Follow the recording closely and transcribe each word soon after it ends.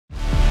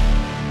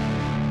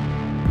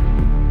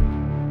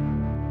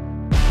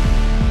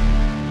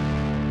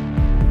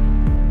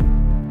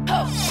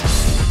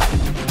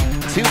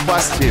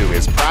2+2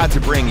 is proud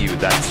to bring you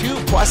the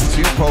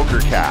 2+2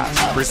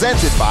 Pokercast,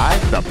 presented by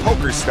the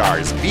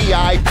PokerStars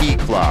VIP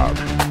Club.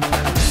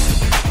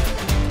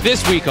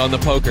 This week on the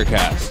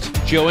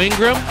Pokercast, Joe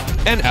Ingram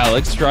and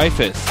Alexandre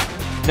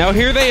Dreyfus. Now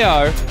here they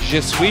are, Je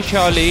suis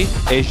Charlie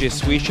et Je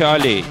suis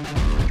Charlie.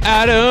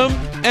 Adam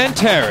and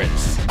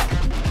Terrence.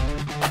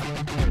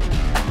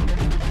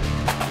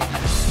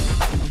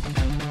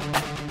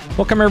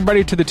 Welcome,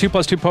 everybody, to the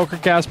 2+2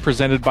 Pokercast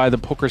presented by the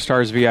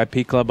PokerStars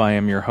VIP Club. I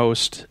am your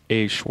host,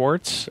 A.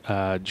 Schwartz.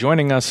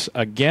 Joining us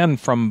again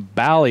from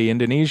Bali,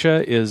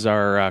 Indonesia, is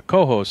our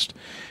co-host,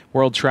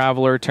 world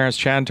traveler, Terrence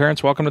Chan.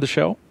 Terrence, welcome to the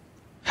show.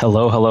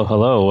 Hello.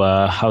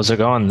 How's it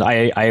going?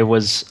 I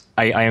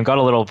got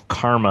a little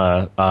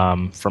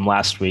karma from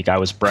last week. I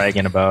was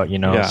bragging about,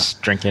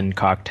 drinking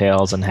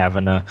cocktails and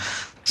having a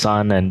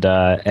son, and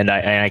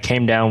I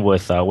came down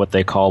with what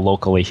they call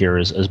locally here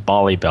as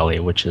Bali belly,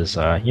 which is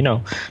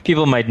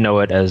people might know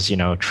it as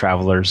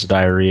traveler's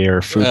diarrhea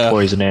or food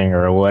poisoning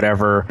or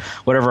whatever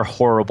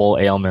horrible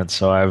ailment.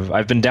 So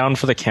I've been down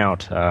for the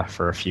count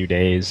for a few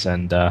days,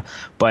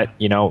 but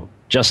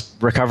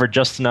just recovered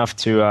just enough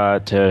to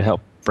help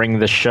bring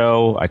the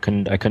show. I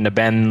couldn't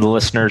abandon the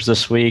listeners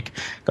this week.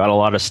 Got a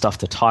lot of stuff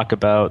to talk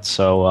about.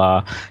 So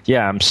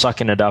I'm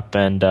sucking it up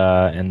and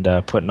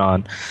putting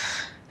on.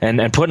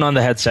 And putting on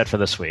the headset for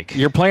this week.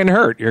 You're playing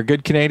hurt. You're a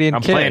good Canadian kid.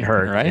 I'm playing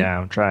hurt, right? Yeah,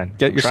 I'm trying.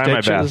 Get your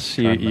trying stitches.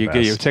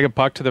 You take a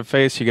puck to the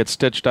face. You get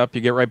stitched up.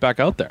 You get right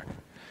back out there.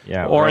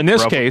 Yeah. Or in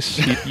this case,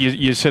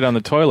 you sit on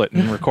the toilet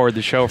and record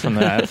the show from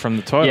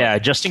the toilet. Yeah,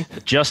 just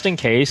in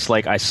case,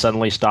 like I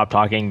suddenly stop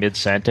talking mid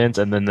sentence,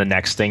 and then the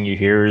next thing you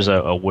hear is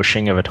a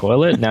whooshing of a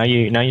toilet. Now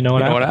you know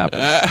what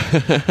happened.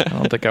 I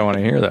don't think I want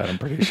to hear that. I'm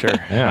pretty sure.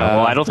 Yeah.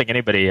 Well, I don't think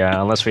anybody,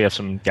 unless we have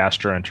some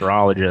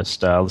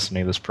gastroenterologist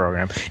listening to this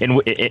program,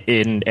 and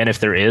if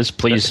there is,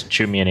 please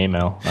shoot me an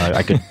email.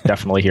 I could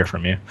definitely hear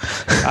from you.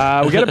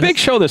 We got a big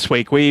show this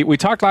week. We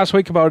talked last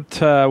week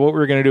about what we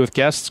were going to do with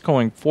guests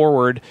going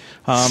forward.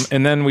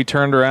 And then we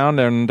turned around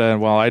and,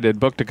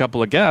 booked a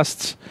couple of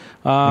guests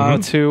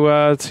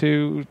to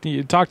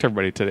talk to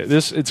everybody today.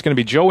 It's going to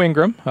be Joe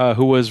Ingram,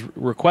 who was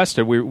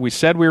requested. We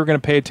said we were going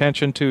to pay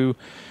attention to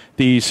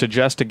the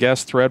suggest a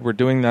guest thread. We're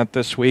doing that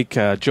this week.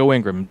 Joe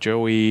Ingram,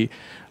 Joey.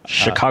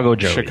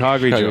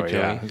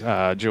 ChicagoJoey.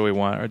 Yeah.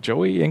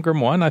 Joey Ingram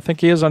 1. I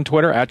think he is on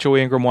Twitter, at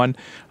Joey Ingram 1.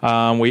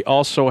 We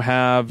also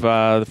have,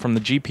 from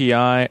the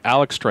GPI,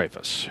 Alexandre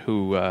Dreyfus,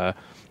 who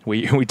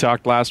we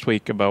talked last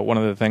week about one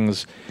of the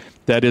things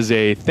that is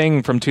a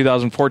thing from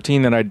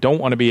 2014 that I don't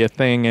want to be a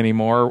thing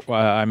anymore,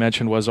 I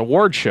mentioned, was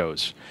award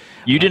shows.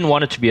 You didn't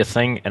want it to be a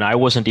thing, and I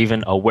wasn't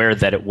even aware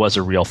that it was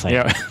a real thing.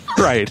 Yeah,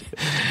 right.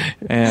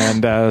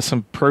 And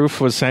some proof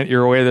was sent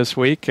your way this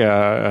week.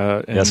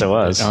 Yes, it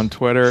was. On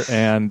Twitter.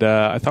 And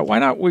I thought, why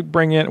not we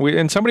bring in...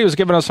 and somebody was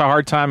giving us a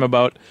hard time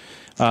about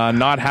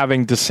not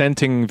having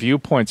dissenting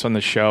viewpoints on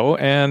the show,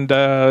 and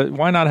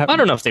why not have... I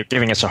don't know if they're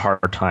giving us a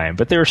hard time,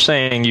 but they're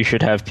saying you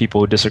should have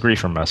people who disagree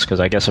from us, because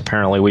I guess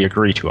apparently we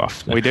agree too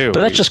often. We do. But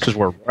that's just because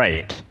we're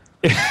right.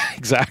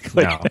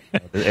 Exactly. No,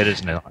 it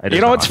is not.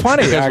 It's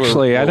funny,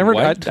 actually. I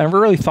never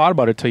really thought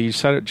about it till you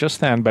said it just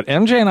then, but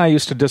MJ and I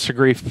used to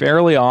disagree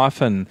fairly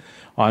often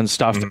on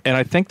stuff, and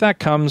I think that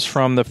comes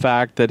from the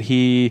fact that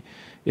he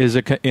is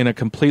in a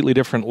completely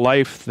different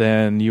life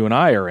than you and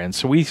I are in.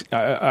 So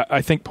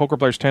I think poker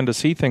players tend to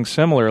see things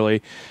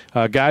similarly.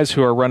 Guys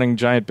who are running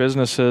giant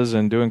businesses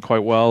and doing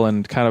quite well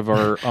and kind of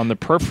are on the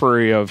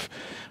periphery of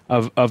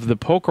the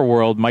poker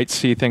world might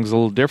see things a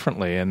little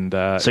differently. And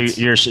so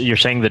you're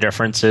saying the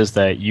difference is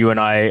that you and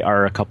I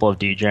are a couple of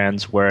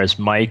degens, whereas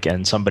Mike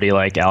and somebody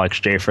like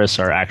Alexandre Dreyfus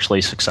are actually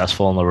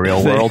successful in the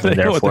real world, and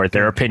therefore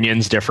their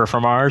opinions differ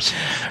from ours.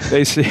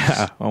 They see.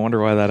 Yeah, I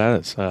wonder why that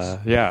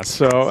is.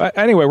 So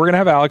anyway, we're going to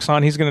have Alex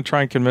on. He's going to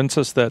try and convince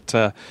us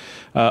that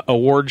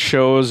award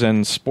shows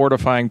and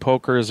sportifying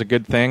poker is a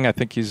good thing. I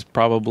think he's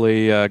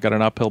probably got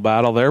an uphill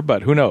battle there,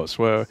 but who knows?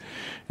 We're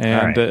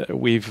going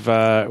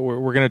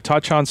to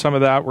touch on some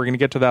of that. We're going to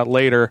get to that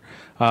later.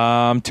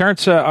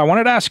 Terrence, I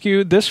wanted to ask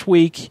you, this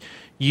week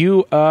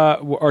you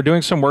are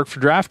doing some work for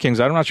DraftKings.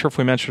 I'm not sure if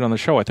we mentioned on the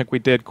show. I think we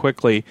did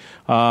quickly.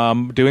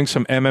 Doing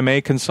some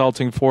MMA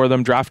consulting for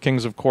them.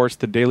 DraftKings, of course,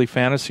 the daily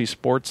fantasy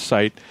sports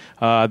site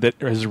that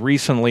has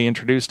recently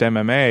introduced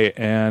MMA,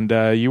 and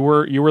you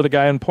were the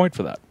guy on point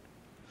for that.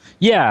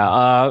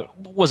 Yeah,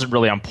 wasn't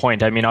really on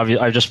point. I mean,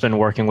 I've just been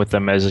working with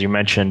them, as you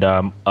mentioned,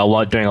 doing a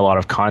lot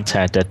of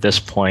content at this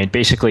point.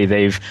 Basically,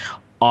 they've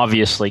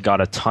obviously got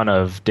a ton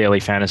of daily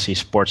fantasy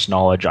sports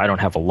knowledge. I don't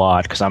have a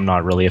lot because I'm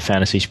not really a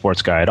fantasy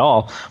sports guy at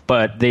all,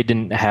 but they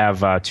didn't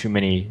have too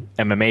many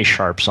MMA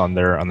sharps on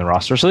their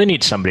roster, so they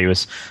need somebody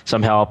with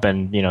some help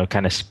and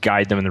kind of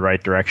guide them in the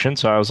right direction.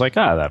 So I was like,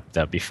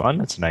 that'd be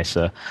fun. It's a nice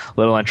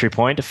little entry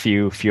point, a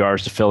few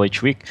hours to fill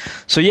each week.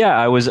 So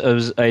yeah,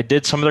 I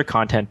did some of their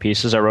content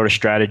pieces. I wrote a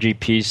strategy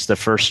piece, the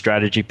first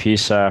strategy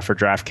piece for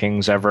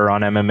DraftKings ever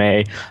on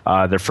MMA.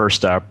 Their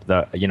first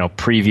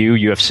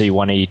preview, UFC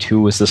 182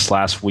 was this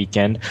last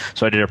weekend.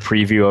 So I did a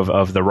preview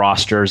of the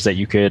rosters that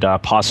you could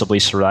possibly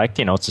select.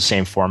 It's the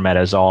same format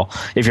as all.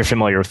 If you're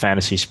familiar with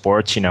fantasy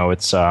sports,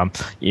 it's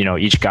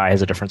each guy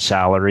has a different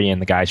salary,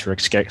 and the guys who are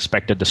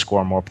expected to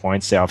score more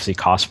points, they obviously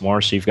cost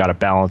more. So you've got to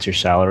balance your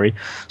salary.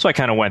 So I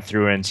kind of went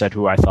through and said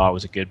who I thought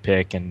was a good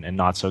pick and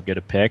not so good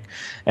a pick.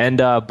 And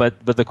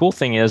but the cool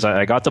thing is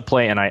I got to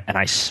play and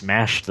I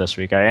smashed this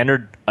week. I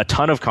entered a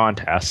ton of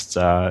contests,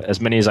 as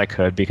many as I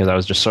could, because I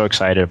was just so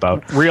excited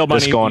about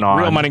this going on.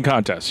 Real money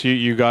contests.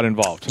 You got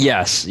involved.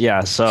 Yes,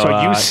 yeah.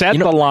 So you set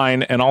the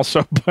line and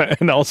also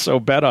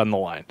bet on the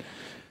line.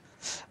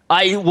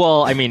 I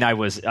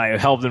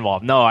helped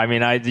involved. No,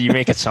 you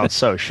make it sound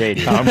so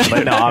shady.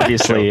 But no,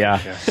 obviously,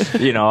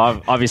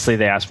 obviously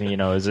they asked me,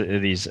 are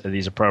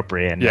these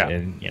appropriate? And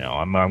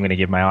I'm going to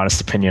give my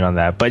honest opinion on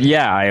that. But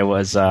yeah, I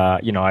was,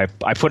 I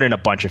put in a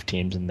bunch of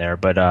teams in there,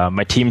 but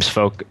my teams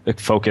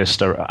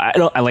focused.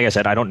 Like I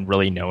said, I don't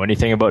really know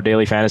anything about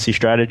daily fantasy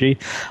strategy.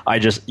 I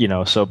just,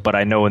 but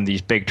I know in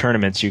these big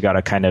tournaments, you got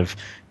to kind of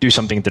do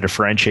something to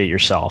differentiate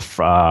yourself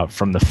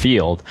from the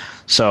field.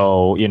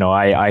 So,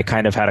 I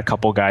kind of had a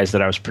couple guys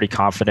that I was pretty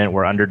confident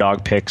were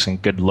underdog picks and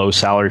good low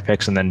salary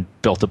picks, and then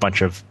built a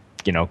bunch of,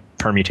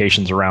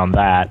 permutations around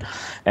that,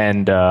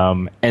 and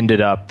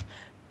ended up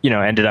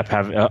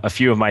having a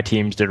few of my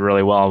teams did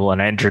really well,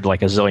 and I entered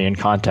like a zillion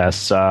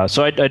contests.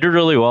 So I did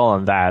really well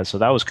on that. So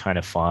that was kind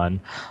of fun.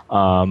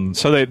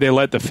 So they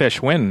let the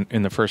fish win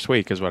in the first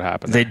week is what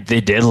happened.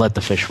 They did let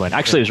the fish win.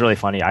 Actually, it was really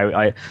funny.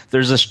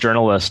 There's this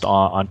journalist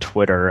on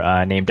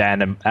Twitter named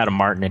Adam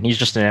Martin, and he's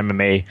just an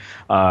MMA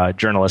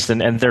journalist,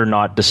 and they're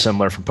not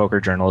dissimilar from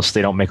poker journalists.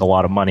 They don't make a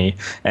lot of money,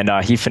 and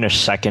he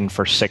finished second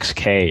for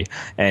 $6,000,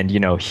 and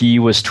he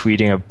was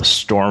tweeting a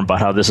storm about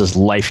how this is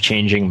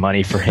life-changing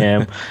money for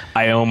him.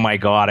 Oh my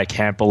God, I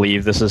can't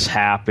believe this has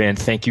happened.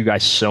 Thank you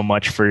guys so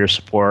much for your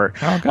support.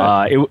 Oh,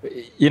 good.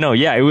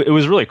 It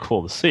was really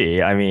cool to see.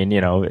 And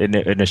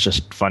it's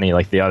just funny,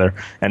 like the other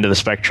end of the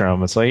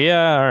spectrum. It's like,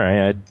 yeah, all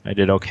right, I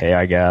did okay,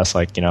 I guess.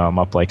 Like, I'm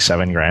up like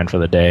 $7,000 for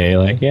the day.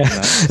 Like, yeah.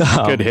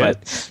 Good hit.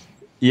 But,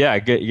 yeah,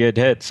 good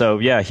hit. So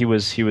yeah, he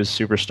was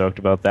super stoked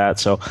about that.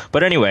 So,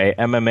 but anyway,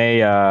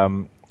 MMA,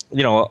 a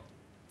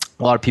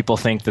lot of people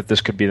think that this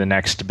could be the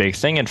next big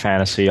thing in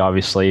fantasy,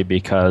 obviously,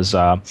 because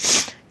for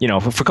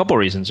a couple of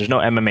reasons. There's no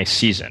MMA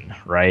season,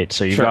 right?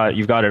 So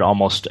you've got it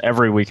almost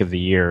every week of the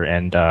year,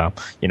 and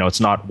it's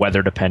not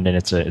weather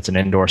dependent. It's an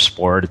indoor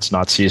sport. It's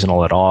not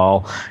seasonal at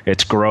all.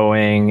 It's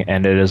growing,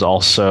 and it is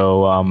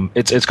also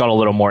it's got a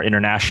little more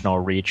international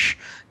reach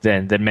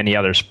than many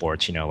other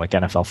sports, like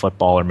NFL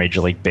football or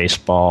Major League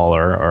Baseball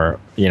or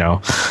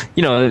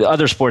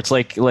other sports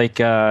like the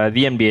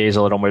NBA is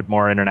a little bit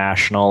more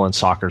international, and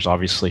soccer is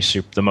obviously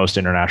the most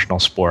international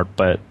sport.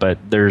 But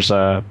there's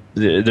a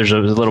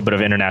little bit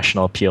of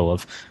international appeal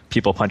of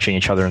people punching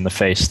each other in the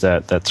face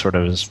that sort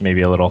of is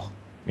maybe a little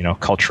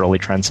culturally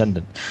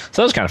transcendent.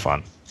 So that was kind of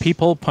fun.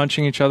 People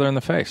punching each other in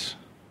the face.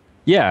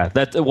 Yeah,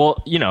 is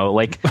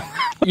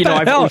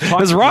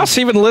Ross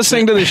even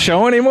listening to the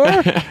show anymore?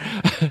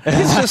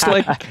 He's just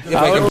like,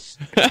 I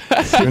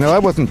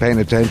wasn't paying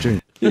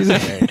attention. Hit him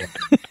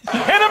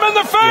in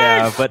the face.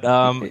 Yeah, but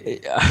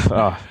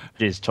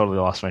totally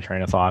lost my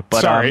train of thought.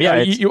 But sorry,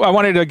 I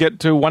wanted to get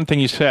to one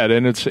thing you said,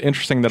 and it's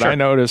interesting that I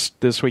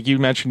noticed this week. You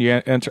mentioned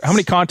you entered. How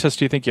many contests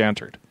do you think you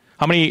entered?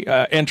 How many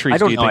entries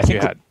do you think you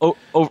had?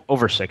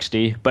 Over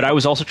 60. But I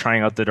was also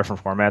trying out the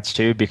different formats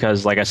too,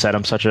 because like I said,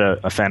 I'm such a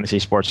fantasy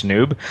sports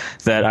noob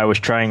that I was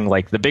trying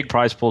like the big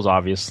prize pools,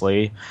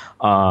 obviously,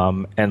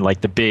 and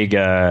like the big,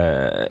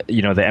 the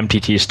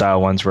MTT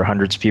style ones where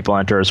hundreds of people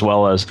enter, as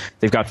well as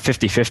they've got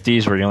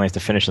 50-50s where you only have to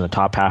finish in the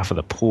top half of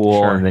the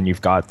pool, and then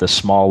you've got the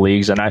small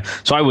leagues. And I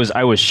was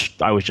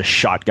just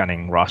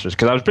shotgunning rosters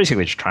because I was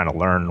basically just trying to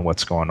learn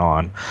what's going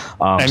on.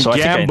 And so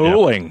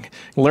gambling,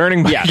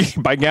 learning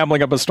by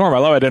gambling up a storm. I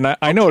love it, and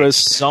I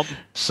noticed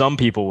some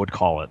people would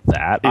call it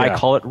that. Yeah. I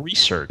call it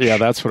research. Yeah,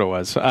 that's what it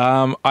was.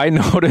 I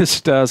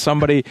noticed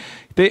somebody,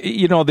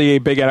 the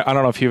big. I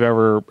don't know if you've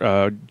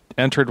ever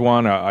entered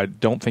one. I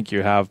don't think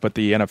you have, but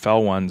the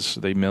NFL ones,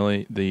 the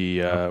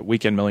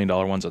weekend $1 million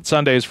ones on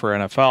Sundays for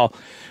NFL.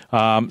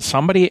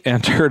 Somebody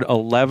entered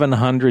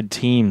 1,100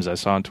 teams. I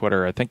saw on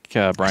Twitter. I think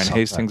Brian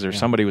Hastings or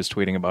somebody was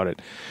tweeting about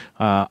it.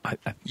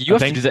 You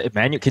have to do that,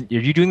 man. Are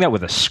you doing that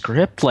with a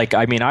script? Like,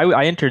 I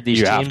entered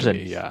these teams,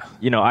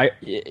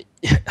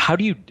 how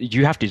do you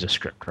have to use a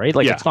script, right?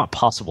 Like, it's not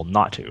possible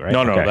not to, right?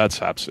 No,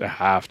 that's absolutely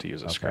have to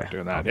use a script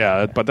doing that.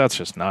 Yeah, but that's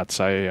just nuts.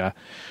 I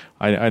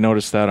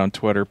noticed that on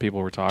Twitter.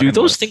 People were talking. Do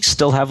those things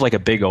still have like a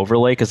big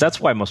overlay? Because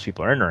that's why most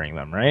people are entering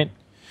them, right?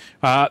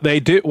 They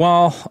do.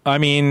 Well, I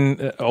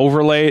mean,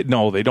 overlay.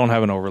 No, they don't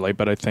have an overlay,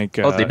 but I think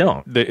they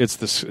don't. It's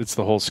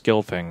the whole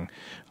skill thing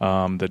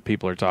that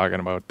people are talking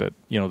about. That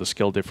the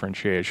skill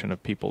differentiation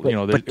of people.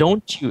 But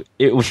don't you?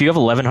 If you have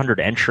 1,100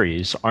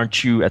 entries,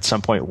 aren't you at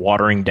some point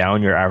watering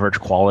down your average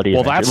quality?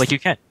 Well, that's like you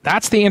can't.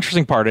 That's the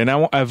interesting part. And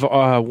I've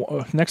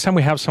next time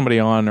we have somebody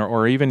on,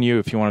 or even you,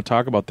 if you want to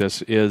talk about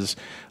this, is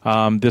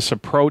this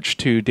approach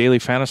to daily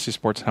fantasy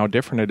sports and how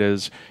different it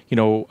is.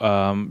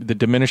 The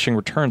diminishing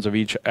returns of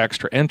each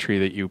extra entry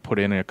that you put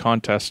in a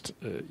contest.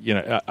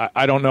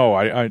 I don't know.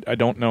 I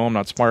don't know. I'm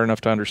not smart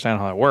enough to understand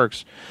how that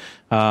works.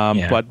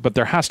 But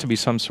there has to be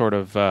some sort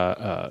of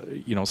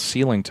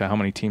ceiling to how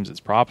many teams it's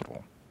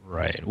profitable.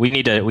 Right. We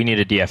need a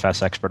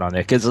DFS expert on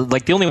it, because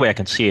the only way I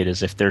can see it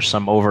is if there's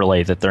some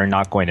overlay that they're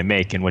not going to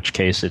make, in which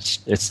case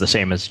it's the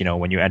same as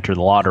when you enter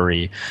the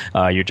lottery,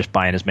 you're just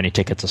buying as many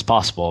tickets as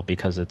possible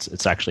because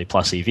it's actually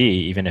plus EV,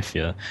 even if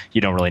you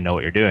don't really know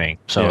what you're doing.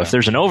 So if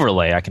there's an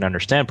overlay, I can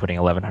understand putting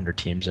 1,100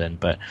 teams in,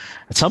 but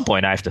at some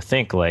point I have to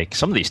think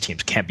some of these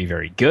teams can't be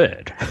very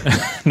good.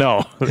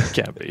 No, they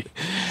can't be.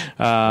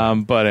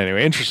 But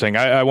anyway, interesting.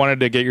 I wanted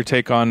to get your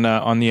take on the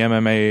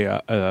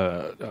MMA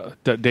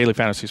daily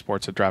fantasy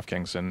sports at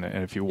DraftKings, and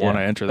if you want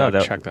to enter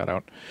that, check that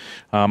out.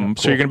 Cool.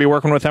 So you're going to be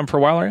working with them for a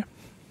while, are you?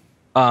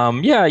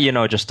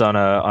 Just on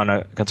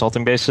a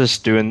consulting basis,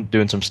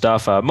 doing some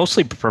stuff,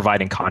 mostly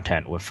providing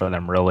content for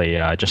them, really,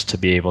 just to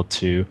be able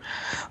to,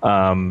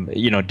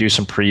 do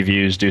some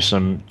previews, do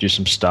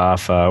some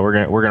stuff.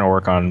 We're gonna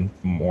work on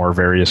more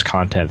various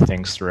content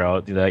things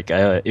throughout.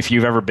 If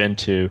you've ever been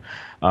to,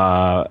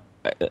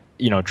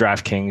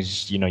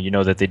 DraftKings, you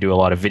know that they do a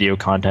lot of video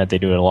content, they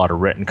do a lot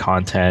of written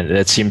content.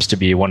 It seems to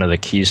be one of the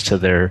keys to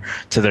their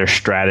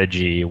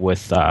strategy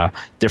with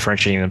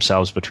differentiating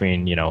themselves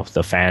between the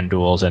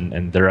FanDuels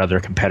and their other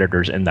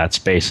competitors in that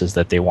space, is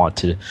that they want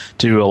to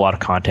do a lot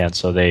of content.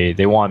 So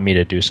they want me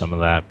to do some of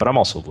that, but I'm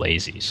also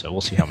lazy, so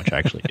we'll see how much I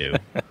actually do.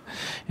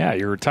 Yeah,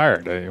 you're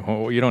retired.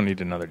 You don't need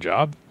another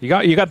job. You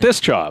got this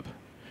job.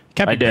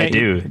 I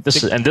do.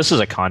 This is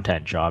a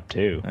content job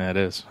too. It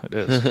is.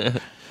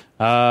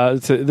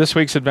 This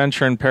week's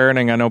adventure in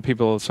parenting. I know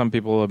some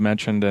people have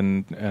mentioned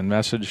and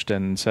messaged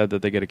and said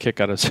that they get a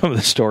kick out of some of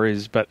the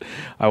stories, but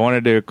I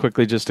wanted to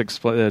quickly just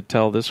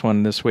tell this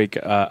one this week.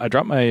 I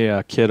dropped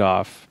my kid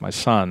off, my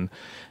son,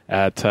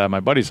 at my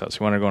buddy's house.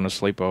 He wanted to go on a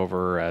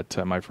sleepover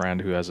at my friend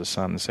who has a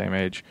son the same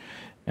age,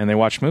 and they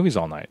watched movies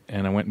all night.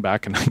 And I went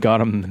back and I got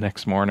him the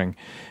next morning,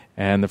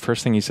 and the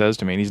first thing he says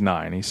to me, and he's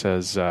 9, he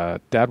says,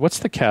 "Dad, what's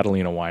the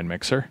Catalina wine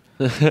mixer?"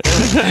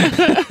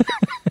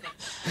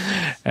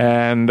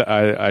 And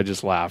I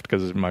just laughed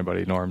because my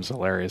buddy Norm's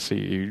hilarious.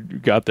 He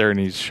got there and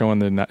he's showing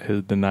the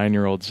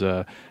 9-year-old's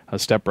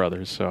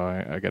stepbrothers, so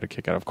I got a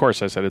kick out. Of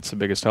course, I said it's the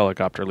biggest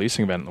helicopter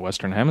leasing event in the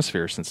Western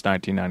Hemisphere since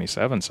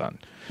 1997, son.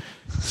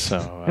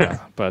 So,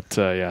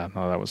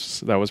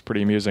 that was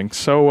pretty amusing.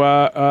 So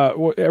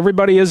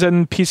everybody is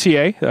in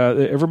PCA.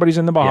 Everybody's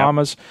in the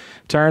Bahamas. Yep.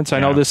 Terrence, I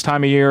know this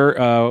time of year,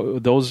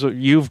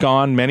 you've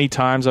gone many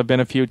times. I've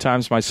been a few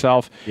times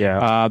myself.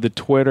 Yeah. The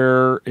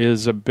Twitter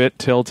is a bit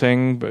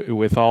tilting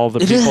with all the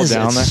people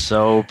down there. It's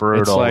so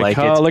brutal. It's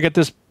look at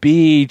this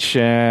beach,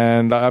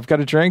 and I've got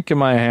a drink in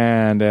my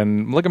hand,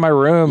 and look at my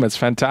room. It's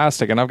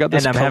fantastic, and I've got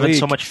this. And I'm having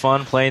so much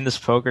fun playing this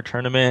poker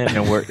tournament,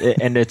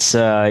 and it's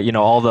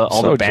all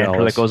the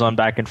banter that goes on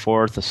back and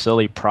forth, the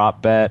silly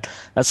prop bet.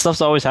 That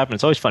stuff's always happening.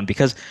 It's always fun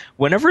because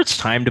whenever it's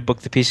time to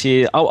book the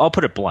PCA, I'll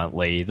put it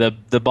bluntly: the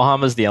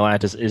Bahamas, the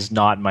Atlantis, is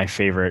not my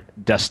favorite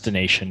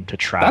destination to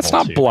travel. That's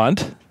not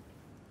blunt.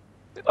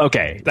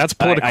 Okay, that's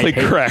politically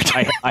correct.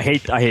 I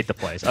hate the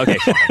place. Okay,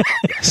 fine.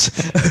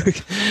 Yes,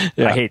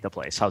 I hate the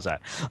place. How's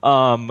that?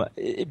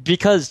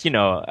 Because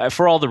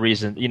for all the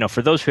reasons,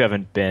 for those who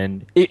haven't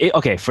been,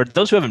 for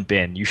those who haven't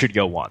been, you should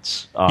go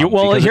once.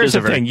 Here's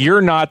the thing: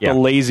 you're not the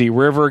lazy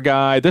river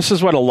guy. This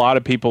is what a lot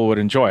of people would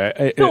enjoy.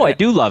 I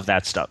do love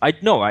that stuff.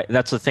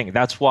 That's the thing.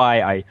 That's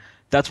why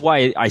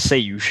I say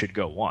you should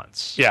go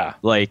once. Yeah.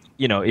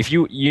 If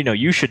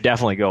you should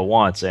definitely go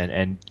once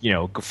and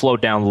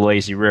float down the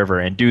lazy river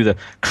and do the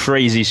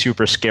crazy,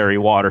 super scary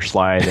water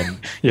slide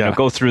and,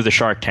 go through the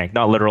shark tank.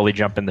 Not literally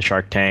jump in the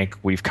shark tank.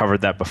 We've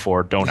covered that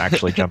before. Don't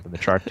actually jump in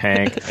the shark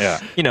tank. Yeah.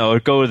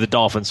 Go to the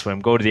dolphin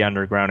swim, go to the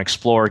underground,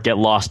 explore, get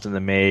lost in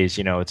the maze.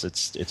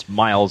 It's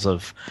miles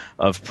of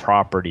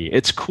property.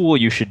 It's cool.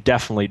 You should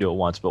definitely do it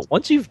once. But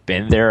once you've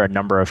been there a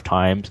number of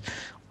times,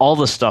 all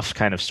the stuff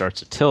kind of starts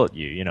to tilt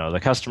you. The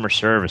customer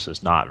service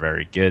is not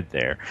very good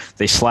there.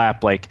 They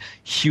slap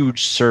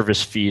huge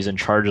service fees and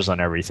charges on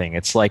everything.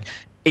 It's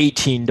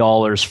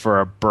 $18 for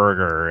a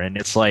burger, and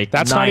it's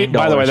that's $9.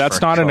 By the way,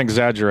 that's not an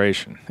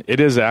exaggeration. It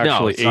is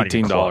actually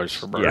 $18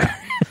 for a burger. Yeah.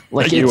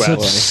 Like it's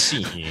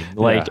obscene.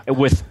 Like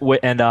with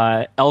and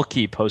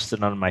Elke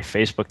posted on my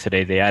Facebook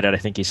today. They added, I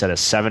think he said, a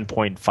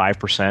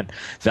 7.5%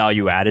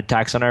 value added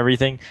tax on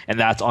everything, and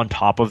that's on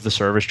top of the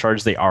service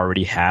charge they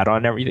already had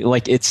on everything.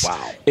 Like it's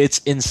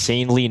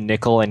insanely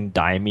nickel and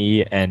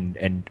dimey,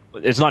 and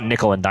it's not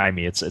nickel and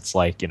dimey. It's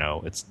like,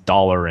 it's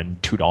 $1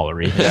 and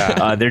 $2.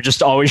 Yeah. They're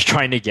just always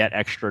trying to get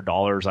extra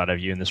dollars out of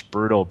you in this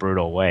brutal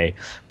way.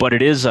 But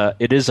it is a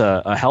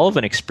hell of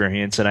an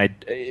experience,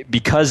 and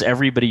because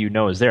everybody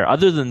is there.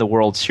 Other than the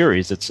World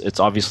Series, it's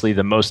obviously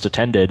the most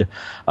attended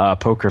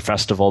poker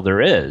festival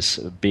there is,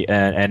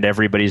 and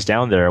everybody's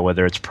down there.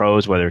 Whether it's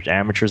pros, whether it's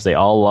amateurs, they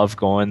all love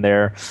going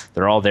there.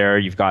 They're all there.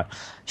 You've got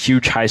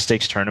huge high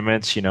stakes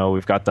tournaments.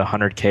 We've got the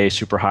 100K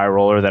super high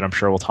roller that I'm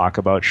sure we'll talk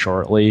about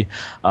shortly.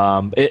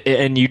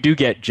 And you do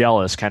get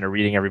jealous kind of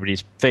reading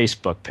everybody's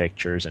Facebook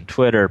pictures and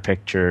Twitter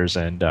pictures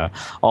and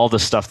all the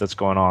stuff that's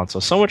going on.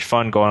 So much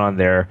fun going on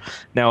there.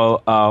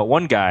 Now,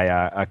 one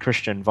guy,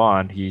 Christian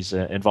Vaughn, he's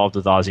involved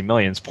with Aussie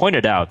Millions,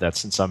 pointed out that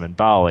since I'm in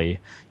Bali,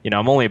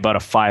 I'm only about a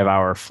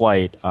 5-hour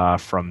flight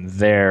from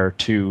there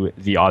to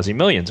the Aussie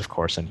Millions, of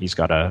course, and he's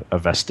got a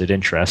vested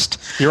interest.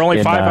 You're only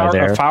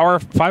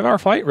 5-hour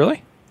flight,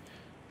 really?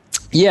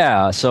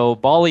 Yeah, so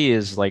Bali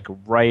is like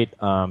right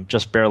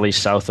just barely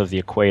south of the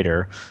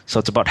equator, so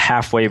it's about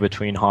halfway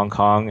between Hong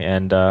Kong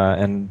and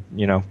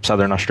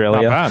southern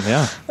Australia. Not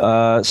bad,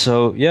 yeah.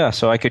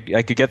 So I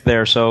could get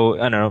there.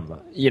 So I don't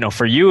know,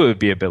 for you it would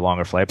be a bit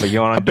longer flight, but you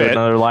want to do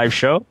another live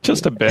show?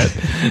 Just a bit.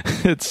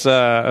 It's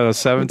a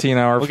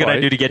 17-hour flight. What can I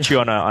do to get you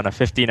on a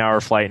 15-hour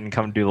flight and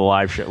come do the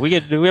live show? We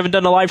haven't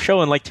done a live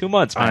show in like 2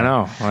 months, man.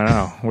 I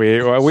know.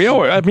 We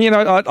always,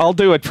 I'll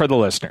do it for the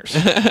listeners.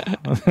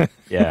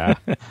 Yeah.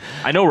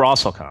 I know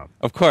Ross will come.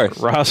 Of course.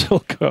 Ross will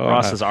come.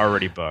 Ross is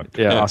already booked.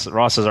 Yeah.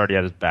 Ross has already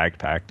had his bag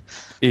packed.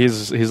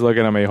 He's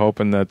looking at me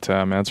hoping that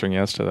I'm answering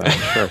yes to that.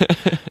 I'm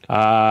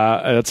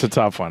sure. It's a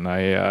tough one.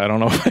 I don't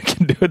know if I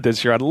can do it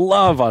this year. I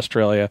love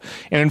Australia.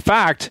 And in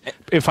fact,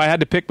 if I had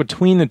to pick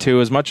between the two,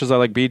 as much as I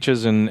like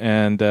beaches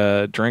and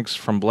drinks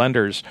from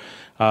blenders,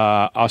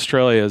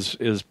 Australia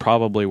is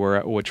probably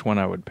which one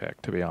I would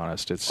pick, to be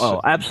honest.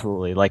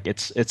 Absolutely. Like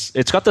it's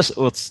got this.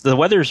 The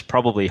weather's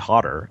probably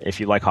hotter if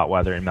you like hot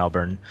weather in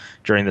Melbourne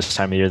during this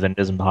time of year than it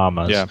is in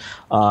Bahamas. Yeah.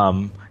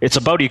 It's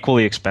about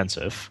equally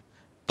expensive,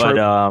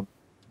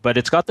 but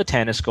it's got the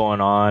tennis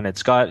going on.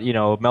 It's got,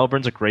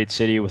 Melbourne's a great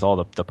city with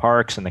all the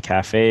parks and the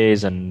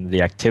cafes and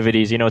the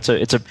activities.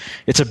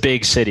 It's a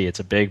big city. It's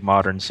a big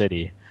modern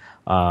city.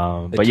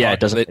 It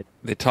doesn't.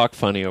 They talk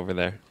funny over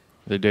there.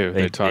 They do.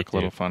 They talk a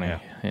little funny,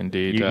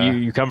 indeed.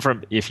 You come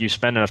from, if you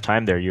spend enough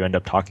time there, you end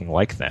up talking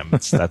like them.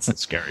 That's the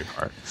scary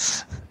part.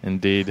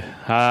 Indeed.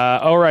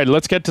 All right,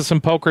 let's get to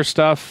some poker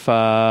stuff.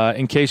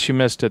 In case you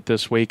missed it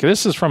this week,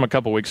 this is from a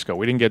couple weeks ago.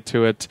 We didn't get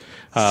to it.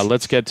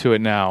 Let's get to it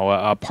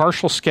now. A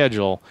partial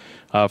schedule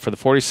for the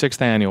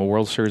 46th Annual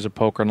World Series of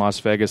Poker in Las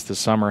Vegas this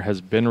summer has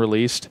been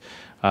released.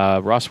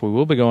 Ross, we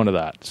will be going to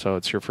that, so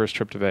it's your first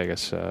trip to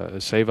Vegas.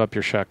 Save up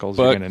your shekels.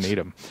 You're going to need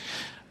them.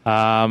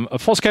 A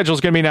full schedule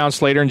is going to be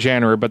announced later in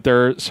January, but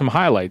there are some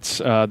highlights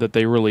that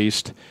they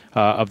released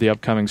of the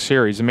upcoming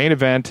series. The main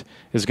event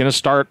is going to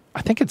start,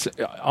 I think it's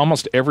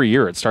almost every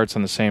year it starts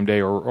on the same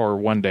day or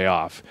one day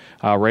off,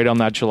 right on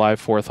that July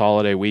 4th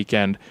holiday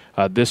weekend.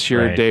 This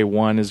year, Day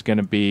 1 is going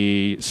to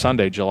be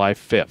Sunday, July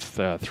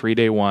 5th,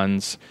 3-day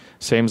ones.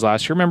 Same as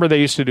last year. Remember,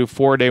 they used to do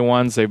 4-day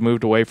ones. They've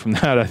moved away from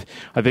that.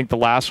 I think the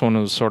last one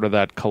was sort of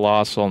that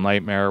colossal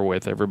nightmare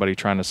with everybody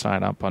trying to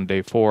sign up on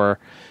day 4.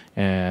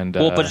 And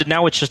but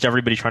now it's just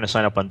everybody trying to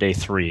sign up on day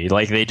 3.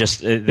 Like they've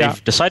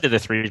decided that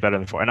 3 is better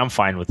than 4, and I'm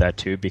fine with that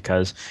too,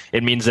 because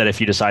it means that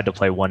if you decide to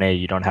play 1A,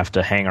 you don't have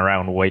to hang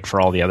around and wait for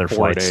all the other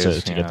flights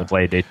to get to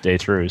play day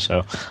through.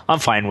 So I'm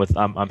fine with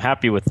I'm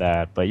happy with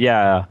that. But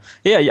yeah,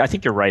 I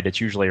think you're right. It's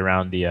usually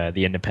around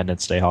the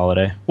Independence Day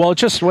holiday. Well,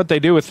 it's just what they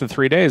do with the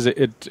 3 days.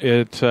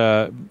 It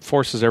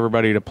forces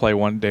everybody to play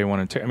day 1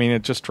 and 2. I mean,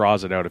 it just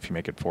draws it out if you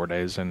make it 4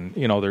 days, and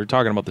they're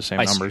talking about the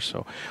same numbers.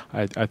 So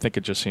I think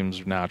it just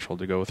seems natural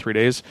to go with 3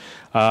 days.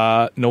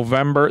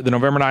 November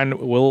 9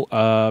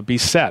 will be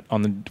set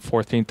on the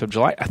 14th of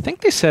July. I think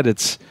they said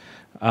it's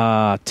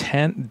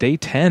day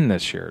 10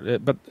 this year,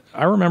 but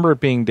I remember it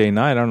being day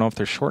 9. I don't know if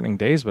they're shortening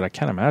days, but I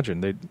can't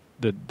imagine. They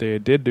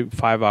did do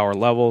 5-hour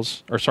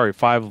levels, or sorry,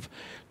 5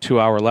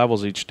 2-hour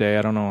levels each day.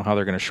 I don't know how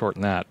they're going to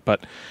shorten that,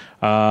 but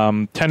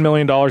 $10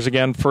 million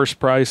again, first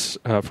place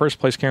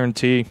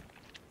guarantee.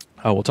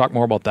 We'll talk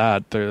more about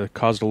that. It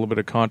caused a little bit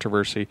of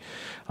controversy.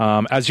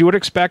 As you would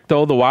expect,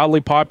 though, the wildly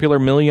popular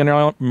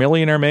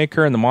Millionaire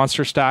Maker and the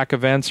Monster Stack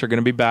events are going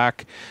to be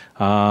back.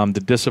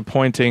 The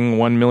disappointing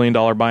 $1 million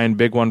buy-in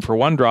big one for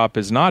one drop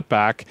is not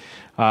back.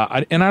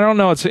 And I don't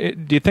know. Do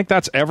you think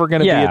that's ever going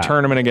to be a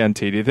tournament again,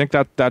 T? Do you think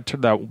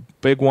that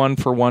big one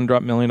for one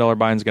drop $1 million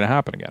buy-in is going to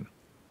happen again?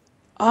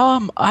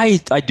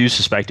 I do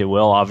suspect it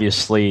will.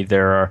 Obviously,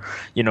 there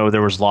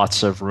was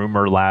lots of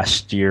rumor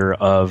last year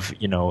of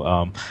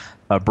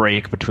a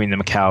break between the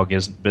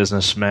Macau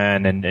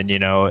businessmen and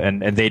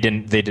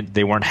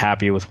they weren't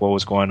happy with what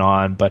was going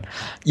on. But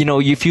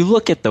if you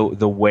look at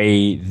the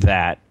way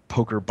that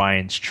poker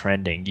buy-ins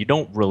trending, you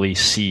don't really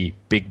see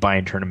big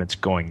buy-in tournaments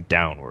going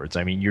downwards.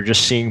 I mean, you're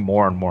just seeing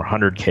more and more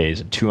 100Ks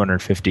and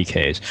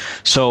 250Ks.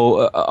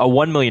 So a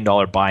 $1 million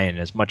buy-in,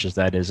 as much as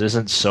that is,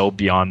 isn't so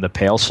beyond the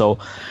pale. So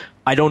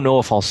I don't know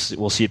if we'll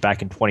see it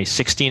back in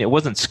 2016. It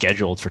wasn't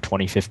scheduled for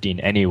 2015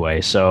 anyway.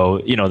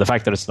 So, the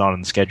fact that it's not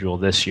on the schedule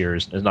this year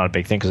is not a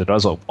big thing, because it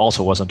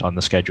also wasn't on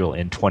the schedule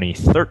in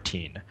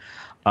 2013.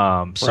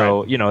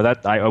 So, right.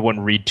 That I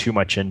wouldn't read too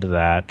much into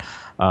that.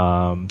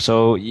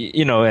 So,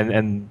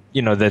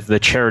 the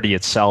charity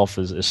itself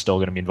is still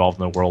going to be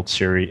involved in the World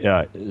Series.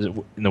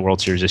 In the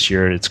World Series this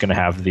year, it's going to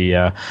have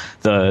the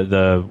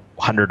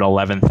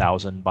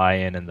 111,000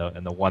 buy-in and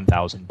the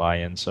 1,000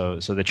 buy-in. So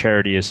the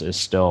charity is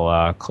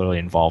still clearly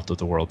involved with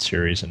the World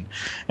Series, and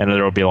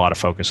there will be a lot of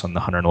focus on the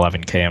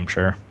 111K, I'm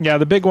sure. Yeah,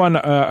 the big one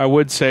I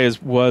would say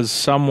was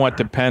somewhat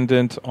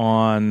dependent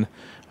on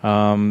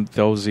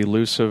those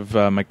elusive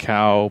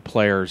Macau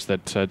players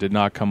that did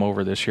not come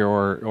over this year,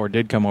 or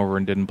did come over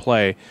and didn't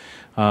play.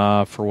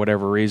 For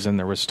whatever reason,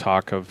 there was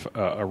talk of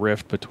a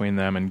rift between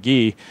them and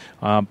Guy,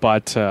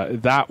 but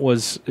that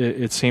was,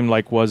 it seemed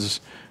like, was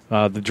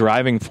the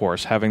driving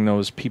force, having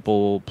those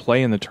people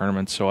play in the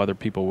tournament so other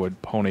people would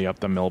pony up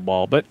the mill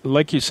ball. But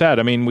like you said,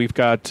 I mean, we've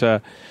got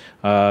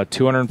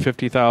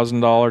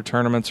 $250,000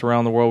 tournaments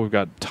around the world. We've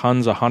got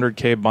tons of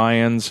 100K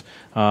buy-ins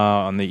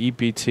on the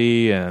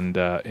EPT and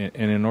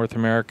in North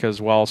America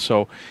as well.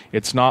 So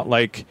it's not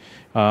like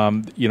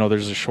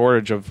there's a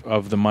shortage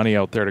of the money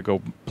out there to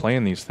go play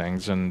in these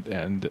things,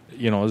 and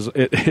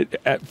it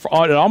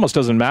almost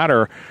doesn't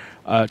matter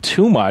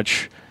too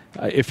much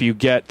if you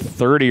get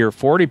 30 or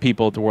 40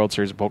 people at the World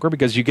Series of Poker,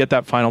 because you get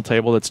that final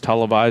table that's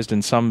televised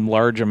and some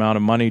large amount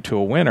of money to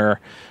a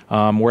winner,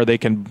 where they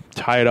can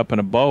tie it up in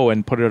a bow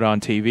and put it on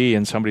TV,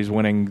 and somebody's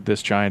winning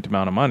this giant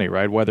amount of money,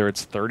 right? Whether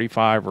it's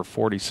 35 or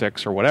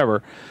 46 or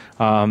whatever,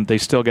 they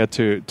still get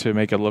to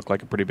make it look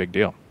like a pretty big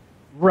deal.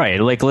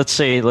 Right. Like, let's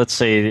say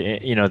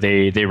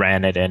they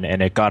ran it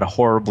and it got a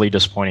horribly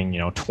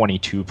disappointing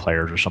 22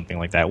 players or something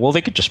like that. Well,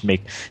 they could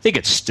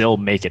still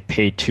make it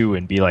pay 2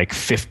 and be like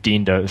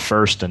 15 to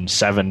first and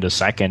 7 to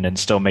second and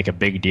still make a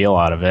big deal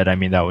out of it. I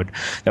mean, that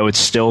would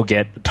still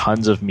get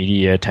tons of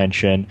media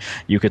attention.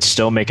 You could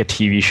still make a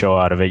TV show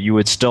out of it. You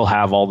would still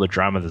have all the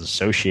drama that's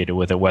associated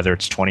with it, whether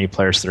it's 20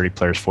 players, 30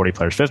 players, 40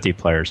 players, 50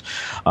 players.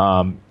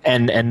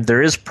 And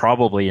there is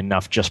probably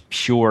enough just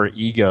pure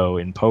ego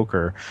in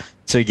poker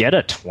to get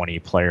a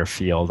 20-player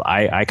field.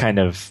 I kind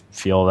of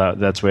feel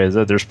that's where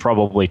there's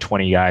probably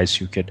 20 guys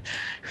who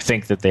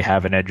think that they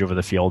have an edge over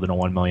the field in a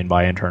 1 million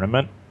buy-in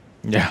tournament.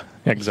 Yeah,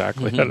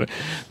 exactly.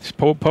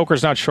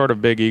 Poker's not short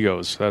of big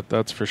egos,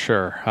 that's for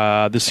sure.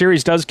 The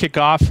series does kick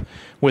off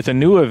with a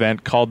new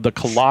event called the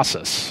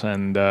Colossus,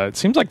 and it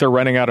seems like they're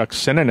running out of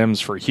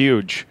synonyms for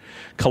huge.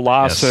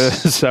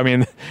 Colossus, yes. I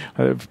mean,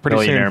 pretty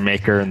Billionaire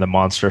Maker and the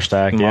Monster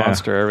Stack.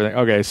 Monster, everything.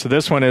 Okay, so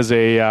this one is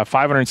a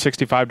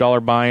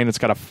 $565 buy-in. It's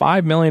got a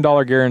 $5 million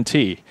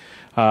guarantee.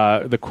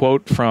 The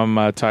quote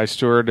from Ty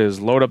Stewart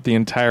is, "Load up the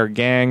entire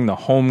gang, the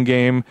home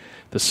game,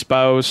 the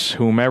spouse,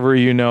 whomever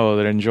you know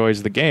that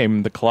enjoys the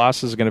game. The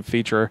Colossus is going to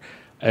feature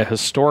a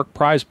historic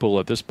prize pool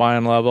at this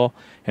buy-in level,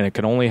 and it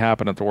can only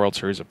happen at the World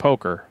Series of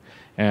Poker."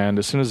 And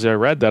as soon as I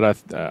read that,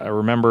 I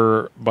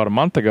remember about a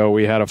month ago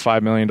we had a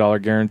 $5 million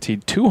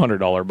guaranteed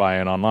 $200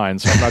 buy-in online.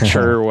 So I'm not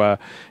sure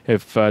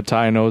if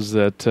Ty knows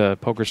that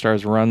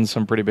PokerStars runs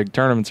some pretty big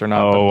tournaments or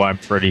not. Oh, I'm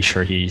pretty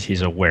sure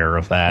he's aware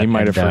of that. He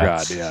might have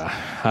forgot. Yeah,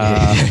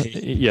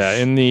 yeah.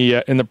 In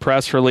the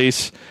press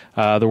release,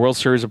 the World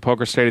Series of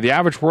Poker stated the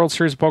average World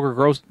Series of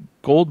Poker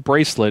gold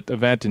bracelet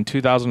event in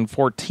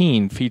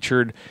 2014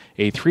 featured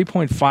a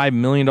 $3.5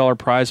 million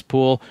prize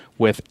pool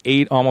with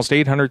almost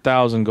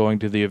 $800,000 going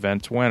to the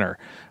event's winner.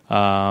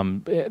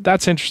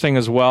 That's interesting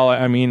as well.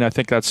 I mean, I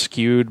think that's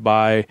skewed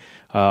by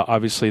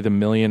obviously the $1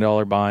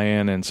 million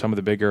buy-in and some of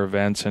the bigger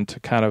events, and to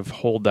kind of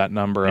hold that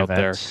number out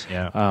there,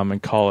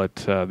 and call it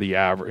the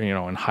average,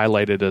 and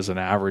highlight it as an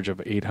average of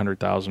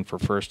 $800,000 for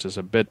first is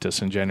a bit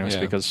disingenuous,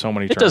 because so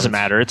many. It doesn't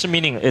matter. It's a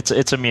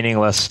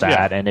meaningless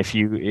stat, and if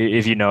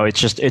you know, it's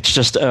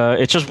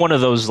just one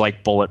of those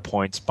like bullet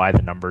points by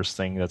the numbers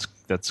thing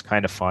that's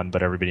kind of fun,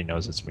 but everybody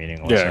knows it's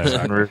meaningless. Yeah,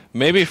 exactly.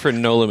 Maybe for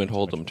no limit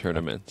hold'em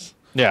tournaments.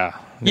 Yeah,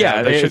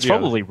 it's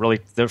probably really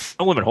the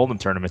no limit hold'em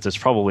tournaments. It's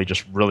probably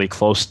just really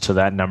close to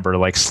that number,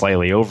 like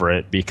slightly over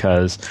it,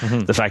 because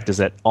the fact is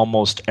that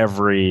almost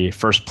every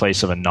first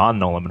place of a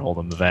non-no limit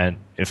hold'em event,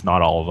 if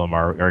not all of them,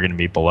 are going to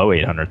be below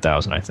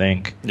 800,000. I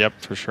think. Yep,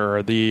 for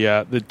sure.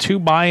 The 2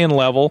 buy-in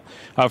level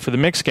for the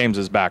mixed games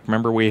is back.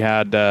 Remember, we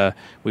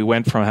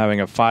went from having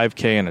a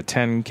 5K and a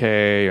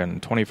 10K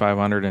and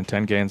 2,500 and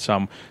 10K and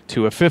some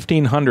to a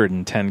 1,500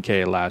 and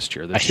 10K last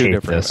year. The two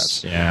different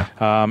events.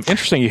 Yeah.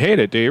 Interesting. You hate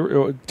it, do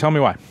you? Tell me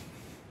why.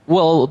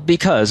 Well,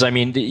 because, I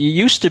mean, it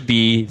used to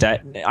be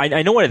that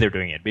I know why they're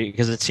doing it,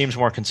 because it seems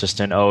more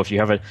consistent. Oh, if you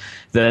have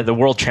the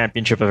world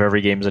championship of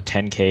every game is a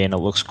 10K and it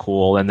looks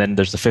cool, and then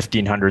there's the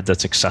 1,500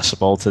 that's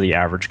accessible to the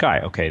average guy.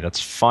 Okay, that's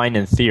fine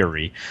in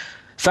theory.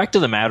 Fact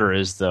of the matter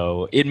is,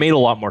 though, it made a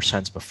lot more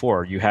sense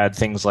before. You had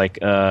things like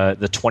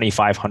the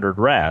 2,500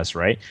 Raz,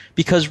 right?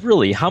 Because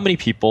really, how many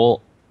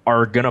people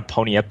are going to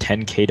pony up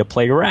 10K to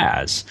play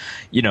Raz?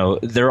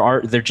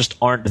 There just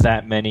aren't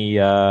that many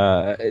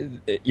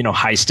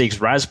high stakes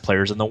Raz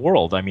players in the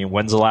world. I mean,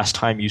 when's the last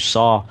time you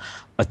saw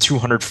a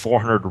 200,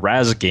 400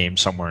 Raz game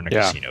somewhere in a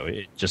casino?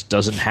 It just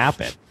doesn't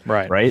happen.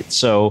 Right.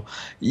 So,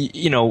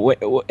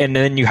 and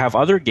then you have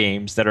other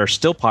games that are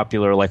still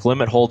popular, like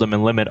Limit Hold'em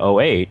and Limit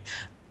 08,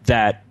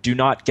 that do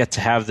not get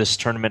to have this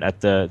tournament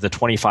at the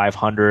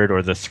 $2,500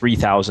 or the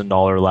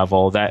 $3,000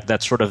 level.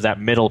 That's sort of that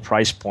middle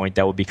price point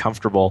that would be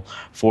comfortable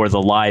for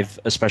the live,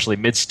 especially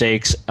mid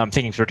stakes. I'm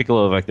thinking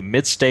particularly of like the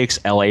mid stakes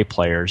LA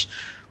players,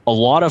 a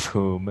lot of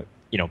whom,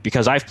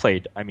 because I've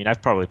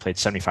probably played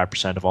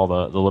 75% of all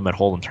the Limit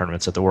Hold'em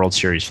tournaments at the World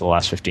Series for the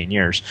last 15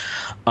 years.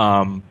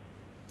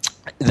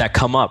 That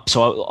come up.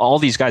 So all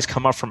these guys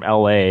come up from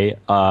LA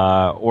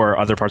or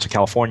other parts of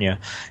California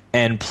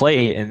and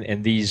play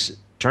in these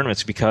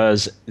tournaments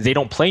because they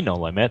don't play No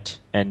Limit,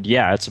 and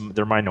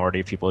they're a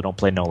minority of people who don't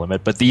play No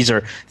Limit, but these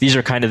are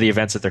kind of the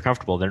events that they're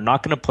comfortable. They're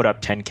not going to put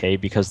up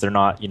 10K because they're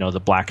not the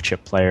black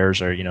chip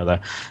players or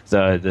the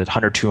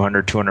 100,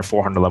 200, 200,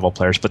 400 level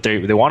players, but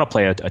they want to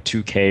play a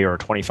 2K or a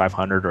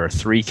 2,500 or a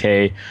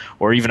 3K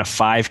or even a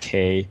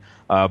 5K.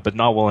 But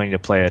not willing to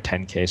play a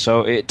 10K.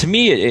 So to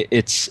me,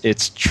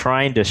 it's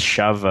trying to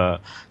shove a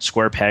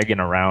square peg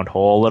in a round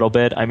hole a little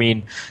bit. I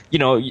mean,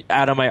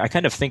 Adam, I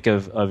kind of think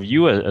of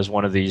you as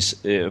one of these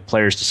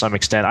players to some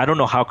extent. I don't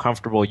know how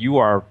comfortable you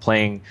are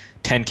playing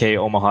 10K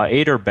Omaha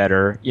 8 or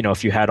better.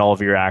 If you had all of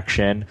your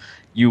action,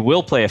 you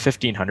will play a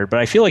 1,500, but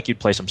I feel like you'd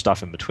play some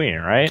stuff in between,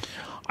 right?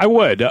 I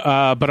would,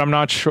 but I'm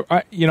not sure.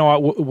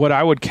 What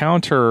I would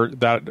counter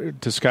that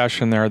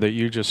discussion there that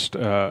you just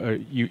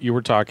you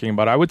were talking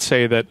about, I would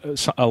say that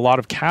a lot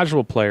of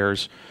casual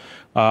players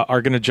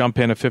are going to jump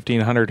in at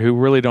 1,500 who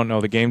really don't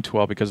know the game too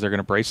well because they're going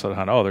to bracelet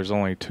hunt. Oh, there's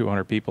only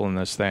 200 people in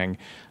this thing.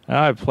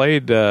 I've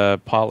played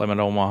Pot Limit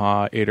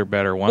Omaha 8 or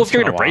better once. Well, if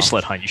you're going to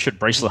bracelet hunt, you should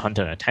bracelet hunt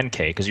in a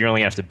 10K because you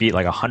only have to beat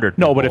like 100.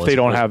 No, but if they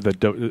don't have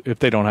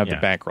the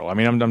bankroll, I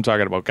mean, I'm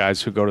talking about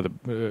guys who go to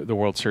the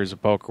World Series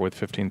of Poker with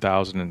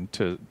 15,000 and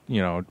to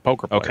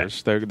poker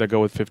players. Okay. They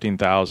go with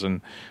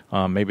 15,000.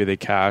 Maybe they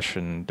cash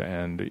and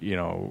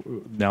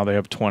now they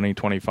have 20,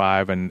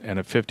 25, and a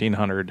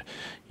 1,500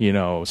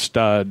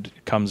 stud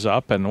comes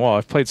up and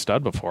I've played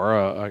stud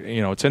before.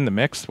 It's in the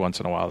mix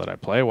once in a while that I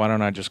play. Why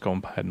don't I just go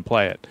ahead and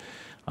play it?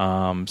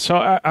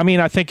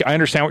 I think I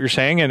understand what you're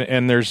saying,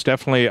 and there's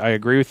definitely, I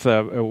agree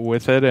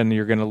with it, and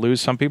you're going to lose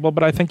some people,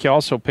 but I think you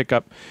also pick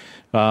up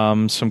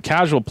some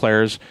casual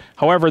players.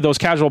 However, those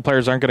casual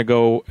players aren't going to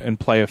go and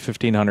play a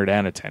 1,500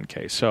 and a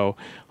 10K, so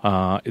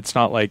it's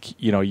not like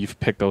you've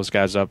picked those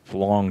guys up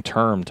long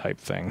term type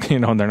thing.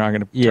 And they're not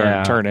going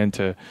to turn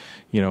into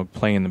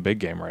playing the big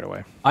game right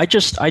away. A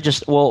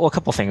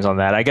couple things on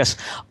that. I guess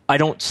I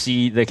don't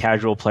see the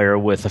casual player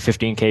with a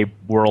 15K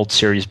World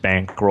Series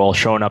bankroll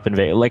showing up in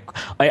Vegas. Like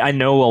I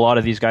know a lot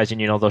of these guys, and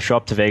they'll show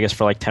up to Vegas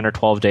for like 10 or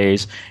 12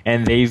 days,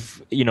 and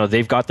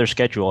they've got their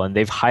schedule and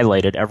they've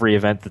highlighted every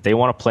event that they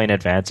want to play in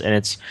advance, and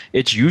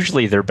it's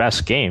usually their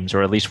best games,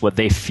 or at least what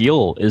they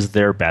feel is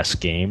their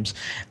best games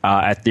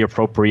at the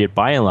appropriate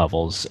buy-in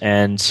levels.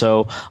 And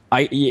so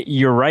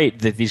you're right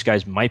that these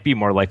guys might be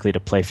more likely to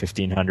play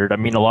 1,500.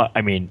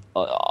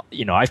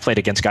 I've played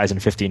against guys in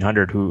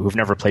 1,500 who've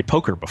never played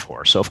poker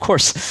before, so of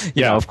course,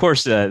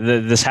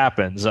 this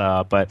happens.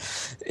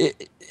 But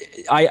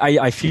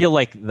I feel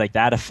like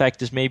that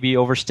effect is maybe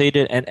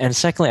overstated, and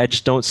secondly, I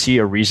just don't see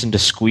a reason to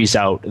squeeze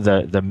out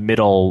the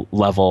middle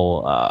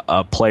level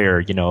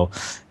player.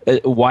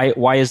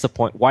 Why is the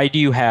point? Why do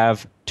you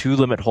have 2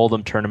 Limit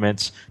Hold'em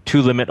tournaments,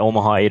 2 Limit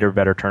Omaha 8 or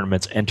better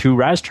tournaments, and 2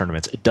 Raz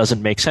tournaments? It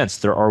doesn't make sense.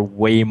 There are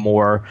way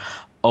more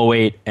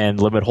 08 and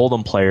Limit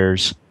Hold'em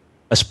players,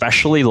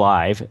 especially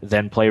live,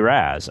 than play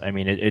Raz. I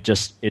mean, it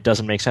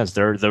doesn't make sense.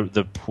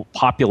 The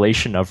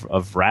population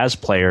of Raz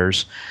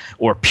players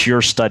or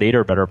pure stud 8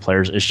 or better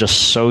players is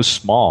just so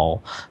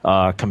small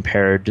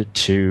compared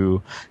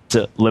to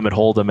Limit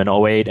Hold'em and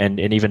 08 and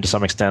even to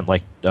some extent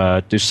like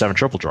Deuce 7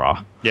 Triple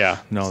Draw. Yeah,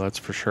 no, that's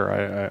for sure.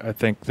 I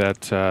think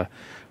that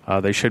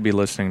they should be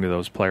listening to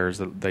those players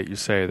that you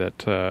say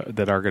that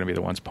are going to be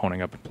the ones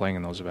ponying up and playing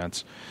in those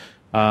events.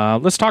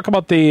 Let's talk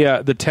about the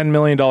 $10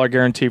 million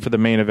guarantee for the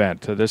main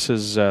event. This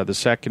is the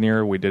second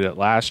year. We did it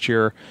last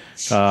year.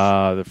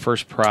 The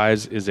first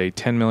prize is a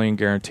 $10 million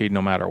guaranteed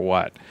no matter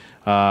what.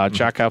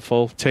 Jack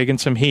Eiffel taking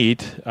some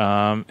heat,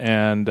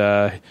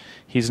 and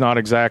he's not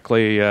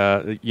exactly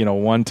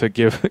one to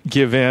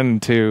give in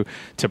to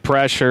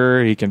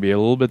pressure. He can be a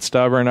little bit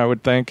stubborn, I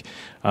would think.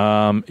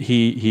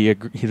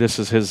 This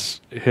is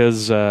his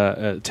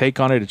take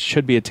on it. It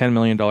should be a $10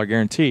 million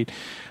guarantee.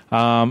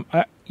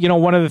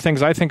 One of the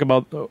things I think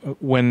about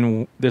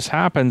when this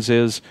happens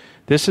is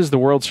this is the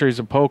World Series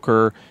of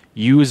Poker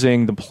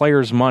using the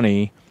players'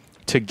 money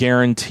to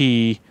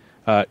guarantee,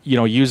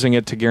 using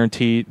it to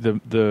guarantee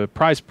the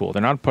prize pool.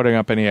 They're not putting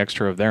up any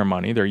extra of their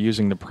money. They're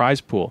using the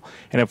prize pool.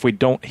 And if we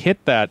don't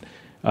hit that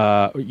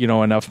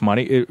enough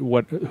money.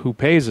 Who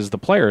pays is the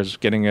players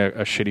getting a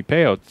shitty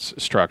payout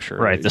structure.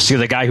 Right.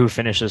 The guy who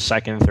finishes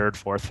second, third,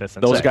 fourth, fifth,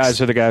 and those sixth.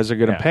 guys are the guys that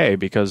are going to pay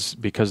because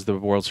the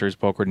World Series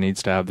Poker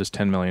needs to have this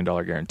 $10 million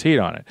guaranteed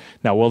on it.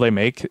 Now, will they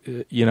make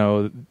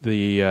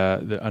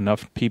the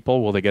enough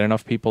people? Will they get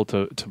enough people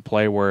to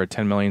play where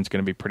 $10 million is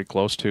going to be pretty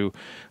close to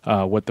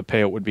what the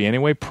payout would be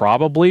anyway?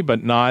 Probably,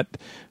 but not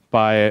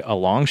by a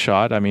long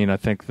shot. I mean, I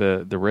think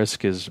the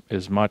risk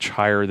is much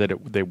higher that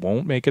they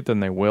won't make it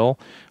than they will.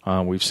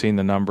 We've seen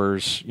the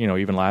numbers,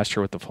 even last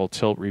year with the full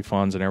tilt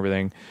refunds and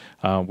everything.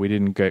 We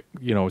didn't get,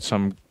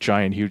 some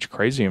giant, huge,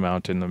 crazy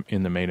amount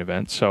in the main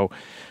event. So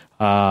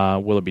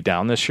will it be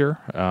down this year?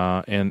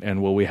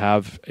 And will we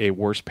have a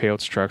worse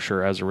payout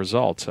structure as a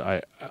result?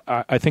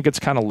 I think it's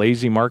kind of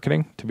lazy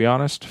marketing, to be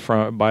honest,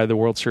 by the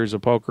World Series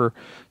of Poker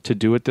to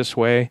do it this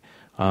way.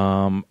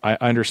 I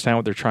understand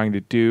what they're trying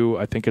to do.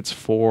 I think it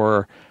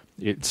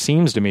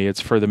seems to me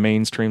it's for the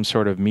mainstream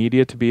sort of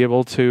media to be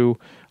able to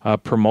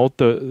promote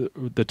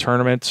the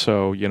tournament.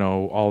 So,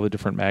 all the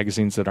different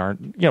magazines that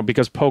aren't,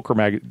 because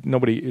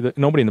nobody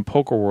in the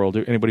poker world,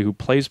 anybody who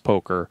plays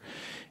poker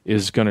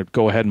is going to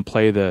go ahead and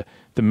play the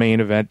main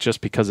event just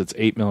because it's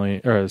 $8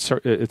 million or it's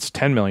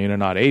 $10 million and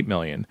not $8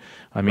 million.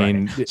 I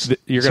mean, right.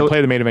 You're going to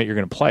play the main event, you're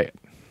going to play it.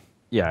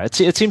 Yeah,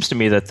 it seems to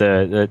me that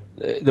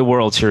the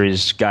World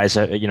Series guys,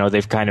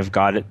 they've kind of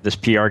got this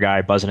PR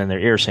guy buzzing in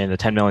their ear saying the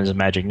 10 million is a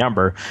magic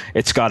number.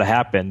 It's got to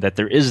happen. That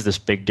there is this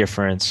big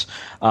difference,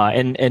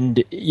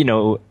 and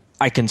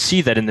I can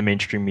see that in the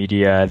mainstream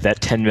media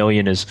that 10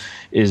 million is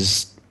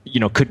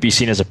could be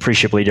seen as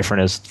appreciably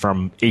different as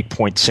from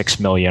 8.6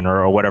 million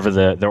or whatever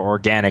the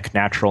organic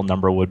natural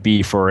number would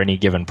be for any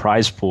given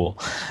prize pool.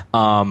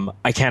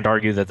 I can't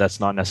argue that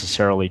that's not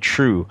necessarily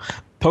true.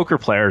 Poker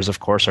players, of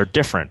course, are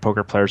different.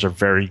 Poker players are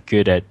very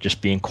good at just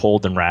being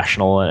cold and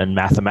rational and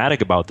mathematic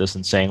about this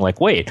and saying,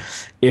 like, wait,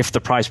 if the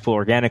prize pool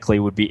organically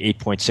would be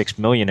 8.6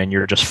 million and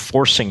you're just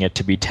forcing it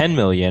to be 10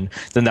 million,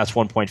 then that's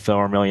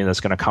 1.4 million that's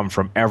going to come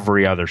from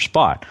every other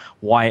spot.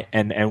 Why?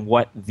 And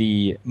what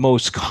the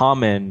most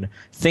common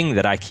thing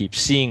that I keep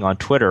seeing on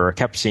Twitter, or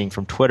kept seeing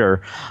from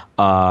Twitter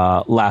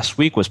last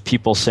week, was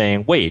people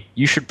saying, wait,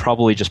 you should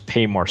probably just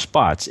pay more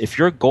spots. If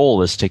your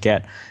goal is to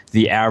get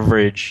the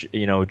average,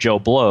 Joe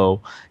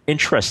Blow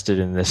interested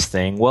in this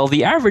thing, well,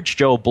 the average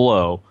Joe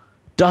Blow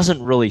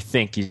doesn't really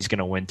think he's going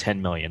to win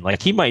 10 million.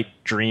 Like, he might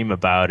dream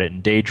about it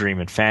and daydream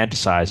and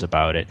fantasize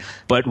about it,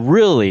 but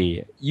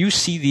really, you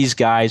see these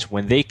guys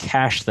when they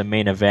cash the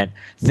main event,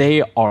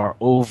 they are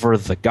over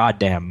the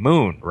goddamn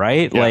moon,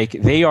 right? Yeah. Like,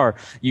 they are.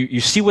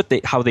 You see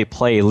how they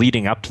play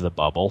leading up to the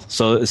bubble.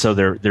 So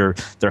they're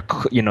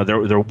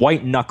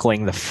white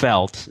knuckling the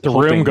felt. The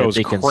room goes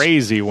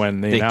crazy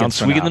when they announce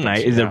can swing the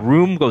night. Yeah. The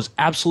room goes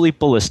absolutely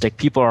ballistic.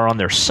 People are on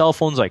their cell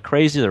phones like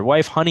crazy. Their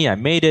wife, honey, I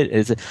made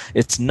it.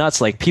 It's nuts.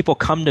 Like, people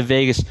come to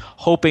Vegas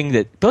hoping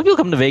that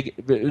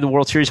the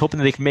World Series hoping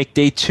that they can make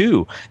day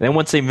 2. And then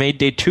once they made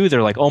day 2,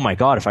 they're like, oh my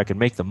God, if I could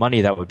make the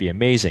money, that would be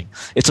amazing.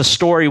 It's a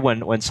story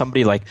when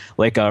somebody like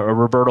a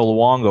Roberto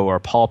Luongo or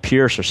Paul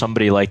Pierce or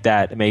somebody like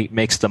that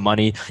makes the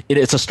money.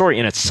 It's a story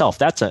in itself.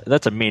 That's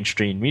a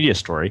mainstream media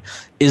story.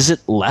 Is it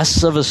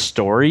less of a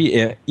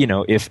story,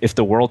 if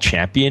the world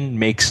champion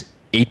makes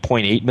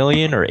 8.8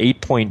 million or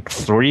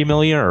 8.3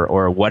 million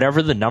or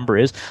whatever the number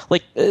is?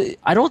 Like,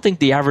 I don't think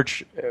the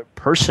average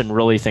person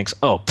really thinks,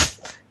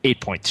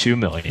 8.2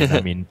 million.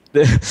 I mean,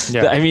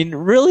 yeah. I mean,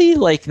 really,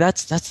 like,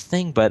 that's the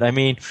thing. But I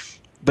mean,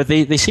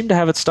 they seem to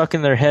have it stuck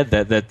in their head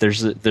that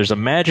there's a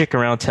magic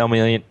around 10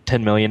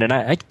 million, and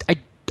I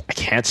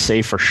can't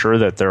say for sure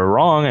that they're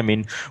wrong. I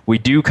mean, we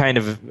do kind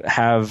of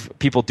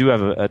people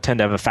tend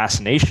to have a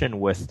fascination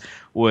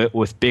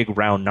with big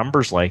round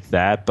numbers like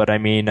that. But I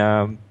mean,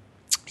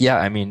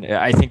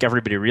 I think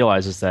everybody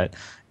realizes that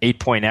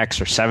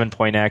 8.x or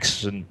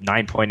 7.x and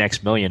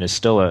 9.x million is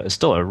still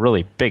a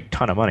really big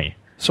ton of money.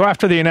 So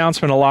after the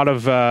announcement, a lot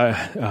of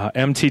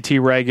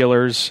MTT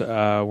regulars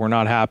were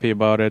not happy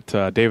about it.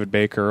 David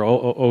Baker,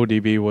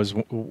 ODB,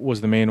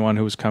 was the main one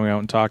who was coming out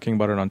and talking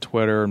about it on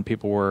Twitter, and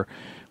people were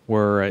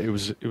it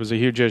was a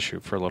huge issue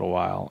for a little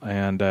while.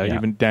 And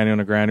even Daniel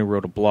Negreanu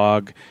wrote a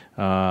blog.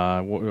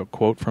 A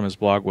quote from his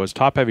blog was,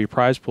 "Top-heavy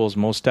prize pools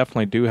most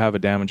definitely do have a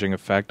damaging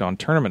effect on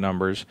tournament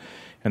numbers.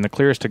 And the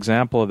clearest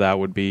example of that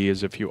would be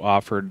is if you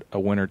offered a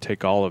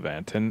winner-take-all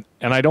event." And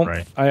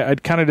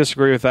I'd kind of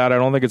disagree with that. I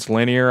don't think it's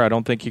linear. I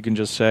don't think you can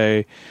just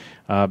say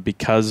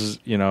because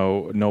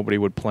nobody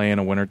would play in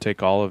a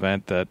winner-take-all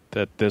event that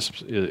this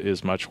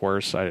is much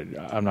worse.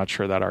 I'm not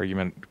sure that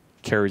argument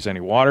carries any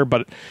water,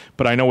 but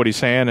I know what he's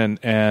saying,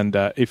 and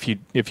if you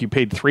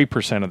paid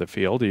 3% of the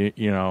field,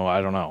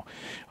 I don't know.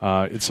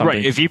 It's something.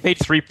 Right. If you paid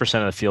 3%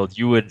 of the field,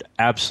 you would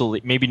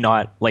absolutely, maybe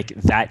not like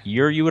that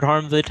year you would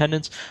harm the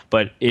attendance,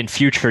 but in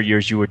future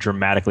years you would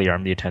dramatically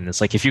harm the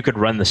attendance. Like, if you could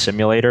run the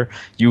simulator,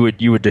 you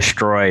would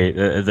destroy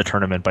the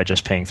tournament by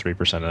just paying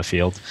 3% of the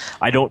field.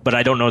 I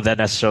don't know that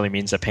necessarily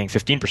means that paying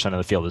 15% of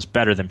the field is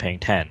better than paying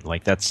 10.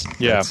 Like, that's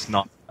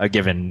not.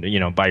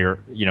 given, by your,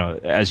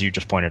 as you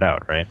just pointed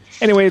out, right?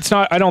 Anyway, it's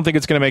not. I don't think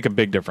it's going to make a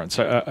big difference.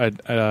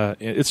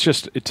 It's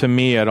just, to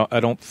me, I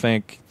don't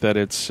think that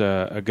it's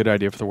a good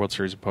idea for the World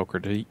Series of Poker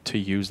to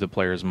use the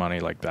players' money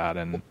like that.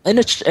 And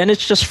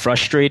it's just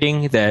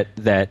frustrating that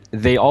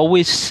they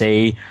always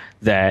say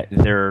that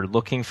they're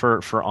looking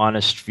for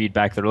honest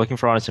feedback, they're looking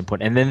for honest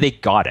input, and then they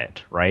got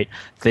it, right?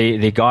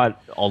 They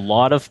got a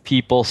lot of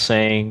people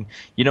saying,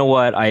 you know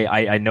what,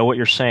 I know what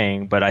you're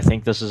saying, but I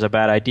think this is a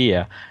bad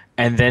idea.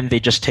 And then they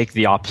just take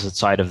the opposite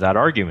side of that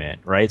argument,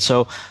 right?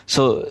 So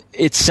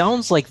it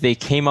sounds like they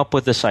came up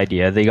with this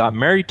idea, they got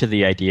married to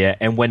the idea,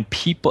 and when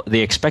they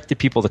expected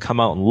people to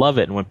come out and love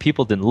it, and when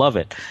people didn't love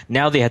it,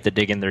 now they had to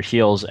dig in their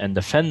heels and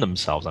defend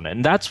themselves on it.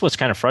 And that's what's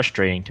kind of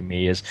frustrating to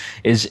me is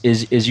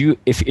you,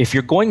 if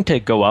you're going to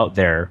go out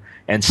there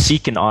and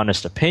seek an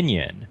honest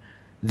opinion,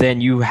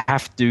 then you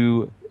have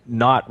to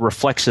not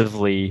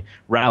reflexively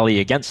rally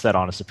against that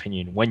honest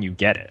opinion when you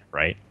get it,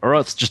 right? Or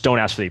else just don't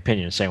ask for the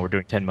opinion saying we're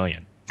doing 10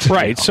 million.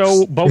 Right.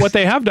 So, but what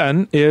they have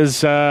done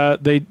is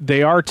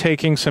they are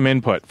taking some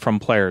input from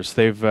players.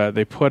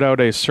 They put out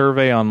a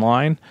survey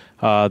online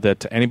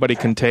that anybody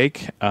can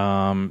take.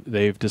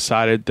 They've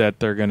decided that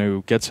they're going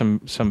to get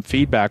some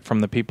feedback from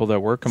the people that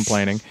were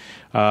complaining.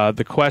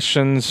 The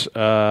questions,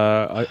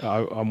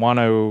 I want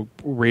to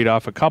read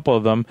off a couple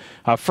of them.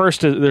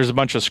 First, there's a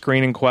bunch of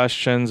screening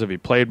questions. Have you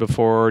played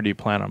before? Do you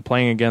plan on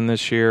playing again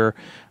this year?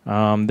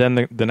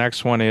 Then the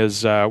next one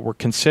is, we're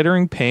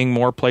considering paying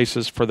more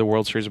places for the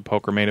World Series of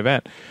Poker main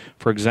event.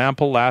 For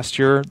example, last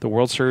year, the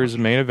World Series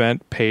main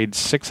event paid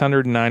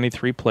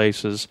 693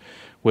 places,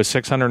 with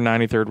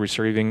 693rd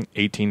receiving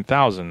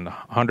 18,000,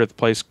 100th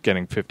place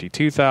getting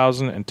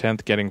 52,000, and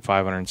 10th getting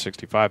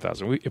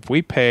 565,000. If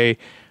we pay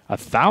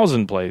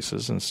 1,000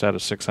 places instead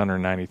of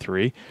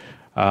 693,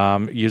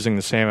 using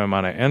the same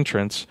amount of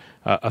entrants,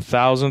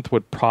 1,000th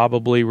would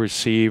probably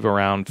receive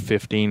around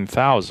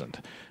 15,000.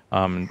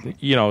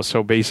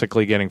 So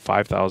basically getting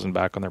 5,000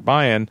 back on their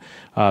buy-in.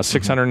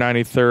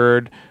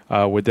 693rd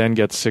would then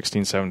get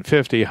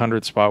 16,750.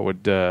 100th spot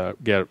would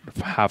get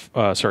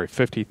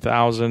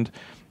 50,000,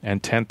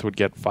 and 10th would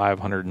get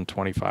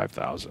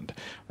 525,000.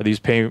 Are these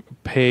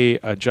pay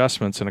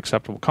adjustments an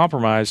acceptable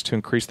compromise to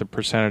increase the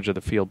percentage of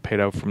the field paid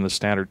out from the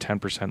standard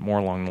 10% more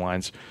along the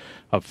lines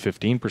of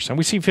 15%?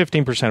 We see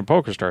 15% of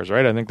PokerStars,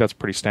 right? I think that's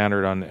pretty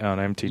standard on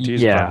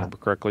MTTs, if I remember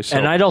correctly. So,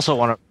 and I'd also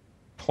want to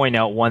point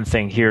out one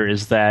thing here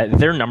is that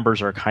their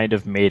numbers are kind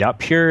of made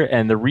up here,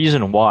 and the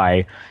reason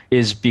why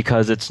is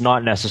because it's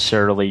not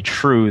necessarily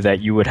true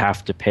that you would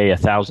have to pay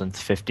 1,000th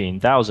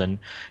 15,000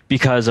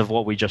 because of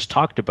what we just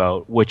talked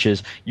about, which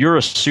is you're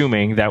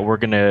assuming that we're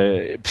going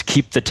to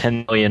keep the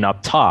 10 million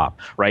up top,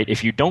 right?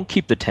 If you don't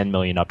keep the 10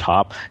 million up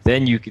top,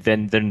 then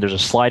then there's a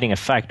sliding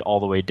effect all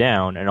the way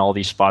down, and all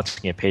these spots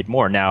can get paid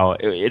more. Now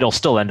it'll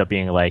still end up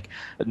being like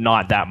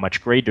not that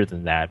much greater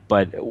than that,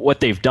 but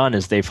what they've done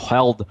is they've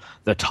held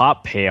the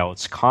top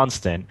payouts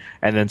constant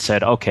and then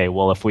said, okay,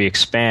 well, if we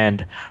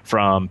expand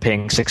from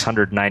paying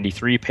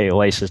 693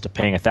 places to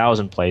paying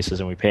 1,000 places,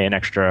 and we pay an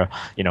extra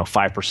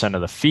 5%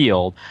 of the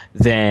field,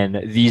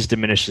 then these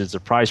diminishes the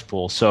prize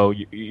pool. So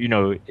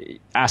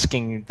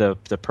asking the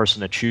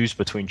person to choose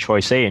between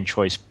choice A and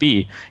choice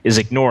B is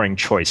ignoring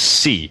choice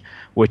C,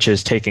 which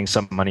is taking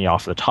some money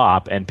off the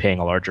top and paying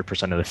a larger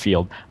percent of the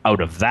field out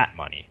of that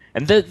money.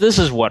 And this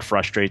is what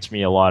frustrates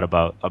me a lot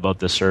about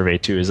this survey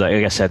too, is that,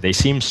 like I said, they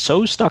seem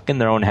so stuck in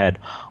their own head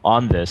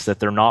on this that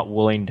they're not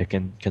willing to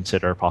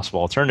consider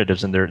possible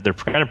alternatives, and they're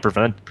kind of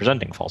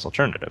presenting false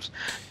alternatives.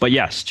 But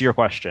yes, to your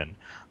question,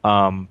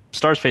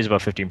 Stars pays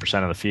about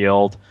 15% of the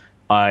field.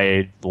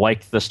 I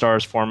like the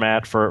Stars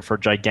format for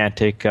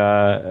gigantic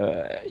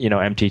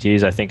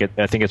MTTs. I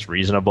think it's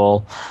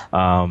reasonable.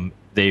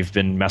 They've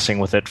been messing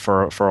with it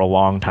for a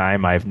long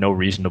time. I have no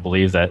reason to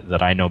believe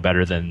that I know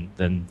better than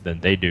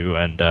they do,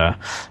 and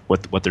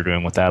what they're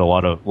doing with that. A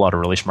lot of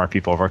really smart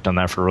people have worked on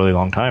that for a really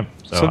long time.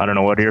 So I don't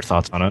know. What are your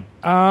thoughts on it?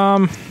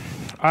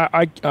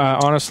 I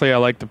honestly, I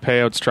like the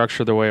payout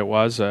structure the way it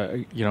was.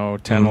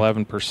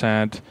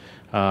 10-11%.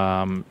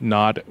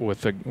 Not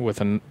with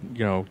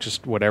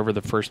just whatever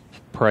the first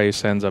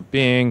price ends up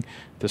being,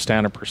 the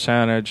standard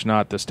percentage,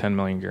 not this 10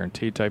 million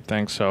guarantee type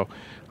thing. So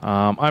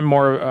I'm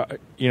more,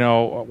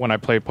 when I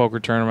play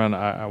poker tournament,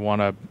 I want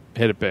to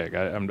hit it big.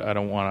 I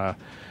don't want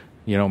to,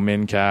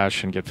 min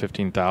cash and get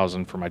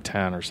 15,000 for my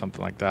 10 or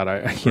something like that.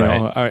 I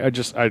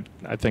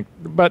think,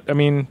 but I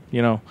mean,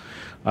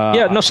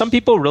 some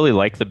people really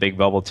like the big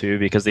bubble too,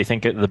 because they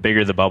think the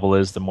bigger the bubble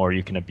is, the more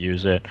you can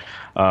abuse it,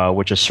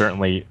 which is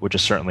certainly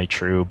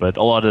true. But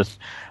a lot of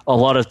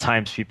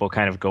times people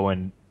kind of go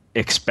in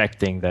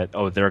expecting that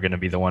they're going to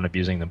be the one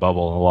abusing the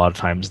bubble, and a lot of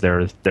times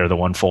they're the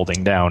one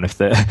folding down if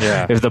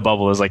the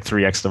bubble is like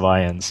 3x the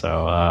buy-in.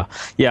 So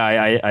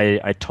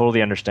I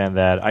totally understand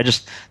that.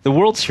 The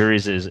World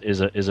Series is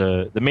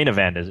the main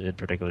event is in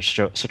particular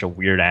such a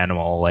weird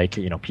animal. Like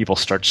people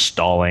start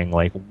stalling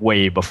like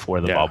way before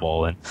the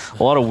bubble, and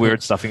a lot of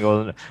weird stuff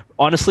goes.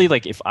 honestly,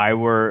 like if I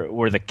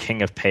were the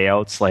king of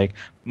payouts, like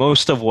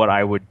most of what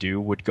I would do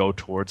would go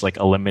towards like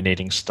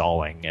eliminating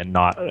stalling and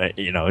not,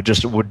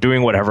 just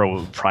doing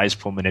whatever prize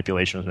pool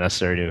manipulation was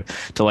necessary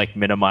to like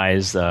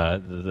minimize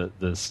the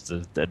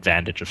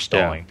advantage of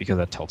stalling, because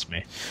that tilts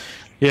me.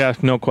 Yeah,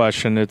 no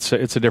question. It's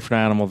a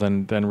different animal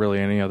than really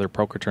any other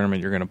poker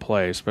tournament you're going to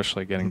play,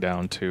 especially getting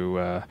down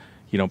to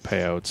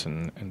payouts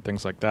and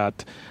things like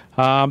that.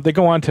 They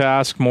go on to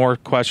ask more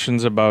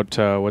questions about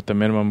what the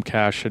minimum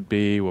cash should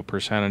be, what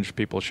percentage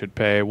people should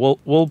pay.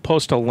 We'll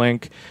post a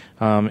link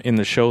in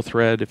the show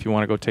thread if you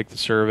want to go take the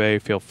survey.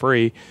 Feel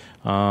free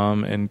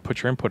and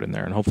put your input in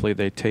there, and hopefully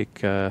they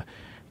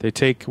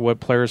take what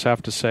players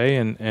have to say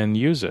and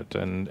use it.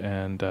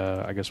 And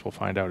I guess we'll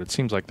find out. It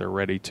seems like they're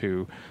ready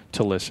to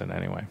listen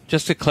anyway.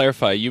 Just to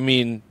clarify, you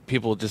mean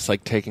people just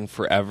like taking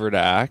forever to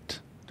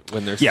act?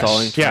 When they're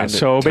stalling,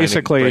 so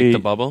basically, break the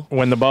bubble?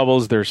 When the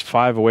bubbles, there's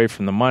 5 away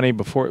from the money.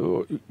 Before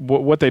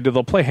what they do,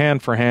 they'll play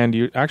hand for hand.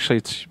 Actually,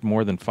 it's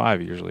more than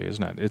 5 usually,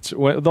 isn't it?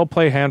 They'll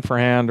play hand for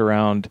hand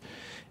around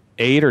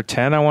 8 or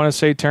 10, I want to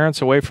say,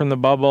 Terrence, away from the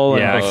bubble.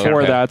 Yeah, and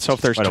before that, so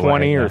if there's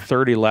 20 or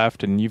 30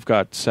 left, and you've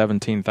got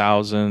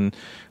 17,000.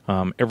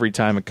 Every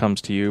time it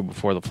comes to you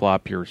before the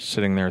flop, you're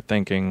sitting there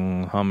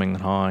thinking, humming,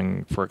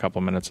 hawing for a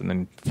couple minutes, and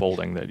then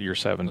folding that you're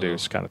 7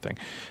 deuce kind of thing.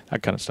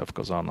 That kind of stuff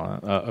goes on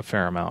a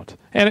fair amount,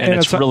 and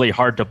it's really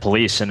hard to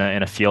police in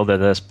a field that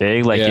this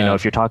big. Like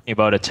if you're talking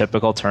about a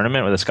typical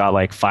tournament where it's got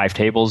like 5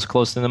 tables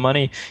close to the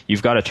money,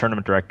 you've got a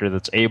tournament director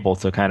that's able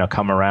to kind of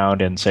come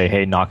around and say,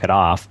 "Hey, knock it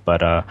off."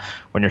 But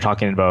when you're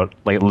talking about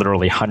like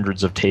literally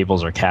hundreds of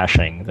tables are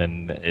cashing,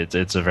 then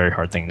it's a very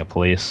hard thing to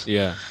police.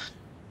 Yeah.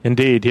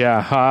 Indeed,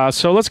 yeah.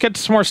 So let's get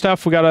to some more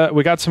stuff. We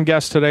got some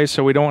guests today,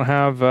 so we don't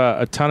have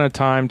a ton of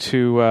time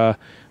to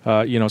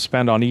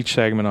spend on each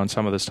segment on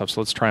some of this stuff.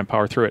 So let's try and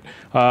power through it.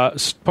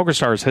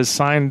 PokerStars has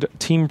signed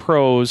team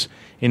pros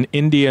in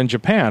India and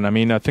Japan. I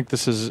mean, I think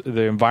this is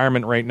the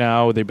environment right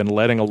now. They've been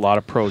letting a lot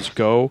of pros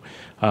go,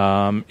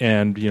 and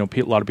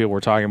a lot of people were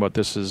talking about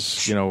this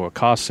as a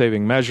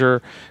cost-saving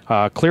measure.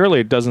 Clearly,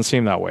 it doesn't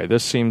seem that way.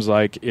 This seems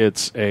like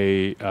it's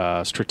a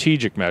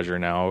strategic measure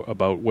now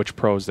about which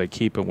pros they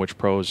keep and which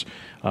pros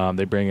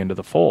they bring into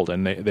the fold.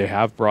 And they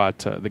have brought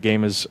the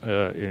game is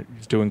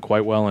doing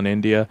quite well in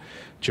India.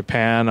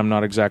 Japan, I'm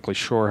not exactly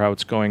sure how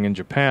it's going in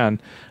Japan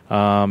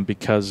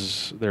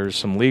because there's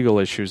some legal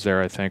issues there,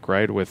 I think,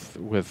 right,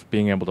 with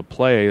being able to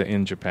play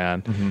in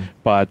Japan. Mm-hmm.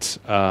 But,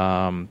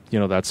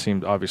 that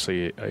seemed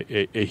obviously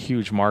a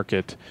huge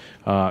market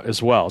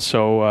as well.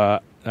 So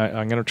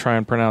I'm going to try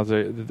and pronounce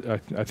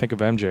I think of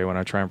MJ when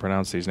I try and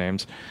pronounce these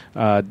names.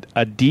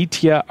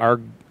 Aditya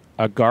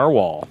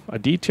Agarwal.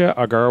 Aditya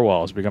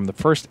Agarwal has become the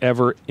first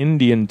ever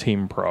Indian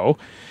team pro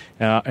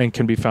and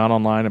can be found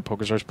online at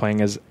PokerStars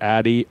playing as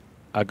Adi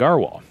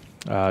Agarwal.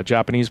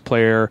 Japanese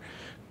player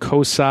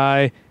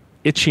Kosei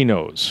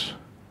Ichinose.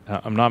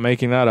 I'm not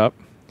making that up.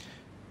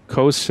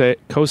 Kosei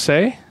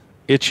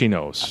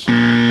Ichinose.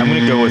 I'm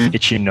going to go with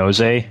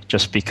Ichinose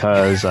just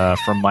because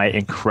from my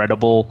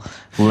incredible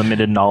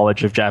limited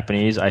knowledge of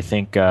Japanese, I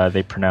think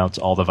they pronounce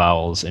all the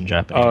vowels in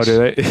Japanese. Oh, do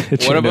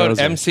they? What about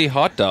MC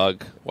Hot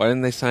Dog? Why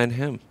didn't they sign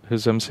him?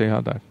 Who's MC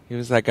Hot Dog? He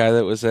was that guy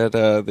that was at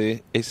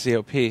the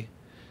ACOP.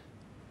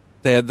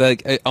 They had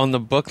on the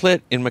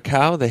booklet in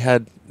Macau. They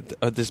had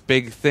this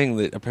big thing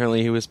that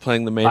apparently he was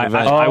playing the main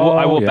event. I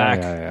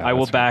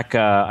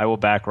will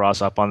back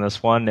Ross up on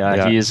this one.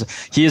 He's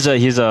a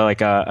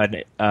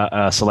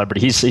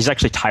celebrity. He's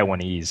actually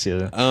Taiwanese.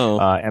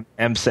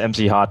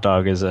 MC Hot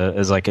Dog is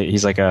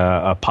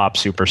a pop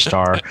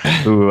superstar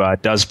who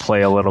does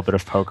play a little bit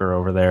of poker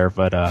over there.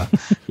 But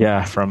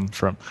from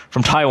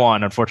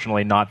Taiwan,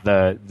 unfortunately, not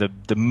the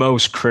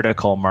most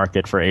critical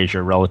market for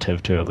Asia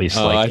relative to at least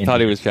I thought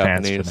he was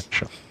Japanese.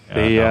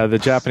 The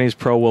Japanese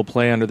pro will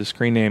play under the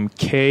screen name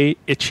Kei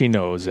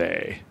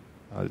Ichinose.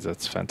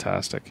 That's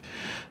fantastic.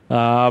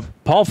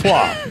 Paul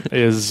Foy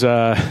is,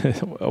 I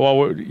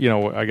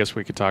guess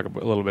we could talk a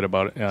little bit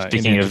about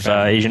speaking of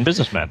Asian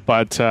businessmen,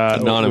 but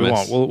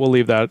anonymous. We'll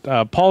leave that.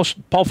 Paul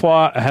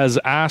Foy has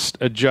asked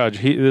a judge.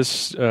 He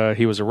was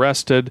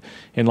arrested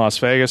in Las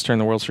Vegas during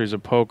the World Series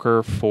of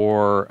Poker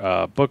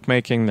for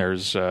bookmaking.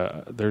 There's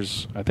I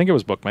think it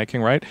was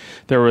bookmaking, right?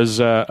 There's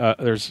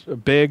a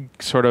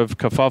big sort of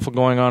kerfuffle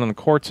going on in the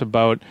courts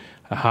about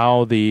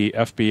how the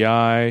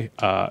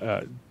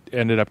FBI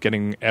ended up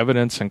getting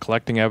evidence and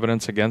collecting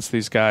evidence against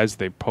these guys.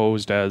 They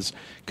posed as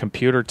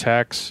computer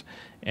techs,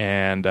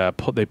 and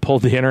they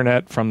pulled the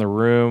internet from the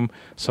room.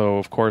 So,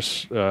 of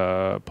course,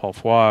 Paul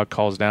Foy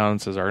calls down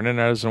and says, our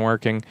internet isn't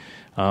working.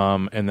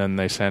 And then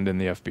they send in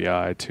the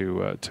FBI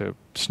to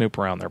snoop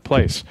around their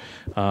place.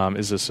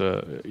 Is this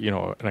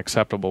an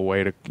acceptable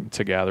way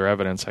to gather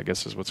evidence, I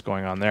guess is what's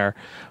going on there.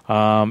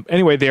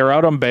 Anyway, they are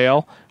out on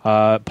bail,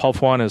 Paul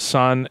Foy and his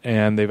son,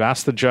 and they've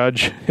asked the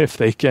judge if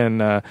they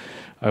can...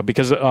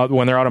 because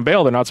when they're out on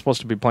bail, they're not supposed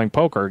to be playing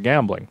poker or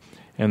gambling.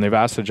 And they've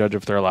asked the judge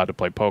if they're allowed to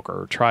play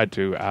poker, or tried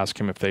to ask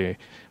him if they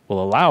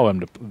will allow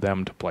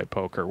them to play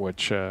poker,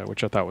 which I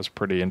thought was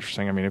pretty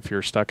interesting. I mean, if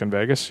you're stuck in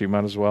Vegas, you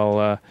might as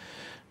well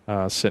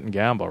sit and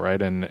gamble,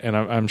 right? And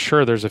I'm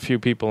sure there's a few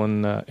people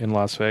in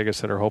Las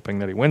Vegas that are hoping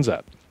that he wins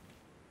that.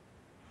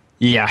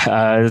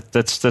 Yeah,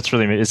 that's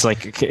really, it's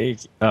like a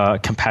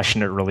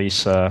compassionate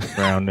release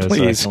round.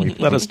 Please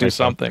let us do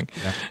something.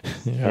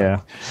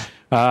 Yeah.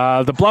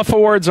 The Bluff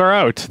Awards are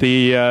out.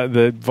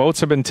 The votes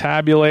have been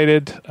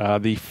tabulated.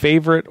 The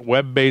favorite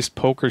web-based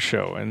poker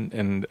show,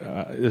 and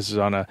this is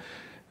on a.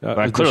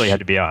 It clearly had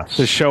to be us.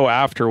 The show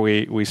after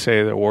we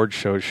say the award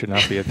shows should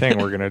not be a thing.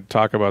 We're going to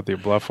talk about the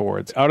Bluff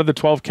Awards. Out of the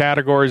 12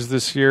 categories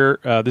this year,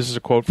 this is a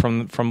quote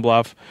from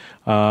Bluff.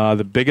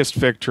 The biggest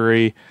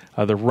victory,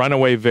 the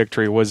runaway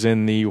victory, was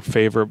in the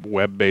favorite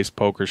web-based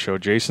poker show.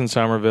 Jason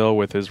Somerville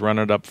with his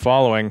run-it-up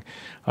following.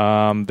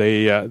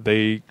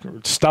 They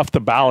stuffed the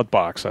ballot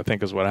box, I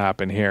think is what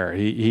happened here.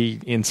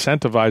 He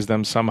incentivized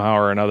them somehow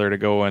or another to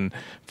go and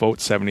vote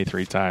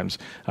 73 times.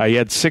 He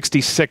had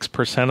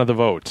 66% of the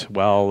vote.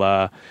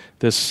 Well,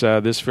 this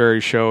very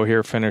show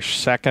here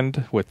finished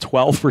second with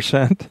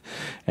 12%,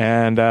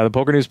 and the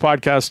Poker News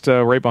podcast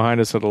right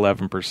behind us at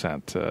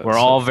 11%. We're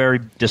all very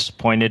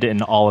disappointed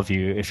in all of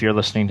you. If you're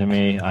listening to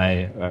me,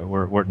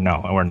 we're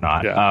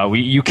not. Yeah.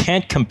 You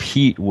can't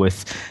compete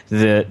with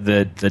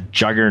the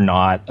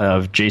juggernaut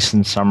of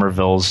Jason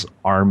Somerville's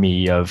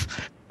army of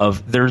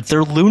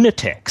they're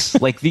lunatics.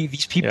 Like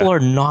these people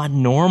are not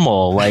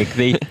normal. Like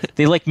they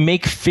like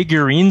make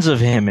figurines of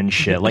him and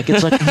shit. Like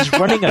it's like he's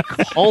running a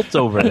cult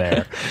over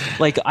there.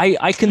 Like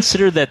I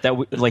consider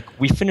that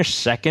we finished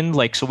second.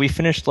 Like so we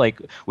finished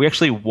we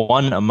actually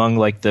won among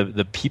like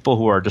the people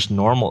who are just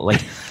normal.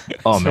 Like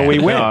oh so man, we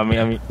win. No, I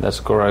mean That's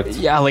correct.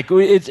 yeah. Like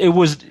we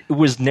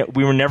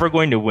were never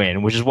going to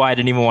win, which is why I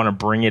didn't even want to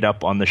bring it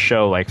up on the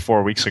show like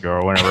 4 weeks ago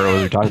or whenever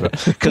we were talking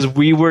about, because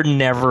we were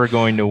never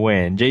going to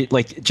win.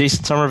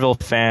 Jason Somerville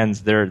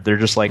fans, they're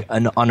just like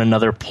on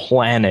another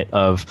planet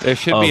of. There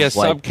should be a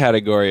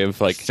subcategory of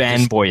like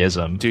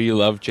fanboyism. Do you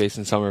love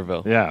Jason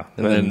Somerville? Yeah,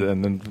 and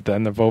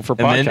then the vote for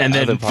podcast. And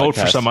then vote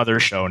for podcast. some other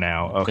show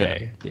now.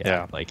 Okay,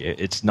 yeah. Like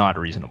it's not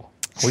reasonable.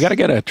 We got to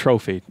get a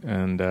trophy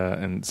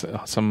and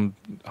some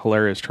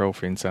hilarious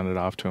trophy and send it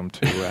off to him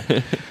too,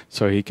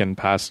 so he can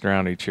pass it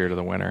around each year to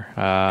the winner.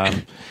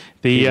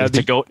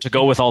 To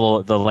go with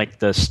all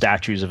the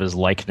statues of his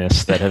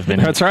likeness that have been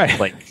that's right,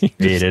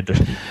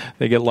 created.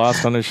 They get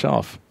lost on his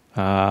shelf.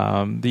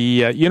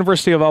 The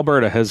University of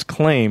Alberta has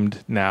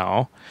claimed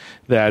now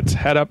that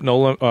head up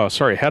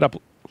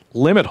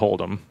limit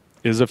hold'em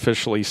is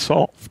officially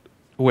solved,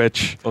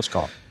 which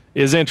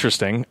is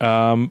interesting.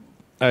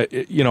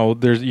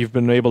 You've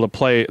been able to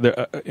play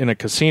in a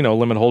casino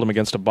limit hold'em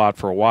against a bot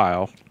for a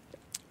while,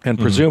 and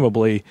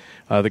presumably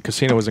the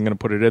casino isn't going to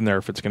put it in there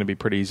if it's going to be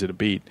pretty easy to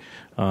beat.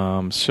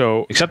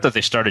 Except that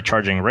they started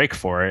charging rake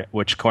for it,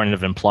 which kind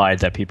of implied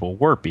that people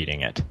were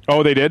beating it.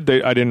 Oh, they did?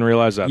 I didn't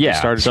realize that. Yeah. They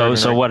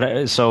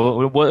started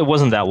So it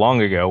wasn't that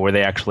long ago where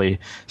they actually.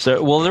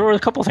 There were a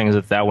couple things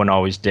that one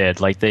always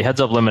did. Like the heads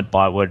up limit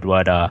bot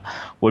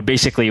would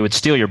basically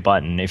steal your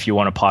button if you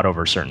want to pot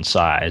over a certain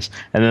size,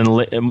 and then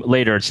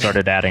later it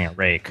started adding a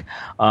rake.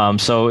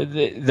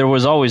 There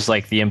was always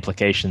like the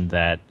implication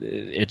that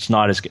it's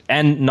not as good,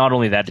 and not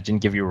only that, it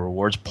didn't give you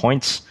rewards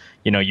points.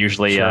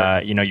 Usually,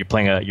 sure. You're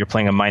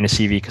playing a minus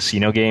EV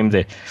casino game.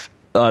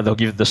 They'll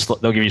give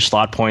you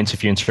slot points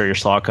if you insert your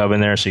slot cub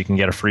in there, so you can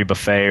get a free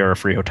buffet or a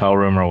free hotel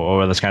room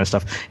or this kind of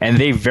stuff. And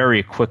they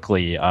very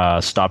quickly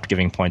stopped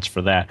giving points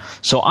for that.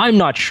 So I'm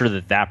not sure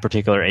that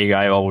particular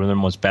AI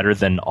algorithm was better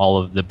than all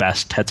of the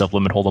best heads-up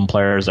limit hold'em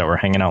players that were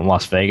hanging out in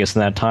Las Vegas in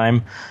that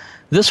time.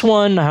 This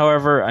one,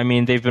 however, I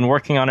mean, they've been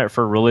working on it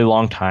for a really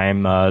long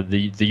time.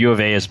 The U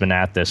of A has been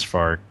at this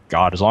for,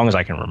 God, as long as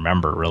I can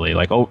remember, really.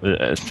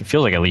 It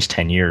feels like at least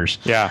 10 years.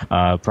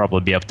 Yeah. Probably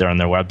be up there on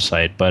their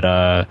website.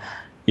 But,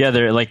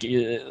 they're like,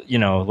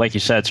 like you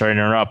said, sorry to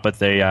interrupt, but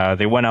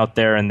they went out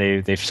there and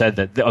they've said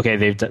that, okay,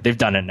 they've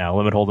done it now.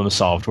 Limit hold'em is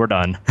solved. We're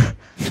done.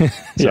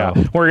 Yeah,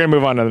 we're going to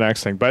move on to the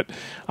next thing. But,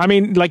 I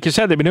mean, like you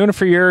said, they've been doing it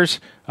for years.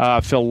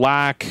 Phil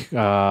Lack,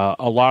 a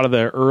lot of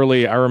the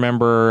early, I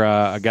remember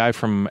a guy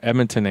from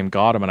Edmonton named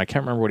Gotham, and I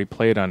can't remember what he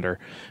played under,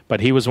 but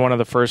he was one of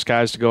the first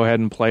guys to go ahead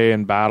and play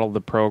and battle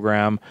the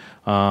program.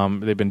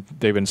 They've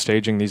been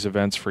staging these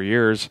events for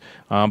years,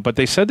 but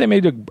they said they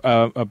made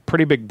a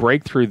pretty big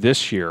breakthrough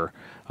this year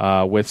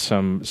with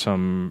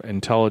some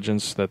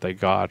intelligence that they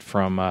got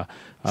from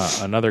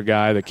another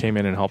guy that came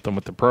in and helped them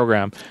with the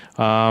program.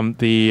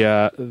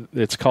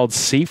 It's called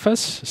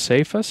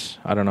Cepheus.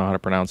 I don't know how to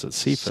pronounce it.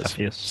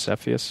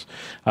 Cepheus.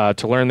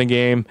 To learn the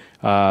game,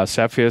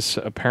 Cepheus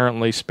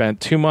apparently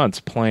spent 2 months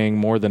playing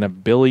more than a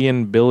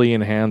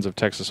billion hands of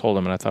Texas Hold'em,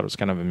 and I thought it was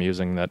kind of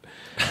amusing that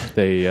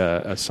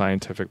a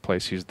scientific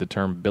place used the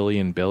term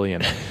billion.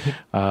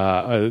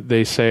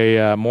 They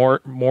say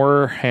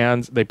more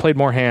hands. They played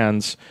more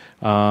hands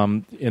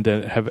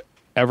that have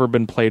ever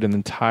been played in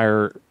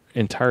the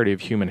entirety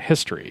of human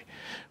history,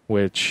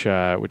 which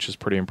is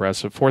pretty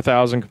impressive.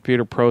 4,000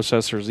 computer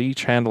processors,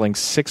 each handling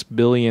 6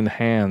 billion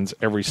hands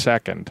every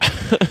second,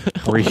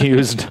 were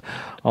used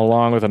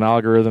along with an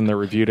algorithm that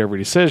reviewed every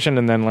decision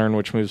and then learned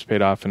which moves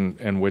paid off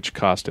and which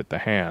cost it the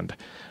hand.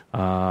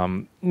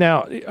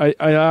 Now,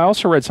 I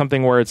also read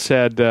something where it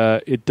said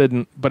it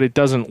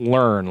doesn't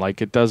learn,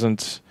 like it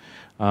doesn't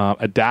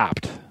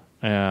adapt,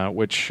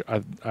 which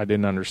I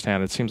didn't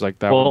understand. It seems like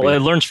that. Well, it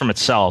learns from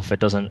itself.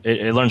 It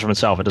learns from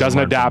itself. It doesn't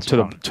adapt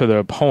to the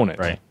opponent.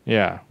 Right.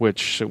 Yeah,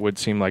 which would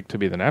seem like to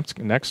be the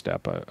next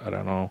step. I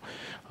don't know.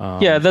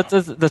 Yeah,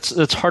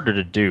 that's harder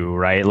to do,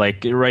 right?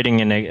 Like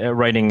writing an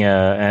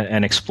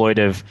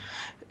exploitive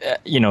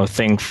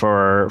thing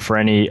for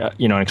any an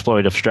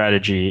exploitative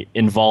strategy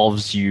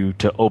involves you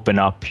to open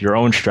up your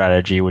own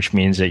strategy, which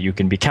means that you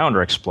can be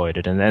counter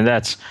exploited, and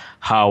that's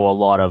how a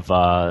lot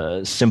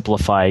of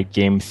simplified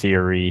game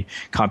theory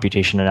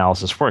computation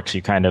analysis works.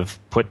 You kind of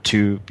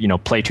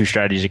play two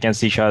strategies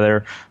against each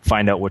other,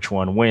 find out which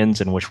one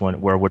wins and which one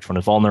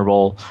is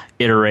vulnerable,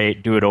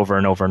 iterate, do it over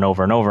and over and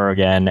over and over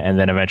again, and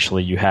then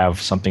eventually you have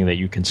something that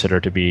you consider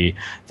to be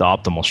the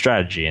optimal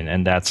strategy,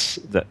 and that's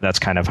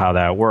kind of how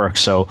that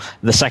works. So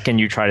the second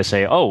you try to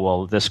say, oh,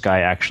 well, this guy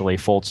actually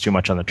folds too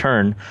much on the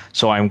turn,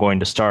 so I'm going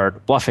to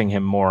start bluffing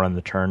him more on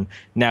the turn,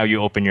 now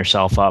you open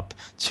yourself up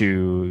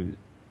to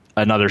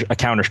a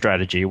counter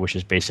strategy, which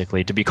is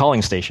basically to be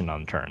calling station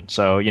on the turn.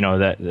 So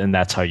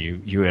that's how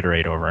you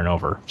iterate over and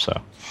over. So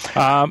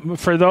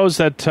for those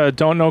that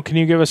don't know, can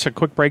you give us a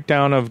quick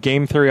breakdown of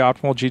game theory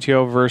optimal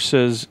GTO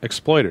versus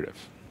exploitative?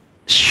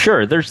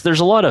 Sure. There's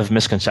a lot of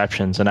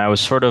misconceptions, and I was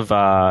sort of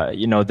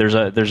there's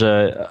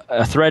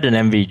a thread in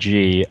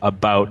MVG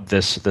about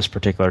this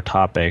particular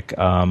topic.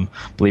 I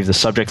believe the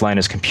subject line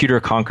is "Computer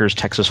conquers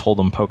Texas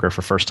Hold'em poker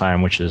for first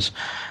time," which is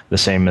the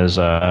same as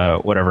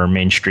whatever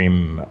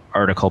mainstream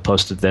article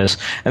posted this.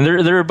 And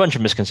there are a bunch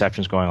of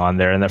misconceptions going on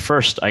there. And the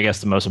first, I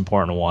guess, the most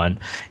important one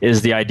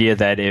is the idea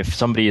that if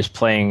somebody is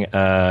playing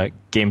a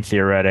game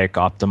theoretic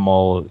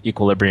optimal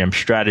equilibrium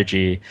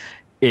strategy,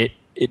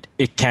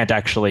 it can't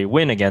actually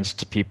win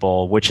against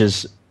people, which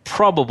is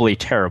probably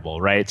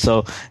terrible, right?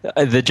 So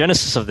the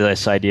genesis of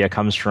this idea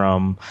comes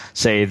from,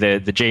 say, the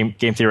game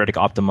theoretic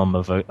optimum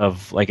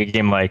of like a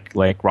game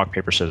like rock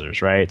paper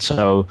scissors, right?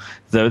 So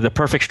the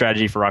perfect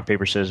strategy for rock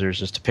paper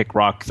scissors is to pick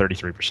rock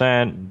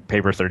 33%,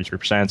 paper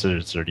 33%,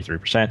 scissors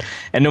 33%,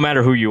 and no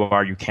matter who you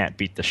are, you can't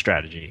beat the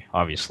strategy,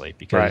 obviously,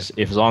 because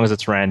as long as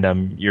it's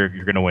random, you're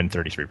going to win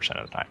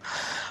 33% of the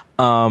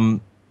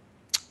time.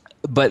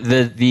 But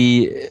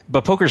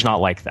but poker's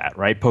not like that,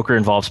 right? Poker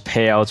involves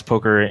payouts.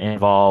 Poker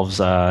involves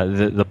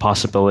the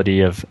possibility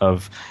of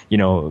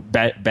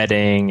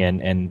betting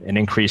and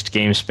increased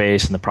game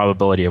space and the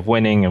probability of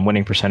winning and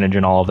winning percentage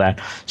and all of that.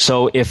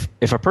 So if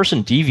a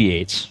person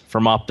deviates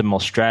from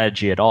optimal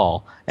strategy at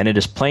all, and it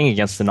is playing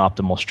against an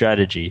optimal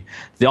strategy,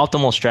 the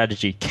optimal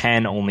strategy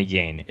can only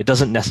gain. It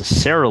doesn't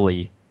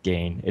necessarily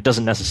gain. It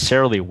doesn't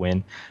necessarily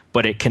win,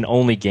 but it can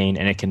only gain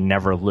and it can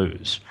never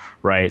lose.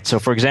 Right. So,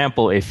 for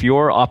example, if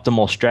your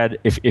optimal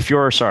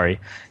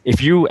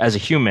if you as a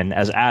human,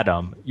 as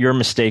Adam, your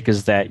mistake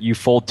is that you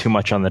fold too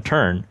much on the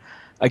turn,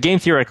 a game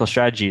theoretical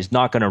strategy is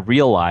not going to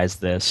realize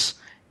this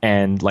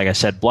and, like I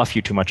said, bluff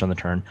you too much on the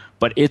turn,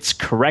 but its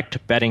correct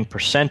betting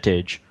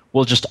percentage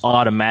will just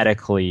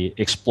automatically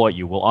exploit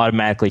you, will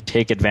automatically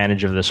take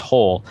advantage of this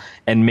hole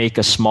and make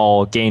a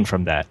small gain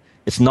from that.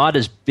 It's not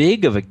as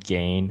big of a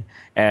gain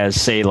as,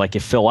 say, like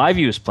if Phil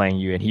Ivey was playing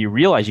you and he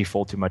realized you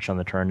fold too much on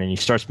the turn and he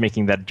starts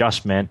making that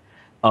adjustment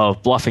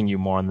of bluffing you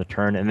more on the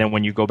turn, and then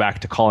when you go back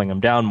to calling him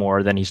down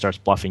more, then he starts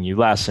bluffing you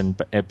less,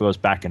 and it goes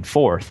back and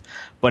forth.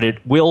 But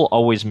it will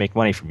always make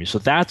money from you. So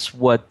that's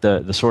what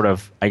the sort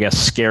of, I guess,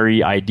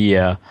 scary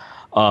idea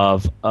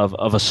of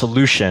a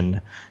solution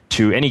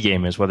to any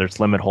game is, whether it's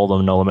limit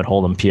hold'em, no limit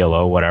hold'em,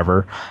 PLO,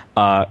 whatever,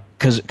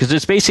 because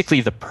it's basically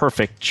the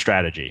perfect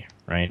strategy.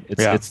 Right,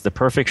 it's the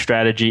perfect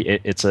strategy.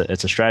 It's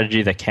a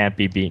strategy that can't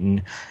be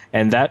beaten,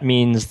 and that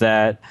means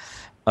that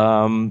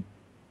that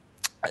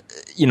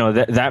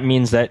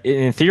means that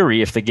in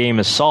theory, if the game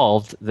is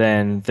solved,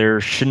 then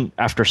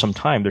after some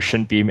time there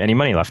shouldn't be any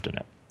money left in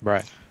it.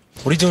 Right.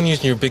 What are you doing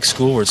using your big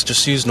school words?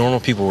 Just use normal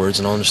people words,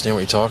 and I'll understand what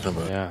you're talking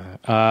about.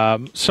 Yeah.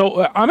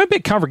 So I'm a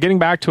bit comforted. Getting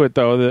back to it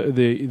though,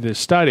 the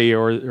study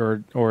or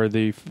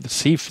the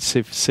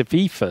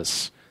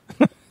Cepheus.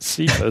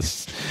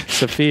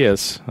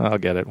 Cepheus. I'll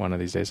get it one of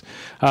these days.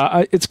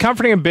 It's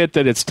comforting a bit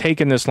that it's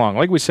taken this long.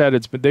 Like we said,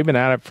 they've been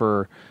at it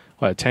for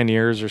 10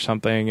 years or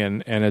something,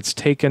 and it's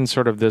taken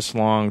sort of this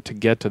long to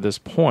get to this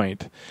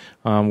point,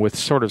 with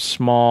sort of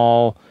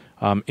small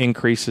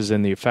increases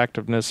in the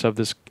effectiveness of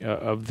this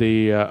of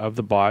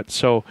the bot.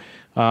 So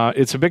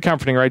it's a bit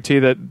comforting, right, T,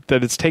 that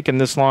it's taken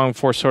this long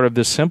for sort of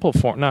this simple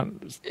form. Not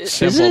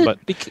simple,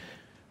 but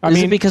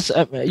because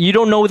you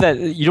don't know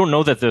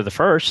that they're the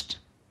first.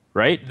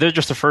 Right, they're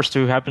just the first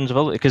who happen to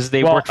build it because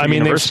they work for the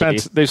university.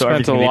 They've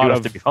spent a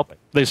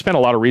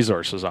lot of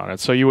resources on it.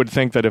 So you would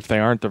think that if they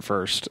aren't the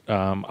first,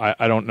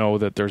 I don't know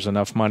that there's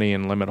enough money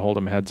in limit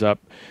hold'em heads up,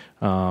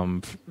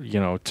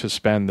 to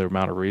spend the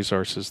amount of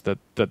resources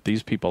that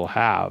these people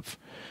have.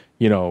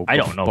 I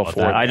don't know about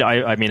that.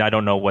 I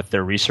don't know what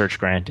their research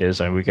grant is,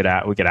 and we could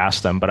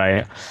ask them. But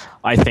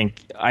I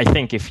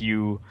think if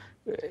you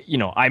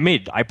I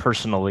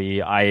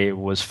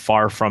was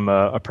far from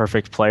a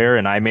perfect player,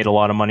 and I made a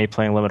lot of money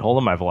playing Limit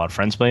Hold'em. I have a lot of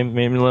friends playing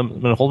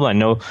Limit Hold'em. I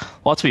know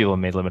lots of people have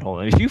made Limit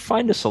Hold'em. If you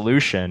find a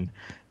solution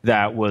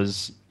that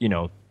was,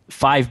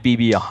 5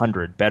 BB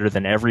 100 better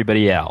than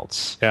everybody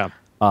else,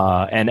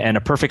 and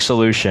a perfect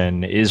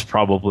solution is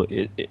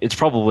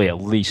probably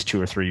at least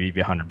 2 or 3 BB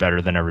 100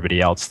 better than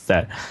everybody else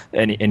that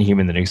any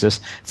human that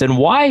exists. Then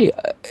why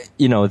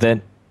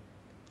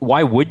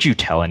would you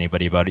tell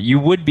anybody about it? You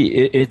would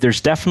be.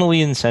 There's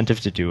definitely incentive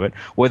to do it.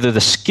 Whether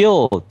the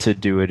skill to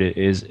do it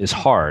is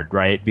hard,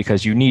 right?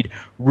 Because you need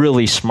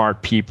really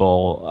smart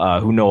people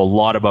who know a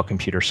lot about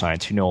computer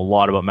science, who know a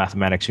lot about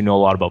mathematics, who know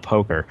a lot about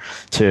poker,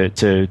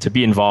 to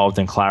be involved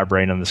and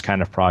collaborate on this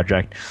kind of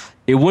project.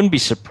 It wouldn't be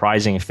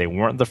surprising if they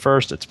weren't the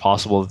first. It's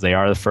possible that they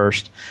are the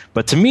first.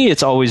 But to me,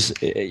 it's always,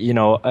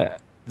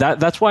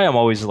 that's why I'm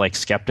always like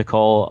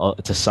skeptical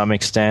to some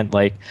extent.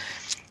 Like,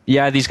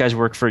 yeah, these guys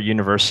work for a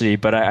university,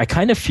 but I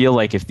kind of feel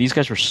like if these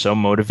guys were so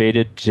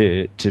motivated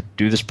to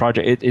do this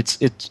project,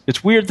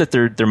 it's weird that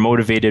they're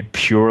motivated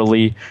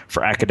purely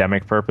for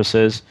academic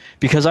purposes,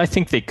 because I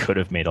think they could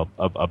have made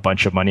a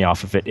bunch of money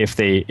off of it if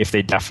they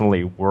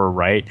definitely were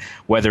right.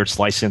 Whether it's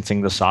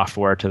licensing the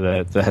software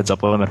to the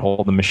heads-up limit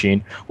hold'em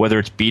machine, whether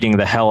it's beating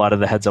the hell out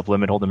of the heads-up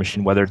limit hold'em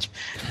machine, whether it's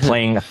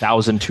playing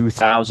 1,000,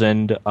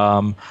 2,000,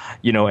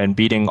 and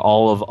beating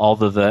all of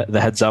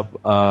the heads-up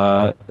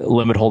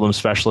limit hold'em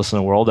specialists in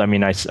the world. I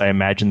mean, I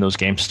imagine those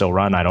games still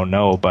run. I don't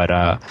know, but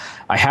I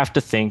have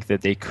to think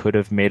that they could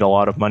have made a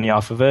lot of money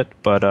off of it.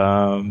 But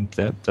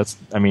that's.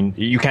 I mean,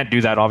 you can't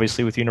do that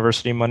obviously with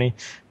university money.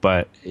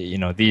 But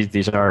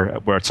these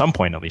were at some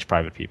point at least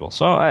private people.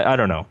 So I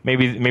don't know.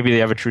 Maybe they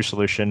have a true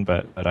solution,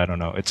 but I don't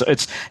know.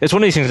 It's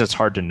one of these things that's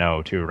hard to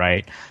know too,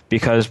 right?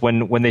 Because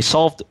when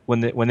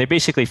they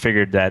basically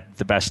figured that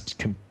the best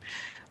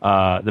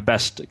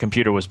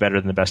computer was better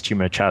than the best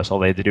human at chess, all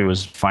they had to do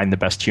was find the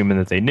best human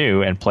that they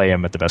knew and play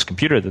him at the best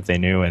computer that they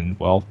knew, and,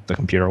 well, the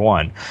computer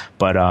won.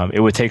 But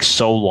it would take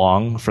so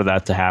long for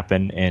that to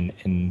happen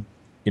in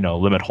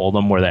Limit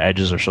Hold'em, where the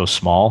edges are so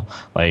small,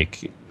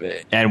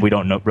 and we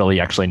don't really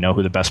actually know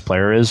who the best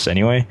player is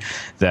anyway,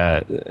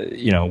 that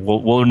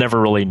we'll never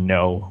really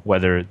know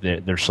whether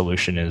their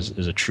solution is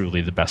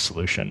truly the best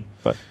solution.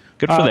 But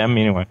good for them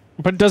anyway.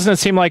 But doesn't it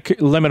seem like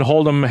Limit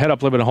Hold'em,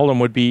 head-up Limit Hold'em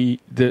would be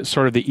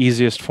the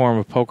easiest form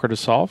of poker to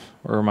solve?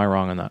 Or am I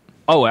wrong on that?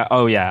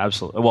 Oh yeah,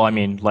 absolutely. Well, I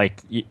mean,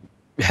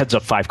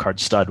 heads-up 5-card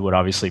stud would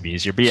obviously be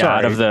easier. But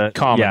out of the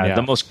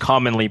the most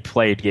commonly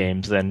played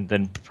games,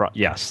 then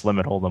yes,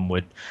 Limit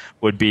Hold'em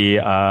would be.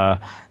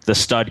 The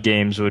stud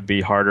games would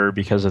be harder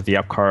because of the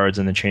up cards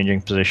and the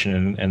changing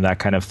position and that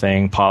kind of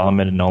thing. Pot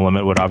limit and no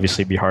limit would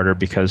obviously be harder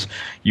because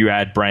you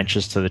add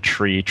branches to the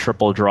tree.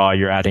 Triple draw,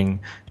 you're adding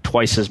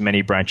twice as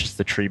many branches to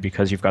the tree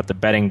because you've got the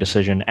betting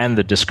decision and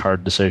the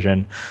discard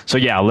decision. So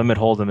yeah, Limit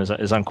Hold'em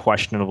is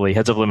unquestionably,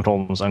 heads up Limit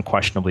Hold'em is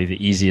unquestionably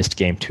the easiest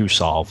game to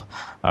solve,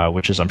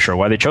 which is I'm sure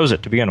why they chose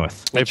it to begin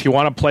with. If you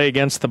want to play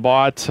against the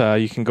bot,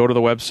 you can go to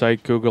the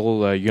website,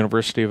 Google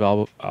University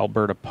of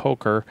Alberta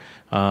Poker.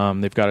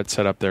 They've got it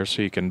set up there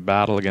so you can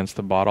battle against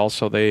the bot.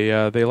 Also,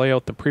 they lay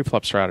out the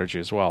pre-flop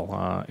strategy as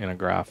well in a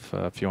graph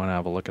if you want to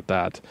have a look at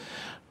that.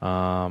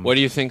 What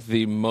do you think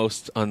the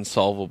most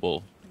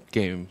unsolvable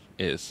game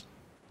is?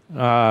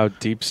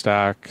 Deep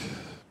stack,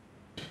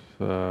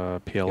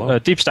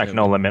 PLO. Deep stack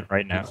no limit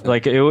right now.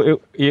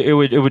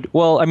 It would.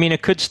 Well, I mean,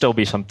 it could still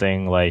be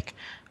something like.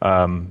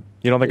 You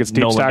don't think it's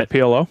deep stack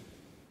PLO?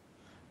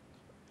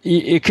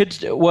 It could.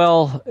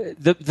 Well,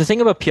 the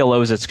thing about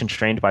PLO is it's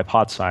constrained by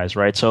pot size,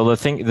 right? So the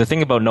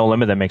thing about no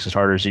limit that makes it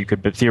harder is you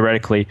could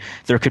theoretically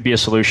there could be a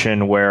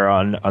solution where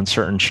on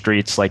certain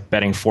streets, like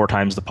betting 4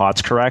 times the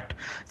pot's correct,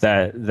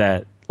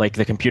 that like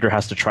the computer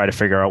has to try to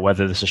figure out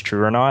whether this is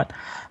true or not,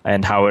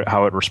 and how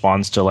it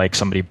responds to like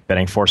somebody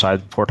betting 4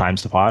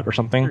 times the pot or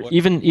something.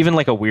 Even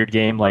like a weird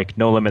game like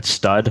No Limit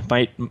Stud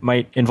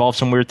might involve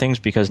some weird things,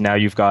 because now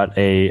you've got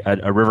a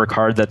river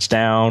card that's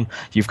down,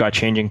 you've got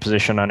changing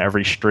position on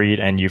every street,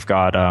 and you've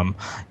got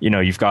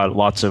you've got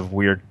lots of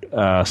weird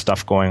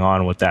stuff going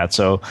on with that.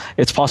 So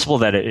it's possible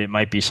that it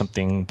might be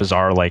something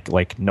bizarre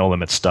like No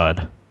Limit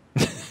Stud.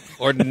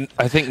 Or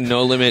I think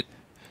No Limit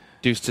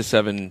Deuce to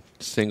 7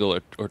 single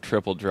or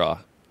triple draw.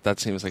 That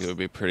seems like it would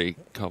be pretty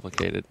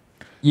complicated.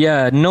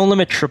 Yeah, no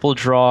limit triple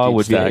draw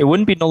would be. It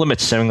wouldn't be no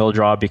limit single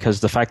draw,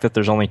 because the fact that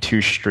there's only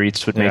 2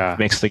 streets would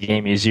makes the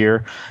game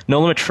easier. No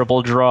limit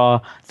triple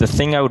draw. The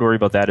thing I would worry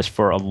about that is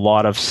for a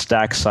lot of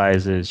stack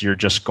sizes, you're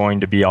just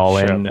going to be all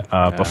in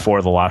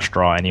before the last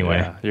draw anyway.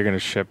 Yeah, you're going to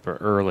ship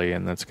early,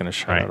 and that's going to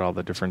shut out all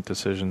the different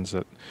decisions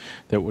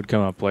that would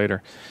come up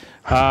later.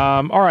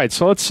 All right,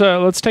 so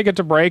let's take it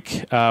to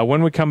break.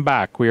 When we come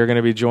back, we are going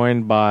to be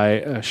joined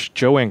by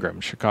Joe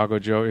Ingram,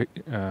 ChicagoJoey.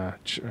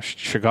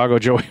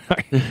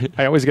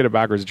 I always get it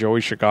backwards. Joey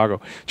Chicago.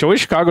 Joey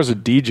Chicago's a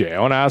DJ. I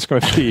want to ask him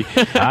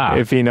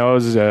if he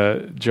knows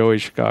Joey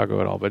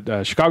Chicago at all. But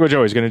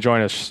ChicagoJoey is going to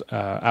join us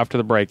after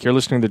the break. You're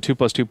listening to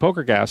 2+2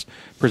 PokerCast,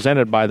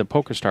 presented by the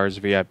PokerStars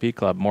VIP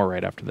Club. More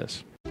right after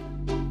this.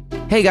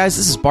 Hey guys,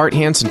 this is Bart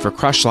Hansen for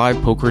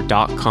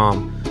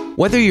CrushLivePoker.com.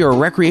 Whether you're a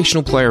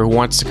recreational player who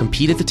wants to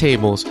compete at the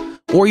tables,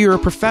 or you're a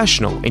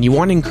professional and you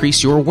want to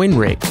increase your win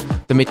rate,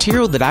 the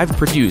material that I've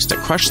produced at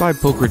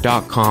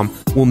CrushLivePoker.com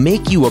will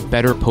make you a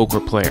better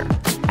poker player.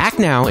 Act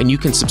now and you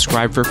can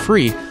subscribe for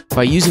free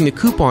by using the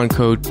coupon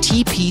code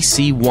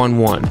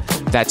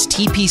TPC11. That's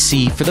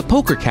TPC for the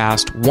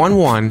Pokercast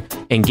 11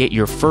 and get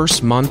your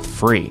first month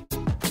free.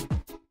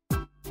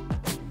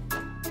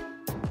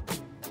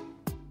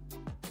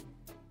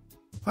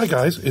 Hi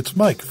guys, it's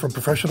Mike from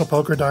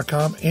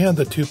ProfessionalPoker.com and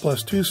the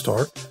 2+2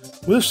 store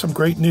with some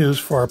great news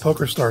for our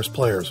PokerStars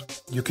players.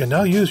 You can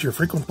now use your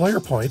frequent player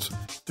points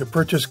to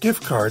purchase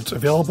gift cards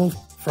available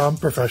from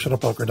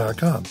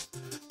ProfessionalPoker.com.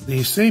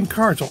 These same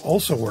cards will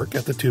also work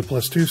at the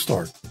 2+2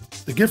 store.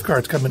 The gift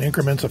cards come in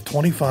increments of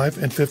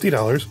 $25 and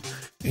 $50,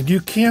 and you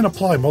can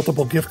apply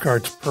multiple gift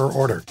cards per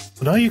order.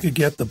 So now you can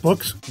get the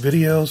books,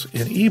 videos,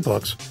 and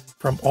ebooks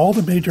from all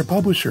the major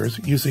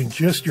publishers using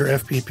just your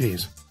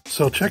FPPs.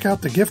 So check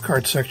out the gift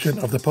card section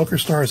of the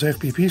PokerStars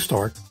FPP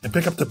store and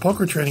pick up the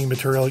poker training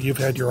material you've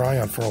had your eye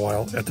on for a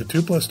while at the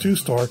 2+2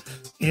 store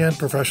and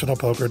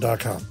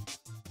ProfessionalPoker.com.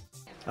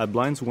 At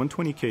blinds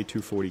 120K,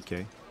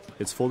 240K,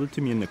 it's folded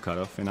to me in the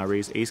cutoff, and I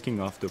raise ace-king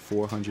off to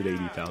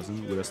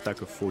 480,000 with a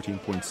stack of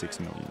 14.6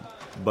 million.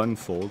 Button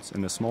folds,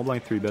 and the small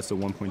blind 3-bets to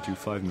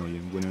 1.25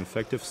 million with an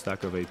effective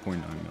stack of 8.9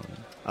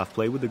 million. I've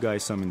played with the guy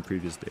some in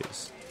previous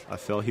days. I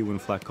felt he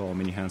wouldn't flat call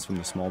many hands from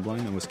the small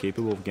blind and was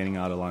capable of getting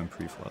out of line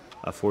pre-flop.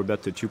 I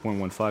 4-bet to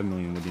 2.15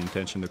 million with the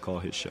intention to call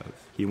his shove.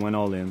 He went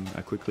all in,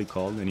 I quickly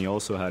called, and he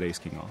also had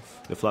ace-king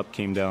off. The flop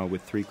came down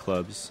with 3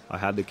 clubs. I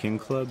had the king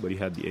club, but he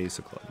had the ace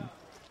of club.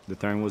 The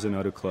turn was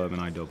another club,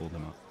 and I doubled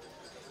him up.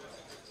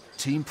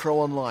 Team Pro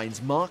Online's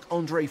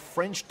Marc-Andre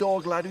French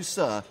Dog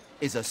Ladouceur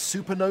is a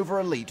Supernova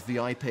Elite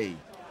VIP.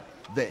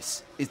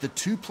 This is the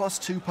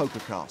 2+2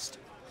 Pokercast,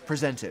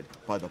 presented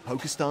by the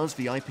PokerStars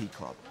VIP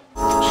Club.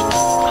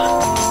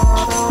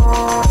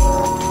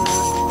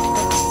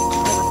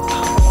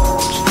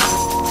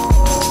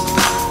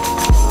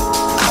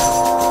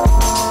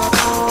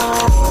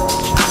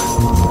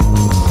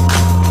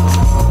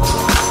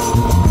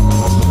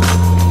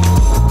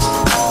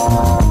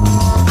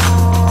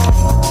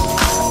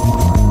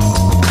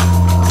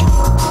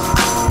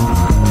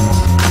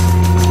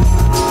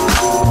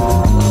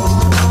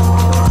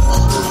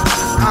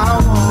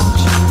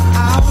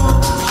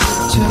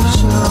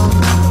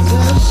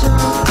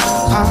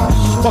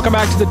 Welcome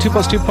back to the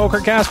 2+2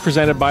 Pokercast,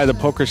 presented by the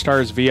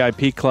PokerStars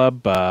VIP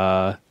Club.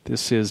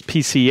 This is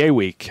PCA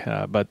week,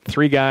 but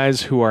 3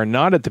 guys who are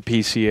not at the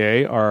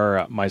PCA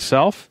are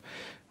myself,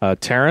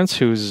 Terrence,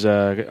 who's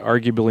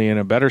arguably in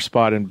a better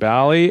spot in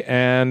Bali,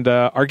 and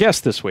our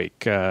guest this week,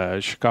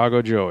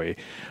 ChicagoJoey.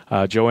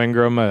 Joe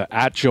Ingram,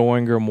 at Joe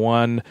Ingram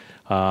 1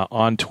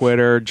 on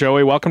Twitter.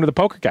 Joey, welcome to the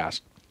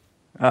Pokercast.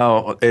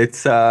 Oh,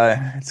 it's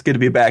good to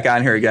be back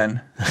on here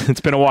again. It's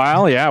been a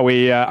while, yeah.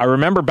 I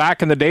remember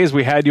back in the days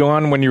we had you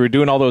on when you were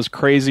doing all those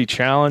crazy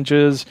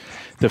challenges,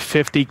 the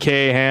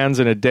 50K hands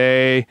in a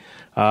day.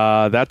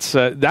 That's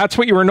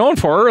what you were known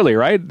for early,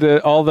 right?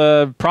 All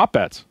the prop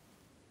bets.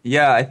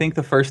 Yeah, I think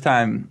the first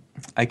time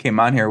I came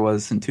on here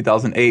was in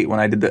 2008 when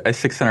I did the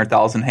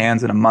 600,000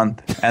 hands in a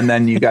month, and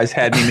then you guys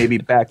had me maybe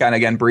back on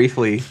again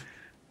briefly.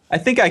 I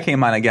think I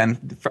came on again.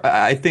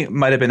 I think it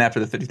might have been after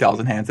the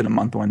 50,000 hands in a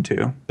month one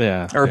too.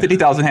 Yeah, or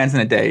 50,000 hands in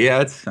a day. Yeah,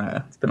 it's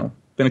been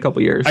a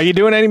couple years. Are you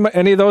doing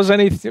any of those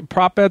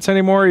prop bets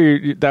anymore?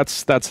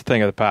 That's the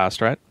thing of the past,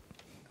 right?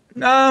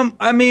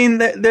 I mean,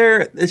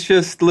 it's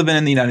just living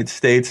in the United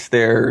States.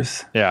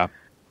 There's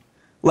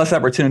less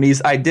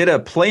opportunities. I did a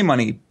play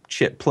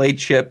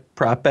chip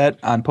prop bet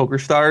on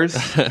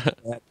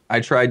PokerStars. I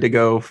tried to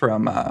go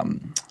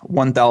from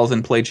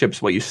 1,000 play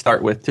chips, what you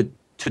start with, to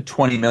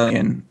 20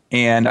 million,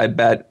 and I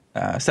bet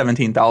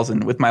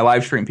 17,000 with my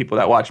live stream people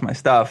that watch my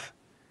stuff.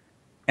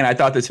 And I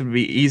thought this would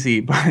be easy,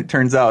 but it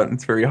turns out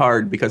it's very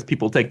hard because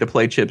people take the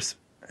play chips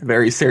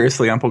very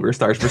seriously on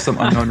PokerStars for some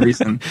unknown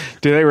reason.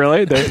 Do they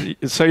really?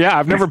 So yeah,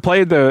 I've never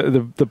played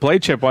the play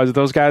chip. Why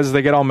those guys?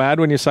 They get all mad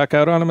when you suck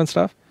out on them and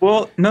stuff.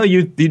 Well, no,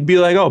 you'd be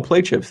like, oh,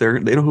 play chips. They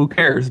don't. Who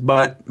cares?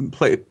 But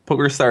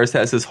PokerStars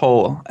has this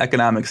whole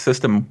economic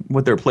system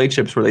with their play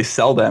chips where they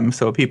sell them,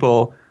 so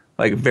people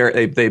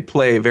they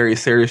play very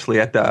seriously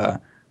at the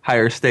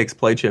higher stakes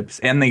play chips,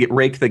 and they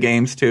rake the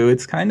games too.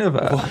 It's kind of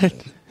what?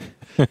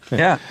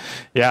 Yeah.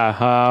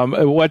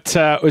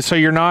 So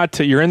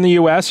you're in the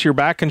U.S., you're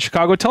back in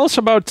Chicago. Tell us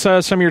about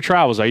some of your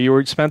travels.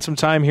 You spent some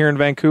time here in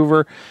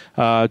Vancouver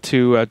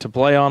to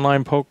play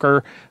online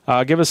poker.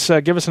 Give us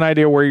an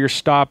idea where your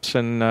stops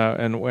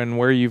and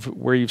where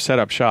you've set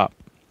up shop.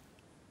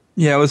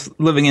 Yeah, I was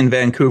living in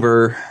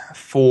Vancouver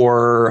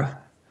for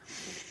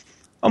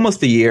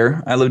almost a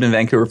year. I lived in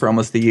Vancouver for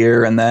almost a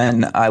year, and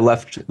then I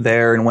left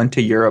there and went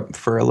to Europe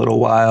for a little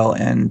while,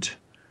 and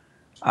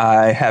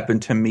I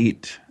happened to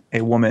meet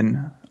a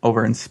woman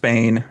over in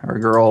Spain,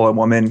 or a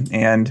woman,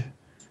 and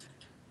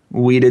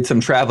we did some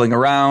traveling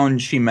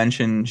around.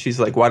 She's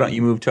like, why don't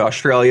you move to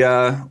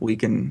Australia? We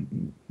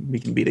can we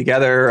can be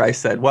together. I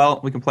said, well,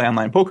 we can play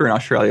online poker in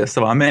Australia,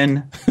 so I'm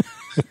in.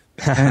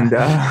 And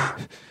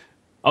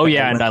oh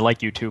yeah, and I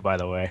like you too, by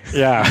the way.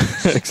 Yeah,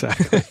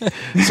 exactly.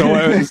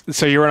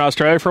 So you were in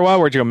Australia for a while?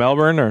 Where'd you go,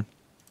 Melbourne, or?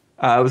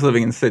 I was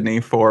living in Sydney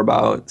for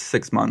about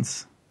 6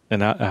 months.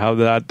 And how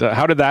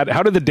did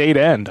the date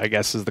end, I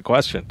guess, is the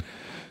question.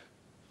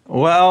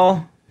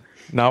 Well,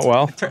 not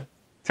well.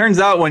 Turns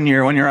out when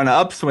you're on an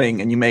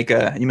upswing and you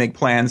make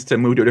plans to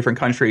move to a different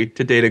country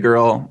to date a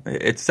girl,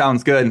 it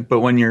sounds good. But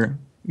when you're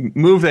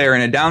move there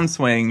in a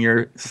downswing,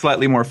 you're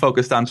slightly more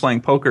focused on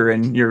playing poker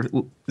and you're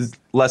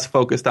less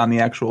focused on the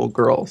actual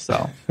girl.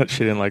 So she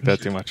didn't like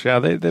that too much. Yeah,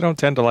 they don't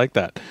tend to like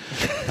that.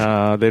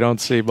 They don't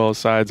see both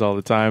sides all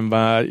the time.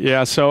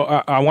 Yeah, so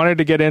I wanted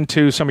to get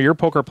into some of your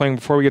poker playing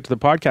before we get to the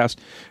podcast.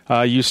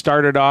 You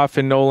started off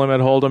in No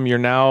Limit Hold'em. You're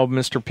now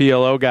Mr.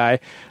 PLO guy.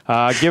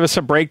 Give us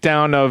a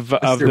breakdown of the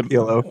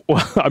PLO.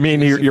 Well, I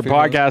mean, your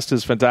podcast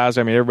is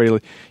fantastic. I mean,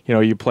 everybody,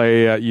 you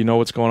play, you know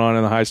what's going on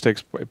in the high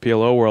stakes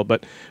PLO world,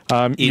 but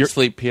Eat,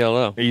 Sleep,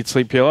 PLO. Eat,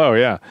 Sleep, PLO,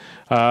 yeah.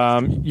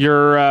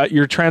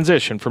 Your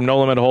transition from No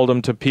Limit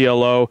Hold'em to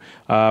PLO.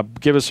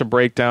 Give us a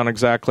breakdown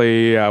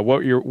exactly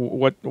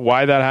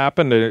why that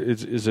happened.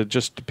 Is it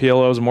just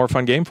PLO is a more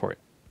fun game for you?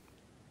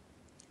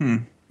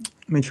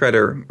 Let me try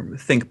to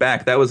think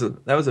back. That was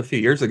a few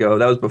years ago.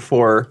 That was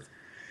before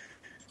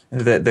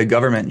the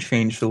government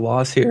changed the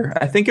laws here.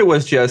 I think it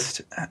was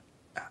just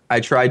I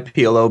tried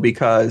PLO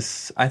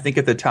because I think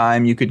at the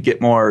time you could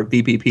get more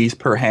VPPs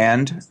per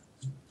hand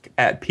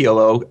at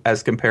PLO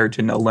as compared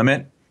to No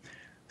Limit.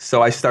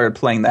 So I started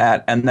playing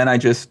that, and then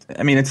it's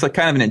like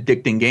kind of an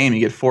addicting game. You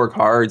get 4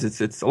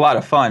 cards. It's a lot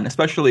of fun,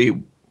 especially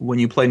when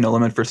you play No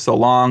Limit for so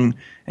long,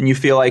 and you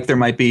feel like there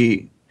might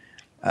be,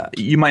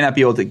 you might not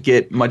be able to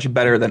get much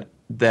better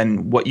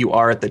than what you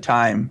are at the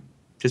time,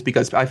 just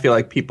because I feel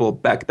like people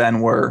back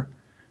then were,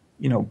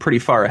 pretty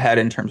far ahead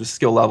in terms of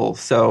skill level.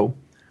 So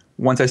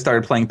once I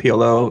started playing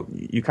PLO,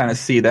 you kind of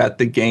see that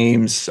the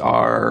games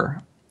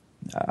are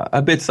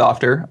a bit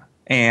softer,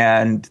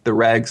 and the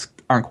regs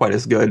aren't quite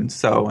as good.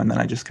 So, and then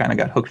I just kind of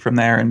got hooked from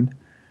there, and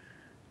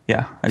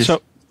yeah.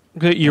 So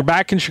you're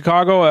back in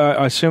Chicago.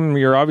 I assume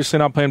you're obviously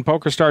not playing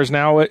PokerStars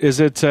now. Is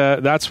it?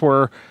 That's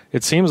where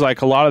it seems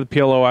like a lot of the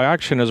PLO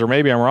action is, or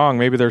maybe I'm wrong.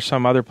 Maybe there's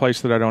some other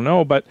place that I don't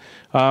know. But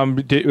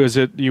is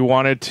it you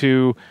wanted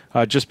to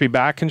just be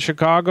back in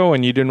Chicago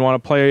and you didn't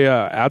want to play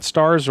at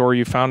Stars, or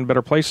you found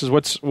better places?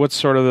 What's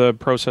sort of the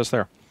process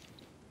there?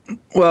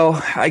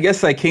 Well, I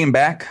guess I came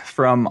back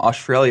from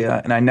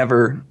Australia, and I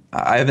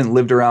haven't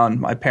lived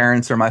around my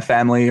parents or my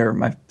family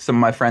or some of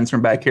my friends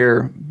from back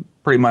here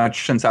pretty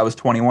much since I was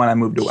 21. I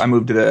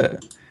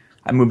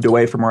moved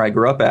away from where I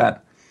grew up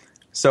at.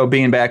 So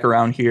being back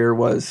around here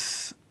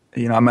was,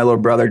 my little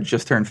brother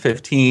just turned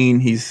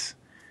 15.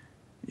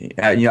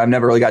 I've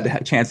never really got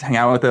a chance to hang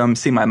out with him,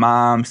 see my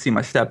mom, see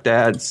my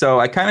stepdad. So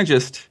I kind of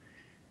just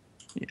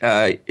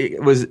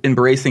it was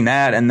embracing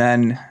that, and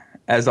then,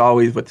 as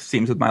always, what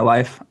seems with my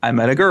life, I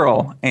met a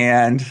girl,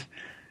 and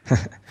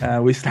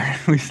we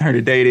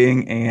started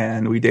dating,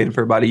 and we dated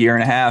for about 1.5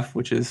 years,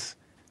 which is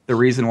the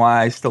reason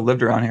why I still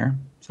lived around here.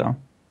 So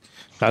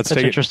that's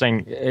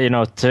interesting.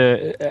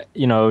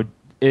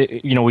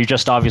 We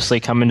just obviously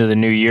come into the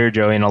new year,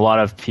 Joey, and a lot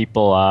of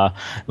people,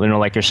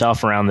 like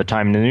yourself, around the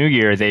time of the new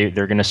year,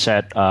 they're going to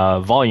set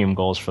volume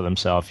goals for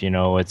themselves.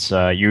 It's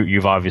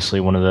you've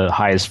obviously one of the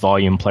highest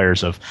volume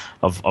players of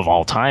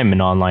all time in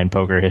online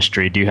poker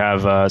history. Do you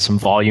have some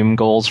volume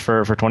goals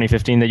for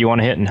 2015 that you want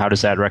to hit, and how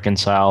does that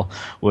reconcile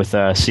with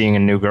seeing a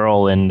new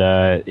girl in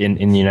the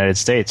United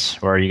States,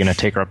 or are you going to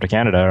take her up to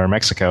Canada or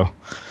Mexico?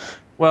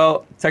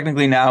 Well,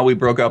 technically now we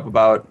broke up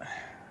about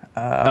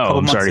a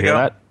couple months ago. Sorry to hear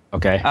that.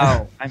 Okay.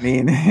 Oh, I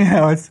mean,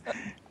 it's,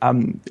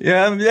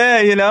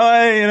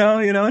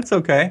 it's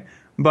okay.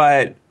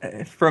 But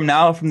from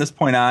this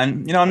point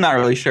on, I'm not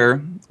really sure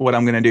what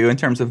I'm going to do in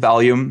terms of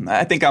volume.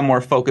 I think I'm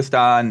more focused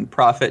on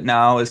profit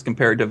now as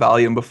compared to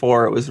volume.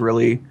 Before, it was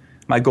really,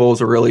 my goals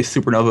were really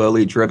Supernova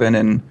Elite driven,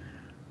 and,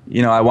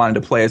 I wanted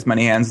to play as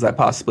many hands as I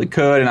possibly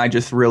could, and I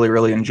just really,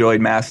 really enjoyed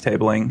mass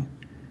tabling.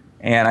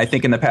 And I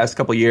think in the past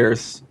couple of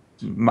years,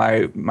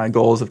 my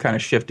goals have kind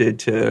of shifted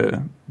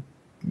to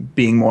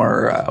being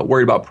more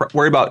worried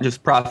about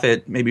just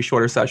profit, maybe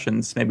shorter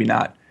sessions, maybe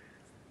not,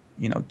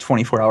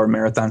 24-hour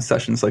marathon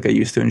sessions like I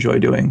used to enjoy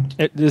doing.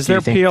 Is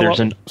there PLO?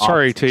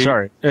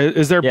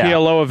 Is there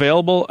PLO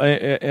available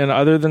and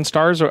other than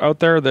Stars out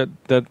there that?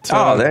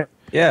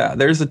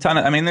 There's a ton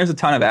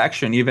of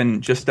action,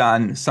 even just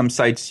on some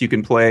sites you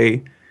can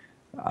play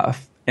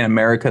in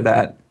America,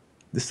 that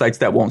the sites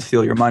that won't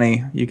steal your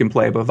money. You can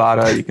play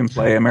Bovada, you can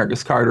play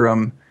America's Card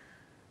Room.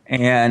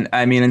 And,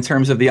 I mean, in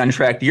terms of the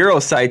untracked Euro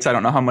sites, I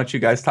don't know how much you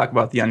guys talk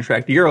about the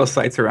untracked Euro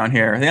sites around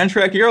here. The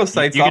untracked Euro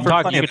sites offer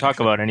plenty of... You can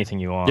talk about anything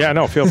you want. Yeah,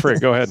 no, feel free.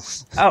 Go ahead.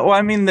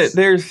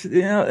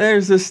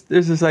 There's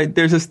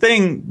this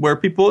thing where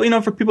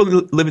people, for people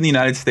who live in the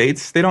United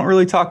States, they don't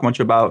really talk much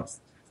about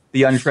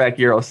the untracked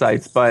Euro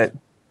sites, but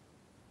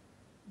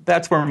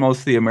that's where most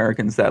of the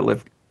Americans that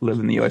live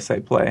in the USA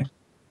play.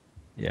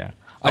 Yeah.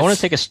 I want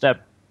to take a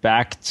step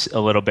back a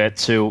little bit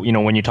to,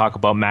 when you talk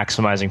about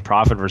maximizing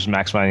profit versus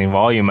maximizing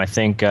volume, I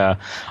think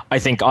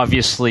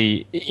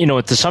obviously,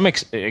 to some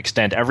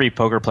extent, every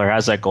poker player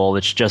has that goal.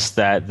 It's just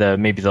that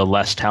maybe the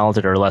less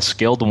talented or less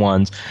skilled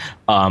ones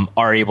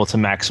are able to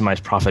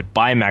maximize profit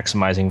by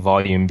maximizing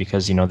volume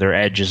because, their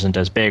edge isn't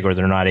as big or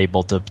they're not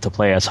able to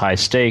play as high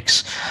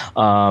stakes.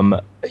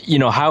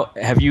 How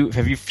have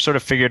you sort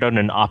of figured out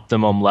an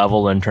optimum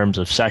level in terms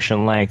of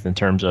session length, in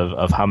terms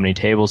of how many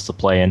tables to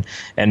play,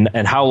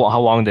 and how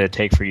long did it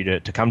take for you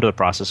to come to the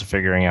process of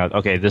figuring out,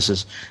 okay, this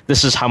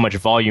is how much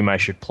volume I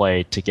should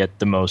play to get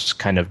the most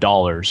kind of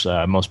dollars,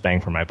 most bang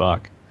for my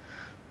buck?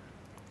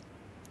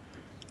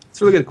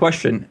 It's a really good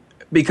question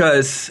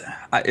because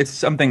it's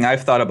something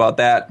I've thought about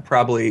that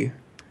probably.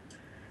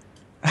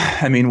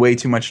 Way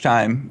too much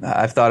time.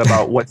 I've thought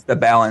about what's the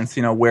balance.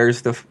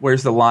 Where's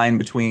the line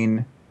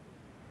between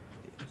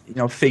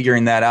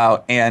figuring that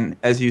out. And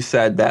as you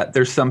said, that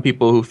there's some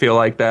people who feel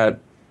like that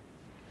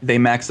they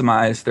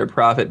maximize their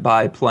profit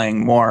by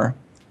playing more.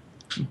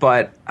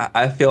 But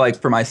I feel like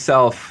for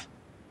myself,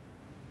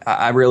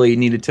 I really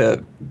needed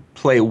to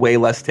play way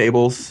less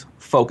tables,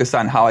 focus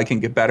on how I can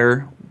get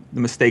better,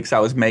 the mistakes I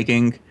was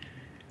making,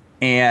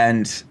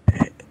 and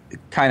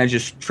kind of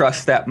just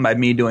trust that by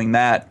me doing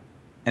that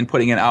and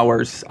putting in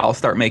hours, I'll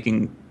start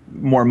making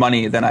more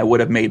money than I would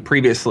have made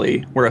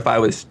previously, where if I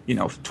was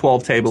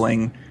 12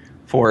 tabling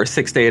for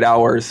 6 to 8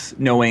 hours,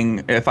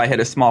 knowing if I hit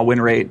a small win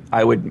rate,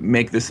 I would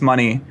make this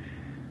money.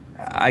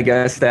 I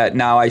guess that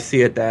now I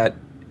see it that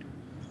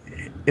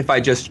if I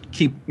just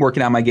keep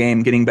working on my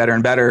game, getting better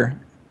and better,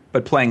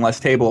 but playing less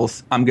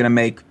tables, I'm going to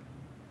make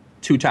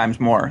 2 times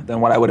more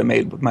than what I would have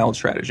made with my old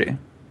strategy.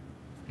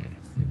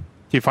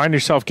 Do you find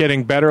yourself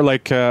getting better?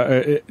 Like,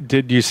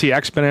 did you see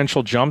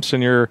exponential jumps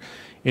in your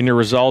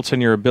results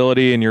and your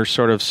ability and your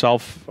sort of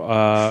self,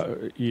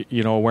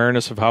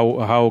 awareness of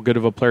how good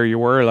of a player you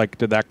were? Like,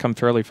 did that come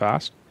fairly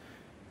fast?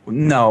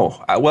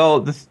 No.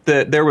 Well,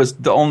 there was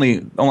I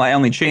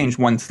only changed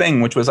one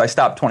thing, which was I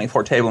stopped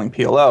 24 tabling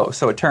PLO.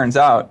 So it turns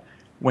out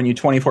when you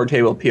 24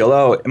 table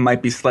PLO, it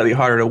might be slightly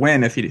harder to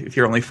win if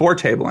you're only 4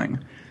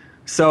 tabling.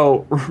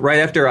 So right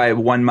after I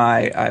won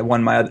my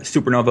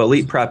Supernova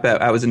Elite prep,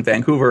 I was in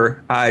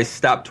Vancouver. I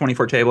stopped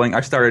 24 tabling.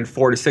 I started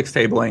 4 to 6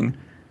 tabling,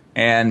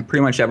 and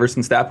pretty much ever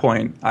since that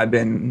point, I've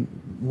been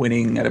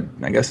winning at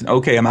an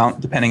okay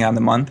amount depending on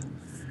the month.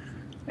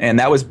 And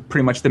that was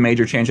pretty much the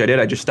major change I did.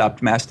 I just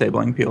stopped mass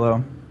tabling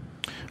PLO.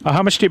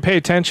 How much do you pay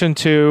attention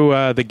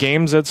to the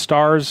games at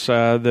Stars?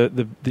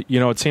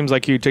 It seems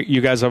like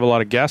you guys have a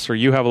lot of guests, or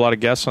you have a lot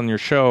of guests on your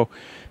show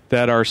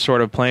that are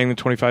sort of playing the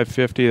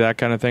 25-50, that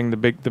kind of thing, the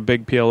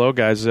big PLO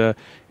guys.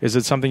 Is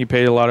it something you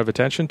pay a lot of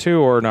attention to,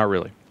 or not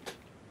really?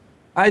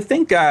 I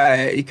think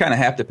you kind of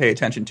have to pay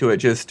attention to it,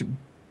 just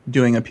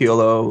doing a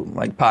PLO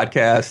like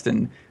podcast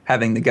and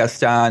having the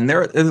guests on.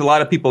 There's a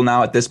lot of people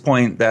now at this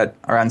point that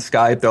are on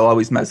Skype. They'll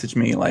always message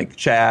me like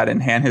chat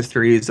and hand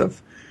histories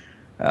of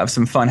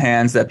some fun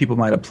hands that people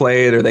might have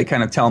played, or they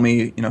kind of tell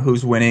me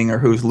who's winning or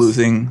who's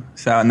losing.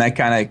 So, and that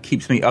kind of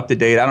keeps me up to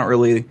date. I don't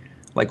really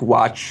like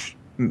watch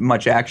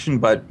action,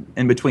 but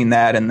in between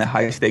that and the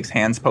high stakes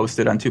hands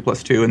posted on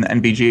 2+2 and the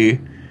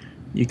NBG,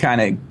 you kind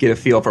of get a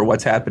feel for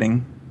what's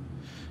happening.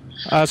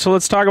 So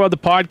let's talk about the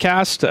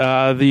podcast.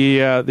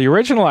 The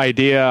original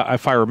idea,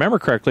 if I remember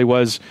correctly,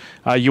 was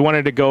you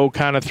wanted to go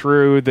kind of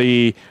through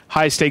the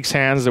high stakes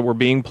hands that were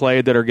being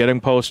played that are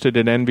getting posted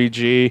in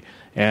NBG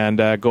and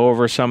go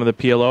over some of the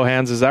PLO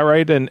hands. Is that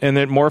right? And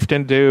it morphed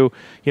into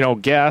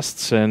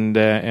guests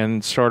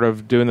and sort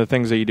of doing the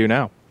things that you do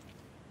now.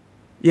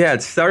 Yeah,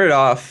 it started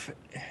off.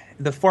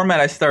 The format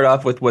I started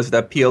off with was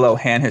the PLO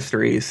hand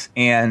histories,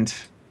 and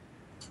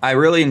I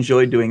really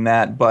enjoyed doing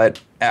that, but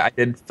I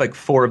did like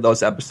 4 of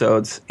those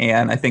episodes,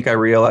 and I think I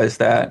realized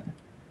that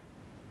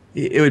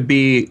it would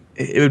be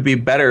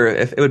better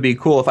if it would be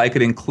cool if I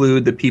could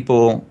include the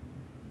people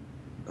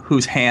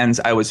whose hands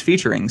I was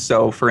featuring.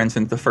 So, for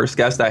instance, the first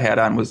guest I had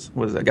on was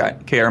a guy,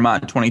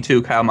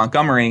 KR22, Kyle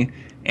Montgomery,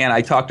 and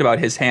I talked about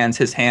his hands.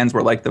 His hands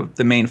were like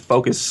the main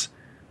focus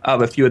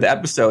of a few of the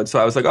episodes. So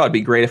I was like, oh, it'd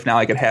be great if now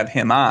I could have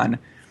him on.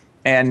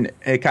 And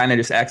it kind of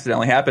just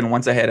accidentally happened.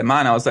 Once I had him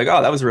on, I was like,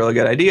 oh, that was a really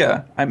good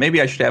idea. Maybe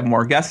I should have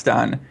more guests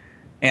on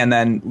and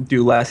then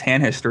do less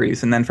hand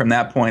histories. And then from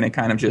that point, it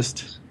kind of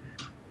just,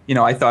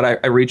 I thought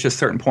I reached a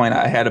certain point.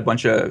 I had a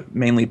bunch of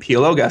mainly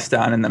PLO guests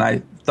on, and then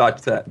I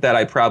thought that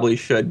I probably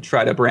should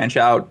try to branch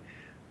out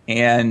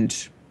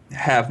and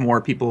have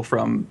more people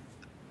from,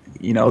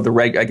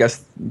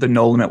 the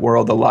no limit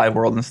world, the live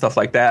world and stuff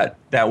like that.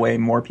 That way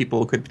more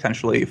people could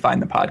potentially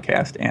find the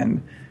podcast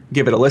and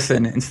give it a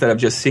listen instead of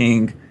just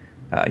seeing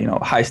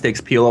high stakes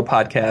PLO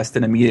podcast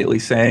and immediately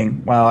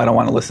saying, well, I don't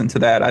want to listen to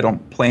that. I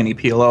don't play any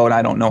PLO and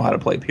I don't know how to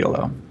play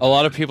PLO. A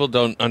lot of people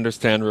don't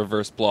understand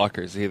reverse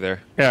blockers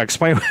either. Yeah,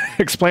 explain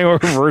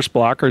what reverse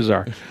blockers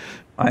are.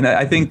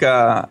 I think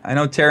I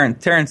know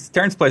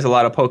Terrence plays a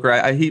lot of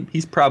poker.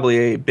 He's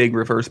probably a big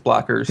reverse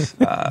blockers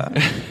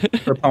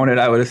proponent,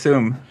 I would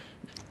assume.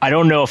 I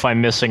don't know if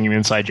I'm missing an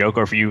inside joke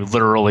or if you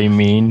literally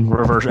mean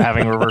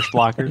having reverse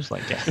blockers.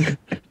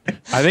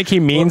 I think he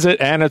means it,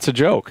 and it's a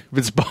joke.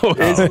 It's both.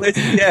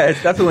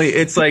 It's definitely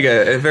it's like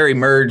a very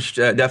merged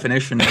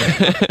definition.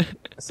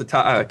 It's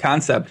a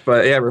concept,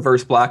 but yeah,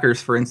 reverse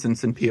blockers, for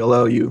instance, in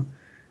PLO,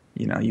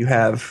 you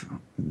have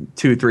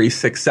 2, 3,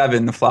 6,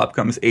 7. The flop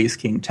comes ace,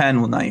 king,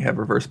 10. Well, now you have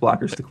reverse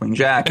blockers to queen,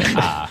 jack. And,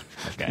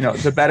 okay.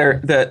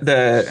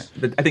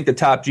 I think the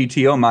top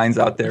GTO minds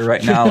out there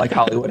right now, like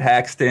Hollywood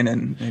Haxton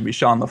and maybe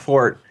Sean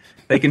Lafort,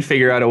 they can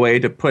figure out a way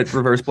to put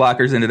reverse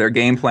blockers into their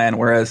game plan,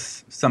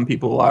 whereas some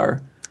people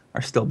are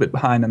still a bit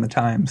behind on the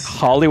times.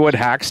 Hollywood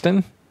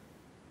Haxton?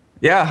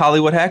 Yeah,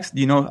 Hollywood Haxton.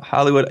 You know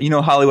Hollywood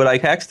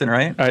Ike Haxton,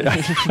 right?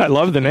 I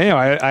love the name.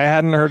 I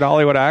hadn't heard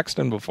Hollywood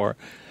Haxton before.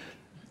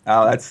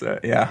 Oh, that's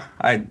Did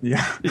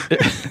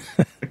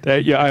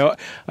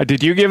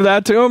you give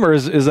that to him, or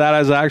is that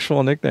his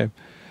actual nickname?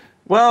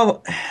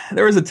 Well,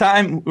 there was a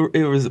time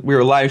we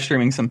were live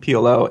streaming some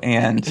PLO,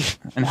 and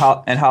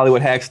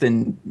Hollywood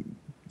Haxton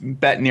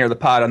bet near the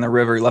pot on the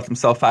river. He left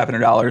himself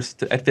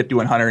 $500 at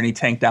 5,100, and he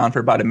tanked down for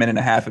about a minute and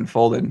a half and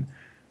folded.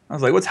 I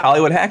was like, "What's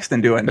Hollywood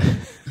Haxton doing?"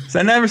 So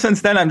ever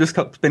since then, I've just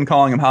been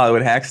calling him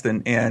Hollywood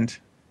Haxton. And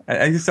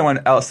I think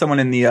someone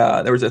in the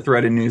there was a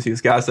thread in Newsies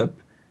Gossip,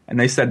 and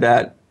they said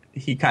that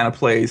he kind of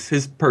plays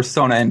his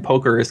persona in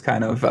poker is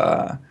kind of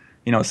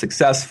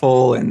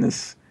successful and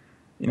this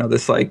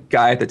like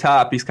guy at the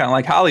top. He's kind of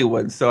like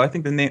Hollywood. So I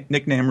think the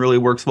nickname really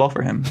works well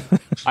for him.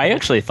 I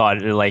actually thought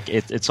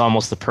it's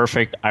almost the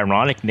perfect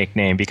ironic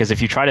nickname, because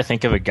if you try to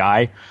think of a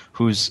guy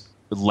who's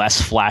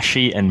less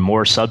flashy and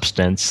more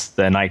substance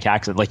than Ike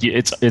Haxton,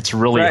 it's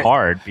really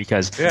hard,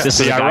 because this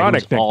is a guy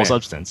who's all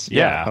substance.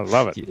 Yeah, I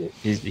love it.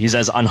 He's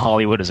as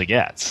un-Hollywood as it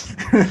gets.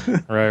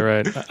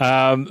 Right.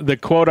 The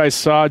quote I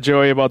saw,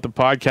 Joey, about the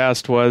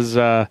podcast was,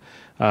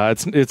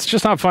 it's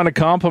just not fun to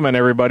compliment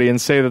everybody and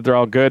say that they're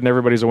all good and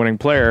everybody's a winning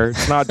player.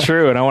 It's not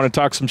true, and I want to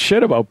talk some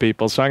shit about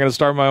people, so I'm going to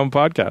start my own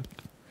podcast.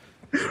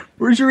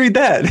 Where'd you read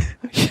that?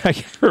 Yeah, I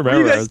can't remember. What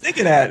are you guys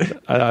thinking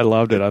at? I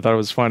loved it. I thought it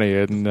was funny. I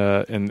was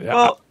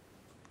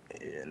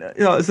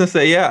going to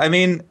say, I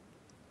mean,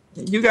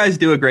 you guys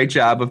do a great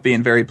job of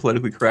being very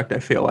politically correct, I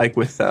feel like,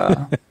 with...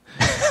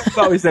 You've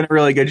always done a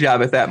really good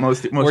job at that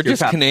most We're of your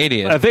just time.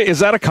 Canadian. Is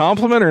that a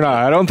compliment or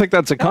not? I don't think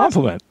that's a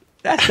compliment.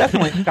 That's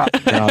definitely a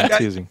compliment. No, it's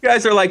teasing. You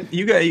guys are like,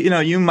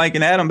 you, Mike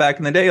and Adam back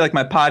in the day, like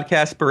my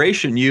podcast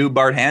inspiration. You,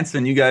 Bart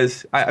Hansen, you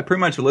guys, I pretty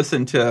much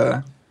listened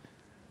to...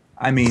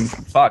 I mean,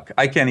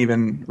 I can't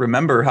even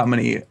remember how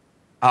many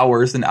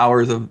hours and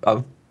hours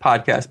of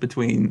podcasts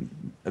between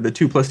the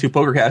 2+2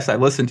 Pokercast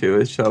I've listened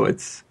to. So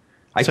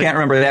I can't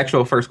remember the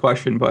actual first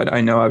question, but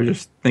I know I was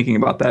just thinking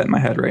about that in my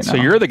head right now. So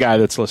you're the guy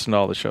that's listened to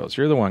all the shows.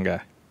 You're the one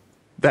guy.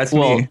 That's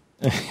me.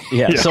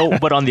 Yeah. So,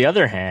 but on the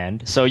other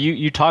hand, so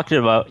you talked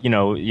about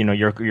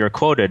you're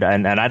quoted,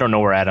 and I don't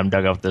know where Adam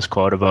dug up this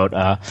quote about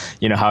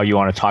how you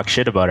want to talk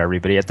shit about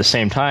everybody. At the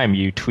same time,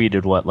 you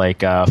tweeted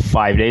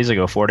 4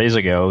 days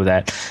ago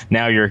that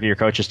now your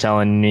coach is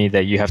telling me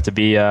that you have to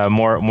be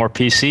more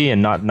PC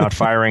and not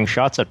firing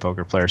shots at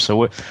poker players. So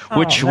which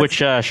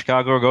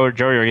ChicagoJoey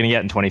are you going to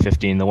get in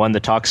 2015? The one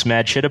that talks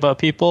mad shit about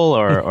people,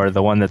 or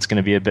the one that's going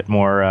to be a bit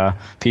more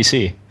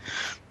PC?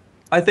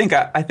 I think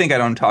I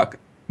don't talk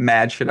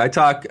mad shit. I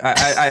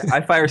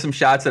fire some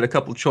shots at a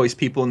couple choice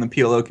people in the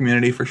PLO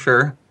community for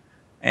sure,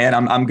 and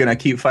I'm gonna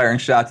keep firing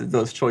shots at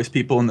those choice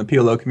people in the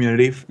PLO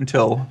community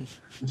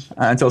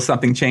until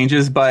something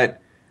changes. But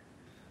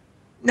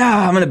no,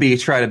 I'm gonna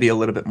try to be a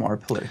little bit more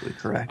politically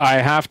correct.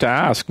 I have to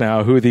ask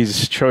now who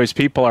these choice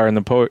people are in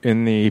the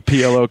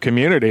PLO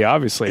community.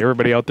 Obviously,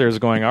 everybody out there is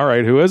going, all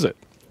right, who is it?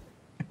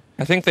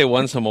 I think they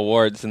won some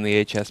awards in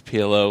the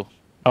HSPLO.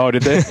 Oh,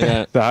 did they?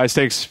 Yeah. The high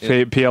stakes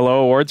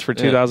PLO awards for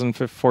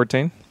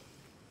 2014.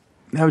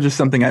 That was just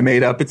something I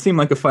made up. It seemed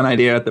like a fun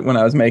idea when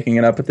I was making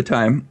it up at the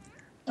time.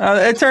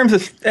 In terms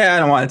of, I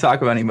don't want to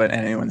talk about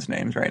anyone's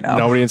names right now.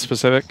 Nobody in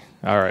specific?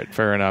 All right,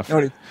 fair enough.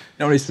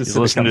 Nobody specific. He's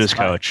listening to his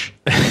coach.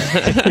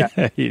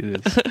 Yeah, he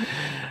is.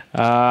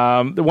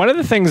 One of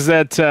the things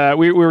that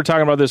we were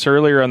talking about this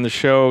earlier on the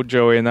show,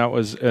 Joey, and that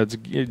was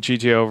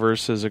GTO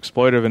versus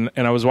exploitive.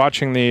 And I was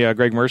watching the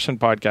Greg Merson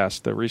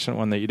podcast, the recent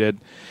one that you did.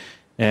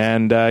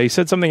 And he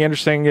said something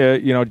interesting.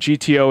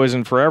 GTO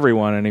isn't for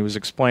everyone, and he was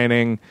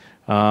explaining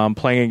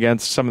playing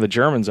against some of the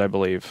Germans, I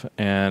believe,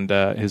 and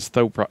his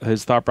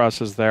thought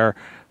process there.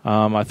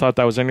 I thought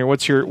that was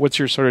interesting. What's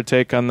your sort of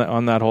take on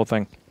that whole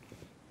thing?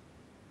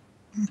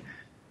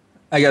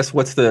 I guess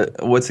what's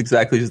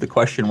exactly is the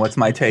question? What's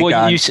my take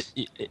on?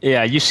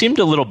 You seemed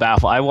a little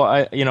baffled. I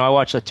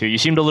watched that too. You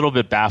seemed a little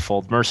bit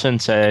baffled. Merson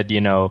said,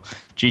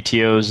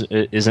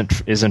 GTOs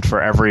isn't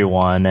for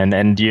everyone,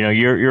 and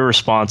your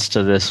response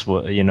to this,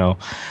 was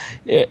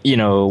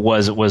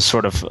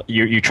sort of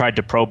you tried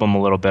to probe him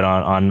a little bit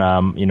on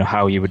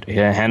how he would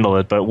handle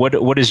it. But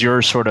what is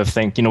your sort of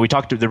thing?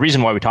 The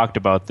reason why we talked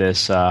about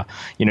this,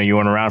 you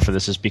weren't around for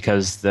this, is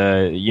because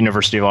the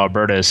University of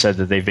Alberta has said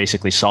that they've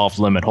basically solved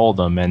limit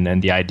hold'em, and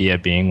And the idea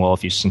being, well,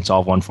 if you can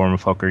solve one form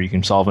of poker, you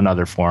can solve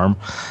another form.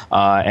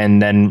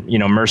 And then,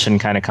 Merson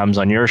kind of comes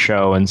on your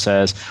show and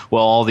says,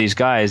 well, all these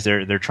guys,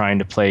 they're trying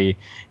to play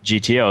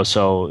GTO,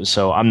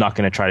 so I'm not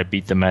going to try to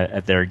beat them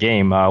at their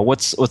game.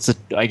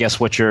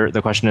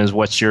 The question is,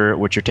 what's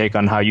your take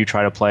on how you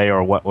try to play,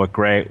 or what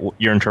Greg,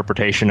 your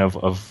interpretation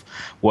of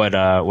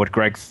what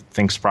Greg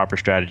thinks proper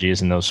strategy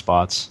is in those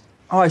spots?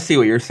 Oh, I see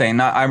what you're saying.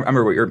 I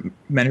remember what you're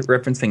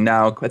referencing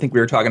now. I think we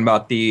were talking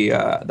about the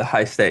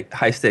high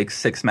stakes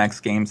 6 max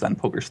games on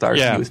PokerStars.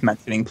 Yeah. He was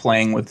mentioning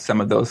playing with some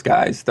of those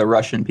guys, the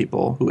Russian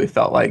people who he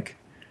felt like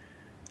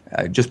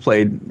just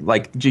played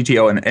like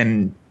GTO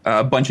and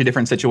a bunch of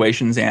different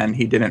situations, and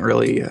he didn't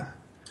really,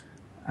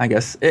 I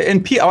guess.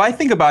 I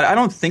think about it. I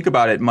don't think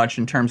about it much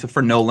in terms of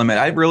for no limit.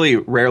 I really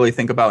rarely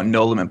think about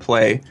no limit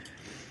play.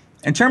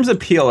 In terms of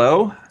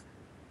PLO,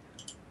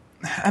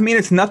 I mean,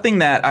 it's nothing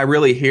that I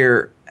really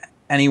hear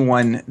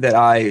anyone that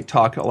I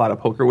talk a lot of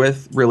poker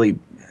with really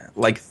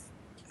like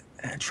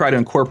try to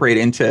incorporate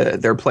into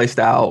their play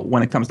style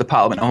when it comes to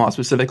Parliament Omaha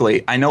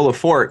specifically. I know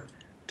Lafort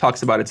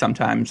talks about it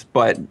sometimes,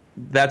 but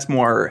that's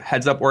more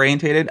heads up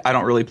orientated. I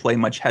don't really play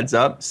much heads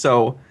up,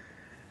 so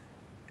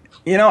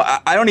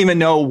I don't even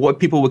know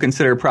what people would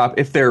consider prop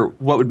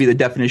what would be the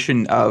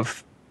definition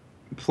of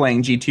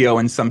playing GTO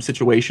in some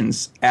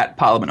situations at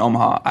Parliament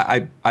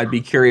Omaha. I'd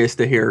be curious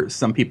to hear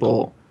some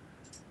people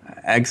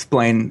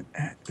explain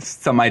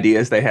some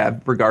ideas they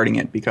have regarding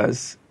it,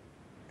 because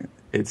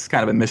it's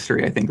kind of a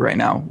mystery, I think, right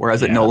now.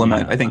 Whereas at No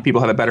Limit, I think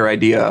people have a better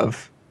idea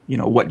of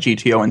what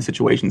GTO in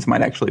situations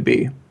might actually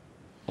be.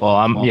 Well,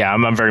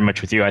 I'm very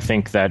much with you. I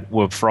think that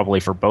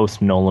probably for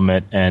both No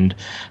Limit and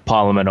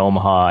Parliament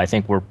Omaha, I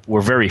think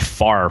we're very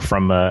far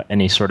from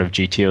any sort of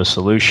GTO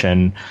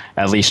solution,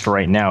 at least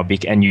right now.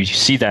 And you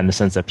see that in the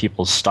sense that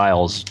people's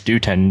styles do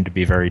tend to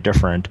be very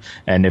different.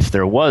 And if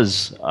there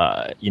was,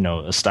 a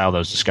style that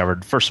was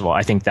discovered, first of all,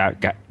 I think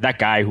that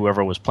guy,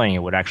 whoever was playing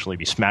it, would actually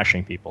be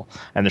smashing people,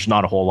 and there's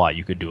not a whole lot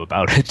you could do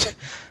about it.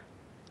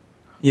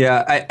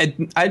 Yeah,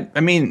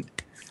 I mean,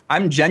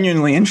 I'm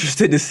genuinely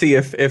interested to see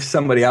if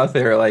somebody out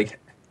there like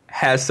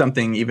has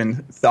something even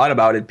thought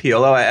about it.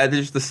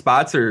 PLO, the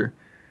spots are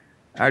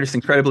just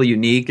incredibly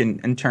unique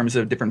in terms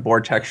of different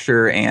board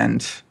texture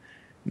and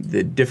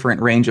the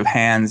different range of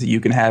hands that you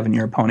can have and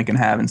your opponent can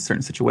have in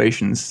certain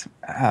situations.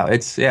 I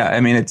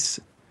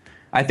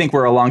think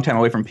we're a long time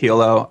away from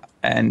PLO,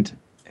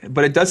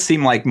 but it does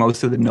seem like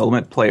most of the No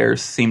Limit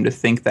players seem to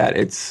think that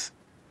it's,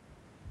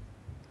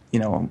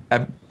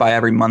 by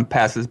every month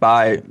passes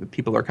by,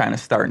 people are kind of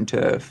starting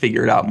to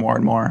figure it out more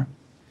and more.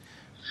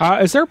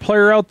 Is there a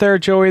player out there,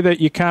 Joey, that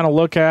you kind of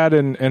look at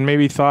and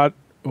maybe thought,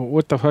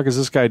 what the fuck is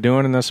this guy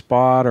doing in this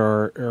spot,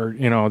 or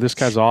this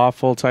guy's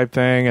awful type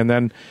thing? And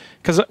then,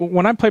 because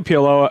when I play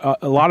PLO,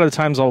 a lot of the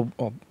times I'll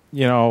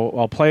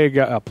play a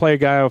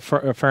guy a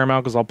fair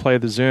amount because I'll play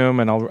the Zoom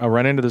and I'll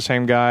run into the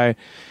same guy.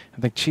 I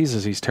think,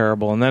 Jesus, he's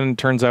terrible. And then it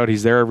turns out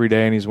he's there every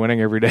day and he's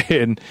winning every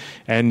day.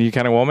 And you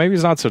kind of, well, maybe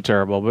he's not so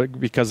terrible, but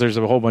because there's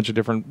a whole bunch of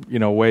different,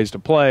 ways to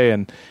play.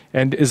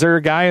 And is there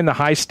a guy in the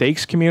high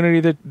stakes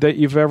community that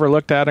you've ever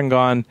looked at and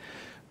gone,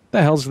 what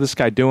the hell's this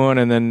guy doing?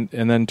 And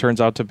then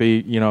turns out to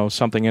be,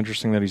 something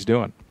interesting that he's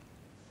doing.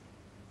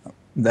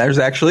 There's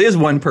actually is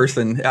one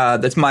person.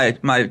 That's my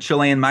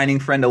Chilean mining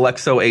friend,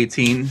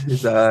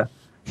 Alexo18.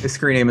 His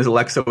screen name is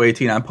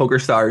Alexo18 on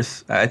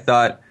PokerStars. I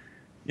thought,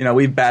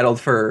 we've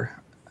battled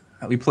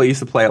we used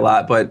to play a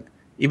lot, but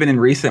even in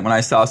recent, when I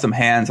saw some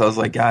hands, I was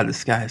like, God,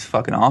 this guy is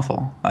fucking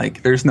awful.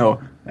 Like, there's no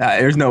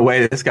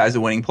way that this guy's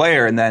a winning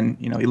player. And then,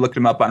 he looked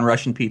him up on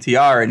Russian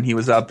PTR, and he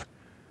was up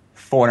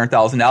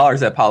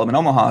 $400,000 at Parliament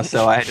Omaha.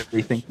 So I had to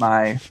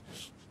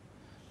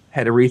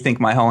rethink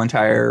my whole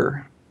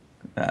entire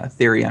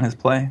theory on his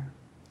play.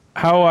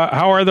 How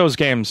are those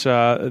games?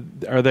 Are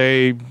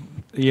they?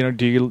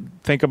 Do you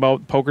think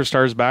about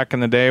PokerStars back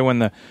in the day when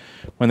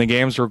the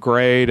games were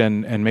great,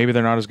 and maybe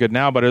they're not as good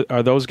now, but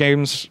are those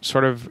games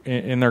sort of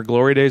in their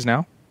glory days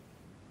now?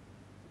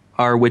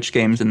 Are which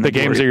games in the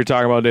games that you're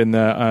talking about in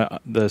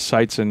the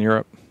sites in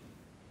Europe?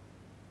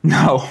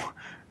 No.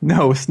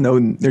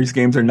 These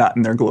games are not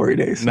in their glory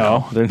days.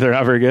 No, they're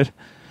not very good.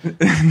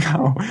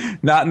 No,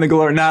 not in the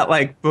glory. Not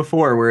like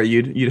before, where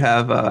you'd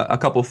have a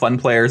couple fun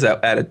players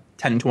at a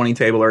 10-20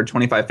 table or a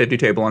 25-50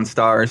 table on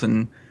Stars,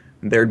 and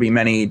there'd be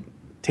many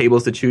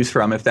tables to choose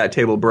from if that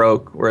table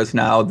broke. Whereas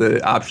now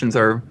the options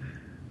are,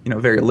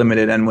 very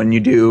limited. And when you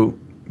do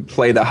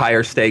play the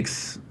higher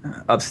stakes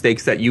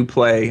that you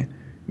play,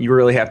 you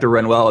really have to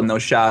run well in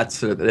those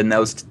shots and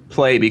those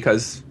play,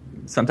 because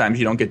sometimes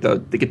you don't get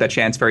that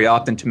chance very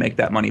often to make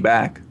that money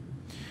back.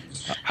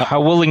 How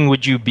willing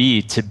would you be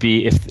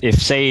if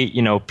say,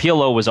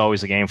 PLO was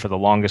always a game for the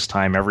longest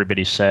time.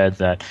 Everybody said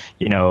that,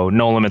 No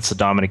Limit's the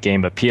dominant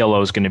game, but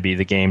PLO is going to be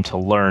the game to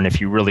learn if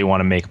you really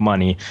want to make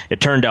money.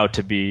 It turned out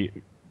to be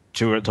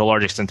to a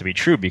large extent to be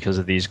true because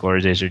of these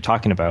glory days you're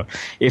talking about.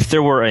 If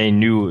there were a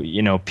new,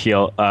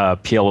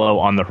 PLO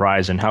on the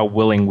horizon, how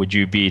willing would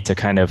you be to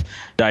kind of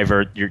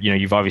divert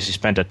you've obviously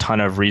spent a ton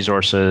of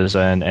resources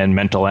and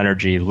mental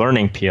energy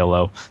learning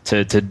PLO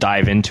to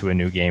dive into a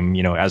new game,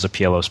 as a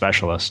PLO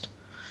specialist?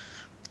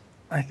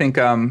 I think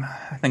I'm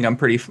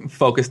pretty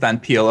focused on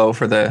PLO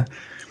for the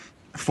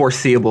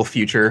foreseeable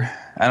future.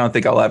 I don't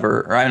think I'll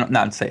ever, or I don't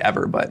not say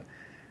ever, but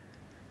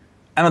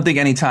I don't think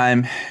any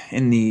time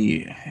in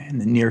the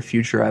near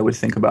future I would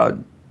think about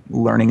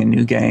learning a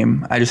new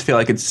game. I just feel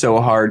like it's so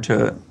hard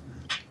to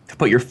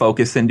put your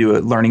focus into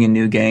learning a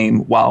new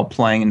game while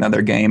playing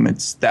another game.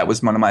 That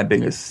was one of my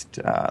biggest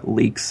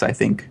leaks, I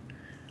think,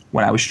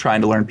 when I was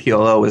trying to learn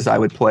PLO, is I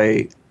would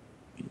play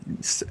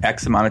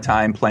X amount of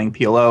time playing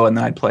PLO, and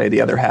then I'd play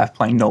the other half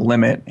playing No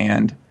Limit,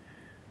 and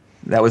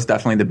that was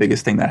definitely the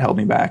biggest thing that held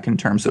me back in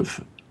terms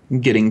of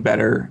getting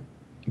better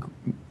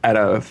at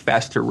a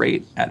faster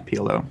rate at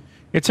PLO.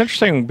 It's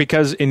interesting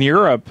because in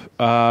Europe,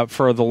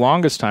 for the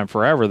longest time,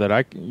 forever,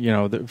 that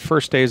the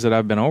first days that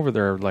I've been over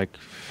there,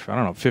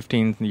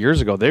 15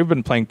 years ago, they've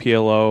been playing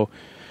PLO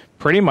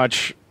pretty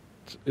much,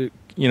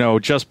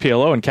 just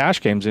PLO and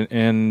cash games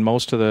in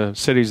most of the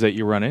cities that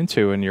you run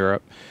into in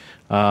Europe.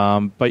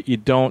 But you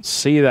don't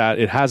see that.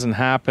 It hasn't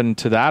happened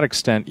to that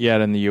extent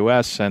yet in the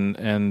U.S.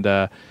 and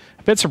a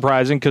bit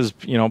surprising because,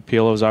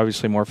 PLO is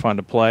obviously more fun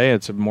to play.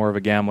 It's more of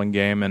a gambling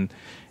game,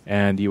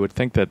 and you would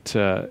think that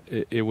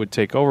it would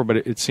take over, but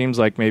it seems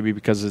like maybe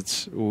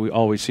because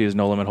all we see is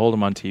No Limit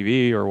Hold'em on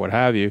TV or what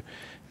have you,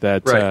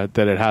 that right.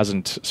 That it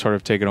hasn't sort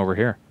of taken over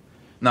here.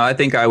 No, I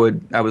think I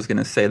was going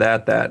to say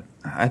that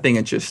I think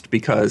it's just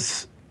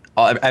because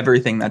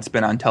everything that's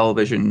been on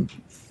television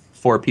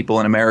for people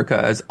in America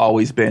has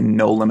always been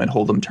No Limit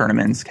Hold'em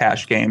tournaments,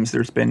 cash games.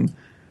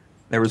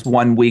 There was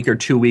 1 week or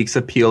 2 weeks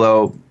of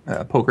PLO,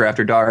 Poker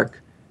After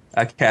Dark,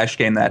 a cash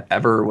game that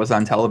ever was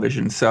on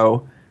television.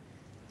 So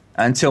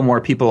until more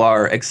people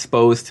are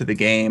exposed to the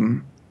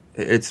game,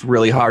 it's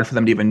really hard for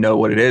them to even know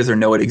what it is or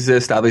know it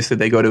exists. Obviously,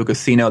 they go to a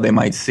casino, they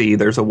might see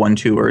there's a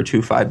 1-2 or a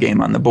 2-5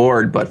 game on the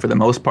board, but for the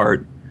most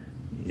part,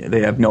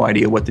 they have no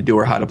idea what to do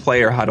or how to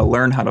play or how to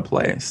learn how to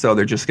play. So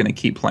they're just going to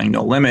keep playing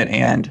No Limit.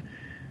 And,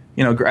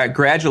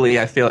 gradually,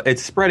 I feel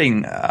it's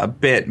spreading a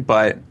bit,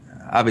 but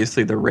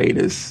obviously the rate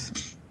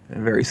is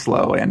very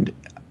slow. And,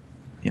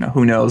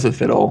 who knows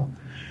if it'll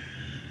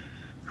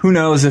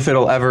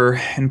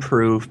ever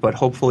improve, but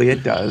hopefully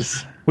it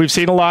does. We've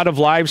seen a lot of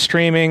live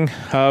streaming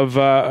of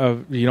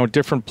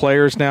different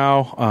players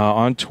now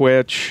on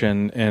Twitch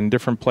and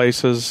different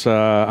places.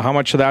 How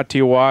much of that do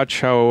you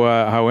watch?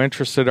 How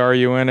interested are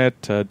you in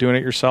it? Doing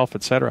it yourself,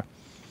 etc.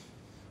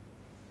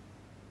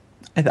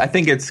 I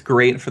think it's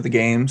great for the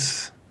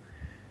games.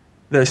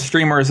 The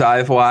streamers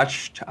I've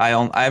watched,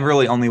 I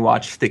really only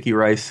watched Sticky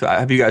Rice.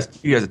 Have you guys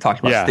have talked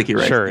about Sticky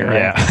Rice? Sure, right?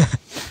 yeah.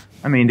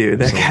 I mean, dude,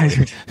 that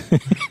guy's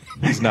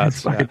he's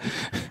nuts.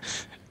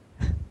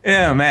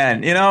 Yeah,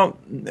 man.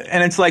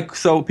 And it's like,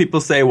 so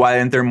people say, why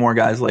aren't there more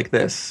guys like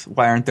this?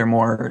 Why aren't there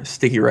more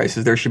Sticky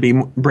Rices? There should be,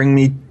 bring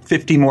me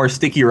 50 more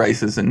Sticky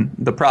Rices. And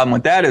the problem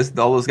with that is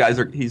all those guys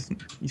he's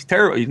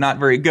terrible. He's not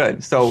very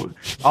good. So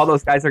all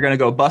those guys are going to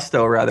go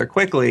busto rather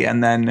quickly.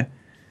 And then,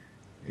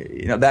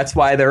 that's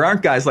why there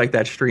aren't guys like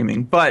that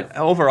streaming. But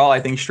overall, I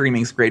think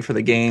streaming's great for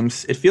the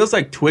games. It feels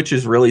like Twitch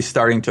is really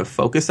starting to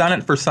focus on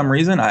it for some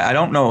reason. I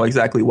don't know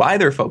exactly why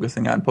they're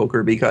focusing on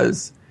poker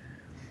because,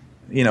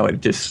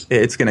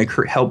 it's going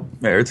to help,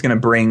 or it's going to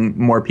bring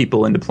more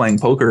people into playing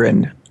poker.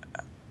 And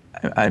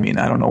I mean,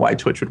 I don't know why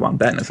Twitch would want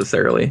that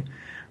necessarily.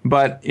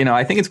 But,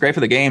 I think it's great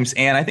for the games,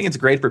 and I think it's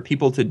great for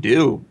people to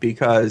do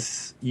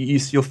because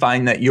you'll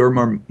find that you're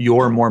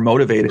more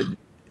motivated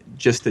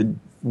just to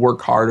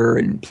work harder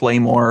and play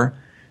more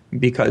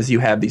because you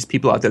have these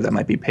people out there that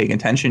might be paying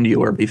attention to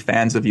you or be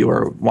fans of you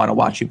or want to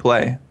watch you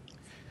play.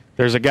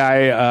 There's a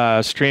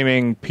guy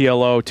streaming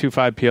PLO,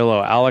 2-5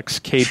 PLO, Alex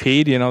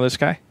KP. Do you know this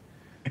guy?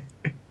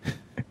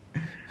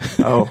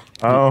 Oh,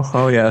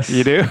 yes.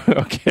 You do?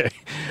 Okay.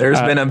 There's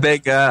been a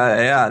big,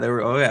 Yeah,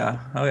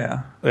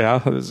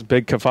 there's a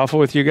big kerfuffle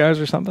with you guys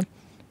or something?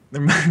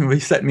 You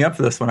setting me up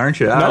for this one, aren't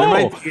you?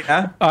 No,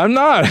 I'm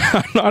not.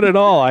 I'm not at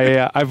all.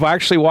 I've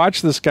actually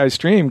watched this guy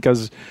stream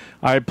because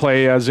I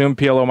play Zoom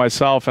PLO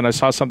myself, and I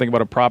saw something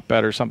about a prop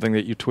bet or something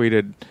that you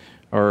tweeted,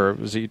 or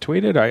was it you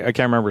tweeted? I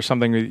can't remember.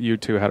 Something that you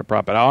two had a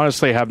prop bet. I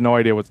honestly have no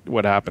idea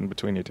what happened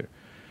between you two.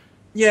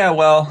 Yeah,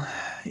 well,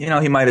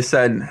 he might have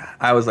said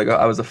I was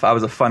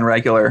a fun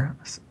regular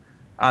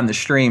on the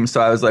stream,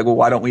 so I was like, well,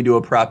 why don't we do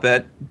a prop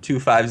bet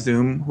 2-5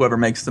 Zoom? Whoever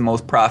makes the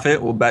most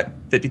profit will bet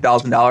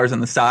 $50,000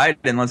 on the side,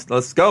 and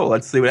let's go.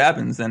 Let's see what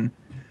happens. And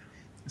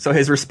so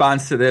his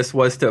response to this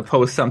was to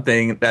post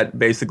something that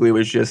basically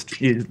was just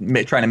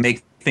trying to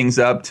make things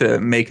up to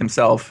make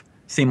himself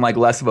seem like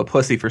less of a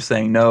pussy for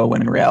saying no,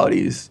 when in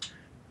reality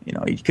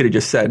he could have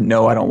just said,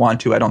 no, I don't want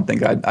to. I don't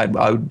think I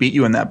would beat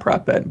you in that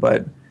prop bet,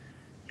 but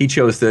he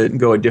chose to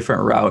go a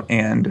different route.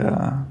 And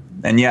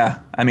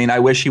yeah, I mean, I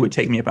wish he would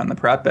take me up on the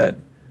prop bet.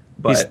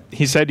 But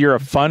he said you're a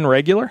fun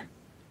regular?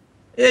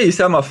 Yeah, you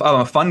said I'm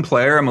a fun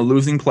player. I'm a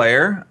losing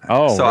player.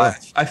 Oh, so really?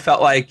 I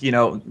felt like,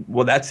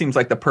 well, that seems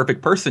like the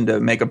perfect person to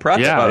make a prep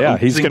about. Yeah,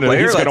 he's gonna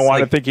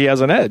want to think he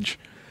has an edge.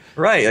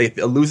 Right, like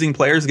a losing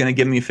player is going to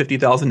give me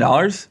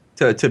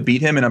 $50,000 to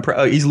beat him in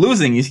a. He's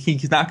losing.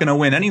 He's not going to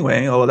win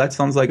anyway. Oh, that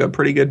sounds like a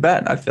pretty good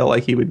bet. I feel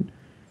like he would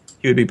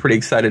be pretty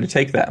excited to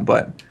take that,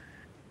 but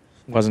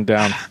wasn't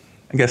down.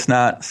 I guess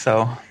not.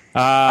 So.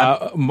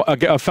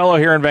 A fellow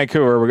here in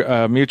Vancouver,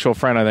 a mutual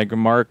friend, I think,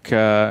 Mark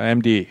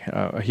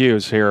MD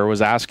Hughes here,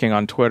 was asking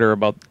on Twitter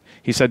about.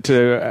 He said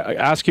to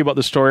ask you about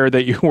the story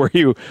where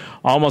you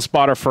almost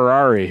bought a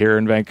Ferrari here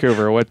in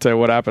Vancouver. What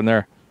happened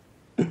there?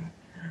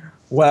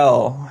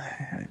 Well.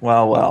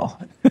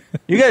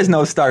 You guys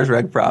know Stars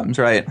Reg Problems,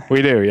 right?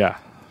 We do, yeah.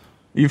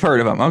 You've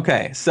heard of him,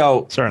 okay?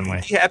 So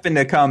certainly, he happened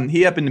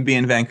to be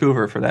in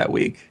Vancouver for that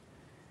week.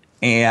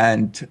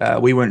 And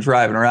we went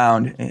driving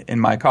around in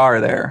my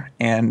car there,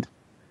 and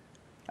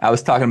I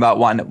was talking about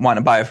wanting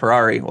to buy a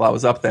Ferrari while I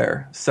was up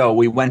there. So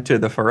we went to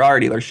the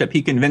Ferrari dealership.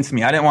 He convinced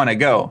me. I didn't want to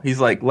go. He's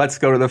like, let's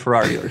go to the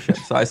Ferrari dealership.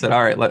 So I said,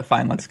 all right,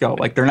 fine, let's go.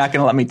 Like, they're not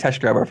going to let me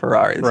test drive a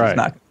Ferrari. This is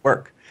not going to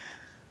work.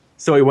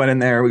 So we went in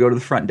there. We go to the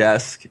front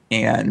desk,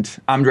 and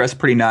I'm dressed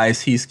pretty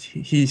nice.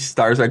 He's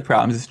Stars Reg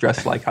Problems is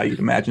dressed like how you'd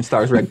imagine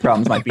Stars Reg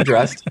Problems might be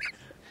dressed.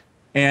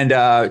 And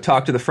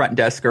talked to the front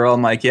desk girl.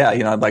 I'm like, yeah,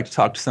 I'd like to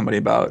talk to somebody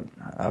about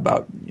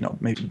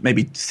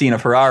maybe seeing a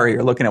Ferrari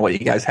or looking at what you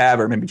guys have,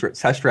 or maybe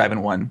test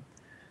driving one.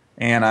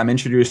 And I'm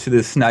introduced to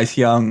this nice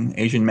young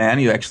Asian man.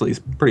 He actually is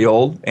pretty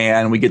old,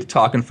 and we get to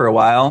talking for a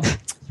while.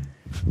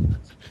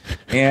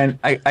 And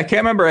I can't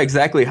remember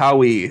exactly how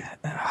we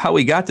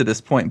got to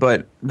this point,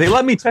 but they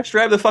let me test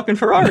drive the fucking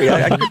Ferrari.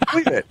 I couldn't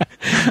believe it.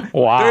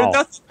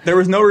 Wow. There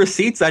was no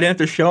receipts. I didn't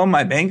have to show them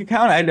my bank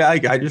account.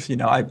 I just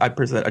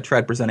I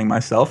tried presenting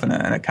myself in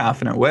a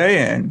confident way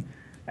and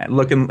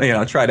looking,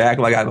 try to act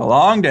like I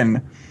belonged.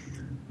 And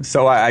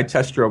so I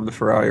test drove the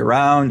Ferrari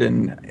around,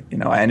 and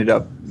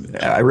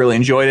I really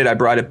enjoyed it. I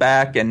brought it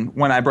back, and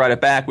when I brought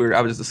it back,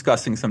 I was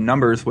discussing some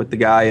numbers with the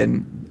guy,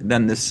 and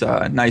then this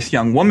nice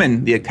young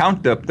woman,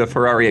 the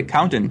Ferrari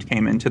accountant,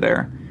 came into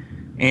there,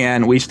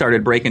 and we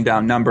started breaking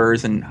down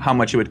numbers and how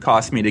much it would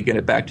cost me to get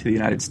it back to the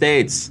United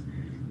States.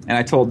 And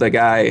I told the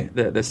guy,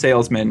 the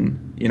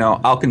salesman,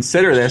 I'll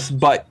consider this,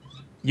 but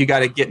you got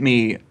to get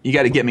me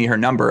her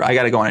number. I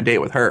got to go on a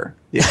date with her,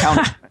 the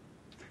accountant.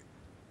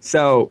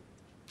 So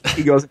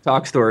he goes and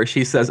talks to her.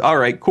 She says, all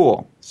right,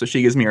 cool. So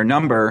she gives me her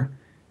number,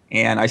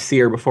 and I see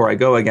her before I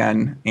go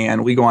again,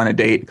 and we go on a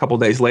date a couple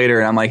days later,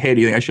 and I'm like, hey,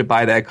 do you think I should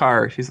buy that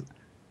car? She's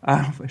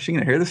is she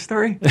going to hear this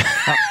story?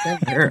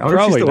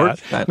 Probably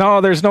not. No,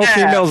 there's no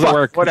females that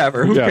work.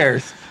 Whatever, who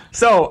cares?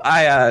 So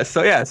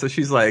so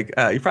she's like,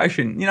 you probably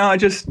shouldn't,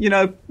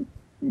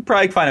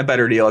 probably find a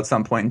better deal at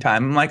some point in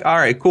time. I'm like, all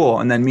right, cool.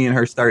 And then me and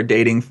her started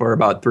dating for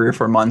about 3 or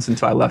 4 months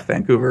until I left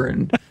Vancouver,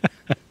 and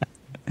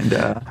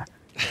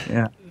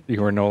yeah.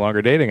 You were no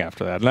longer dating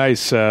after that. Nice.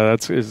 So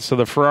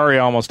the Ferrari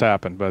almost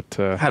happened, but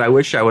God, I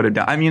wish I would have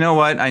done. I mean, you know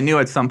what? I knew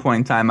at some point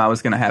in time I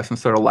was going to have some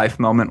sort of life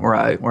moment where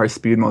I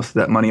spewed most of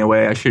that money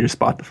away. I should have just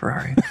bought the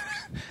Ferrari.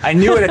 I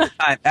knew it at the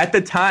time. At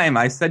the time,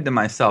 I said to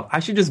myself, I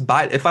should just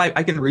buy it. If I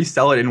can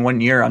resell it in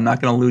 1 year, I'm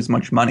not going to lose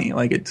much money.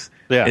 Like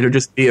it'll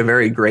just be a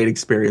very great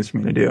experience for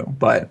me to do.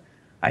 But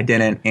I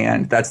didn't,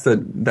 and that's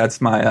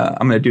my.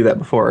 I'm going to do that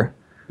before.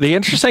 The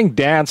interesting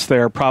dance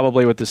there,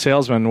 probably with the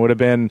salesman, would have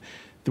been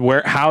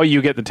how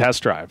you get the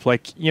test drive.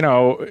 Like, you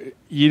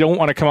don't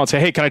want to come out and say,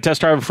 hey, can I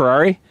test drive a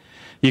Ferrari?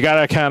 You got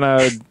to kind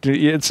of,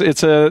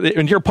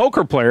 and you're a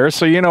poker player,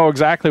 so you know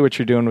exactly what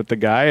you're doing with the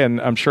guy.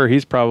 And I'm sure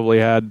he's probably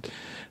had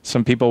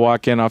some people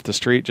walk in off the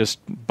street,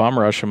 just bum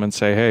rush him and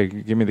say, hey,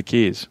 give me the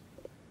keys.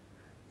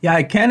 Yeah,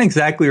 I can't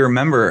exactly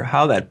remember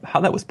how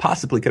that was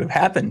possibly could have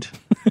happened.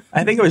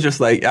 I think it was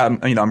just like,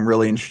 I'm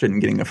really interested in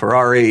getting a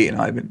Ferrari.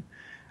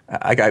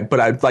 But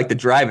I'd like to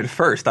drive it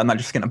first. I'm not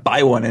just going to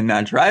buy one and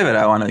not drive it.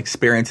 I want to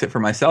experience it for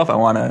myself. I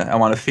want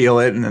to feel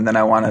it, and then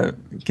I want to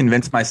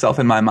convince myself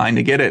in my mind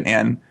to get it.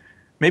 And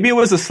maybe it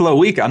was a slow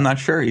week. I'm not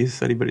sure. He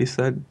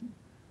said,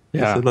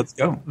 let's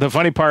go. The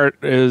funny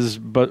part is,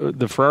 but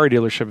the Ferrari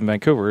dealership in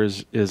Vancouver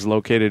is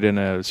located in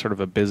a sort of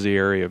a busy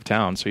area of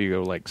town. So you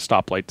go like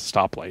stoplight to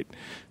stoplight.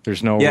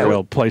 There's no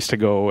real place to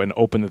go and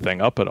open the thing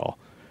up at all.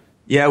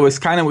 Yeah, it was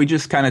we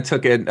just kind of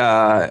took it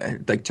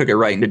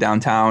right into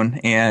downtown,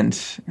 and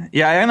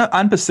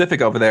on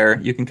Pacific over there,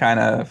 you can kind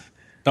of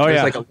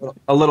like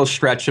a little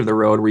stretch of the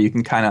road where you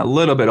can kind of a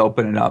little bit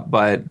open it up,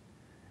 but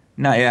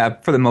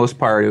for the most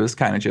part, it was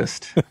kind of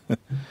just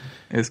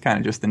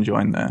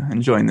enjoying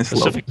this.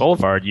 Pacific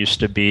Boulevard used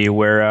to be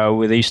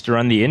where they used to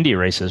run the Indy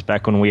races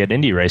back when we had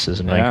Indy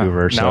races in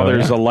Vancouver. Now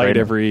there's a light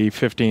every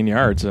 15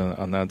 yards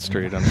on that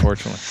street,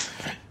 unfortunately.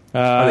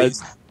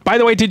 By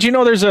the way, did you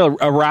know there's a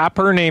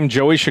rapper named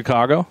Joey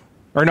Chicago?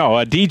 Or no,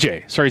 a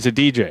DJ. Sorry, he's a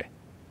DJ.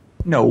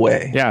 No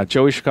way. Yeah,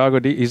 Joey Chicago.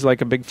 He's like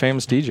a big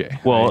famous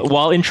DJ. Well,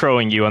 while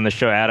introing you on the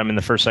show, Adam in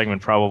the first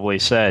segment probably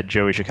said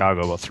Joey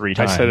Chicago about 3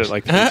 times. I said it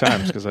like 3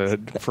 times because I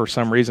had, for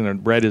some reason,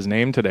 had read his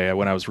name today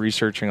when I was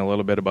researching a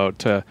little bit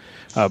about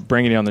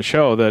bringing you on the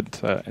show.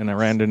 And I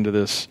ran into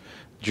this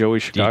Joey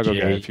Chicago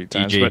guy a few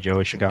times. DJ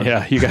Joey Chicago.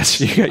 Yeah, you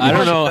guys. I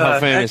don't know how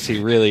famous he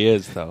really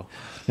is, though.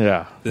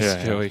 Yeah,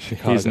 Joey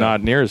Chicago. He's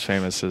not near as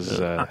famous as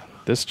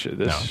this.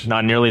 No,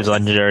 not nearly as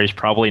legendary. He's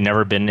probably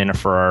never been in a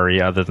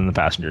Ferrari other than the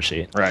passenger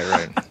seat.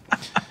 Right.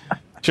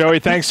 Joey,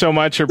 thanks so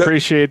much.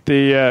 Appreciate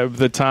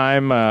the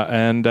time.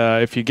 And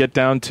if you get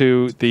down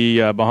to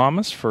the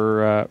Bahamas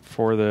for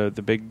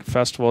the big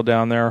festival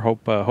down there,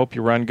 hope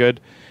you run good.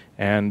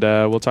 And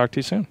we'll talk to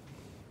you soon.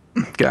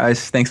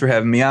 Guys, thanks for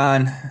having me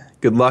on.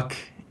 Good luck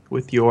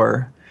with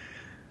your.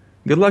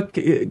 Good luck.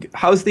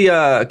 How's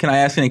the? Can I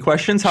ask any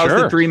questions? How's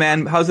Sure. the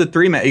 3-man? How's the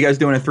 3-man? Are you guys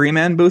doing a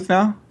 3-man booth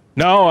now?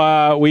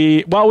 No,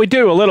 we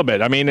do a little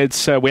bit. I mean,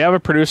 it's we have a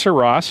producer,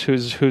 Ross,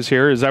 who's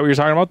here. Is that what you're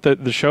talking about?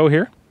 The show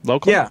here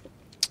locally?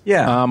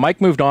 Yeah. Mike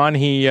moved on.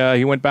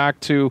 He went back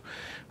to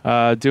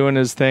doing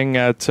his thing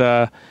at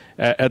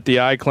the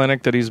eye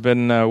clinic that he's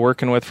been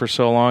working with for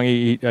so long.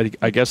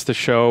 I guess the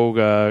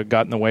show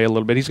got in the way a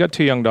little bit. He's got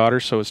 2 young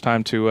daughters, so it's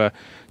time to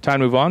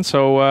move on.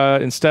 So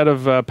instead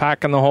of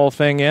packing the whole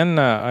thing in,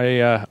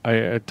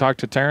 I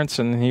talked to Terrence,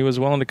 and he was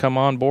willing to come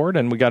on board.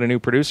 And we got a new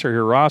producer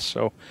here, Ross.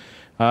 So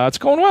it's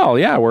going well.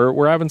 Yeah,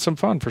 we're having some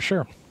fun for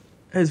sure.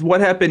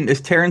 What happened? Is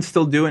Terrence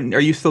still doing?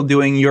 Are you still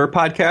doing your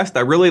podcast?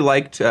 I really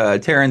liked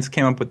Terrence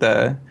came up with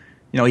the.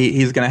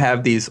 He's going to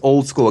have these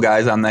old school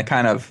guys on that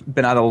kind of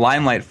been out of the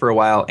limelight for a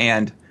while,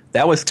 and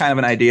that was kind of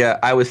an idea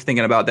I was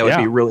thinking about. That would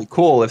be really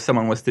cool if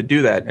someone was to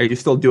do that. Are you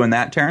still doing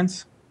that,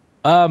 Terrence?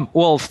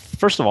 Well,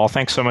 first of all,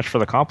 thanks so much for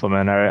the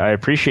compliment. I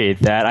appreciate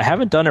that. I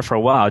haven't done it for a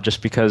while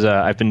just because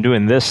I've been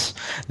doing this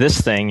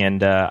thing,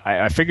 and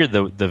I figured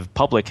the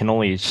public can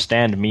only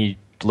stand me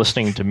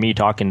listening to me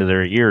talking to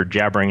their ear,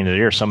 jabbering into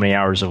their ear so many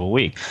hours of a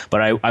week.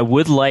 But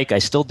I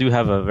still do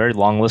have a very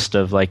long list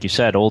of, like you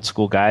said, old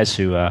school guys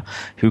who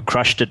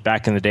crushed it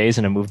back in the days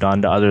and have moved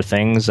on to other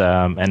things.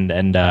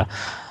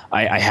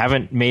 I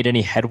haven't made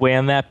any headway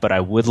on that, but I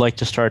would like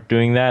to start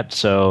doing that.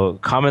 So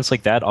comments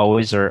like that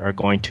always are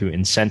going to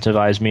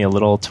incentivize me a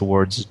little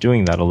towards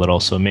doing that a little.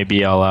 So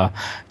maybe I'll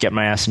get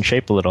my ass in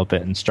shape a little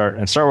bit and start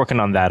working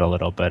on that a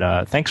little.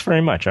 But thanks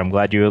very much. I'm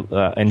glad you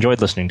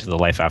enjoyed listening to the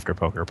Life After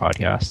Poker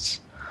podcasts.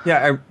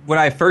 Yeah, when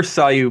I first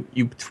saw you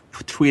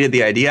tweeted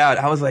the idea out,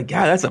 I was like,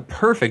 yeah, that's a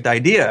perfect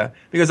idea.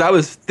 Because I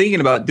was thinking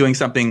about doing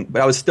something,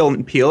 but I was still a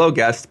PLO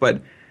guest,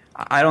 but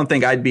I don't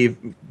think I'd be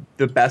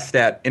the best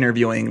at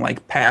interviewing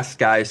like past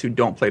guys who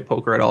don't play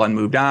poker at all and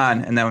moved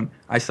on. And then when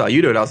I saw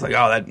you do it, I was like,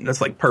 oh,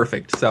 that's like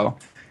perfect. So,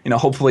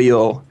 hopefully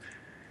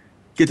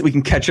we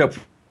can catch up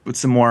with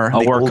some more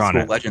I'll work old on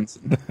school it. legends.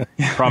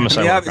 Promise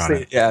I work on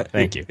it. Yeah.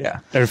 Thank you.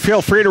 Yeah. And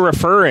feel free to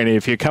refer any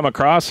if you come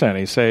across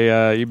any.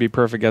 Say you'd be a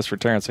perfect guest for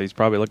Terrence. He's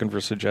probably looking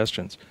for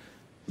suggestions.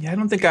 Yeah, I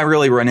don't think I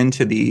really run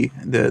into the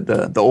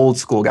old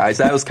school guys.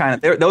 That was kind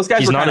of those guys.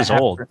 He's were not as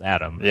after. old,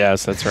 Adam.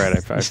 Yes, that's right.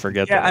 I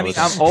forget. Yeah, I mean,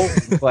 I'm old,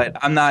 but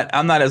I'm not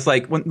as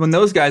like when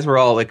those guys were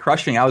all like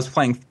crushing. I was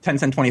playing 10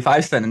 cent,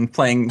 25 cent, and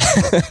playing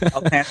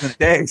hands in a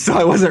day. So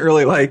I wasn't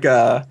really like,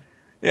 I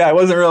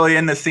wasn't really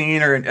in the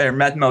scene or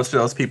met most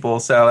of those people.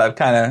 So I've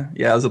kind of,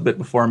 it was a bit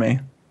before me.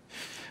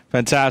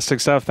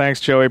 Fantastic stuff. Thanks,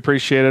 Joey.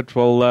 Appreciate it.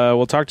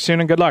 We'll talk to you soon,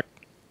 and good luck.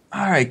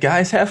 All right,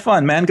 guys, have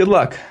fun, man. Good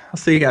luck. I'll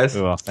see you guys.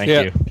 Well, thank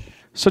you.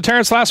 So,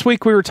 Terrence, last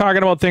week we were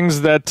talking about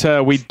things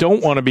that we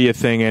don't want to be a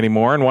thing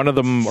anymore, and one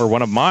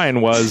of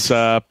mine was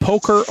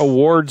poker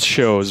awards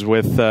shows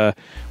with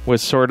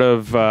sort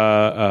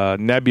of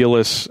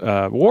nebulous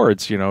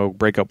awards,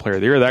 breakout player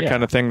of the year, that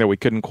kind of thing that we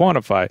couldn't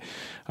quantify.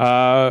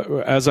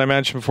 As I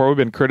mentioned before, we've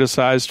been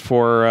criticized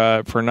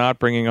for not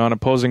bringing on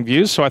opposing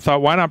views, so I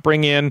thought, why not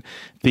bring in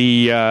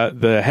the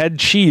head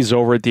cheese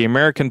over at the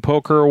American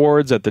Poker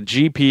Awards at the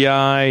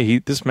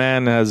GPI. This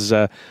man has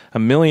a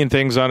million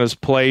things on his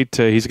plate.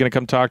 He's going to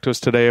come talk to us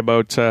today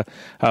about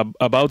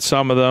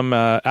some of them.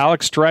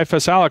 Alex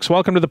Dreyfus. Alex,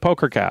 welcome to the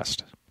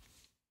Pokercast.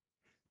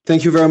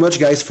 Thank you very much,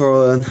 guys,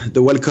 for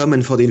the welcome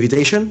and for the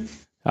invitation.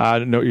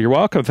 No, you're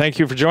welcome. Thank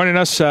you for joining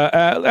us.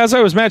 As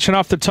I was mentioning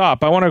off the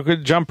top, I want to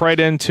jump right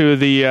into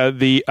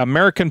the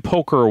American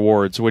Poker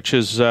Awards, which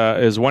is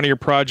one of your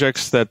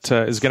projects that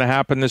is going to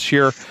happen this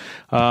year.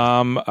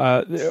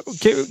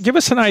 Give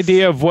us an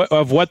idea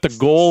of what the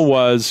goal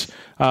was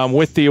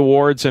with the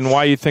awards and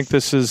why you think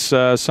this is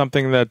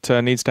something that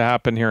needs to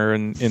happen here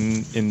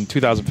in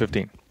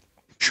 2015.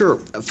 Sure.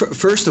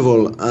 First of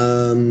all,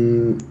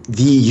 the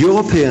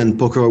European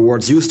Poker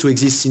Awards used to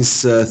exist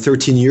since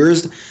 13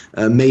 years,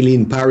 mainly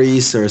in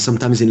Paris or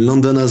sometimes in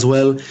London as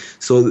well.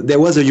 So there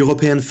was a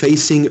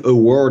European-facing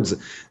awards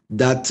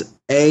that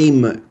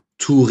aim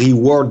to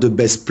reward the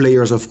best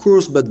players, of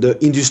course, but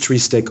the industry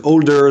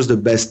stakeholders, the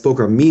best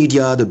poker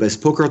media, the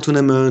best poker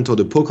tournament, or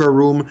the poker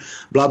room,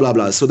 blah, blah,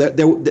 blah. So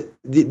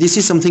this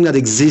is something that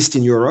exists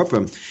in Europe.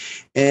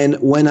 And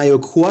when I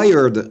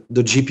acquired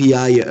the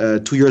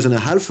GPI 2 years and a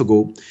half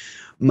ago,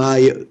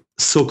 my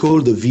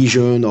so-called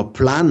vision or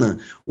plan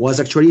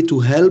was actually to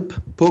help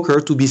poker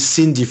to be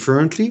seen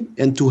differently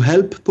and to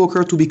help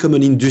poker to become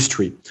an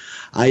industry.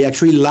 I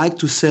actually like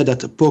to say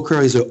that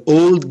poker is an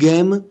old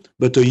game,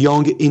 but a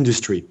young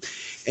industry.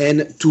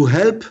 And to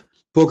help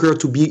poker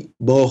to be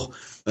more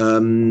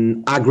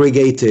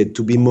aggregated,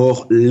 to be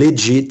more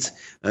legit,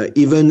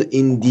 even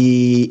in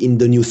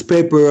the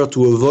newspaper,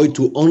 to avoid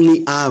to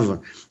only have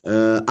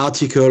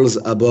articles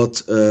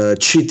about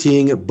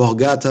cheating,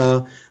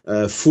 borgata,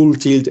 full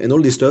tilt, and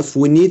all this stuff.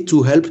 We need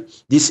to help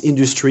this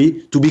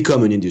industry to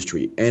become an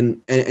industry,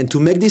 and to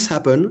make this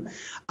happen,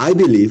 I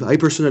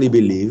personally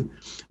believe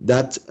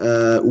that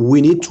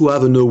we need to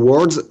have an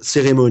awards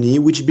ceremony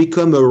which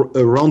become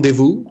a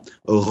rendezvous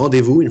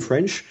in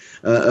French,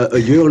 a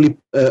yearly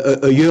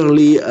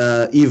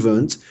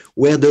event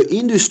where the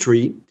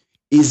industry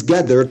is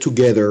gathered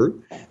together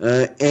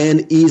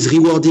and is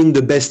rewarding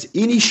the best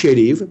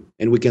initiative,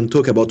 and we can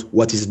talk about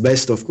what is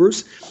best, of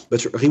course,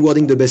 but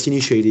rewarding the best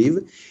initiative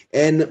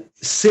and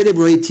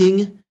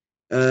celebrating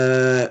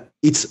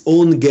its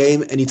own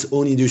game and its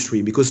own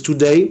industry. Because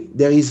today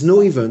there is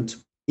no event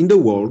in the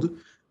world,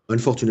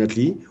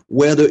 unfortunately,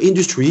 where the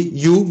industry,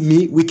 you,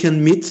 me, we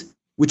can meet,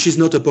 which is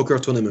not a poker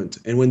tournament.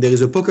 And when there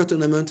is a poker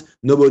tournament,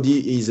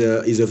 nobody is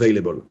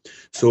available.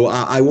 So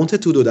I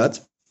wanted to do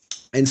that.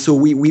 And so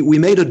we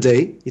made a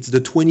day. It's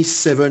the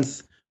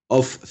 27th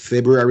of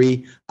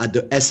February at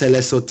the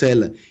SLS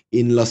Hotel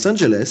in Los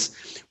Angeles.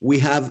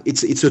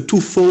 It's a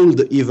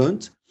twofold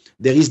event.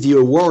 There is the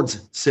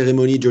awards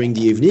ceremony during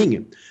the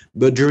evening,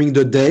 but during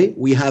the day,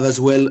 we have as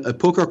well a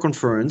poker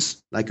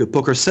conference, like a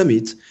poker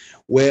summit,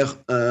 where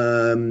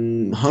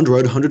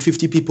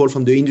 150 people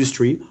from the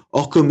industry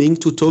are coming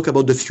to talk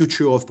about the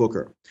future of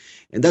poker.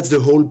 And that's the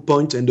whole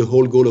point and the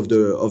whole goal of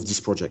this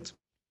project.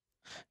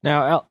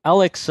 Now,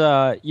 Alex,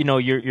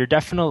 you're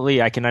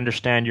definitely. I can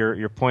understand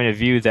your point of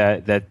view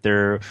that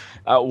there,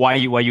 why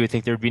you would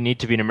think there would need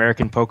to be an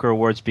American Poker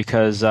Awards,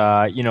 because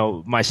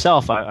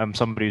myself, I'm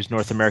somebody who's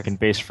North American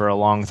based for a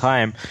long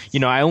time.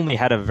 I only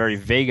had a very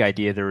vague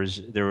idea there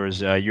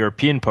was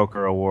European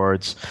Poker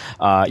Awards,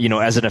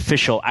 as an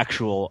official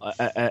actual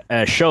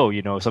show.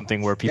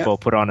 Something where people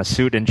put on a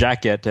suit and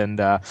jacket and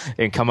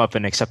come up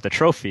and accept a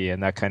trophy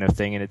and that kind of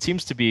thing. And it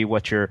seems to be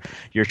what you're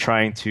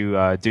trying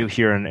to do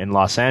here in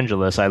Los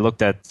Angeles. I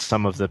looked at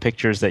some of the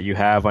pictures that you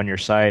have on your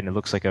site, and it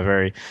looks like a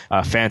very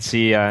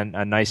fancy and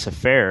a nice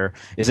affair.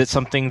 Is it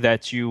something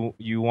that you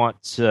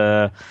want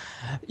to,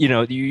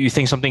 you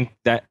think something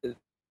that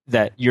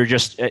you're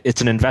just,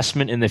 it's an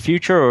investment in the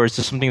future, or is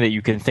this something that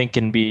you can think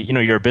can be,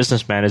 you're a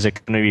businessman, is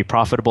it going to be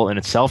profitable in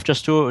itself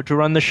just to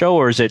run the show,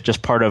 or is it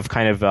just part of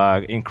kind of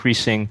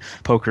increasing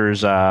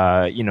poker's,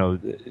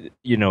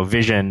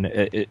 vision,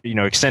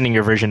 extending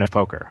your vision of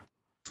poker?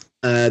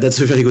 That's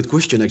a very good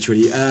question,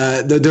 actually.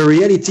 The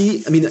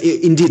reality,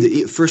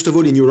 indeed, first of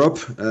all, in Europe,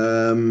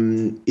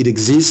 it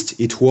exists,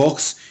 it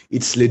works,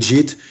 it's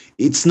legit.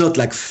 It's not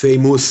like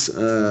famous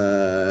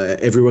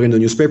everywhere in the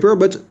newspaper,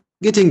 but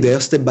getting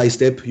there step by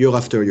step, year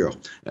after year.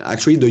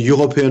 Actually, the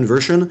European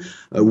version,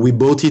 we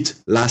bought it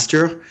last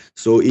year,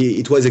 so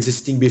it was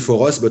existing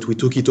before us, but we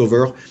took it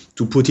over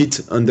to put it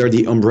under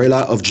the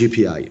umbrella of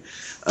GPI.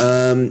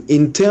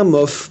 In terms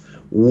of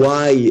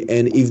why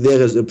and if there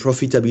is a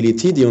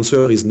profitability, the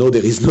answer is no,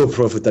 there is no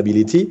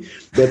profitability,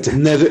 but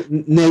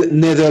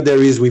neither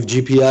there is with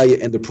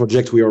GPI and the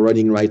project we are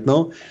running right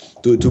now.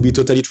 To be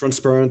totally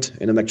transparent,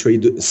 and I'm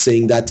actually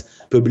saying that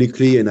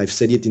publicly, and I've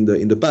said it in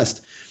the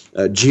past.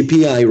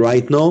 GPI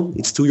right now,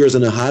 it's 2 years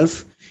and a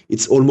half.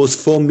 It's almost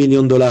 $4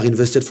 million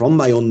invested from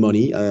my own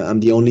money.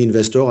 I'm the only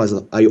investor, as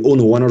I own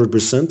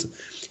 100%.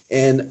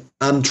 And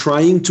I'm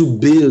trying to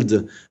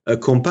build a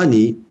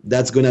company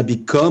that's going to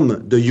become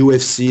the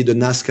UFC, the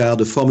NASCAR,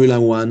 the Formula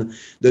One,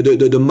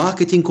 the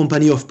marketing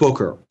company of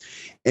poker.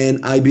 And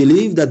I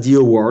believe that the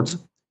awards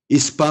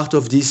is part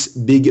of this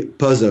big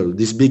puzzle,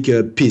 this big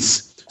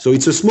piece. So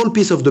it's a small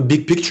piece of the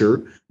big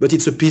picture, but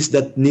it's a piece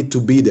that needs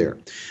to be there.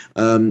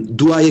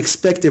 Do I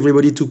expect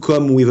everybody to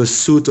come with a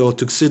suit or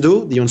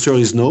tuxedo? The answer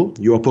is no.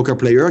 You're a poker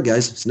player,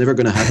 guys. It's never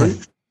going to happen.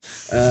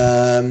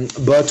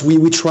 But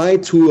we try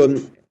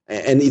to...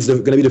 and it's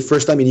going to be the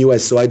first time in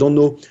US, so I don't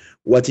know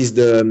what is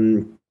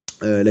the,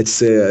 let's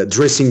say,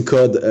 dressing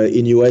code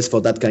in US for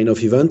that kind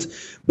of event.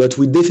 But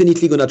we're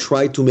definitely going to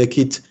try to make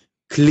it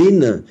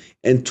clean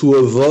and to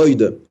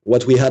avoid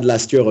what we had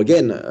last year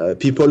again,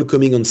 people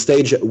coming on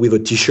stage with a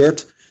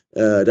T-shirt.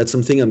 That's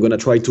something I'm going to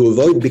try to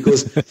avoid,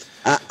 because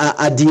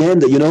at the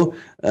end,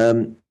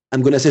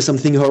 I'm going to say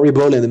something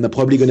horrible, and I'm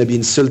probably going to be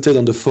insulted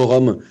on the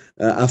forum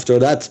after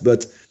that.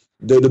 But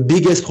the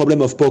biggest problem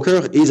of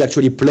poker is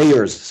actually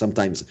players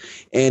sometimes.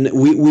 And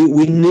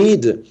we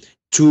need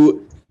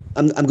to,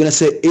 I'm going to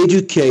say,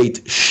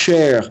 educate,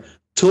 share,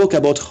 talk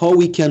about how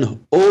we can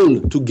all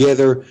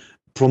together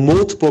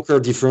promote poker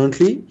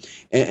differently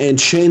and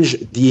change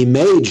the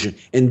image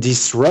and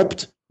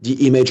disrupt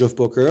the image of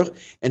poker.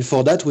 And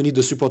for that, we need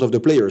the support of the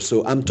players.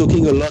 So I'm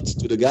talking a lot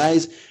to the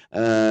guys.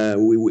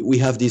 We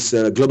have this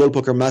Global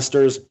Poker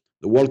Masters,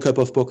 the World Cup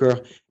of Poker,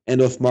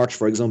 end of March,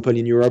 for example,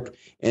 in Europe.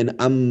 And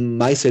I'm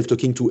myself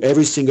talking to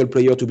every single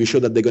player to be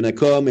sure that they're going to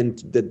come and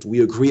that we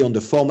agree on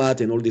the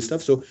format and all this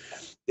stuff. So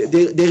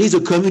there is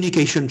a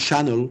communication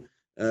channel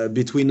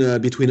between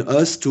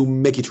us to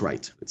make it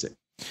right, let's say.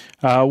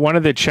 One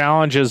of the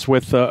challenges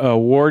with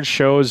award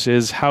shows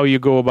is how you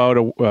go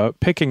about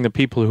picking the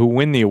people who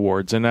win the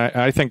awards. And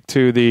I think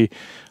to the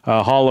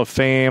Hall of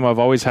Fame, I've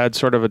always had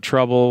sort of a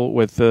trouble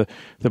with the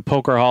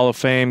Poker Hall of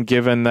Fame,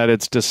 given that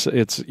it's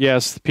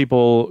yes,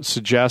 people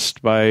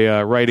suggest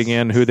by writing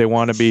in who they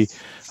want to be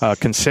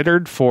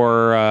considered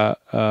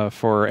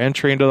for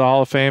entry into the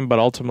Hall of Fame, but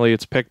ultimately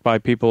it's picked by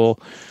people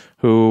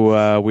who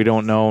we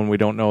don't know, and we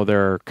don't know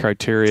their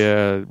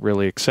criteria,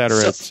 really, et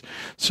cetera.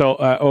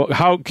 So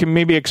how can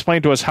maybe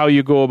explain to us how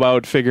you go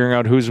about figuring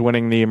out who's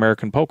winning the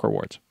American Poker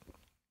Awards?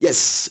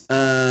 Yes.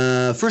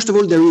 First of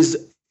all, there is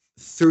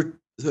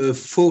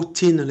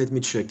 14, let me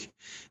check.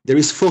 There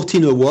is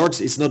 14 awards.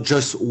 It's not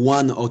just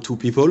one or two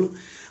people.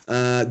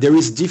 There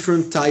is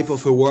different type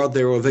of award.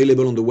 They're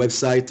available on the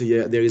website.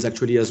 Yeah, there is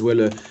actually as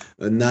well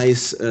a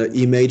nice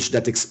image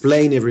that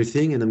explain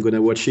everything, and I'm going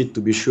to watch it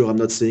to be sure I'm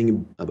not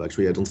saying.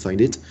 Actually, I don't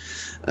find it.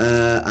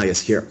 Yes,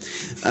 here.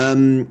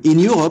 In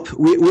Europe,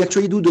 we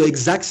actually do the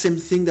exact same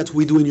thing that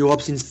we do in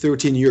Europe since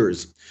 13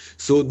 years.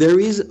 So there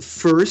is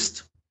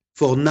first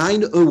for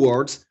 9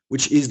 awards,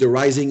 which is the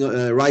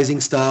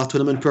Rising Star,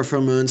 Tournament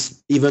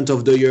Performance, Event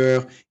of the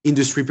Year,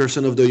 Industry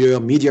Person of the Year,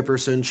 Media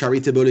Person,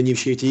 Charitable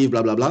Initiative,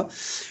 blah, blah, blah.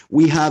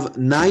 We have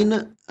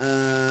 9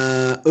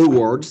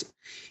 awards,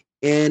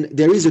 and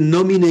there is a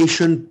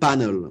nomination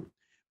panel.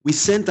 We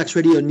sent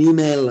actually an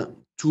email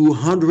to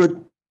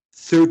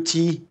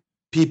 130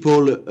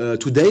 people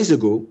 2 days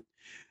ago,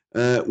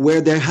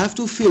 where they have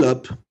to fill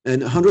up,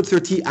 and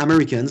 130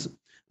 Americans,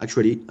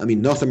 actually, I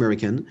mean North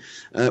American,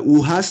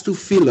 who has to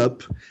fill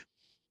up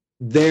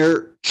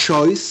their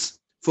choice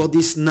for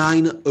these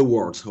 9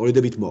 awards, or a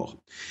little bit more.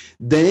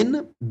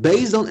 Then,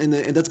 based on, and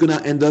that's going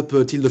to end up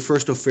till the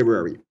 1st of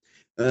February.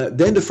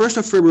 Then the 1st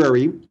of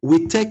February,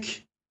 we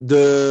take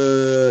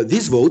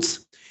these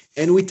votes,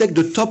 and we take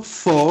the top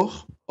 4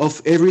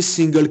 of every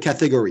single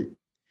category.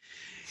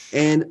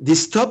 And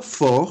this top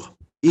 4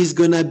 is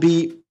going to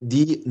be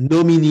the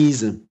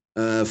nominees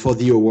for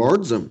the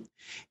awards.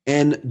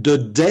 And the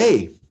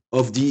day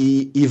of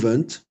the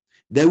event,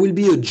 there will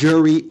be a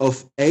jury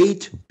of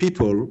 8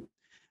 people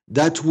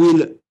that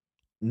will,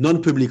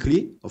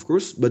 non-publicly, of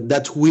course, but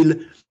that will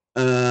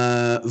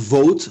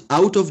vote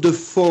out of the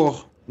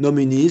 4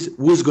 nominees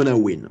who's going to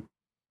win.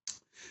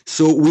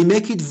 So we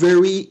make it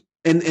very,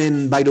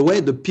 and by the way,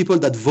 the people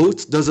that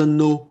vote doesn't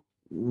know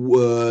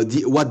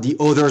what the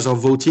others are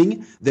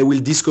voting. They will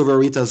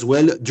discover it as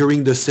well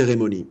during the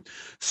ceremony.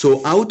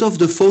 So out of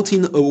the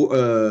 14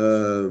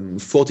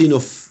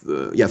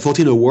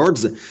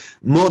 awards,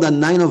 more than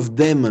 9 of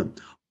them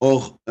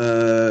are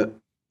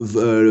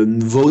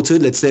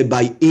voted, let's say,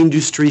 by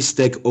industry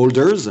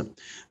stakeholders.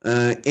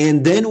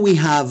 And then we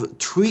have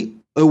 3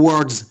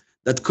 awards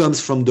that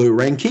comes from the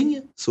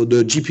ranking. So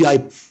the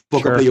GPI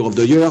Poker Player of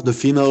the Year, the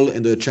Female,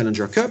 and the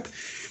Challenger Cup.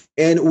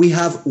 And we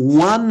have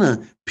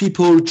 1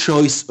 People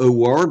Choice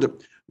Award,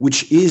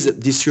 which is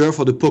this year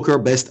for the Poker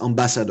Best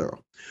Ambassador.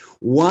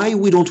 Why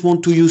we don't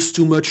want to use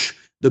too much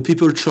the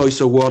People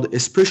Choice Award,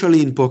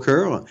 especially in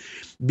poker?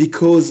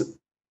 Because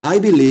I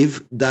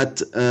believe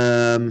that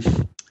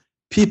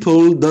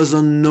people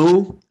doesn't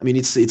know. I mean,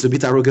 it's a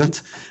bit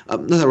arrogant,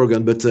 not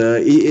arrogant, but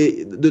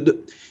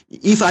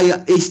if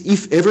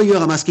every year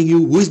I'm asking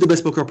you who is the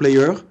best poker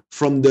player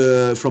from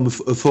a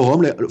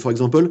forum, for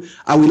example,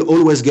 I will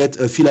always get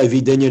Phil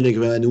Ivey, Daniel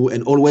Negreanu,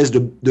 and always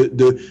the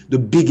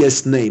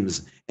biggest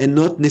names, and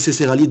not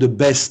necessarily the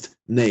best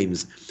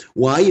names.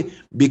 Why?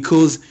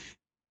 Because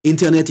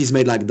internet is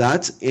made like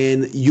that,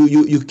 and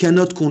you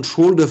cannot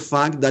control the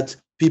fact that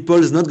people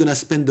is not going to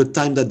spend the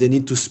time that they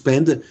need to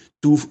spend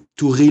to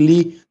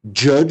really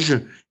judge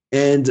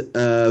and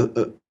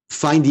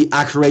find the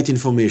accurate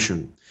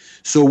information.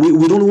 So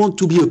we don't want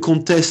to be a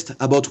contest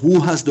about who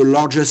has the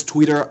largest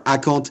Twitter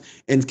account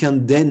and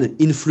can then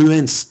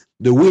influence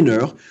the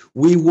winner.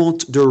 We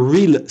want the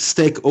real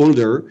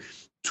stakeholder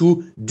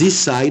to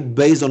decide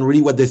based on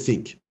really what they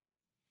think.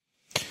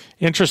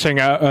 Interesting.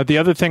 The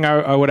other thing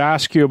I would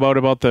ask you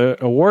about the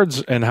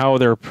awards and how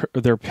they're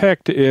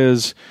picked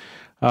is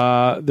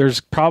there's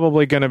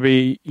probably going to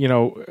be,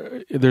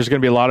 there's going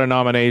to be a lot of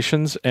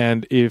nominations,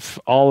 and if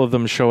all of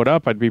them showed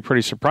up, I'd be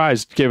pretty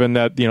surprised, given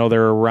that,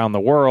 they're around the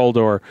world,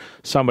 or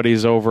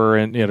somebody's over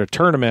in a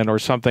tournament or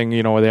something,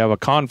 where they have a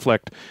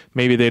conflict.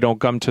 Maybe they don't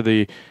come to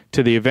the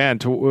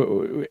event,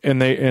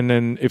 and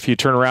then if you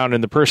turn around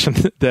and the person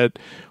that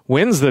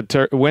wins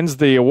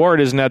the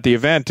award isn't at the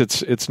event,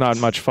 it's not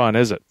much fun,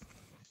 is it?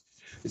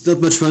 It's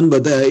not much fun,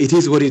 but it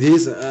is what it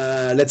is.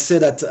 Let's say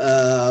that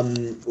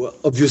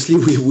obviously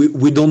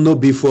we don't know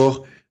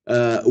before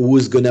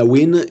who's gonna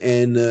win,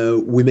 and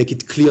we make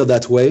it clear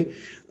that way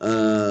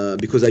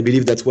because I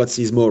believe that's what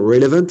is more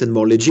relevant and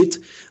more legit.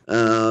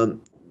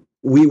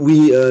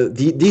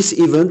 This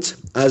event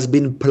has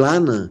been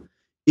planned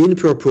in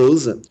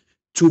purpose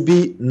to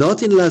be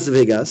not in Las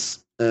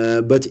Vegas,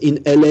 but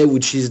in LA,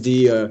 which is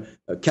the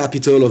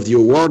capital of the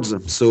awards.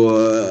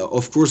 So,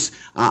 of course,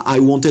 I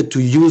wanted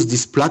to use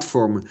this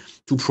platform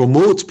to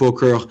promote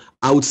poker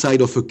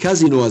outside of a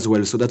casino as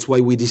well. So that's why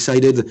we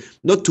decided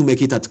not to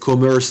make it at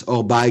Commerce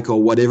or Bike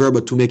or whatever,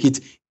 but to make it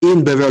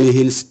in Beverly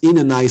Hills in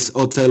a nice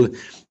hotel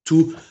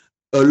to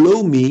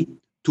allow me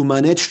to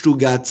manage to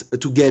get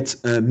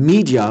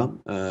media,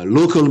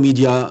 local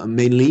media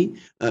mainly,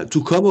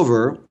 to come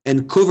over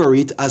and cover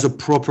it as a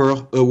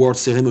proper award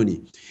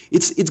ceremony.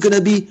 It's going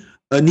to be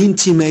an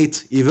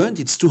intimate event.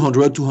 It's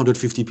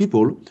 250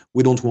 people.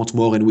 We don't want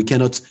more and we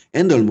cannot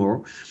handle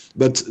more.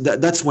 But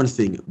that's one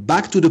thing.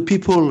 Back to the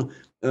people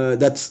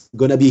that's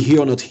going to be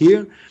here or not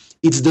here.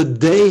 It's the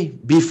day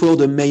before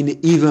the main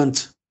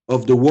event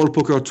of the World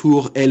Poker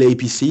Tour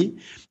LAPC.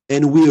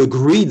 And we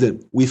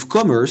agreed with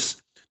Commerce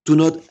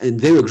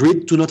they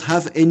agreed to not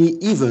have any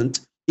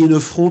event in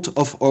front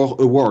of our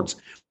awards.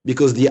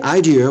 Because the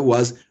idea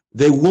was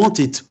they want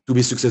it to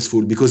be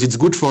successful because it's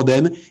good for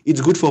them, it's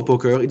good for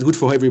poker, it's good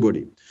for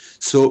everybody.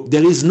 So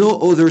there is no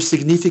other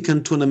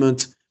significant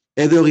tournament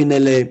either in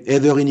LA,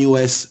 either in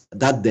US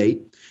that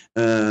day.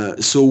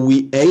 So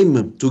we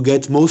aim to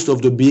get most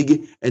of the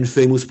big and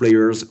famous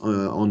players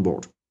on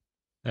board.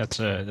 That's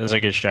a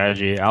good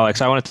strategy.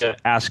 Alex, I wanted to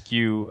ask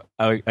you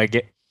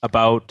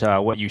about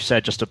what you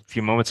said just a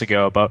few moments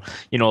ago about,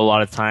 a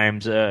lot of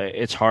times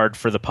it's hard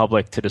for the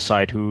public to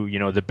decide who,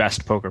 the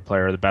best poker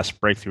player, the best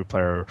breakthrough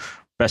player,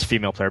 best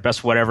female player,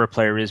 best whatever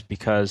player is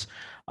because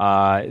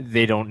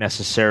they don't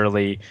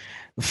necessarily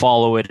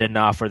follow it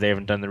enough or they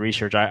haven't done the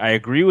research. I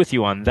agree with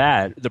you on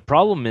that. The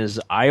problem is,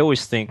 I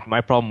always think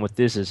my problem with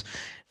this is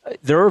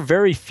there are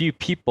very few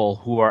people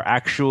who are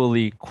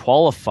actually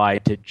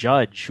qualified to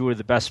judge who are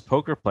the best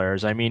poker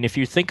players. I mean, if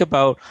you think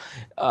about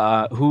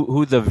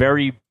who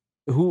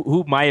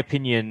in my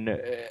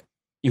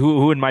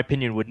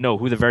opinion would know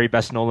who the very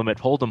best no limit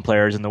hold'em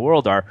players in the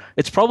world are,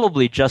 it's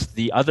probably just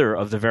the other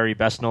of the very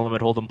best no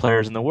limit hold'em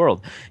players in the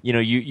world.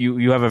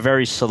 You have a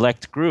very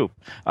select group.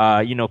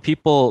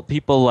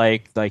 People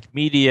like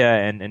media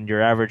and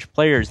your average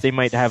players, they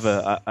might have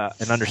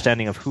an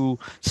understanding of who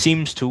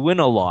seems to win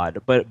a lot,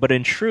 but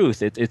in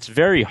truth, it's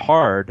very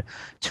hard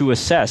to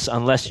assess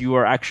unless you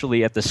are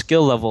actually at the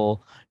skill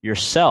level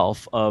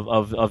yourself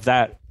of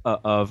that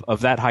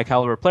high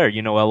caliber player.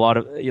 A lot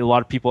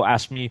of people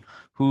ask me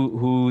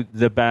who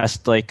the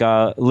best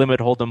limit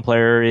hold'em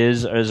player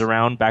is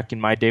around back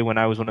in my day when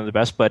I was one of the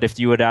best. But if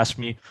you would ask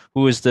me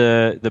who is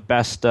the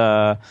best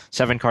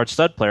 7-card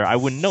stud player, I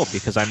wouldn't know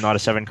because I'm not a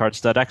 7-card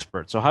stud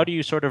expert. So how do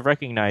you sort of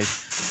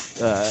recognize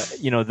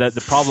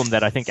the problem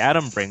that I think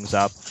Adam brings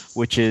up,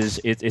 which is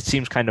it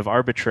seems kind of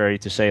arbitrary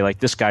to say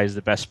this guy is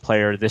the best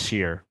player this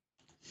year?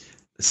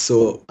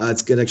 So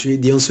it's good. Actually,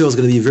 the answer is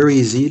going to be very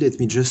easy. Let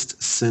me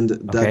just send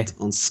that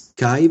on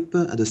Skype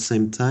at the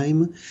same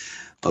time.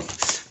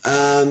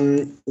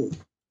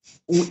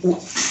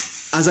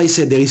 As I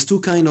said, there is two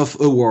kinds of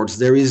awards.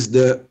 There is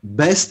the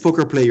best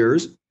poker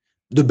players,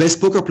 the best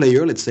poker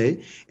player, let's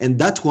say, and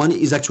that one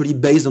is actually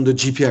based on the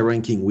GPI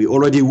ranking. We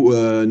already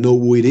know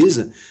who it is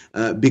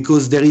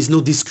because there is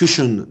no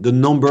discussion. The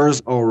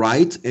numbers are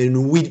right,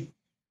 and we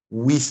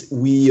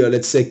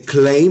let's say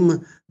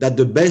claim that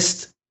the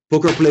best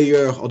poker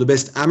player or the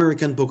best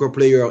American poker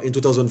player in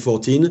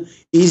 2014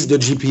 is the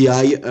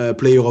GPI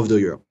player of the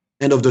year.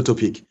 End of the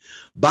topic.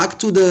 Back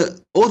to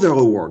the other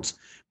awards.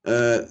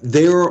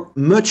 They are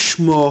much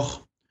more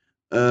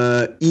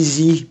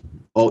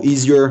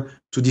easier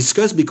to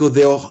discuss because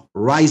they are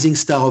rising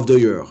star of the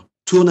year,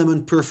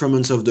 tournament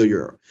performance of the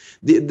year.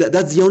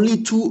 That's the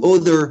only two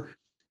other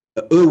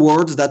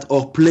awards that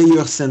are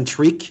player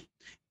centric,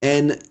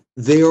 and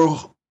they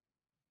are,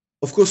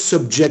 of course,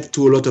 subject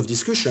to a lot of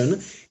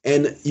discussion.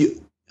 And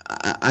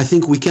I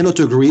think we cannot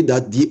agree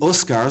that the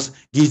Oscars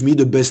give me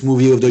the best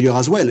movie of the year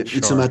as well. Sure.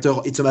 It's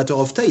a matter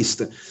of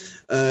taste.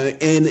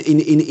 And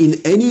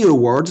in any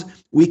award,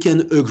 we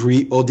can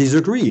agree or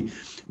disagree.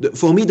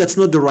 For me, that's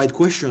not the right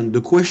question.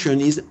 The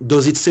question is,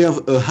 does it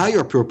serve a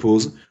higher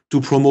purpose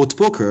to promote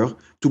poker,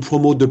 to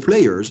promote the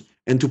players,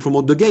 and to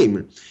promote the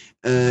game?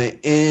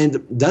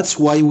 And that's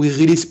why we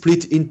really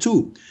split in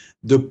two.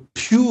 The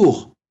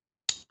pure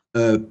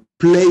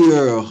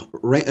player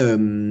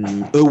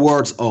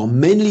awards are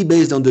mainly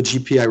based on the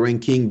GPI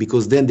ranking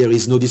because then there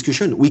is no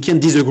discussion. We can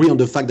disagree on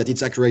the fact that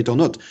it's accurate or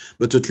not,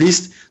 but at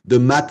least the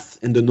math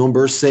and the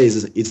number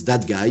says it's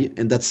that guy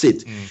and that's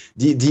it.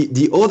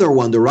 The other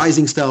one, the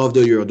rising star of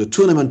the year, the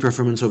tournament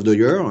performance of the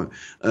year,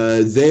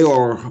 they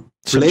are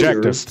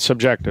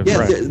subjective. Yeah,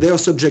 right. they are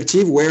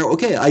subjective where,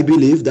 okay, I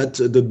believe that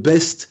the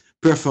best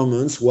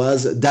performance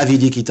was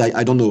Davide Kita.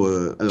 I don't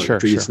know, sure.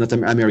 It's not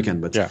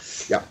American, but yeah.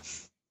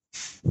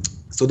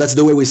 So that's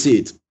the way we see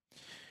it.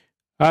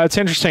 It's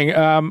interesting.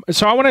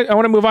 So I want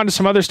to move on to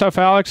some other stuff,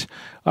 Alex.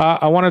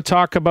 I want to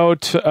talk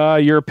about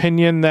your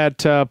opinion that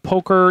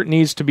poker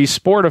needs to be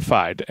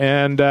sportified,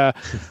 and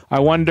I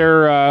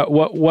wonder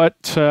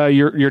what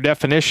your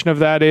definition of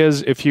that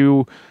is. If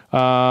you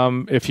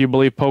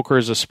believe poker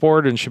is a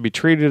sport and should be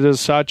treated as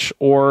such,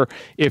 or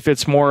if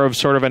it's more of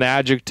sort of an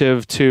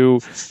adjective to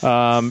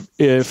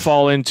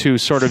fall into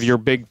sort of your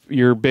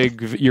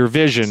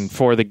vision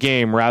for the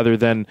game rather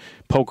than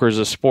poker is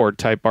a sport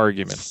type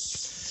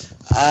argument.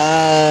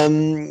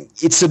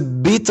 It's a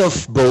bit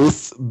of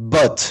both,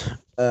 but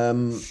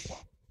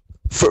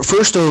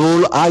first of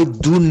all, I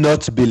do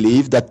not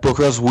believe that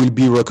poker will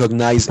be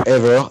recognized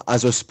ever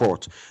as a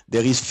sport.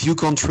 There is few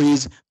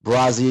countries,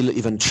 Brazil,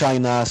 even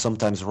China,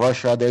 sometimes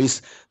Russia. There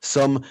is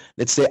some,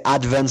 let's say,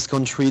 advanced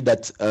country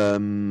that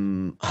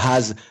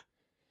has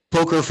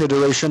poker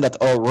federation that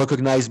are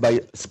recognized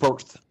by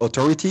sport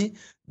authority.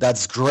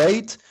 That's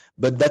great,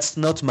 but that's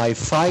not my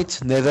fight,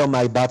 neither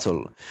my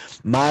battle.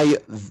 My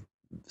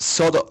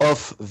sort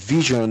of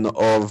vision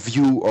or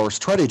view or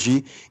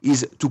strategy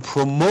is to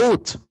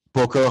promote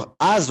poker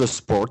as a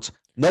sport,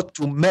 not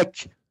to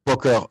make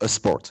poker a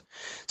sport.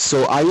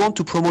 So I want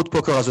to promote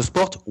poker as a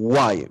sport.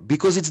 Why?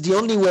 Because it's the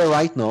only way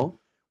right now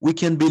we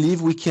can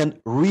believe we can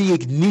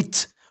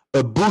reignite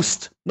a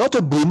boost, not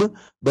a boom,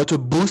 but a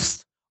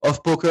boost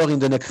of poker in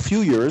the next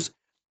few years,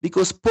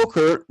 because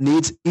poker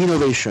needs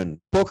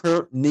innovation.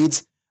 Poker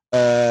needs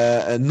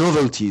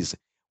novelties.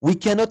 We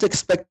cannot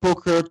expect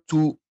poker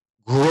to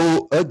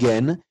grow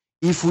again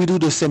if we do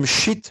the same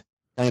shit,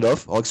 kind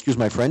of, or excuse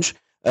my French,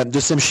 the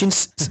same shit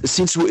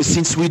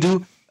since we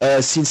do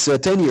since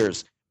 10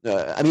 years.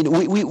 I mean,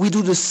 we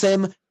do the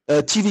same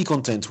TV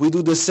content, we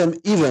do the same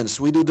events,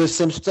 we do the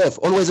same stuff,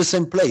 always the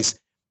same place.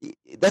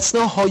 That's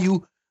not how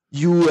you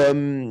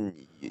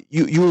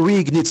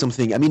reignite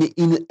something. I mean,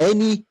 in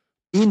any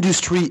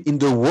industry in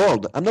the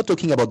world, I'm not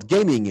talking about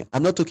gaming,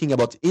 I'm not talking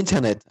about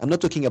internet, I'm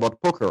not talking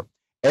about poker.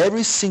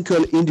 Every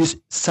single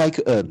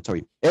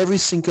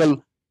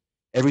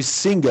every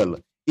single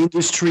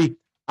industry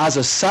has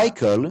a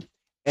cycle,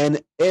 and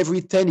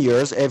every 10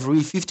 years,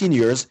 every 15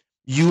 years,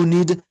 you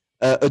need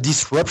a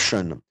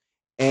disruption.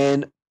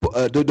 And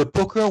the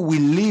poker we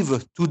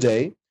live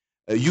today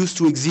used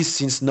to exist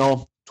since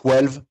now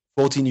 12,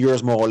 14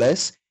 years more or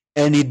less,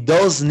 and it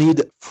does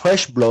need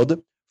fresh blood,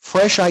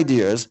 fresh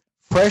ideas,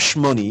 fresh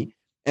money,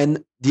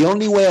 and the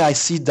only way I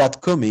see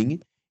that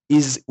coming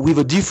is with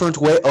a different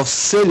way of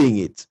selling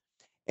it.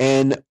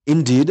 And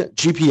indeed,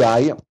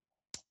 GPI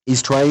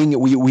is trying,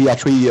 we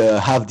actually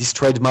have this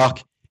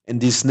trademark and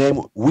this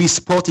name, We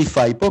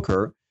Sportify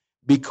Poker,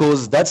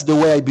 because that's the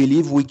way I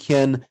believe we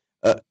can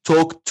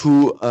talk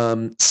to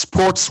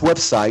sports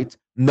website,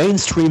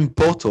 mainstream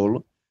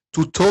portal,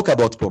 to talk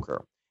about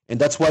poker. And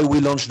that's why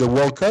we launched the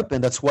World Cup,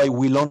 and that's why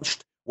we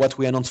launched what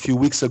we announced a few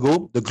weeks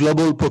ago, the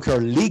Global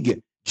Poker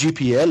League,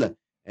 GPL,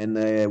 and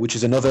which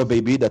is another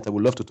baby that I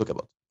would love to talk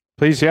about.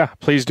 Please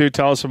do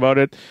tell us about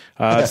it.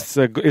 Is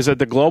it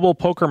the Global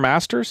Poker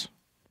Masters?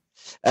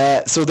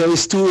 So there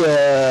is two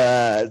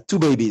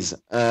babies.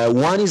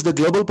 One is the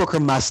Global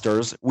Poker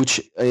Masters, which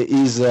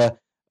is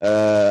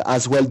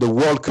as well the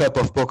World Cup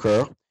of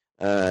poker.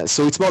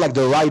 So it's more like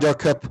the Ryder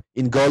Cup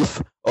in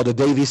golf or the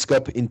Davis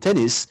Cup in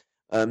tennis.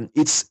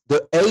 It's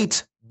the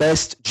 8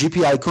 best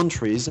GPI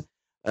countries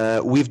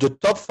with the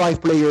top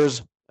 5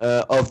 players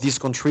of these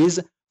countries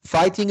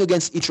fighting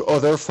against each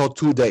other for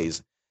 2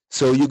 days.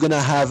 So you're going to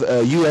have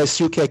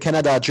US, UK,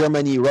 Canada,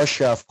 Germany,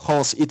 Russia,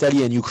 France,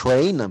 Italy, and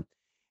Ukraine.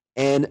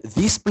 And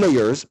these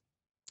players,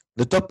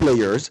 the top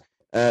players,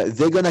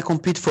 they're going to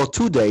compete for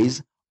 2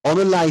 days on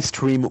a live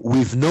stream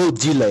with no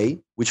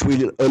delay, which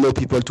will allow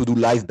people to do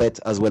live bet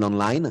as well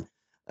online.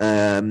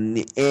 And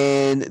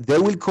they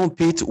will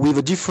compete with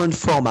a different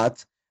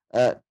format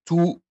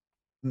to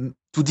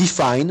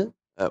define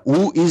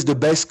who is the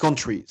best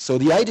country. So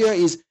the idea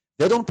is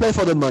they don't play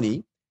for the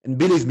money. And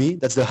believe me,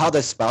 that's the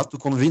hardest part, to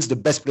convince the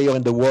best player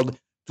in the world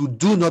to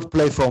do not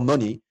play for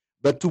money,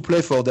 but to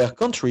play for their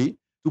country,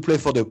 to play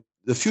for the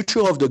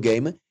future of the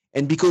game.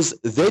 And because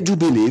they do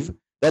believe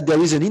that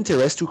there is an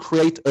interest to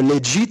create a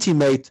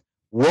legitimate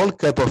World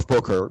Cup of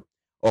poker,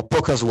 or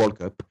Poker's World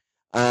Cup,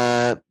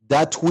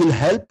 that will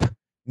help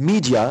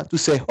media to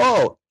say,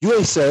 oh,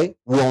 USA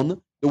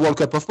won the World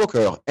Cup of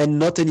poker, and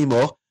not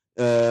anymore.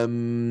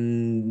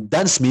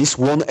 Dan Smith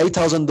won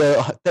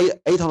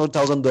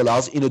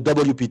 $800,000 in a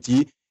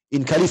WPT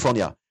in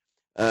California.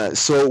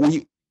 So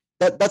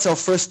that's our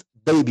first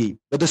baby.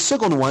 But the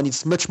second one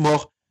is much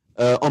more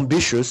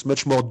ambitious,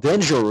 much more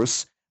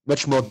dangerous,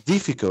 much more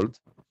difficult.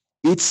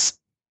 It's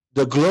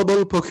the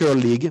Global Poker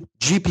League,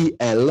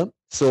 GPL,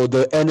 so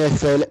the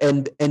NFL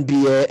and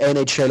NBA,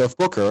 NHL of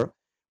poker,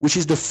 which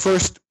is the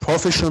first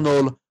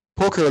professional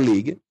poker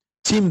league,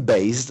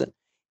 team-based,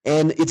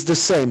 and it's the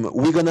same.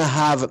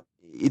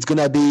 It's going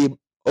to be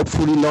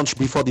hopefully launched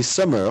before this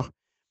summer,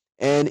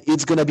 and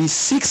it's going to be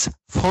 6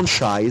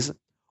 franchises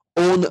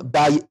owned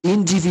by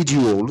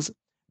individuals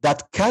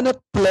that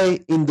cannot play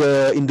in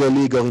the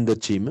league or in the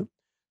team.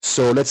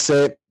 So let's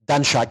say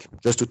Dan Shack,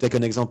 just to take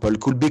an example,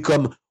 could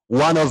become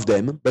one of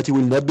them, but he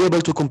will not be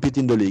able to compete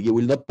in the league. He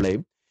will not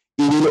play.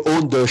 He will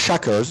own the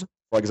Shackers,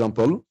 for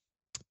example,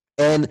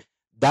 and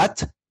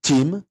that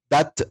team,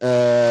 that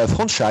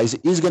franchise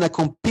is going to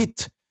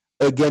compete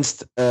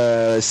against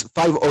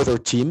 5 other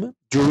teams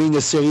during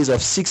a series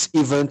of 6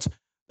 events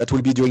that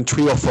will be during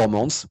 3 or 4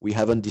 months. We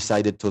haven't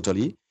decided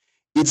totally.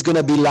 It's going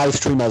to be live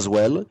stream as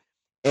well.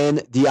 And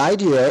the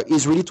idea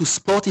is really to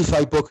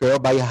sportify poker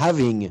by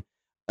having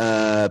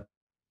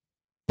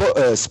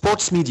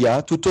sports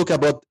media to talk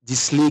about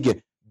this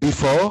league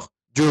before,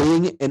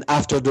 during, and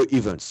after the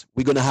events.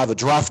 We're going to have a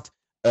draft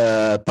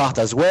part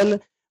as well.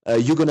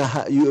 You're going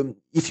to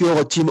if you're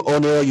a team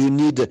owner, you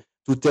need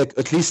to take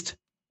at least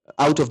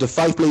out of the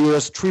 5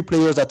 players, 3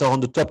 players that are on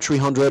the top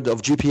 300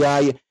 of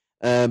GPI,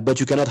 but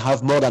you cannot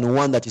have more than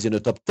one that is in the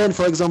top 10,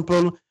 for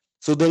example.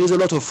 So there is a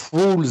lot of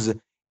rules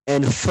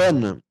and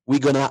fun we're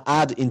going to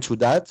add into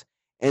that.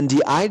 And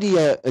the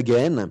idea,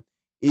 again,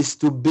 is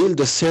to build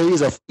a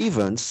series of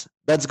events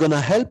that's going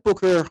to help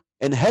poker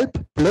and help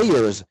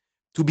players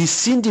to be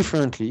seen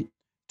differently,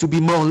 to be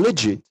more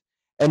legit,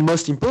 and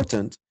most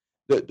important,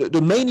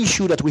 the main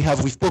issue that we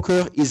have with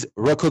poker is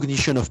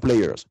recognition of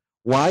players.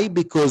 Why?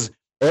 Because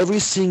every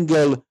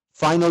single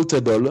final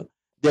table,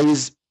 there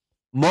is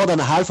more than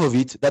half of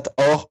it that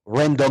are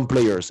random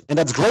players. And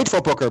that's great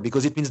for poker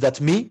because it means that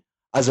me,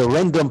 as a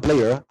random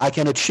player, I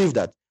can achieve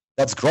that.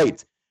 That's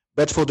great.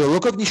 But for the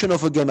recognition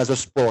of a game as a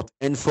sport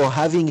and for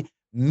having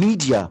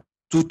media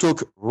to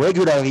talk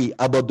regularly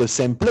about the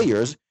same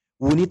players,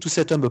 we need to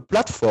set up a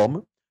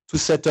platform, to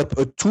set up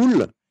a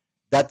tool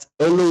that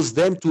allows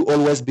them to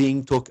always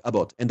being talked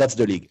about. And that's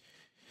the league.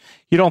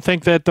 You don't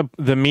think that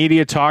the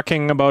media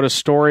talking about a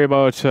story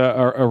about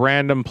a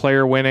random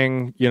player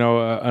winning,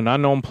 an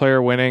unknown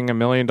player winning $1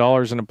 million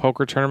in a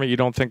poker tournament, you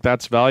don't think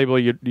that's valuable?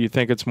 You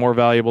think it's more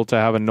valuable to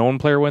have a known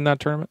player win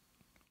that tournament?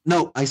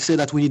 No, I say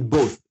that we need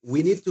both.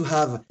 We need to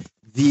have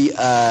the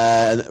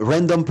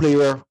random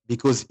player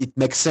because it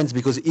makes sense,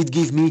 because it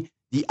gives me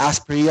the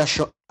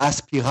aspirational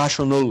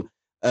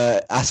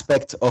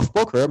aspect of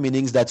poker,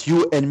 meaning that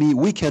you and me,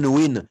 we can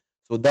win.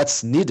 So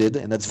that's needed,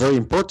 and that's very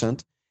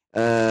important.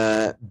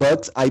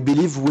 But I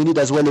believe we need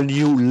as well a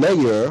new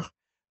layer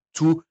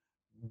to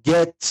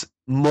get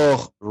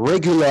more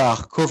regular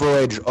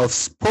coverage of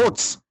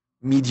sports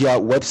media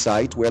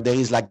website where there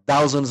is like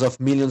thousands of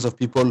millions of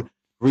people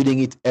reading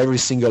it every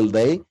single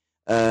day.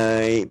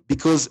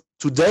 Because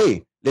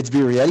today, let's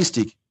be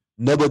realistic,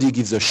 nobody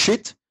gives a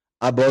shit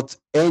about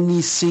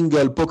any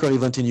single poker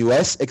event in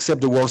US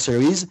except the World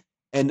Series,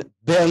 and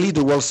barely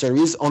the World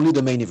Series, only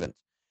the main event.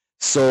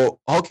 So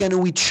how can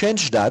we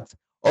change that?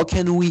 How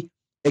can we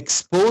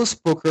expose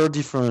poker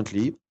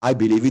differently? I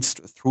believe it's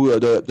through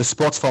the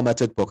sports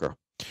formatted poker.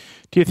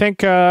 Do you think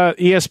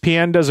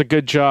ESPN does a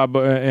good job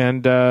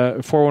and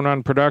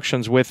 419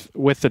 Productions with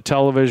the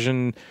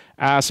television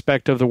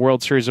aspect of the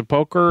World Series of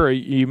Poker?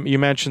 You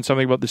mentioned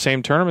something about the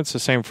same tournaments, the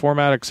same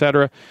format,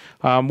 etc.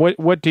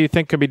 What do you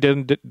think could be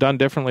done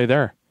differently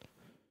there?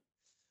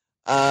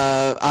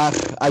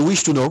 I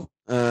wish to know.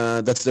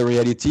 That's the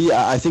reality.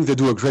 I think they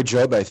do a great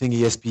job. I think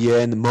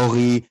ESPN,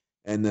 Maury,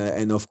 and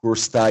of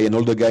course Ty and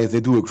all the guys, they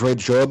do a great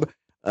job.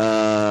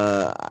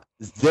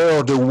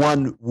 They're the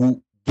one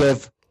who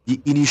gave the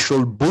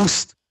initial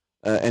boost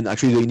and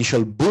actually the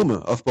initial boom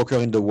of poker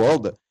in the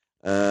world.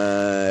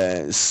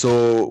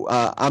 So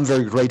I'm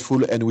very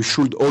grateful, and we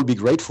should all be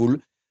grateful.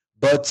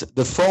 But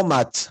the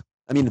format,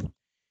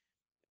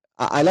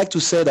 I like to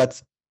say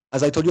that,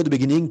 as I told you at the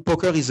beginning,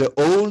 poker is an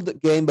old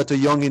game but a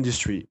young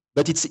industry.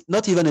 But it's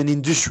not even an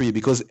industry,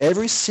 because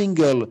every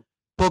single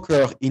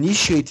poker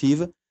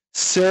initiative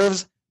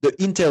serves the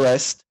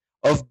interest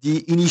of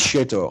the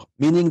initiator,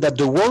 meaning that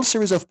the World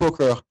Series of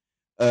Poker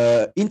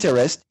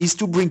interest is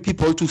to bring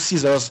people to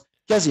Caesars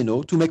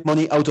Casino to make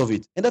money out of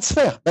it. And that's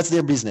fair. That's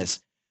their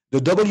business. The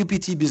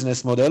WPT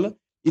business model,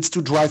 it's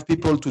to drive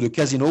people to the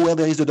casino where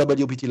there is the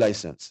WPT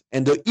license.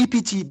 And the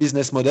EPT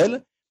business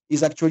model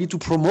is actually to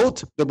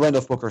promote the brand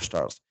of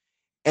PokerStars.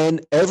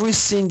 And every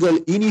single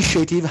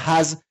initiative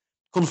has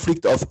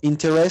conflict of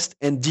interest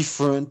and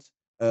different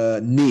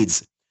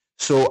needs.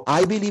 So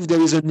I believe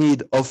there is a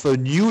need of a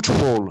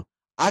neutral,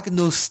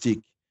 agnostic,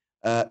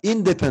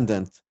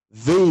 independent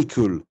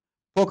vehicle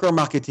poker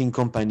marketing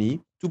company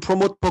to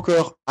promote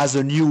poker as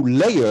a new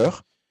layer,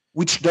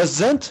 which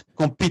doesn't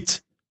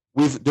compete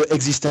with the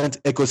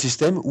existent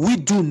ecosystem. We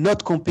do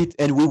not compete,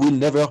 and we will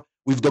never,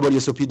 with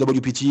WSOP,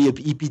 WPT,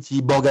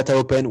 EPT, Borgata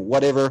Open,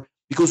 whatever,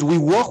 because we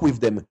work with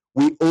them.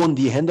 We own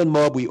the Hand and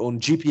Mob, we own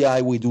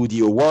GPI, we do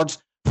the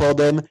awards for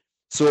them.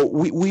 So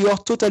we are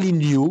totally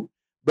new,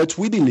 but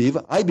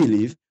I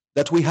believe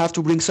that we have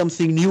to bring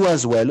something new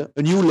as well,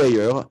 a new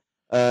layer,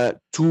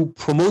 to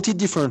promote it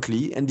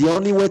differently. And the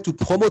only way to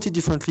promote it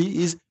differently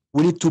is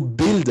we need to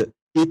build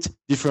it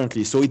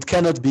differently. So it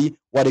cannot be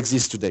what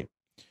exists today.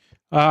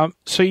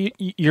 So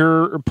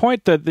your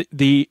point that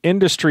the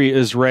industry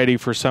is ready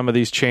for some of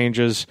these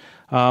changes,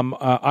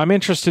 I'm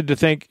interested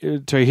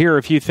to hear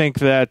if you think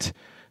that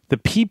the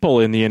people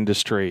in the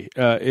industry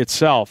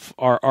itself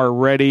are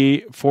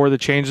ready for the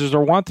changes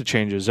or want the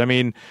changes. I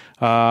mean,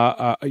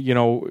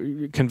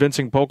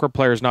 convincing poker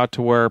players not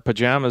to wear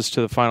pajamas to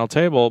the final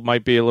table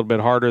might be a little bit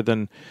harder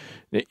than.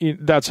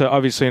 That's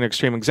obviously an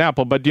extreme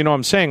example, but you know what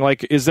I'm saying?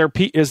 Like, is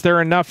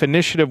there enough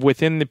initiative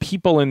within the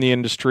people in the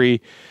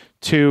industry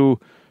to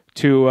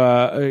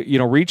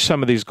reach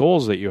some of these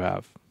goals that you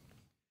have?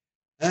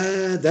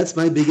 That's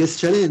my biggest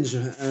challenge.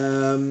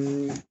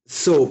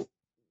 So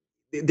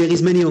there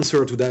is many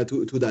answers to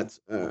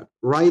that.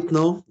 Right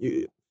now,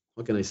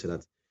 how can I say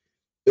that?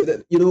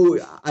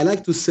 I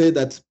like to say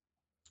that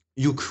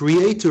you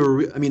create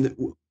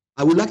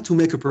I would like to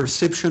make a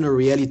perception a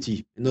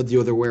reality and not the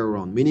other way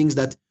around. Meaning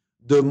that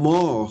the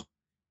more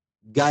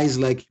guys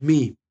like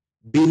me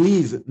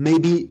believe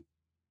maybe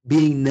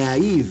being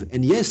naive,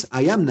 and yes,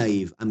 I am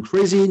naive. I'm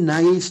crazy,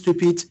 naive,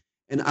 stupid,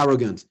 and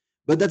arrogant.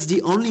 But that's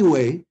the only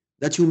way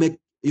that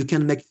you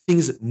can make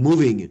things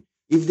moving.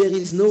 If there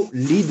is no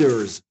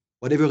leaders,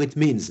 whatever it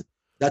means,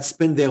 that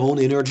spend their own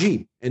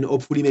energy and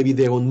hopefully maybe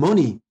their own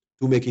money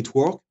to make it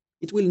work,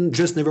 it will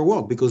just never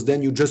work, because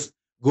then you just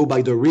go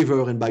by the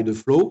river and by the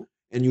flow,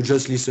 and you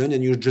just listen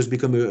and you just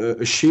become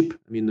a ship.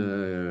 I mean,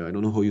 I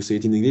don't know how you say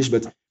it in English,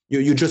 but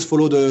you just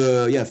follow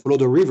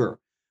the river.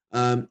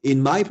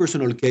 In my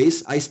personal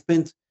case,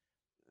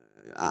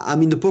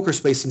 I'm in the poker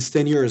space since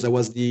 10 years. I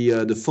was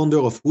the founder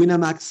of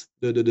Winamax,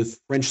 the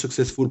French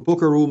successful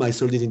poker room. I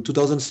sold it in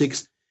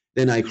 2006.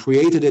 Then I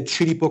created a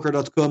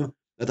chilipoker.com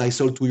that I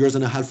sold 2 years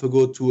and a half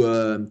ago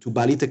to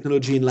Bali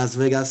Technology in Las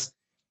Vegas.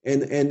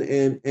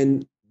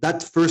 And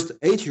that first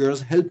 8 years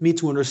helped me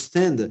to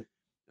understand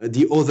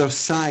the other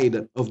side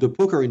of the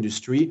poker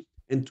industry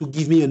and to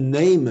give me a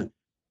name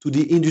to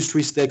the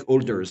industry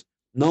stakeholders.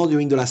 Now,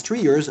 during the last 3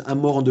 years, I'm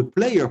more on the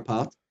player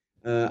part.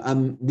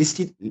 I'm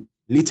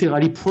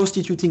literally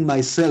prostituting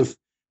myself,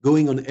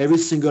 going on every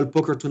single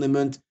poker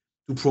tournament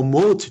to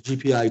promote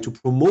GPI, to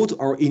promote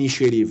our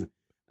initiative.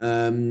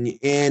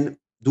 And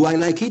do I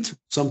like it?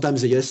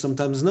 Sometimes yes,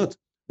 sometimes not.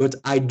 But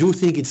I do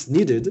think it's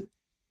needed.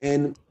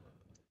 And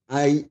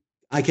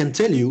I can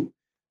tell you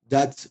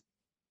that,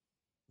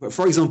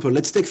 for example,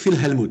 let's take Phil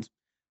Hellmuth.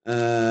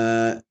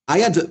 I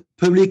had a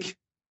public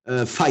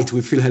fight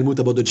with Phil Hellmuth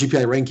about the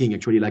GPI ranking,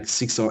 actually, like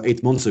 6 or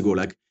 8 months ago.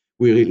 Like,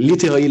 we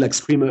literally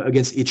scream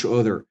against each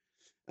other.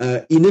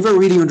 He never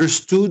really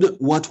understood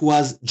what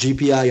was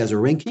GPI as a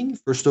ranking,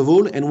 first of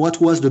all, and what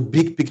was the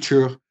big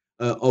picture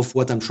of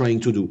what I'm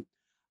trying to do.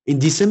 In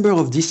December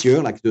of this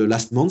year, like the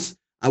last month,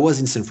 I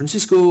was in San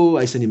Francisco.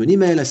 I sent him an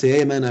email. I say,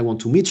 hey, man, I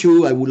want to meet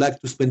you. I would like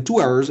to spend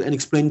 2 hours and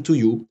explain to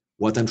you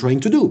what I'm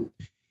trying to do.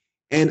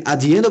 And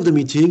at the end of the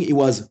meeting, it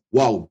was,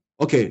 wow,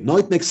 okay, now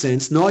it makes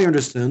sense. Now I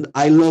understand.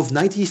 I love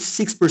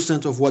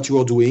 96% of what you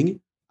are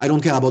doing. I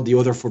don't care about the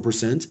other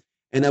 4%.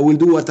 And I will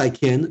do what I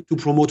can to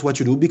promote what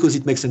you do, because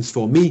it makes sense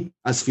for me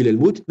as Phil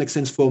Hellmuth. It makes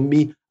sense for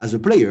me as a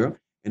player.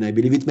 And I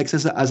believe it makes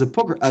sense as a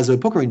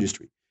poker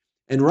industry.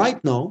 And right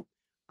now,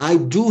 I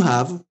do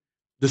have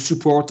the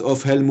support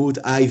of Hellmuth,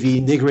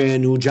 Ivy,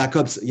 Negreanu,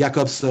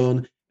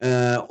 Jacobson,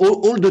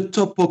 all the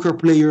top poker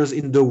players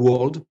in the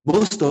world.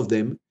 Most of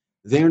them,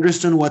 they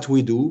understand what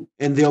we do,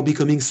 and they are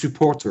becoming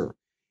supporter.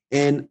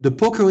 And the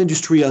poker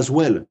industry as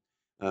well.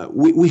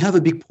 We have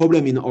a big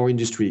problem in our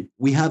industry.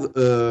 We have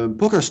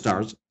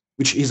PokerStars,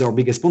 which is our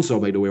biggest sponsor,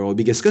 by the way, our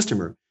biggest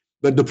customer.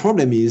 But the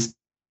problem is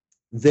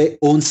they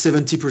own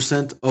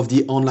 70% of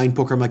the online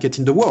poker market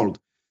in the world.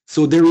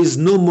 So there is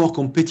no more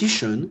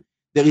competition.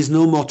 There is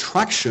no more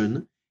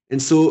traction.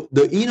 And so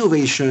the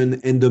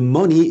innovation and the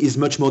money is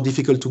much more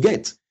difficult to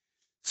get.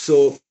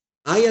 So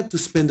I had to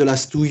spend the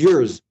last 2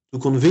 years to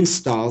convince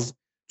Stars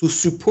to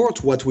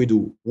support what we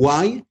do.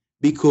 Why?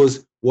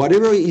 Because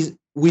whatever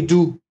we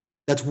do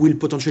that will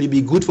potentially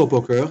be good for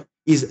poker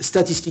is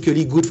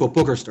statistically good for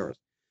PokerStars.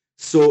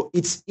 So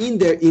it's in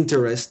their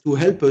interest to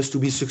help us to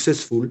be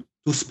successful,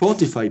 to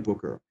sportify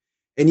poker.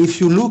 And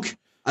if you look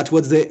at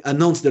what they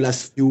announced the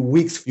last few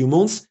weeks, few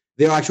months,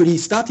 they're actually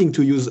starting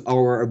to use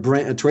our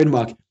brand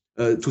trademark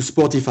to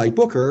sportify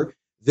poker.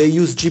 They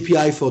use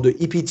GPI for the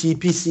EPT,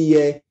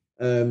 PCA,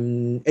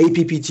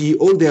 APPT,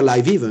 all their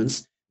live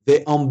events. They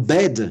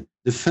embed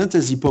the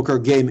fantasy poker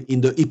game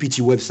in the EPT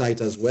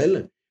website as well.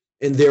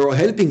 And they are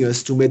helping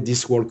us to make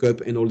this World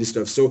Cup and all this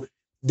stuff. So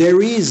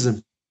there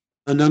is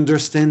an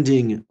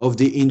understanding of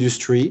the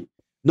industry.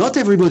 Not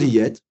everybody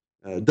yet.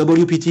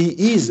 WPT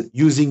is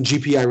using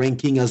GPI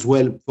ranking as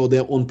well for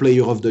their own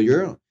player of the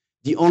year.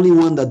 The only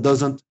one that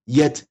doesn't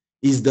yet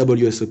is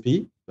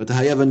WSOP, but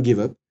I haven't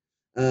given up.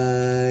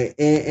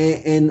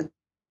 And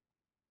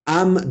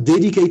I'm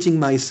dedicating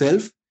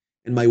myself,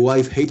 and my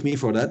wife hates me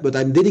for that, but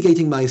I'm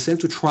dedicating myself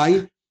to try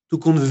to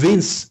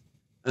convince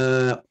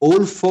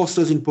all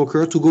forces in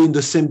poker to go in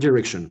the same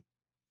direction.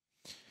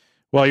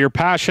 Well, your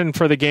passion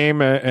for the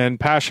game and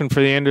passion for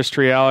the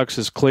industry, Alex,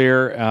 is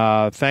clear.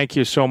 Thank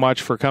you so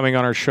much for coming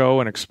on our show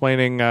and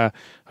explaining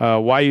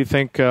why you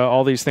think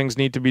all these things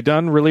need to be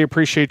done. Really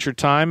appreciate your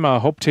time.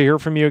 Hope to hear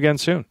from you again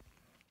soon.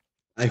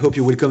 I hope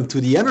you will come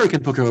to the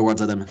American Poker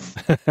Awards, Adam.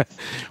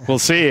 We'll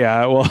see.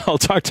 Well, I'll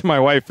talk to my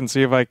wife and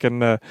see if I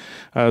can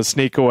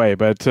sneak away.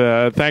 But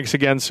thanks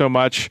again so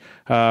much.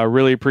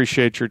 Really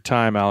appreciate your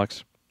time,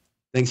 Alex.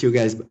 Thanks, you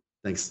guys.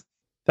 Thanks.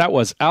 That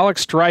was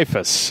Alex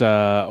Dreyfus,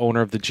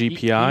 owner of the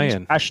GPI. He's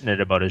and passionate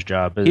about his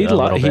job. He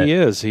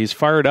is. He's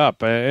fired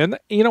up. And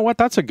you know what?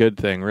 That's a good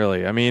thing,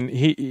 really. I mean,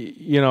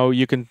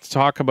 you can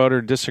talk about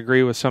or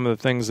disagree with some of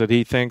the things that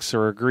he thinks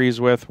or agrees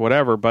with,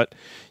 whatever, but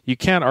you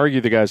can't argue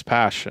the guy's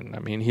passion. I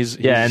mean, he's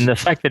and the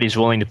fact that he's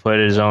willing to put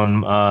his own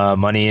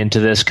money into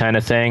this kind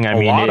of thing. I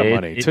mean, a lot of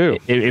money, too.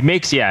 It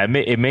makes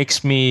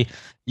me,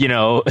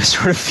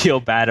 sort of feel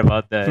bad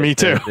about the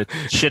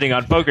shitting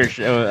on poker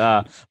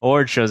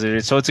award shows.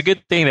 So it's a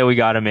good thing that we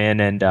got him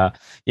in, and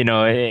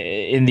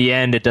in the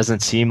end, it doesn't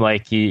seem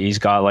like he's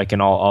got like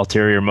an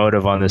ulterior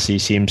motive on this. He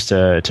seems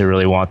to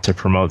really want to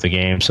promote the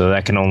game, so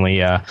that can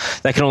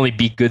only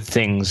be good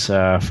things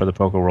for the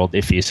poker world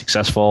if he's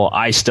successful.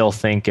 I still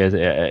think,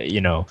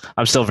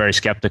 I'm still very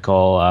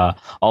skeptical. A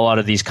lot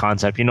of these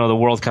concepts, the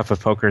World Cup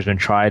of Poker has been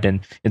tried in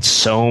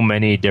so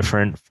many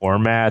different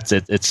formats.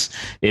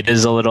 It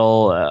is a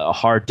little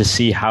hard to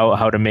see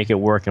how to make it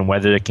work and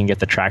whether it can get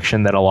the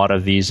traction that a lot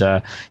of these,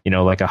 like a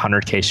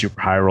 100K super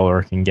high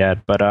roller can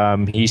get. But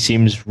he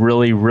seems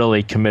really,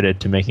 really committed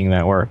to making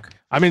that work.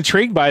 I'm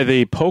intrigued by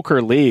the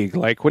poker league.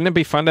 Like, wouldn't it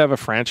be fun to have a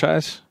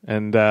franchise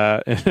and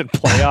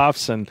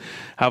playoffs and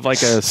have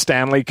like a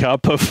Stanley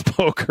Cup of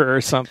poker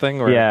or something?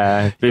 Or,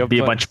 it'd be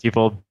a bunch of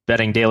people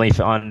betting daily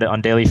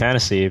on daily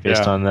fantasy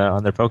based on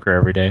their poker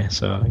every day.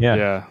 So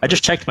I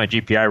just checked my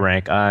GPI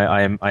rank.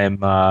 I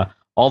am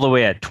all the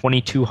way at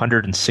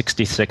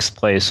 2,266th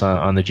place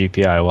on the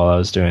GPI while I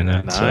was doing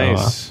that.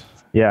 Nice.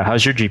 So,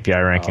 how's your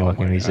GPI ranking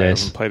looking these days?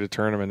 I haven't played a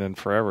tournament in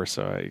forever,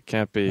 so it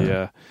can't be.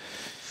 There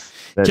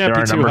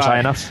are numbers high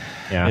enough.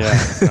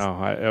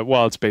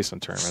 Well, it's based on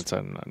tournaments.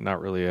 I'm not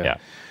really a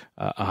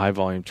high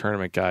volume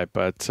tournament guy,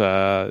 but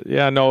I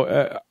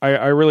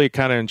really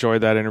kind of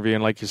enjoyed that interview,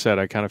 and like you said,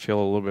 I kind of feel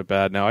a little bit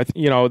bad now.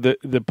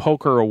 The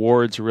poker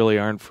awards really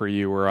aren't for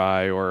you or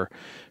I or.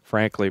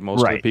 Frankly,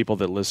 most of the people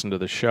that listen to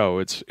the show,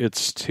 it's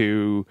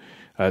to,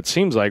 it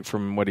seems like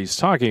from what he's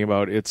talking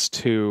about, it's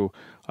to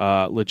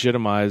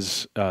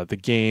legitimize the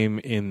game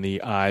in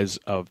the eyes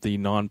of the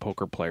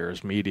non-poker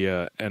players,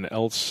 media, and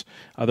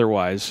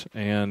otherwise.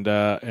 And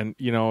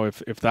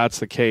if that's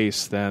the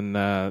case, then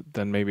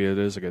maybe it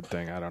is a good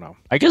thing. I don't know.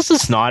 I guess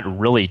it's not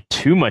really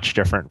too much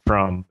different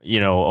from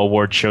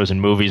award shows in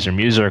movies or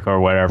music or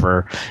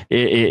whatever.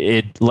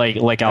 It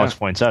like Alex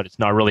points out, it's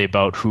not really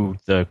about who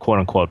the quote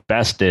unquote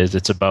best is.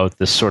 It's about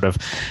this sort of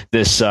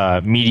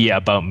media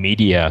about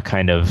media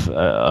kind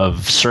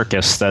of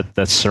circus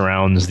that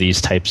surrounds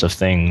these types of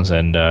things.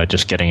 And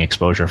just getting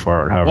exposure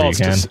for it however you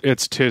can.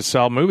 It's to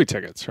sell movie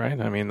tickets,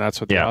 right? I mean,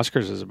 that's what the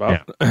Oscars is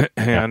about. Yeah.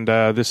 And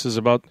this is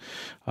about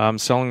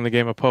selling the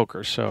game of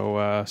poker. So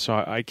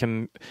I'm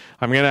going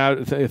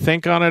to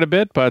think on it a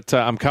bit, but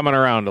I'm coming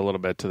around a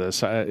little bit to this.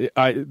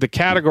 The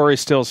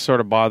categories still sort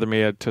of bother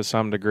me to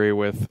some degree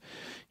with,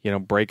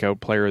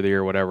 breakout player of the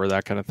year, whatever,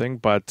 that kind of thing.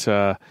 But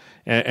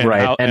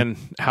and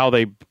how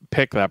they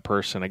pick that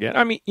person again.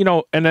 I mean,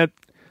 and that,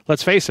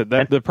 let's face it,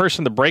 the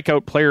person, the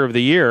breakout player of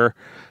the year,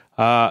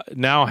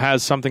 now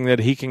has something that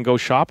he can go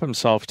shop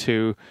himself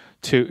to,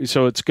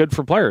 so it's good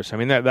for players. I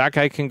mean, that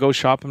guy can go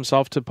shop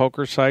himself to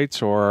poker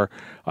sites or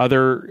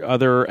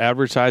other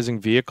advertising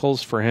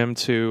vehicles for him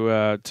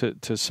to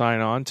sign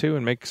on to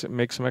and make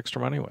some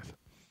extra money with.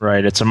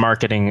 Right, it's a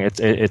marketing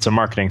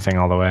thing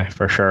all the way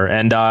for sure.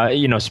 And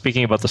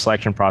speaking about the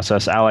selection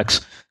process, Alex,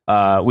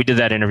 we did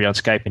that interview on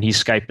Skype, and he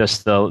Skyped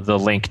us the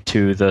link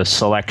to the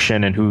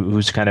selection and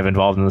who's kind of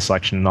involved in the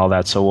selection and all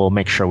that. So we'll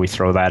make sure we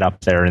throw that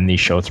up there in the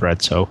show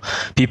thread so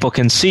people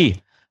can see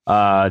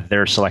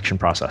their selection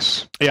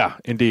process. Yeah,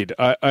 indeed.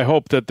 I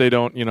hope that they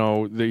don't.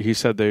 He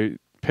said they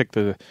pick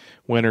the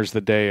winners the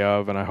day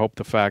of, and I hope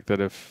the fact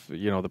that if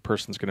the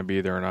person's going to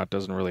be there or not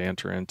doesn't really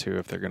enter into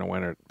if they're going to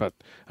win it. But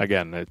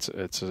again, it's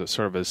a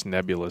sort of this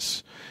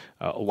nebulous.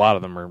 A lot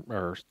of them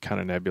are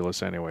kind of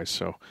nebulous anyway.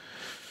 So.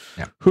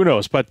 Yeah. Who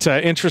knows? But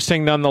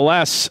interesting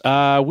nonetheless.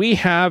 We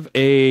have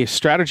a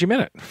strategy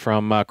minute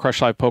from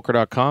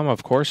CrushLivePoker.com,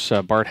 of course.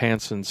 Bart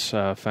Hansen's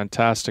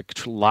fantastic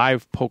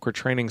live poker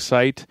training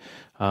site.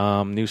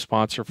 New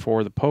sponsor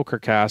for the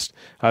Pokercast.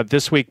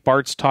 This week,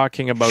 Bart's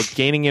talking about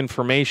gaining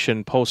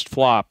information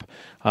post-flop.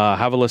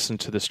 Have a listen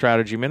to the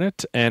Strategy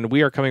Minute. And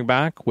we are coming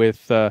back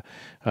with an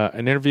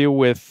interview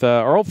with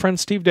our old friend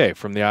Steve Day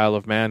from the Isle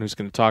of Man, who's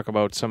going to talk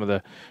about some of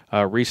the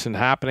recent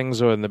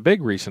happenings and the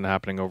big recent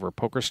happening over at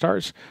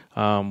PokerStars.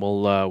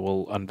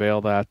 We'll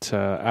unveil that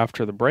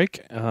after the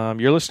break.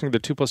 You're listening to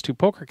the 2+2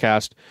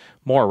 Pokercast.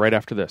 More right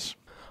after this.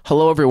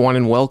 Hello, everyone,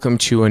 and welcome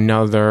to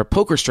another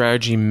Poker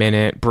Strategy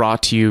Minute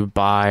brought to you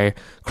by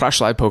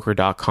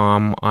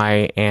CrushLivePoker.com.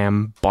 I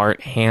am Bart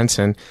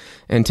Hansen,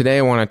 and today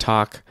I want to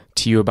talk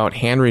to you about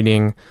hand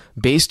reading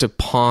based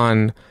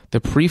upon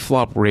the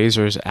pre-flop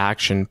raiser's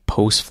action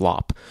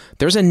post-flop.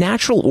 There's a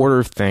natural order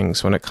of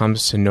things when it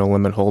comes to No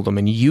Limit Hold'em,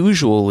 and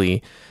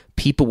usually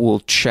people will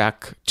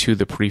check to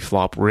the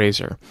pre-flop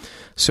raiser.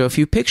 So if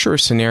you picture a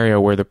scenario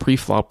where the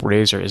pre-flop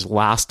raiser is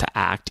last to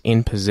act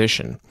in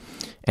position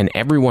and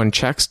everyone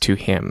checks to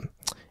him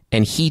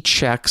and he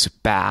checks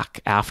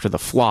back after the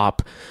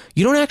flop,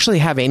 you don't actually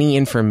have any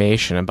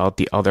information about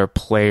the other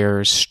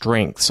player's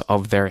strengths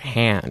of their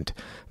hand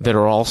that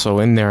are also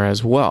in there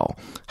as well.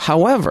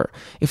 However,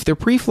 if the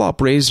pre-flop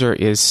raiser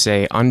is,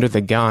 say, under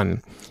the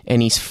gun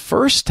and he's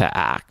first to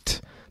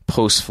act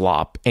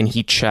post-flop and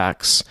he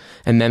checks,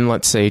 and then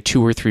let's say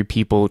 2 or 3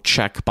 people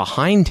check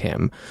behind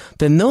him,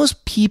 then those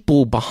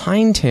people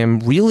behind him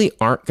really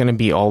aren't going to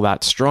be all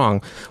that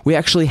strong. We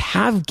actually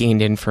have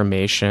gained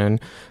information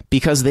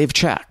because they've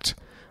checked.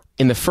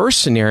 In the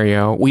first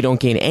scenario, we don't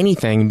gain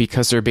anything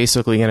because they're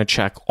basically going to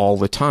check all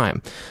the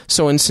time.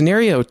 So in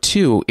scenario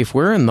 2, if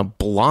we're in the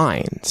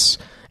blinds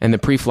and the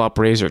pre-flop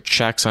raiser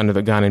checks under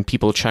the gun and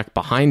people check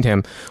behind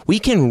him, we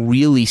can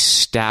really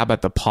stab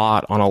at the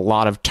pot on a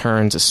lot of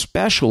turns,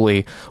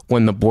 especially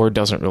when the board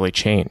doesn't really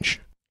change.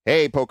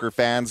 Hey, poker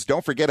fans,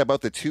 don't forget about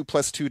the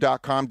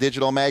 2plus2.com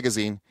digital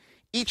magazine.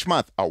 Each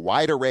month, a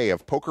wide array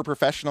of poker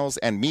professionals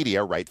and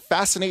media write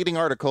fascinating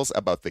articles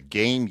about the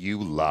game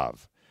you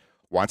love.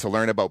 Want to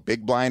learn about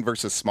big blind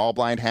versus small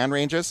blind hand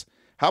ranges?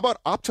 How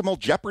about optimal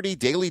Jeopardy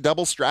daily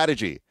double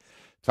strategy?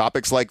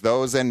 Topics like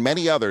those and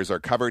many others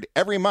are covered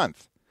every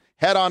month.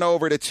 Head on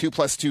over to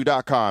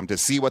 2plus2.com to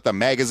see what the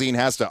magazine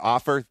has to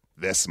offer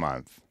this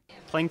month.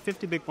 Playing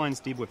 50 big blinds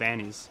deep with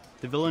annies,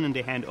 the villain in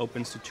the hand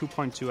opens to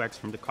 2.2x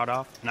from the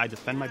cutoff, and I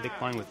defend my big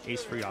blind with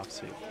ace-3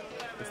 offsuit.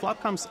 The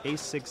flop comes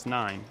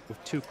ace-6-9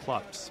 with 2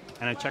 clubs,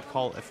 and I check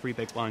call a 3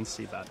 big blind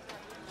c-bet.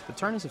 The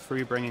turn is a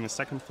free, bringing a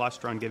second flush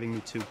draw and giving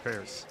me 2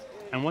 pairs.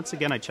 And once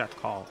again I check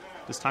call,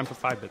 this time for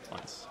 5 big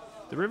blinds.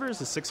 The river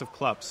is a 6 of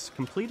clubs,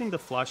 completing the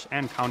flush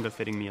and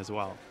counterfeiting me as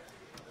well.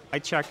 I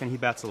check and he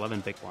bets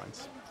 11 big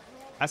blinds.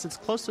 As it's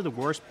close to the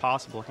worst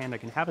possible hand I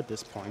can have at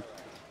this point,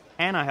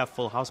 and I have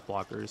full house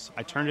blockers,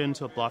 I turn it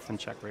into a bluff and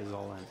check raise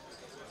all in.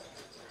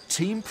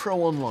 Team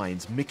Pro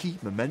Online's Mickey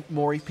Moment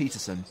Mori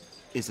Peterson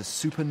is a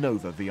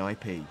Supernova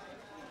VIP.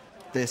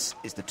 This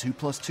is the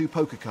 2plus2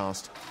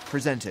 Pokercast,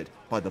 presented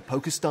by the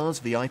PokerStars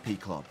VIP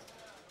Club.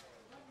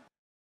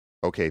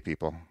 Okay,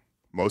 people,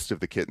 most of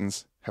the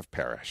kittens have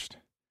perished.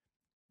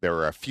 There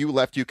are a few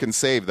left you can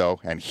save, though,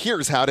 and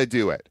here's how to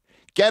do it.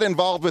 Get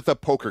involved with the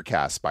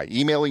Pokercast by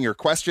emailing your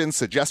questions,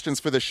 suggestions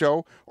for the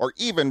show, or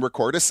even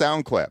record a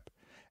sound clip.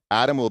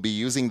 Adam will be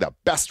using the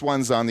best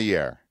ones on the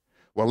air.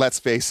 Well, let's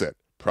face it,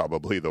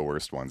 probably the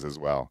worst ones as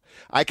well.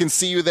 I can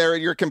see you there at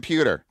your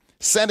computer.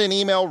 Send an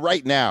email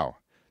right now.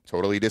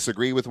 Totally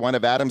disagree with one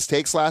of Adam's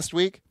takes last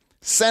week?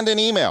 Send an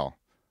email.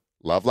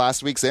 Love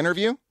last week's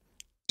interview?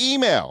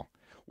 Email.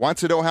 Want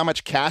to know how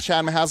much cash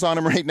Adam has on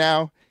him right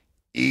now?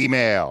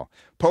 Email.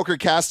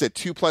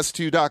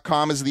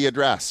 Pokercast@2plus2.com is the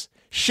address.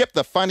 Ship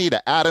the funny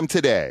to Adam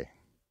today.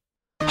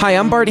 Hi,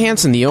 I'm Bart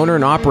Hansen, the owner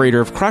and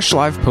operator of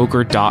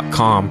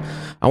CrushLivePoker.com.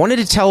 I wanted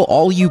to tell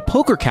all you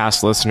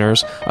PokerCast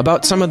listeners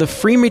about some of the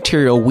free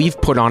material we've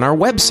put on our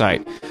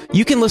website.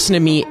 You can listen to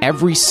me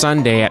every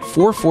Sunday at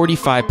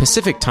 4:45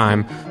 Pacific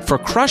Time for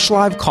Crush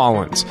Live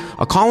Call-Ins,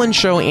 a call-in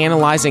show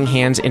analyzing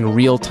hands in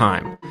real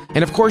time.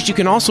 And of course, you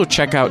can also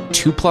check out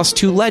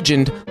 2plus2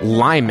 legend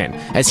Lyman,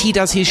 as he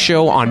does his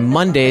show on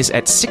Mondays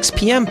at 6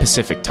 p.m.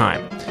 Pacific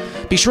Time.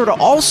 Be sure to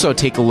also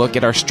take a look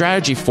at our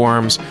strategy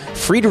forums,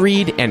 free to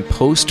read and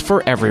post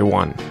for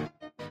everyone.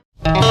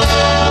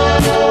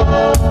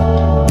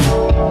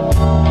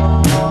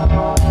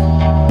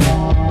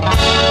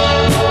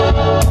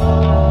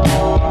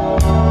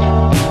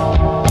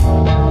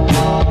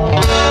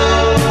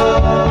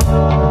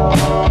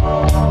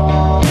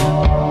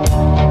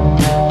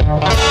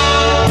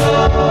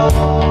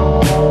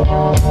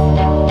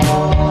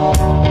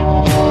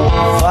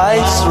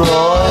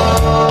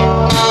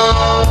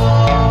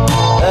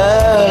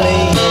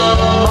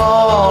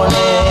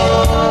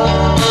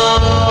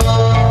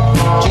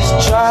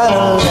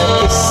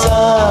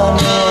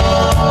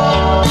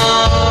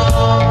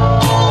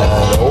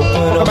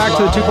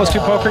 The 2plus2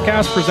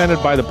 Pokercast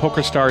presented by the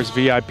PokerStars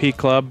VIP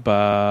Club.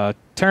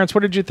 Terrence,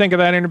 what did you think of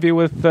that interview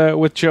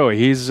with Joey?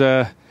 He's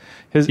a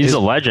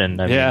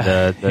legend. I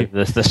mean,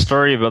 the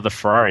story about the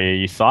Ferrari,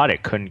 you thought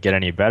it couldn't get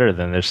any better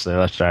than this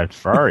electric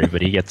Ferrari,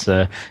 but he gets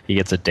a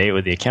date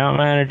with the account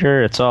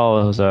manager. It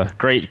was a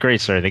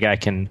great story. The guy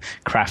can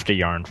craft a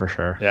yarn for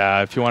sure.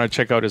 Yeah, if you want to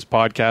check out his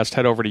podcast,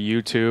 head over to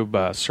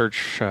YouTube,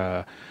 search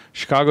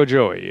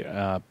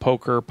ChicagoJoey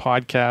poker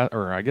podcast,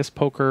 or I guess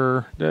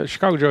poker.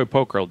 ChicagoJoey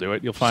Poker will do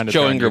it. You'll find it.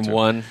 Joe Ingram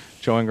 1.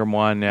 Joe Ingram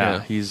 1.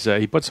 Yeah.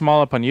 He puts them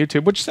all up on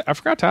YouTube. Which I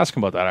forgot to ask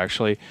him about that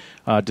actually.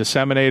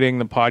 Disseminating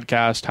the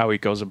podcast, how he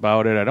goes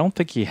about it. I don't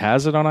think he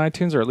has it on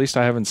iTunes, or at least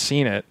I haven't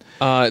seen it.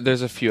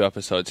 There's a few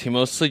episodes. He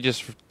mostly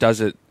just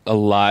does it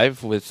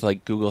live with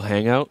like Google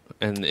Hangout,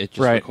 and it just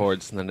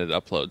records and then it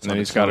uploads. And then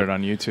he's got it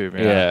on YouTube.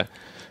 Yeah.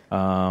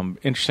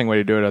 Interesting way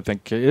to do it. I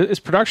think his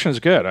production is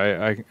good.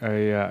 I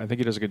think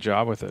he does a good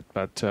job with it.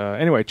 But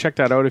anyway, check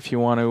that out if you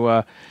want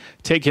to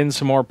take in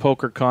some more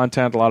poker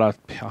content. A lot of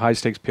high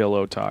stakes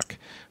PLO talk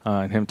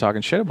and him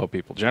talking shit about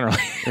people generally.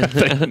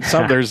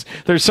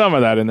 There's some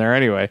of that in there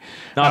anyway.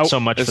 Not so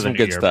much for the new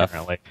year, stuff.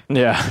 Apparently.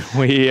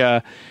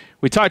 Yeah,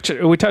 we touched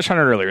on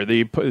it earlier.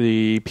 The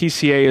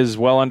PCA is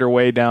well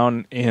underway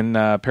down in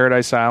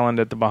Paradise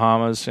Island at the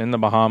Bahamas. In the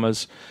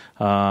Bahamas.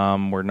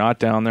 We're not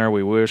down there.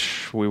 We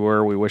wish we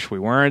were. We wish we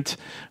weren't.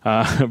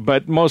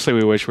 But mostly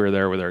we wish we were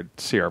there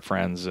see our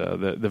friends.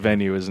 The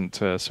venue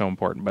isn't so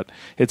important, but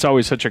it's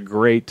always such a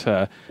great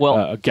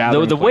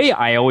gathering. The way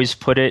I always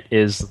put it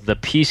is the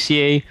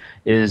PCA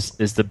is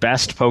the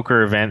best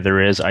poker event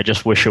there is. I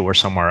just wish it were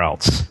somewhere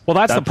else. Well,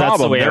 that's the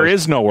problem. There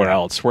is nowhere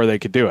else where they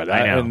could do it.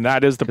 I know. And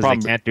that is the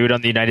problem. They can't do it on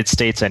the United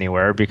States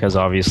anywhere because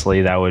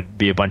obviously that would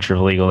be a bunch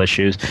of legal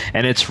issues.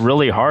 And it's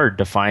really hard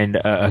to find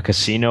a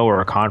casino or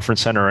a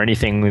conference center or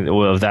anything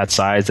of that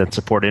size that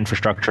support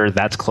infrastructure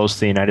that's close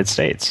to the United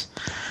States.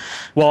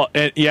 Well,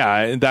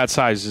 that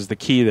size is the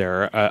key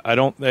there.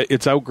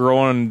 It's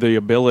outgrown the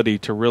ability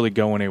to really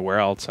go anywhere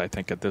else. I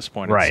think at this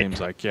point, it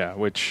seems like,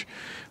 which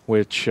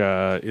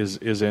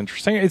is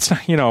interesting. It's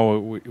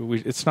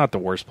it's not the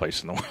worst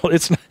place in the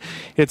world.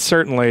 It's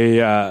certainly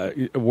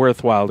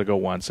worthwhile to go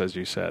once, as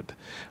you said.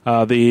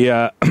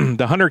 The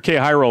 100K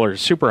high roller,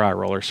 super high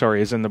roller,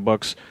 is in the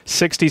books.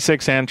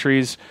 66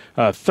 entries,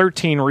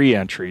 13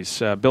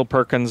 re-entries. Bill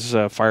Perkins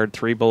fired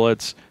 3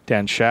 bullets.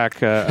 Dan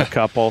Shack a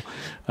couple.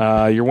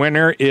 Your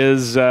winner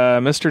is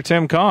Mr.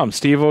 Tim Com,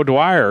 Steve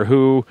O'Dwyer,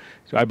 who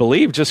I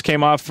believe just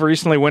came off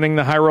recently winning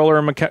the high roller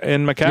in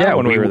Macau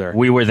when we were there.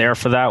 We were there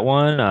for that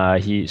one.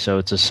 So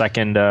it's a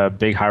second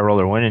big high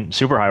roller win,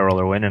 super high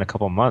roller win in a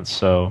couple of months.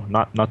 So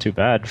not too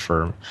bad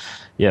for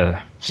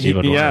Steve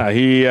O'Dwyer.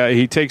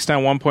 He takes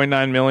down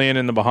 $1.9 million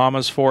in the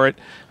Bahamas for it.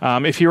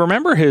 If you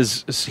remember he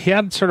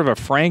had sort of a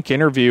frank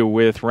interview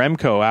with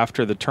Remco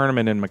after the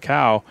tournament in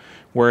Macau,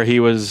 where he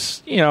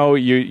was,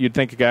 you'd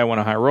think a guy won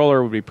a high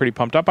roller would be pretty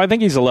pumped up. I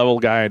think he's a level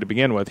guy to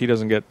begin with. He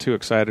doesn't get too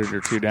excited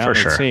or too down,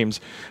 it seems.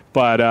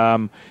 But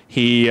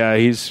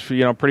he's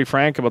pretty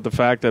frank about the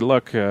fact that,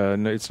 look,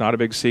 it's not a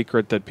big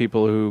secret that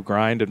people who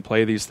grind and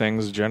play these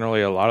things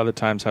generally a lot of the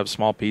times have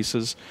small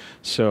pieces.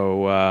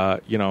 So,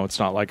 it's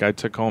not like I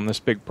took home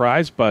this big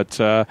prize, but,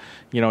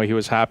 he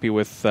was happy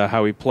with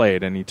how he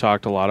played. And he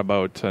talked a lot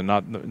about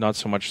not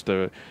so much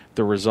the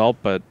result,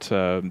 but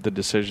the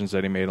decisions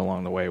that he made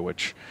along the way,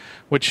 which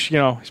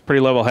he's pretty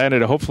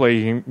level-headed.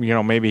 Hopefully,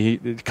 maybe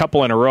a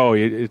couple in a row,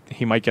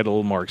 he might get a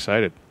little more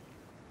excited.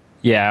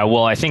 Yeah,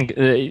 well, I think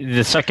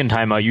the second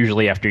time out,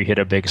 usually after you hit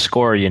a big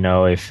score,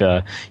 if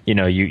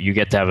you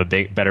get to have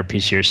a better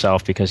piece of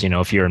yourself because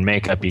if you're in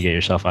makeup, you get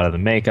yourself out of the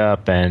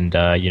makeup, and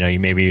you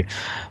may be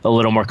a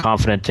little more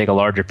confident to take a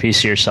larger piece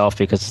of yourself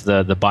because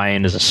the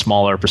buy-in is a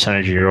smaller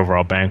percentage of your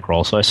overall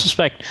bankroll. So I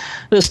suspect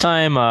this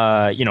time,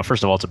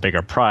 first of all, it's a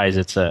bigger prize.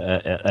 It's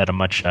at a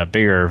much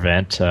bigger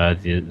event.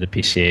 The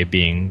PCA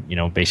being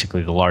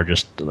basically the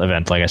largest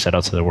event, like I said,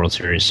 outside the World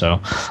Series. So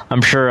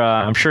I'm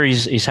sure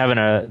he's having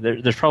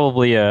there's probably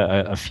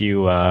a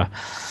few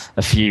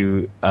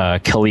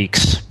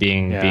Caliques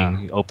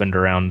being opened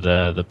around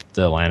the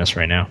Atlantis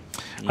right now.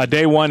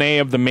 Day 1A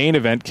of the main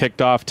event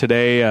kicked off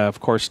today. Of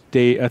course,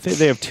 I think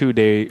they have 2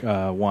 day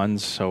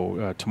ones.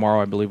 So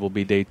tomorrow, I believe, will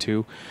be day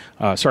 2.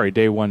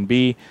 Day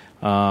 1B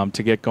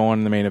to get going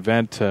in the main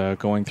event,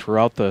 going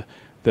throughout the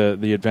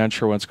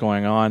adventure, what's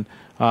going on.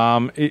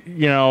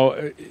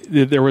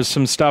 There was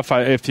some stuff.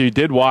 If you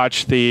did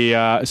watch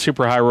the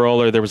Super High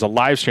Roller, there was a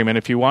live stream, and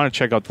if you want to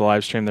check out the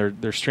live stream,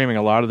 they're streaming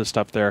a lot of the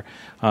stuff there.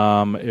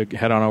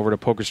 Head on over to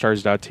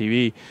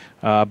PokerStars.tv.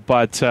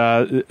 But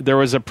there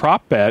was a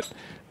prop bet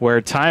where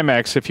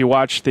Timex, if you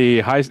watch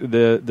the live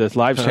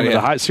stream of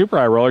the Super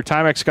High Roller,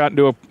 Timex got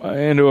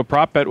into a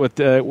prop bet with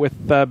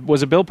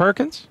was it Bill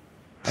Perkins?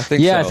 I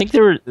think so. I think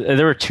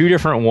there were 2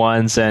 different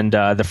ones, and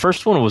the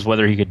first one was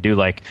whether he could do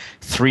like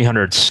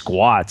 300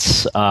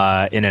 squats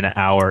in an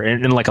hour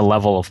in like a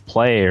level of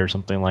play or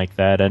something like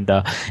that. And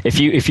if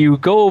you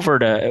go over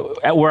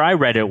to where I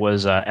read it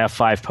was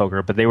F5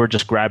 Poker, but they were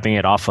just grabbing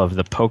it off of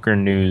the Poker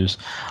News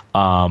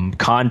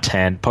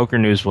content. Poker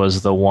News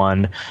was the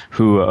one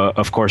who,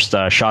 of course,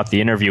 shot the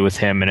interview with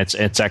him, and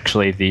it's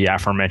actually the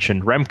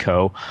aforementioned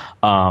Remco,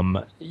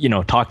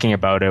 talking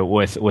about it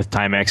with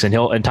Timex, and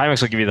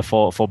Timex will give you the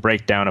full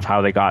breakdown of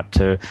how they got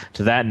to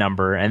that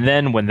number. And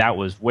then when that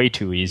was way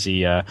too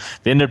easy, they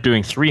ended up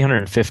doing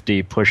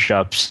 350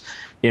 push-ups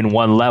in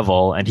one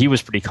level, and he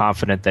was pretty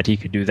confident that he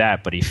could do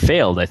that, but he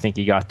failed. I think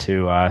he got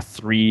to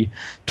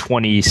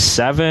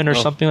 327 or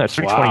something like that,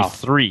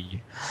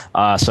 323.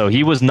 Wow. So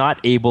he was not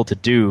able to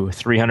do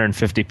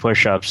 350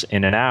 push-ups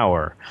in an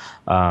hour.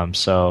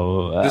 This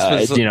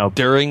was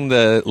during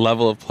the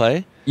level of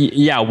play?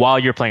 Yeah, while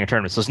you're playing a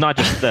tournament. So it's not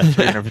just the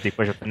 350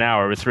 push-ups an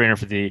hour, but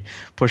 350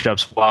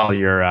 push-ups while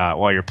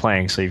you're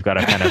playing. So you've got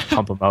to kind of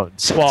pump them out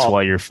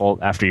while you're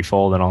after you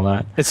fold and all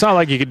that. It's not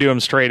like you could do them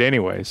straight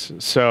anyways.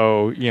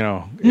 So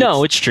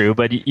no, it's true,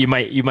 but you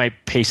might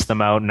pace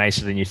them out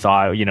nicer than you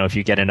thought. If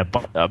you get in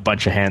a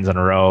bunch of hands in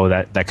a row,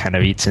 that kind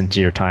of eats into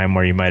your time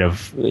where you might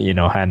have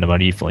had them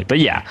out evenly. But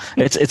yeah,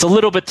 it's a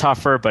little bit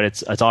tougher, but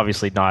it's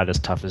obviously not as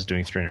tough as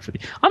doing 350.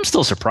 I'm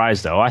still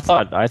surprised though. I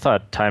thought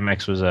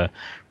Timex was a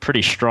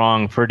pretty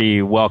strong,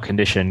 pretty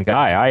well-conditioned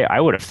guy. I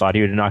would have thought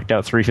he would have knocked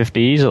out 350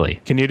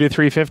 easily. Can you do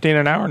 350 in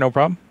an hour? No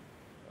problem?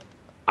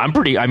 I've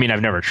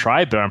never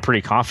tried, but I'm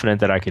pretty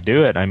confident that I could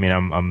do it.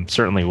 I'm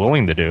certainly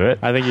willing to do it.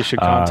 I think you should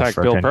contact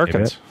Bill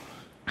Perkins.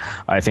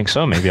 I think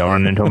so. Maybe I'll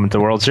run into him at the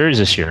World Series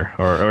this year,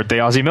 or at the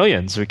Aussie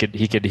Millions.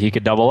 He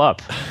could double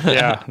up.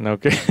 Yeah,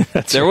 okay.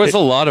 There was a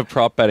lot of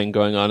prop betting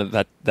going on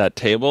at that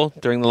table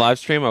during the live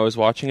stream. I was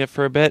watching it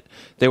for a bit.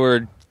 They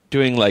were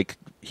doing like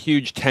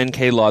huge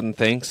 10K lot and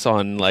thinks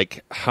on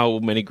like how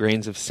many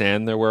grains of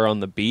sand there were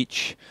on the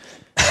beach,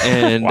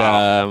 and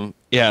wow.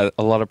 Yeah,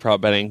 a lot of prop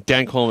betting.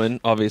 Dan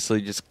Coleman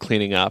obviously just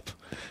cleaning up.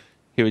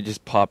 He would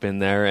just pop in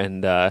there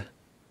and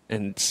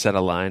set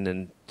a line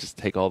and just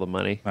take all the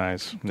money.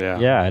 Nice. Yeah.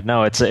 Yeah.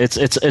 No, it's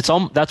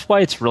that's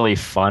why it's really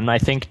fun, I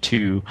think,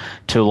 to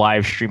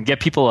live stream, get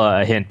people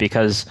a hint,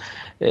 because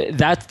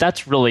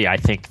that's really, I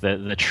think,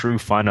 the true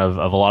fun of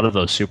a lot of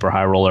those super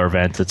high roller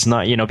events. It's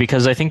not,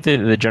 because I think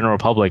the general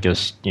public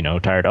is,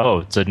 tired. Oh,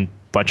 it's a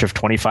bunch of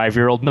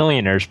 25-year-old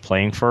millionaires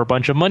playing for a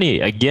bunch of money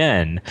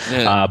again.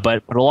 Yeah.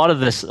 But a lot of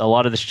this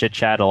chit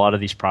chat, a lot of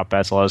these prop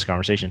bets, a lot of this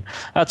conversation,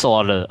 that's a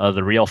lot of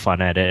the real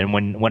fun at it. And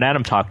when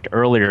Adam talked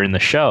earlier in the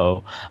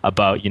show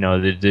about,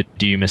 the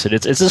do you miss it?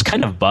 It's this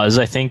kind of buzz,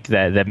 I think,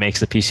 that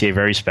makes the PCA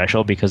very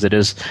special, because it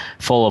is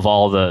full of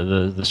all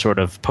the sort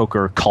of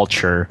poker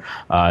culture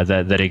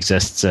that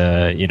exists,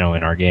 in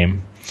our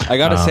game. I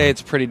gotta say,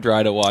 it's pretty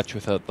dry to watch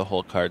without the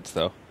whole cards,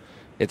 though.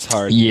 It's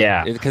hard,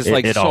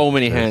 because so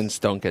many hands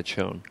don't get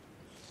shown.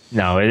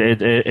 No,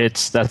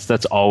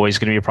 that's always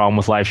going to be a problem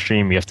with live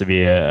stream. You have to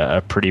be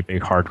a pretty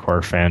big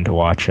hardcore fan to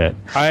watch it.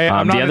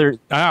 I'm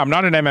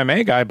not an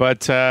MMA guy,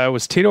 but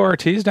was Tito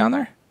Ortiz down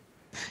there?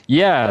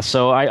 Yeah,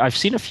 so I've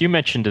seen a few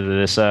mentioned to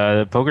this.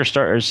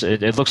 PokerStars,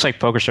 it looks like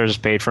PokerStars has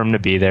paid for him to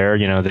be there.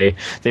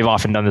 They've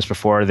often done this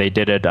before. They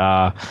did it.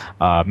 Matt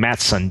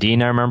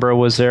Sundin, I remember,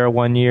 was there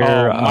one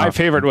year. My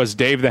favorite was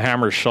Dave the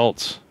Hammer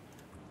Schultz.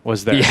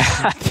 Was there?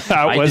 Yeah,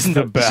 that was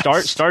the best.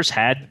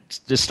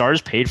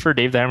 Stars paid for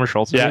Dave the Hammer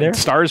Schultz. Yeah, there?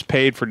 Stars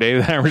paid for Dave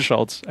the Hammer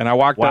Schultz, and I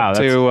walked up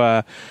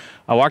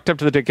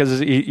to the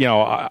because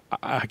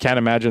I can't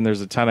imagine there's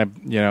a ton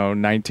of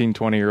 19,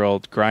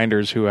 20-year-old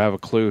grinders who have a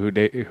clue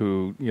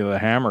who the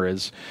Hammer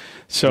is.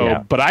 So,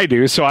 yeah. But I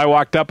do. So I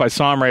walked up, I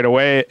saw him right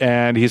away,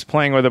 and he's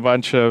playing with a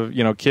bunch of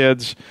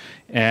kids.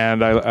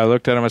 And I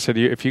looked at him. I said,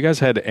 "If you guys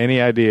had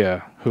any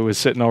idea who was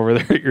sitting over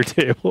there at your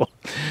table,"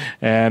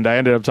 and I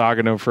ended up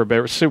talking to him for a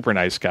bit. Super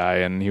nice guy,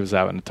 and he was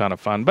having a ton of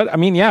fun. But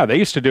they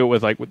used to do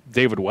it with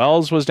David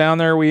Wells was down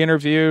there. We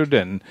interviewed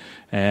and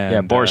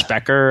Boris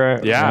Becker,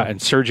 and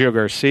Sergio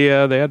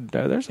Garcia.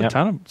 There's a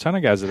ton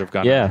of guys that have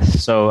gone. Yeah,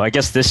 so I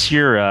guess this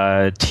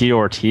year Tito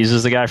Ortiz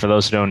is the guy. For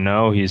those who don't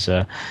know, he's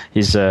ex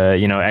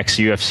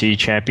UFC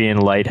champion,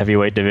 light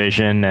heavyweight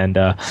division, and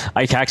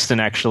Ike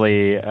Axton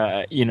actually,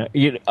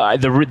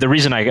 the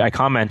reason I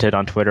commented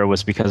on Twitter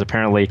was because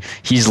apparently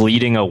he's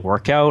leading a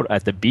workout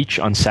at the beach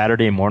on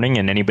Saturday morning,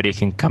 and anybody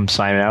can come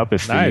sign up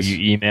if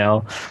you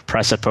email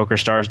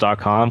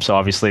press@pokerstars.com. So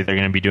obviously they're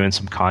going to be doing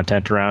some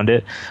content around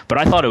it. But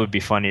I thought it would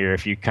be funnier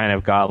if you kind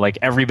of got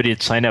everybody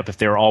to sign up if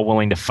they were all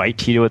willing to fight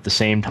Tito at the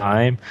same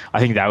time. I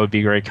think that would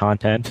be great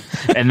content.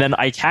 And then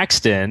Ike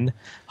Axton,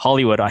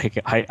 Hollywood Ike,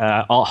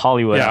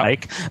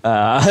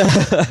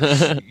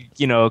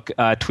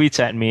 tweets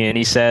at me, and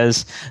he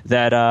says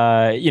that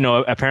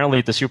apparently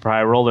at the Super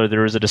High Roller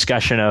there was a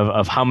discussion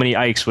of how many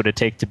Ikes would it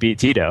take to beat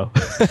Tito.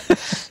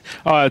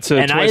 Oh, it's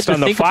a twist on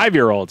the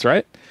 5-year-olds,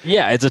 right?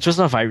 Yeah, it's a twist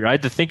on the 5-year-old. I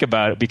had to think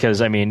about it because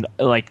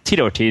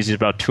Tito Ortiz is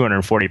about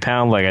 240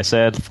 pounds, like I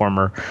said,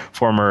 former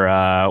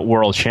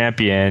world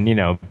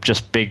champion.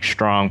 Just big,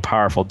 strong,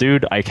 powerful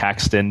dude. Ike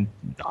Axton,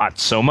 not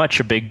so much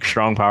a big,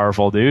 strong,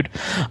 powerful dude.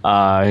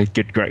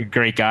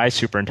 Great guy,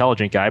 super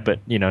intelligent guy, but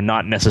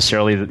not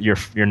necessarily your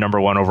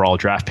number one overall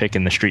draft pick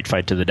in the street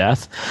fight to the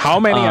death. How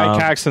many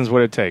Ike Axtons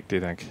would it take, do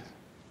you think?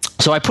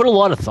 So I put a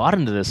lot of thought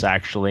into this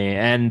actually,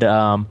 and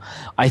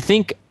I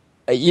think.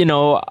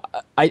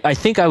 I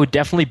think I would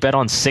definitely bet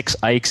on 6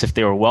 Ikes if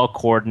they were well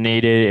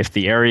coordinated, if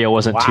the area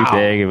wasn't too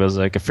big, it was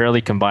like a fairly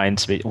combined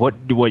space. What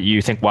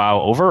you think? Wow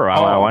over or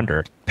wow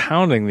under?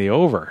 Pounding the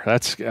over. I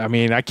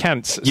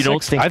can't. You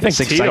don't think? I think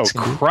Tito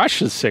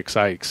crushes 6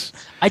 Ikes.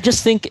 I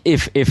just think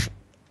if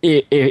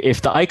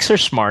if the Ikes are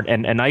smart,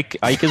 and Ike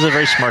is a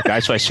very smart guy,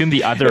 so I assume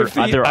the other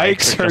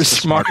Ikes are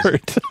smart. I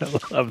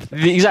love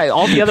that. Exactly,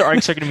 all the other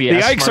Ikes are going to be the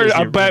as Ikes smart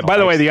are. as By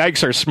the way, the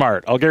Ikes are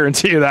smart. I'll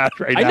guarantee you that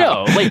right now. I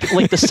know,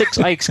 like the 6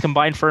 Ikes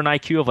combined for an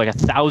IQ of like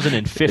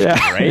 1,050,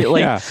 right?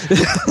 Like,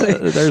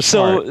 they're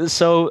smart.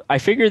 So I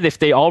figured if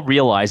they all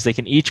realize they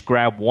can each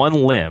grab one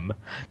limb,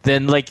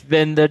 then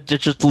that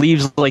just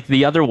leaves like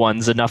the other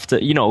ones enough to,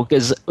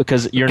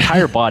 because your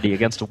entire body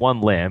against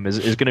one limb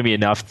is going to be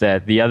enough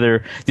that the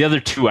other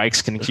 2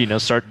 Ikes can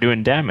start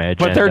doing damage.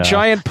 But they're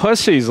giant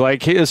pussies.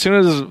 Like as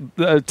soon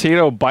as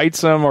Tito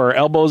bites them or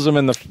elbows them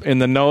in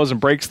the nose and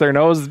breaks their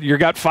nose, you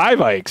got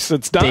 5 Ikes.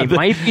 It's done. They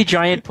might be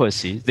giant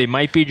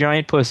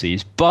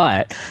pussies.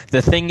 But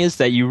the thing is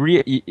that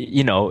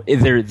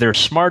they're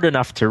smart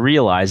enough to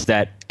realize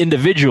that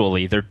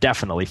individually they're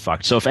definitely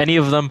fucked. So if any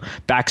of them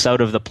backs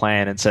out of the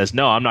plan and says,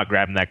 "No, I'm not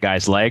grabbing that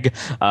guy's leg,"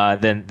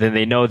 then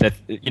they know that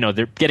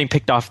they're getting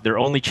picked off. Their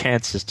only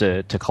chance is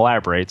to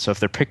collaborate. So if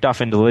they're picked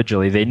off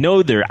individually, they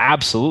know they're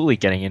absolutely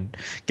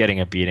getting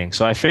a beating.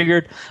 So I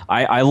figured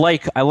I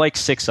like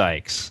 6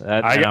 Ikes.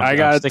 I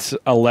got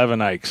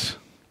 11 Ikes.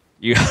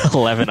 You got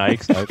 11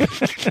 Ikes.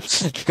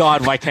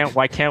 God, why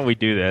can't we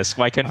do this?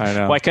 Why can't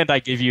I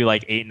give you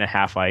like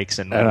 8.5 Ikes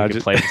and we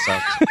can play this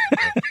up?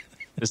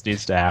 This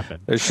needs to happen.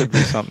 There should be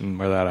something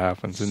where that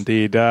happens,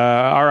 indeed.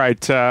 All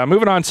right,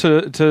 moving on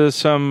to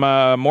some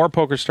more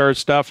PokerStars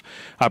stuff.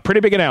 A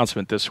pretty big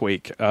announcement this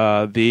week.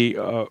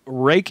 The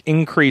rake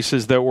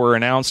increases that were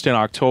announced in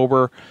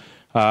October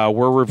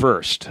were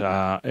reversed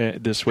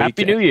this week.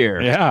 Happy New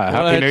Year! Yeah,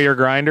 Happy New Year,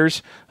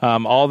 grinders.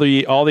 All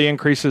the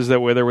increases that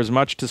there was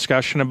much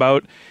discussion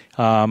about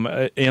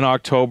in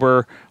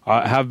October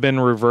have been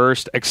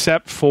reversed,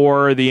 except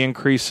for the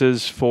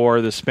increases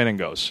for the spin and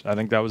goes. I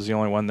think that was the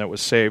only one that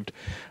was saved,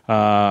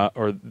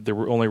 or the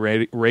only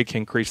rake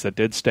increase that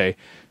did stay,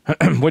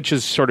 which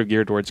is sort of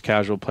geared towards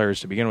casual players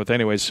to begin with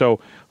anyway.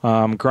 So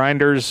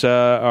grinders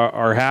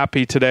are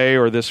happy today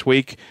or this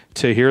week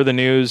to hear the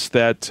news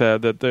that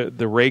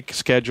the rake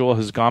schedule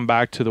has gone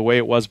back to the way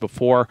it was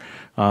before,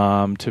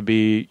 to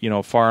be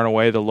far and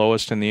away the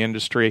lowest in the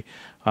industry.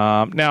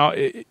 Now,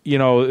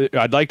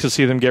 I'd like to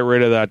see them get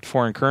rid of that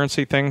foreign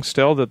currency thing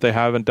still that they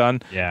haven't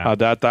done. Yeah.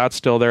 That's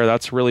still there.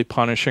 That's really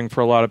punishing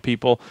for a lot of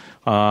people.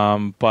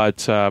 But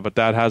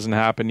that hasn't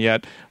happened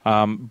yet.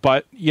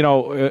 But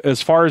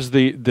as far as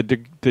the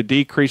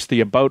decrease, the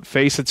about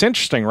face, it's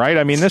interesting, right?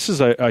 I mean, this is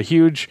a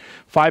huge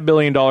 $5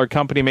 billion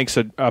company makes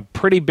a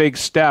pretty big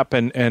step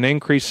and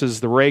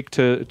increases the rake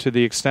to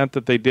the extent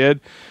that they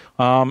did.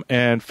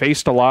 And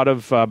faced a lot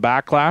of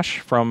backlash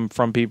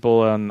from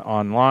people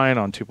online,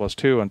 on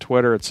 2+2, on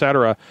Twitter,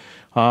 etc.,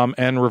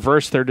 and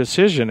reversed their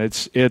decision.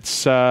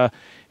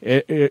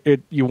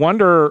 You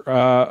wonder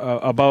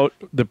about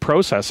the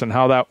process and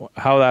how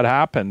that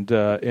happened.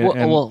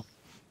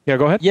 Yeah,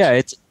 go ahead. Yeah,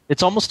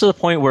 it's almost to the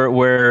point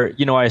where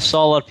I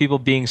saw a lot of people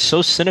being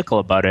so cynical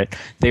about it.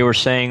 They were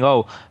saying,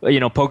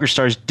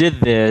 PokerStars did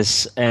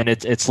this, and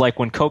it's like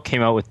when Coke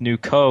came out with New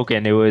Coke,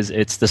 and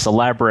it's this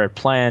elaborate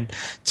plan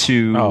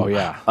to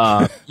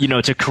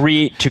to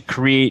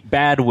create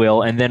bad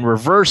will and then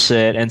reverse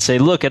it and say,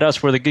 look at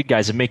us, we're the good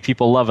guys, and make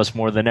people love us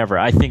more than ever.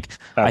 I think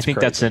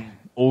that's an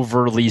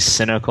overly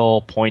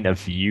cynical point of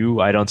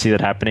view. I don't see that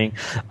happening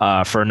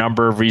for a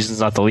number of reasons,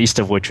 not the least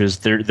of which is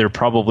there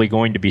probably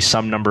going to be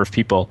some number of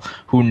people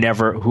who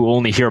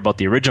only hear about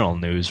the original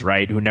news,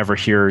 right? Who never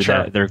hear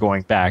that they're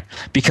going back,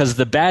 because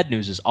the bad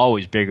news is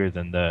always bigger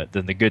than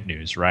the good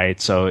news,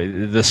 right? So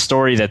the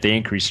story that they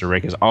increase their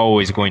rake is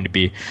always going to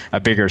be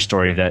a bigger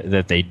story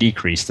that they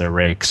decrease their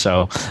rake.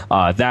 So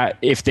that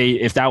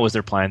if that was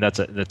their plan, that's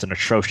an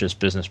atrocious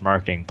business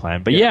marketing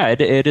plan. But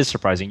it is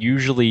surprising.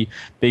 Usually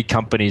big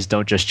companies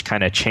don't just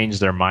kind of change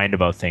their mind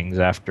about things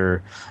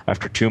after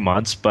 2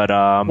 months. But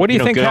what do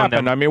you think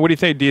happened? I mean, what do you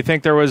think? Do you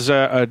think there was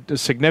a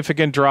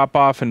significant drop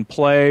off in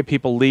play,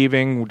 people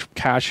leaving,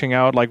 cashing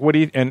out? Like, what do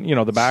you, and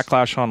the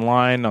backlash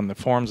online on the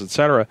forums,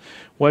 etc.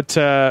 What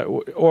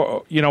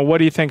what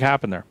do you think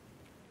happened there?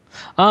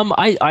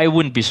 I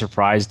wouldn't be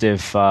surprised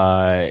if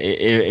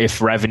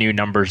revenue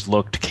numbers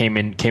came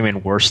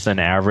in worse than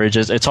average.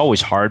 It's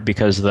always hard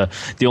because the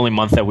only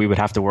month that we would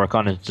have to work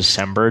on is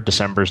December.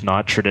 December's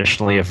not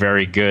traditionally a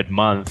very good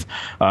month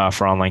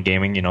for online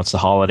gaming. It's the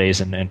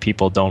holidays and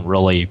people don't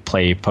really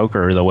play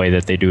poker the way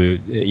that they do.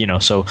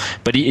 So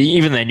but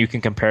even then you can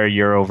compare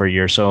year over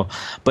year. So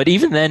but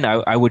even then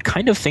I would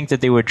kind of think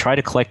that they would try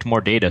to collect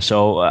more data.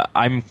 So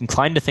I'm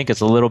inclined to think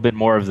it's a little bit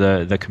more of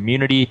the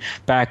community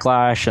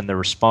backlash and the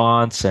response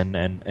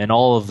and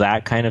all of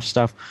that kind of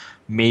stuff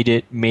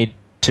made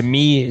to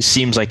me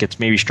seems like it's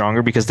maybe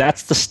stronger, because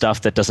that's the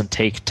stuff that doesn't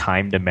take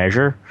time to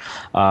measure,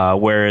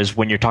 whereas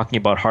when you're talking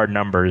about hard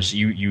numbers,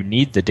 you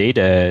need the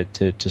data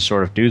to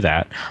sort of do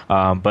that,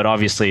 but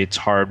obviously it's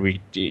hard.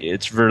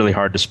 It's really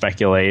hard to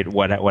speculate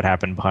what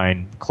happened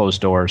behind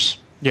closed doors.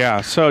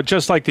 Yeah, so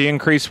just like the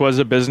increase was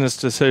a business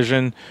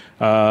decision,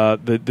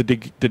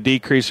 the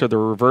decrease or the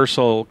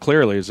reversal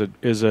clearly is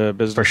a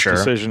business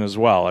decision as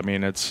well. I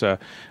mean, it's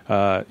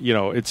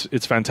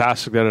it's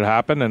fantastic that it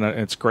happened, and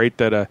it's great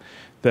that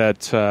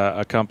that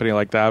a company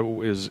like that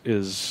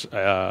is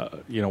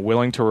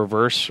willing to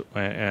reverse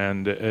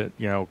and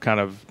kind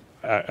of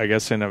I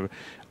guess in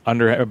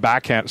a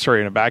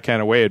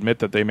backhand way, admit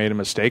that they made a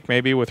mistake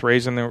maybe with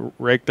raising the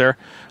rake there.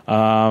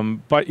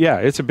 But yeah,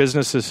 it's a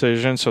business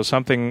decision. So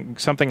something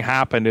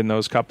happened in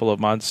those couple of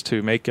months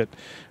to make it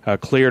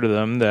clear to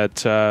them that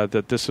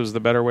this was the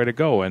better way to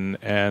go.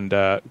 And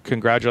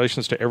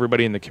congratulations to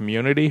everybody in the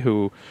community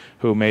who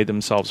made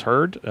themselves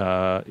heard.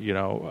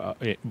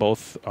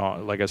 Both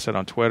like I said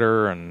on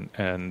Twitter and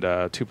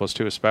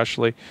 2+2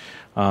 especially.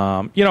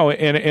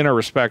 In a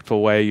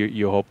respectful way,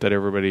 you hope that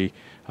everybody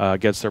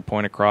gets their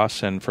point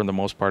across, and for the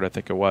most part, I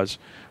think it was.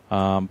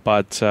 I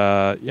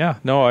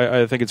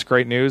think it's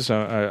great news.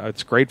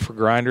 It's great for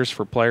grinders,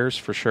 for players,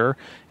 for sure.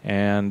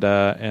 And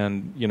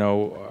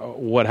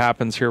what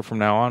happens here from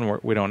now on,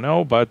 we don't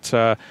know. But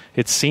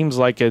it seems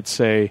like it's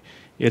an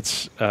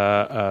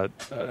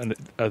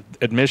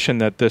admission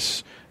that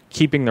this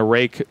keeping the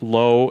rake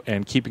low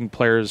and keeping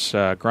players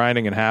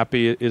grinding and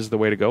happy is the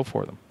way to go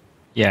for them.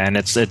 Yeah, and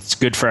it's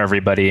good for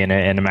everybody, and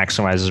it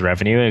maximizes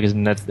revenue.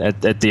 And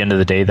at the end of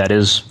the day, that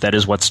is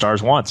what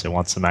Stars wants. It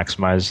wants to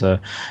maximize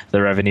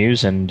the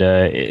revenues, and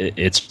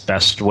its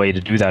best way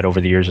to do that over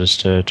the years is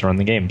to run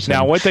the games. Now,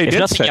 and what they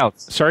did say.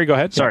 Else, sorry, go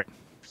ahead. Sorry,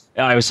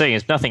 I was saying,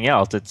 if nothing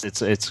else,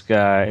 it's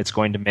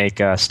going to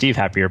make Steve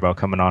happier about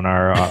coming on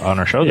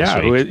our show this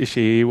week. Yeah,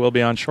 she will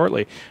be on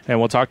shortly, and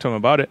we'll talk to him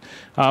about it.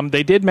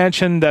 They did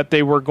mention that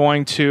they were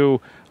going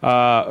to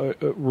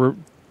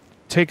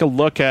take a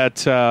look at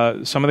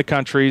some of the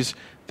countries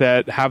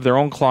that have their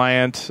own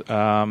client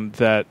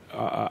that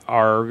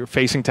are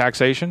facing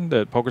taxation,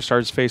 that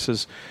PokerStars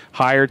faces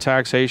higher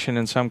taxation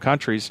in some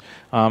countries,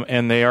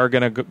 and they are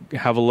going to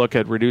have a look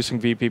at reducing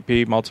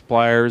VPP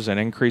multipliers and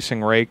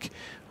increasing rake.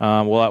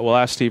 We'll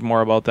ask Steve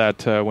more about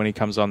that when he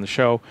comes on the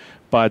show.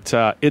 But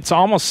it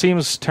almost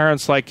seems,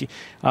 Terrence, like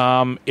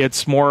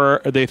it's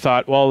more, they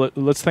thought, well,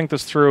 let's think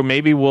this through.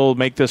 Maybe we'll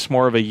make this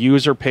more of a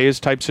user pays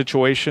type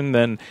situation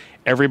than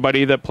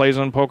everybody that plays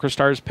on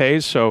PokerStars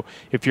pays. So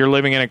if you're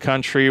living in a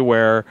country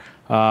where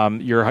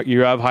you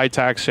have high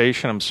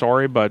taxation, I'm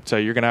sorry, but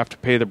you're going to have to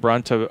pay the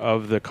brunt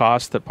of the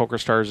cost that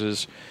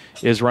PokerStars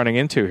is running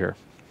into here.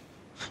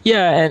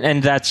 Yeah,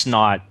 and that's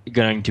not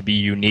going to be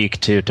unique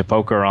to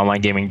poker or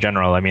online gaming in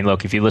general. I mean,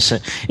 look, if you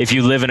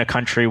live in a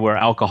country where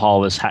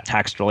alcohol is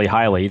taxed really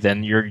highly,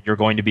 then you're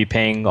going to be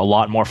paying a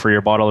lot more for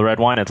your bottle of red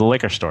wine at the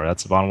liquor store.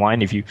 That's the bottom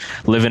line. If you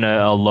live in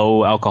a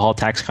low alcohol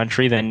tax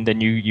country, then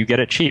you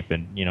get it cheap,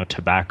 and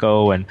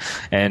tobacco and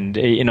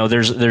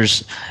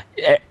there's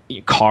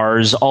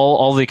cars,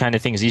 all the kind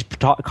of things. These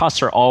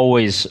costs are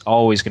always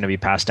going to be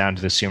passed down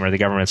to the consumer, the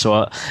government.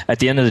 So at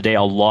the end of the day,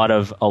 a lot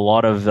of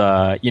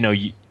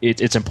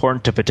it's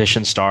important to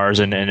petition Stars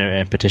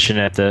and petition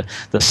at the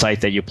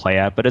site that you play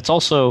at, but it's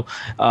also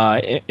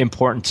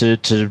important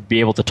to be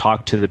able to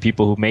talk to the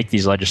people who make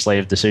these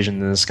legislative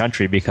decisions in this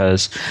country,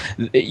 because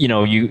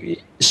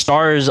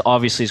Stars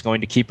obviously is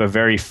going to keep a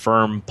very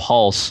firm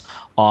pulse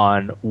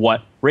on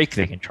what rake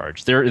they can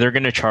charge. They're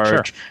going to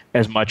charge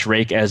as much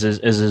rake as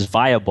is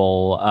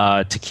viable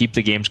to keep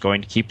the games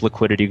going, to keep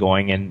liquidity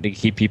going, and to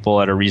keep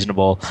people at a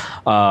reasonable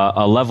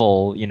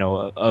level,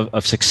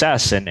 of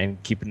success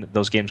and keeping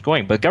those games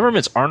going. But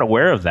governments aren't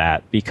aware of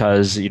that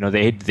because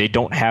they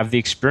don't have the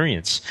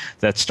experience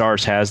that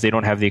Stars has. They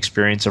don't have the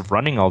experience of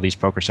running all these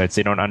poker sites.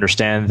 They don't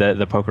understand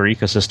the poker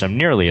ecosystem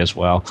nearly as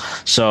well.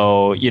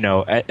 So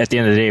at the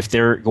end of the day, if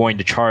they're going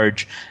to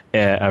charge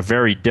a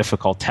very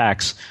difficult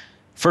tax,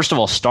 first of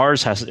all,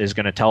 Stars is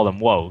going to tell them,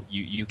 whoa,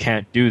 you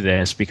can't do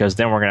this, because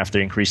then we're going to have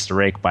to increase the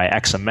rake by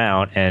X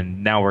amount,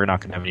 and now we're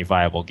not going to have any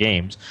viable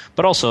games.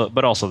 But also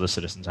the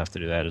citizens have to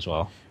do that as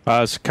well.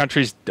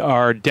 Countries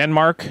are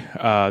Denmark,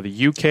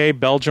 the UK,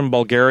 Belgium,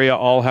 Bulgaria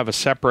all have a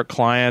separate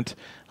client.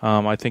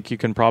 I think you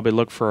can probably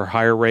look for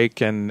higher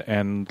rake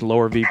and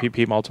lower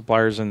VPP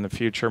multipliers in the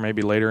future,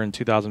 maybe later in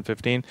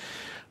 2015.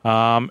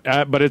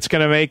 But it's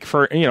going to make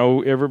for,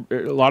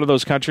 a lot of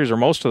those countries, or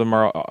most of them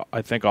are,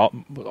 I think, I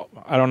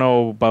don't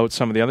know about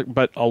some of the other,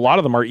 but a lot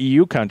of them are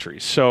EU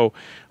countries. So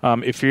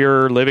if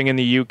you're living in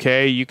the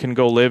UK, you can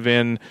go live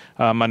in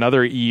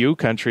another EU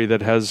country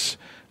that has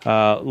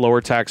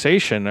lower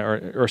taxation,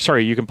 or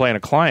you can play in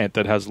a client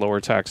that has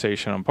lower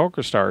taxation on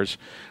PokerStars.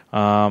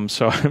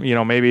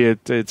 So, maybe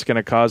it's going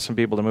to cause some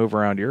people to move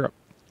around Europe.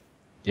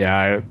 Yeah,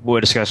 I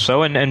would discuss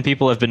so, and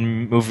people have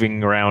been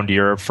moving around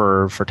Europe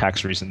for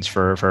tax reasons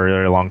for a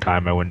very long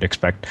time. I wouldn't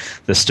expect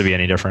this to be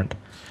any different.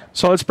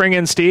 So let's bring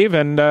in Steve,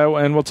 and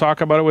we'll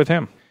talk about it with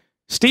him.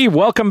 Steve,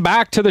 welcome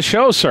back to the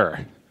show,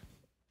 sir.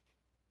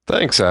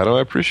 Thanks, Adam.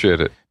 I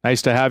appreciate it.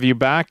 Nice to have you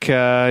back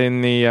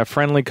in the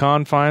friendly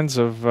confines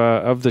of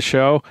the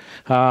show.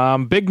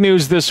 Big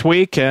news this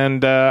week,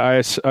 and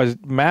I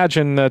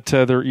imagine that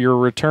your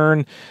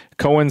return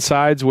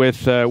coincides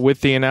with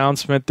the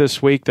announcement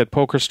this week that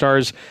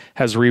PokerStars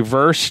has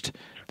reversed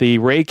the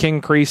rake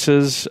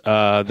increases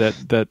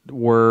that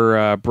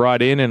were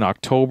brought in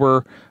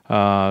October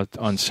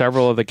on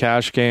several of the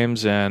cash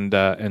games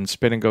and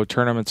spin and go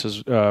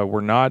tournaments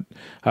were not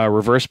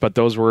reversed, but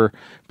those were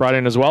brought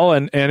in as well.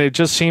 And it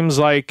just seems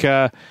like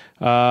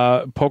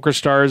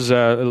PokerStars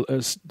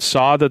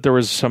saw that there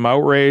was some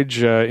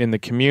outrage in the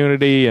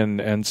community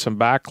and some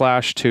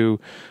backlash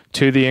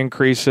to the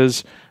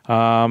increases.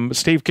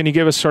 Steve, can you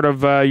give us sort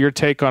of your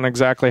take on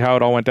exactly how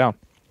it all went down?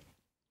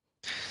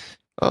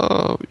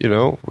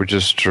 We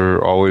just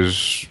are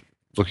always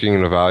looking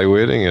and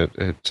evaluating at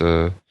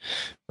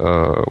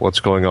what's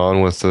going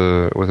on with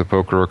the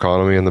poker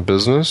economy and the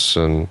business,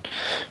 and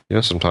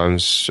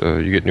sometimes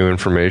you get new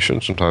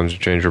information, sometimes you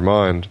change your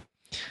mind.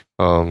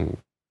 The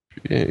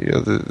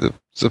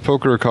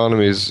poker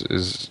economy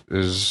is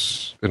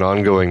an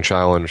ongoing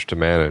challenge to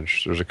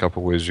manage. There's a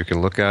couple ways you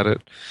can look at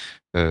it.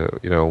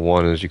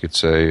 One is you could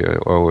say,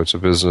 it's a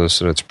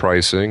business and it's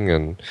pricing,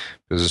 and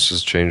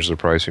businesses change their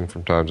pricing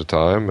from time to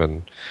time,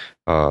 and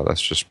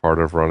that's just part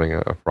of running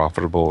a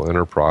profitable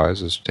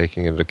enterprise, is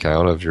taking into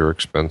account of your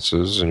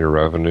expenses and your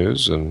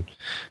revenues and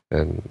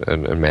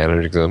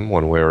managing them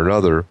one way or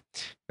another.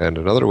 And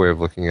another way of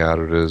looking at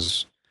it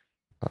is,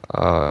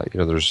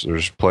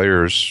 there's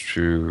players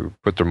who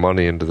put their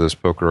money into this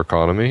poker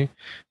economy,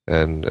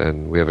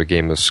 and we have a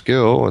game of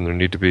skill, and there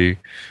need to be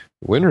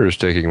winners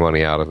taking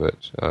money out of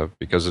it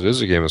because it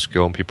is a game of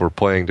skill and people are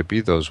playing to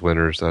be those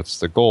winners. That's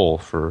the goal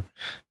for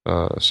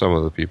some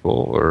of the people,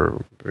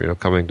 or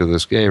coming to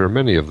this game, or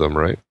many of them,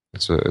 right?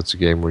 It's a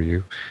game where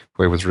you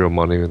play with real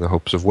money in the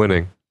hopes of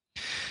winning.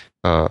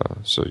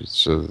 So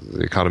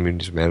the economy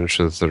needs to manage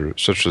such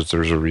that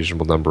there's a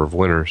reasonable number of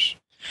winners.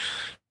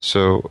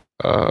 So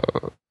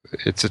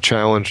it's a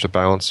challenge to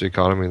balance the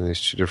economy in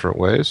these two different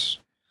ways,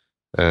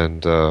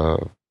 and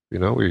we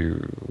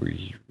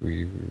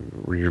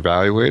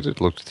reevaluated,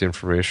 looked at the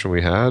information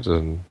we had,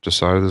 and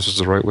decided this is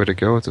the right way to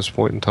go at this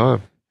point in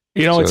time.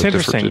 It's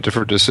interesting. A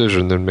different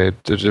decision than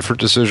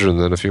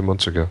a few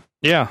months ago.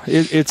 Yeah,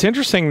 it's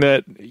interesting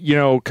that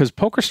because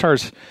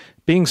PokerStars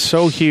being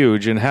so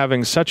huge and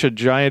having such a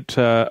giant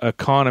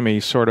economy,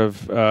 sort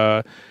of.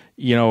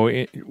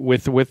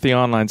 With the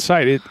online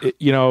site,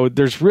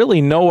 there's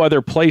really no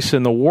other place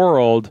in the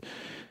world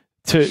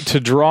to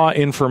draw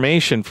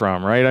information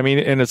from, right? I mean,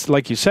 and it's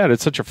like you said,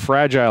 it's such a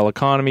fragile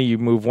economy. You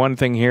move one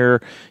thing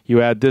here,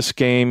 you add this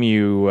game,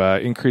 you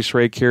increase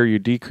rake here, you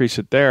decrease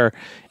it there,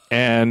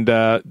 and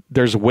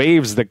there's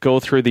waves that go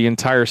through the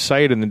entire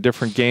site and the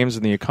different games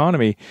in the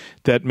economy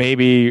that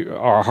maybe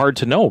are hard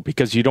to know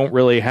because you don't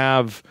really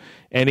have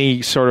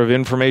any sort of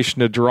information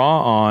to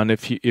draw on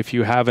if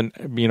you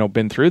haven't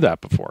been through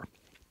that before.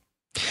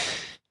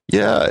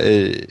 Yeah,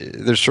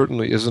 there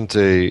certainly isn't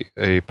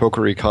a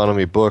poker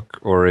economy book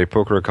or a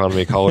poker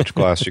economy college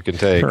class you can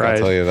take. Right. I'll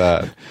tell you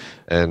that.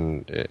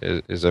 And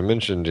as I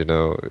mentioned,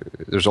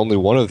 there's only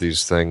one of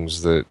these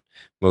things that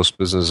most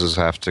businesses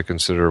have to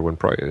consider when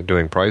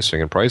doing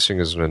pricing, and pricing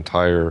is an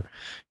entire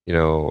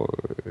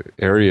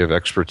area of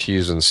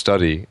expertise and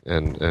study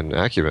and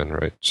acumen,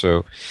 right?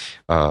 So,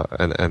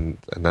 and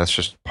that's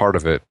just part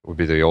of it. Would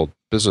be the old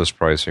business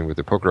pricing. With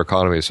the poker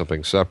economy is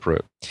something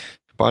separate.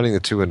 Combining the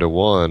two into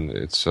one,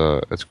 it's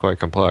quite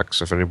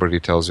complex. If anybody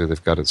tells you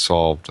they've got it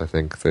solved, I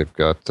think they've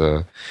got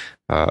their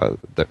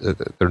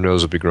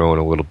nose will be growing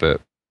a little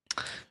bit.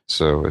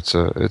 So it's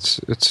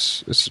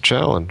a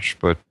challenge,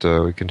 but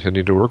we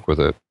continue to work with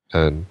it.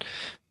 And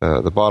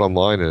the bottom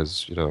line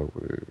is,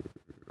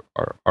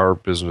 our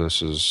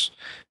business is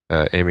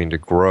aiming to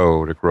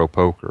grow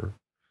poker.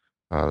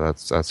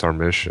 That's our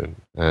mission.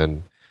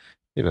 And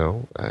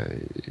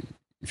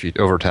if you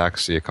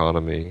overtax the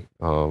economy,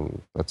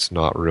 that's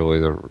not really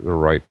the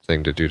right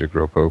thing to do to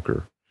grow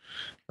poker.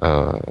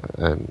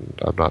 And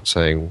I'm not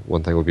saying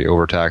one thing would be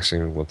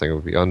overtaxing, one thing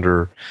would be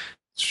under.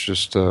 It's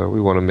just we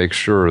want to make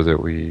sure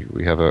that we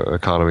have an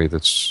economy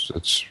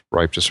that's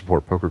ripe to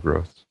support poker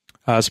growth.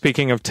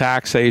 Speaking of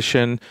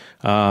taxation,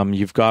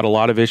 you've got a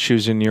lot of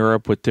issues in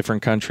Europe with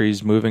different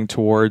countries moving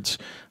towards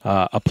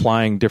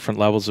applying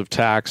different levels of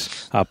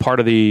tax. Part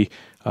of the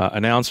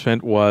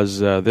announcement was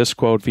this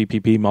quote: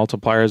 VPP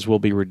multipliers will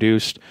be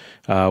reduced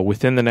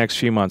within the next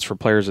few months for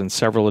players in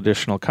several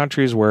additional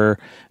countries where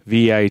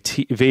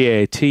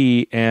VAT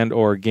and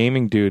or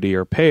gaming duty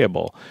are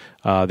payable.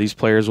 These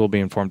players will be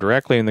informed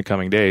directly in the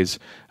coming days.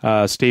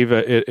 Steve,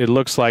 it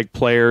looks like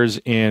players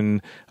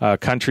in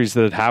countries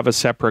that have a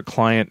separate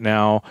client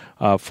now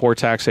for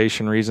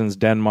taxation reasons,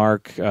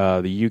 Denmark,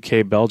 the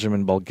UK, Belgium,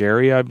 and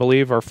Bulgaria, I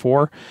believe, are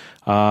four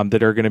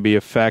that are going to be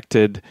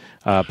affected.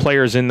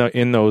 Players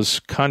in those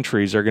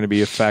countries are going to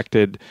be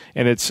affected.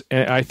 And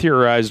I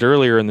theorized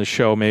earlier in the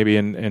show, maybe,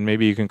 and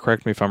maybe you can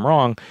correct me if I'm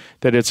wrong,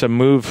 that it's a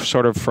move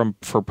sort of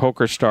for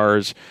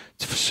PokerStars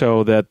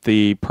so that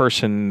the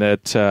person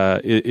that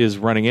is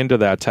running into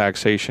that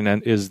taxation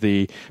and is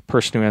the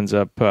person who ends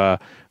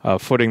up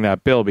footing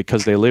that bill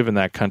because they live in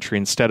that country,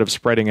 instead of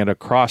spreading it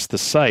across the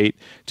site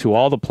to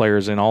all the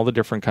players in all the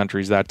different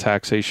countries, that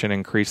taxation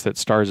increase that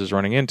Stars is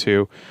running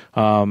into,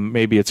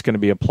 maybe it's going to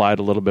be applied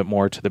a little bit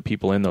more to the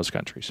people in those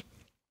countries.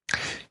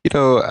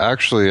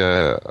 Actually,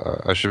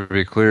 I should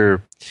be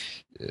clear.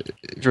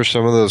 For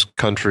some of those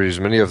countries,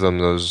 many of them,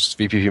 those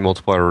VPP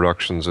multiplier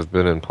reductions have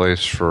been in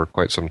place for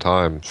quite some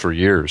time, for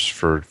years,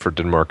 for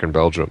Denmark and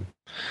Belgium.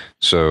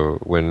 So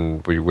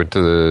when we went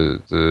to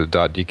the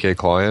 .dk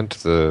client,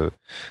 the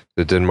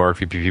Denmark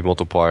VPP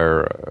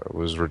multiplier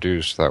was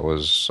reduced. That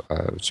was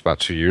it's about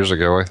 2 years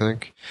ago, I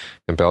think.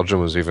 And Belgium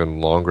was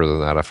even longer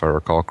than that, if I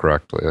recall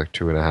correctly, like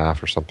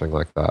 2.5 or something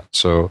like that.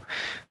 So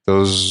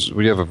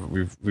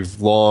we've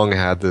long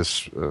had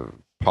this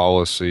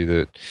policy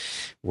that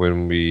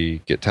when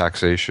we get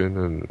taxation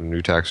and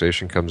new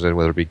taxation comes in,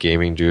 whether it be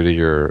gaming duty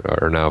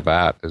or now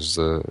VAT is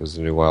the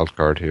new wild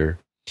card here,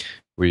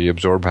 we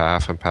absorb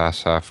half and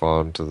pass half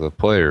on to the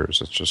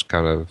players. It's just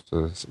kind of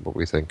what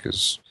we think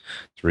is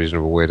a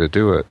reasonable way to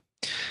do it.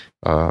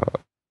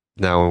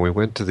 Now, when we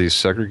went to these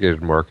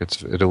segregated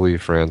markets of Italy,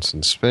 France,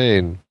 and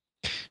Spain,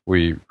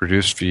 we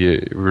reduced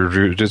VAT.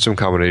 We did some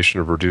combination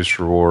of reduced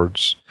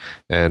rewards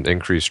and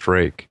increased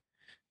rake.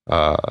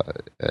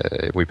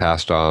 We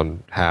passed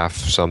on half,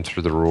 some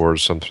through the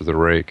rewards, some through the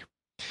rake.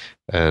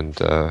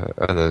 And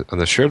on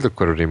the shared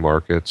liquidity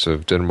markets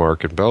of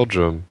Denmark and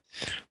Belgium,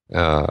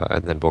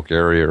 and then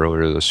Bulgaria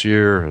earlier this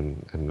year,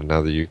 and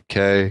now the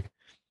UK,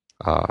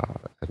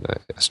 and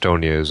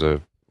Estonia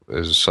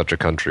is such a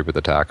country, but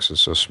the tax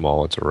is so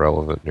small it's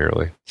irrelevant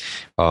nearly.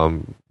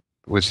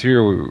 With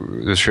here,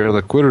 the shared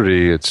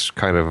liquidity, it's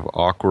kind of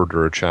awkward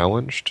or a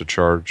challenge to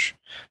charge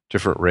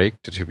different rake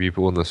to two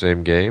people in the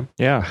same game.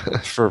 Yeah.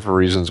 for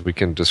reasons we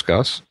can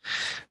discuss.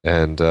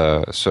 And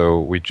so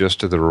we just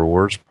did the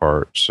rewards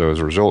part. So as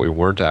a result, we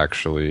weren't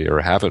actually, or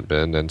haven't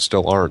been, and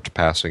still aren't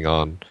passing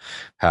on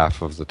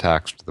half of the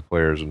tax to the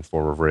players in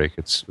form of rake.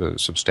 It's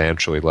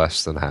substantially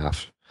less than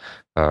half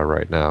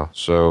right now.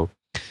 So,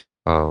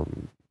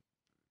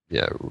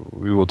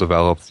 we will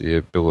develop the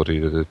ability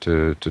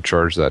to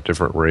charge that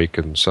different rake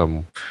in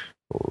some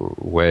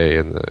way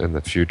in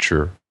the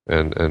future.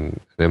 And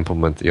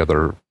implement the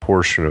other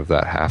portion of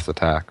that half the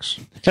tax.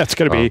 That's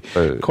going to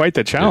be quite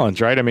the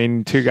challenge, right? I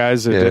mean, two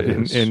guys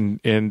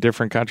in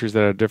different countries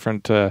that have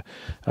different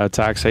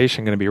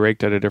taxation going to be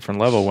raked at a different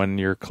level when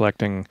you're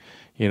collecting,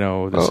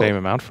 the same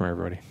amount from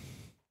everybody.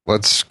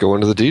 Let's go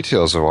into the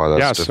details of why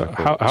that's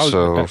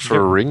difficult.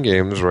 For ring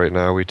games right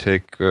now, we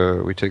take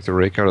the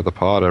rake out of the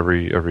pot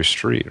every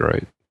street,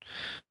 right?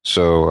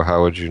 So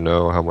how would you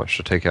know how much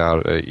to take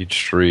out at each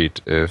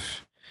street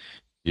if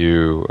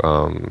you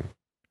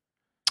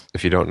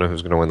don't know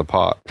who's going to win the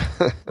pot?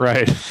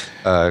 Right.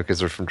 Because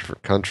they're from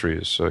different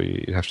countries. So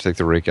you have to take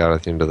the rake out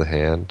at the end of the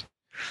hand,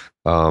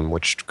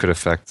 which could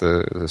affect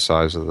the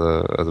size of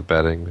the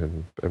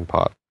betting and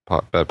pot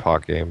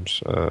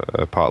games,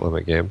 pot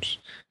limit games.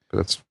 But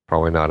that's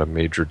probably not a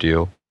major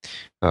deal.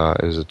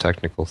 It is a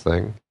technical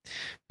thing.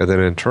 And then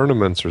in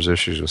tournaments, there's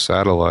issues with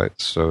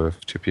satellites. So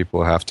if two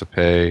people have to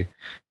pay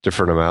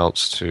different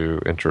amounts to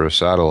enter a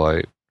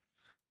satellite,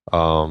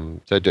 to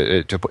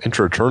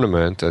enter a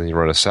tournament and you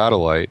run a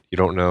satellite, you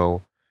don't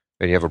know,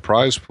 and you have a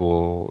prize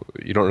pool,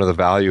 you don't know the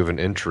value of an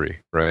entry,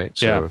 right?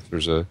 So if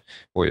there's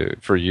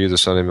for you, the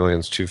Sunday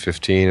Million's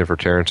 $215, and for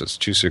Terrence, it's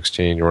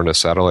 $216. You run a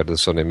satellite to the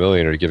Sunday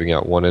Million, are you giving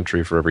out one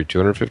entry for every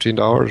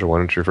 $215 or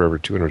one entry for every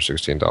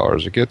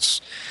 $216? It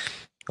gets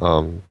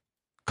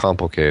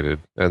complicated,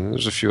 and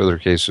there's a few other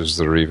cases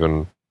that are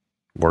even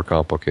more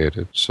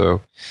complicated.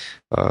 So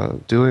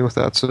dealing with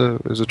that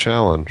is a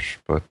challenge,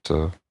 but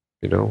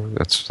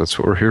that's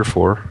what we're here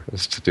for,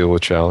 is to deal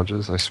with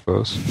challenges, I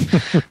suppose.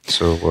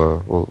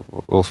 So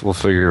we'll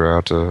figure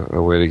out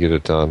a way to get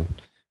it done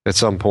at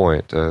some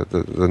point.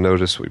 The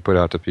notice we put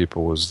out to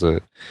people was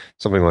that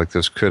something like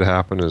this could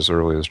happen as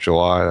early as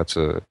July. That's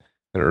an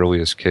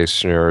earliest case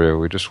scenario.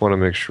 We just want to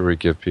make sure we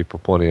give people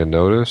plenty of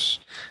notice,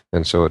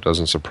 and so it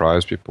doesn't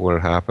surprise people when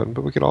it happens.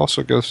 But we could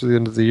also go through the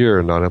end of the year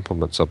and not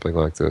implement something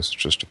like this. It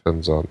just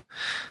depends on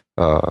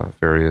how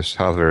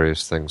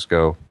various things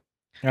go.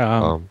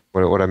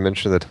 When I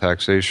mentioned the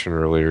taxation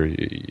earlier,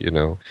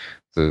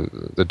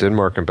 the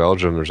Denmark and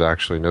Belgium, there's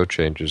actually no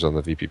changes on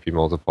the VPP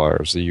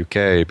multipliers. The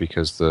UK,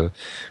 because the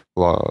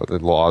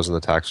laws and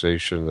the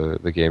taxation,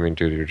 the gaming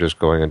duty are just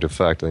going into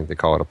effect. I think they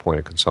call it a point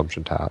of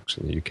consumption tax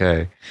in the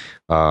UK.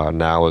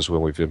 Now is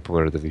when we've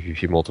implemented the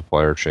VPP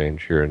multiplier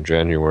change here in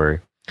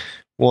January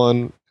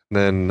 1.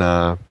 Then,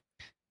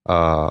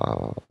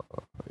 for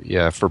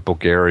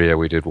Bulgaria,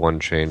 we did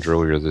one change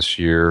earlier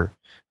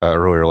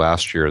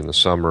last year in the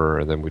summer,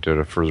 and then we did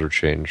a further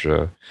change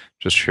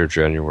just here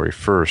January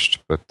 1st.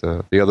 But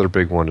the other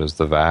big one is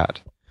the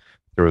VAT.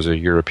 There was a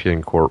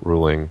European court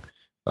ruling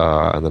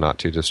in the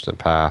not-too-distant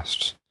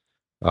past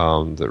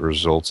that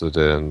resulted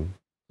in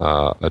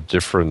a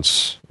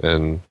difference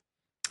in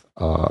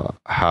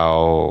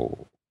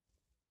how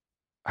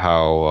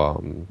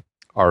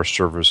our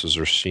services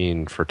are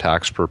seen for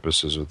tax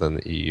purposes within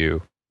the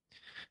EU.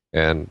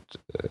 And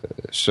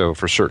so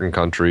for certain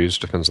countries,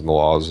 depends on the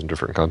laws in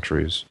different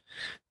countries,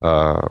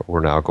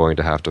 we're now going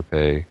to have to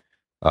pay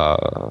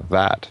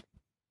VAT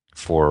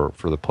for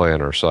the play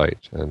on our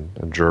site.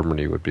 And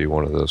Germany would be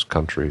one of those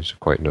countries, a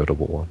quite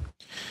notable one,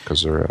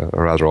 because they're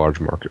a rather large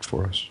market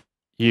for us.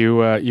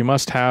 You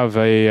must have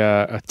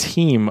a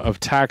team of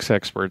tax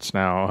experts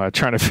now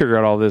trying to figure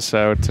out all this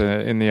out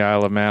in the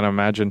Isle of Man. I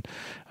imagine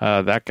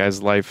that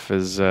guy's life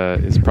is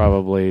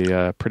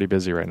probably pretty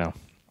busy right now.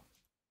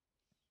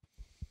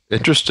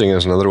 Interesting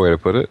is another way to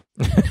put it.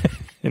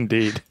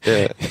 Indeed.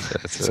 Yeah,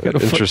 that's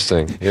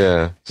interesting.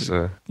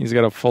 He's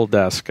got a full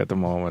desk at the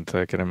moment,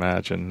 I can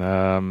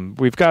imagine.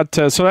 We've got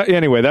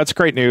anyway, that's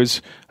great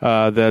news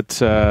that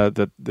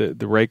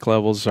the rake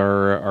levels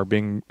are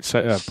being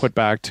put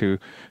back to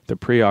the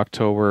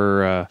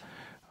pre-October,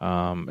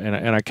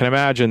 and I can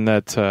imagine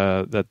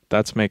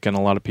that's making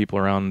a lot of people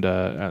around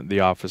the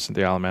office at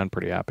the Isle of Man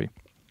pretty happy.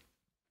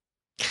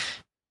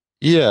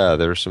 Yeah,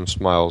 there's some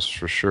smiles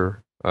for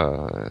sure.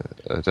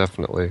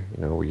 Definitely.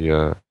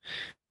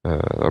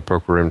 Our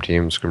poker room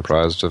team is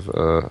comprised of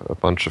a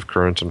bunch of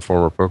current and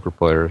former poker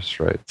players,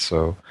 right?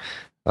 So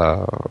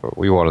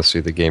we want to see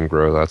the game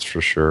grow, that's for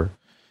sure,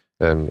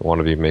 and want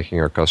to be making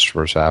our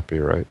customers happy,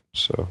 right?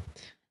 So,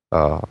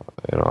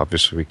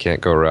 obviously we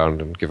can't go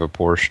around and give a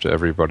Porsche to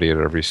everybody at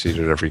every seat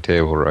at every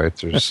table, right?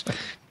 There's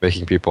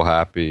making people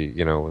happy,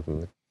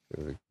 within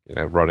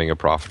running a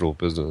profitable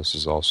business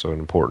is also an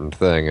important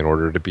thing in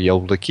order to be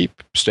able to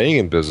keep staying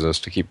in business,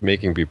 to keep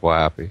making people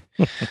happy.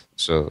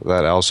 So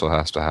that also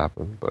has to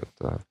happen. But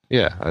I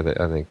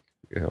think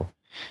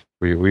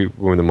we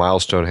when the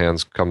milestone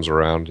hands comes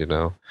around,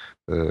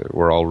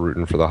 we're all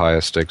rooting for the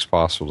highest stakes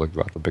possible, like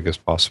about the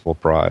biggest possible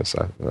prize,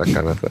 that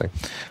kind of thing.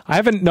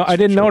 I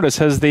didn't notice.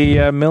 Has the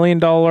 $1 million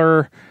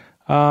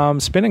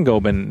spin and go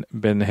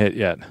been hit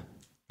yet?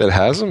 It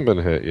hasn't been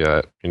hit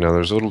yet.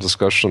 There's a little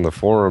discussion in the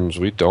forums.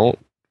 We don't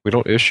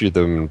issue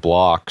them in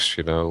blocks,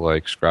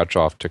 like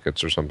scratch-off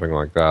tickets or something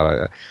like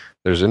that.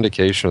 There's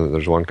indication that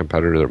there's one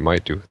competitor that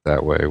might do it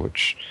that way,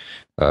 which,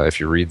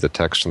 if you read the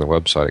text on the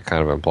website, it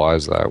kind of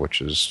implies that,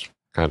 which is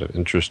kind of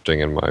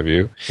interesting in my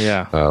view.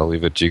 Yeah. I'll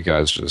leave it to you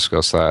guys to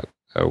discuss that.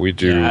 We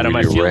do. Yeah, Adam,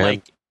 I feel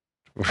like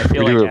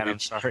Adam,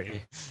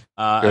 sorry.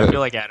 I feel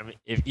like Adam,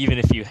 even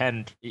if you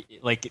hadn't,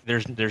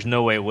 there's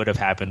no way it would have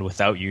happened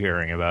without you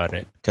hearing about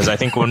it. Because I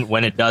think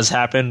when it does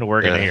happen,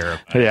 we're going to hear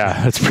about it.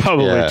 Yeah, that's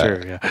probably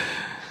true.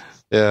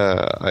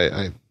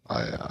 Yeah.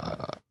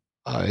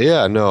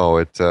 Yeah.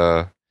 No.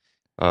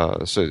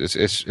 So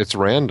it's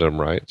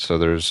random, right? So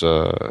there's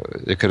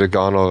it could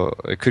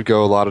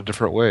go a lot of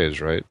different ways,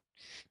 right?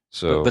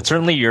 So, but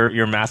certainly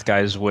your math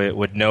guys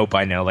would know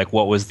by now, like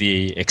what was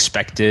the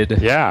expected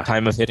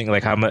time of hitting,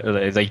 like how much,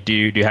 like do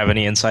you have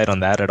any insight on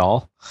that at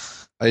all?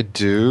 I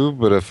do,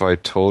 but if I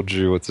told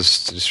you what the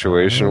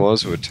situation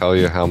was, it would tell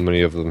you how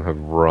many of them have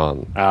run.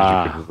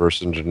 You could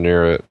reverse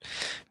engineer it,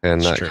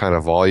 and that's that kind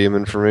of volume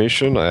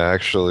information. I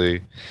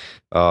actually,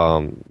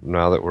 now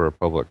that we're a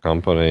public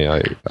company,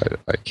 I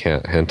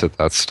can't hint at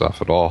that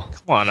stuff at all.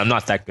 Come on, I'm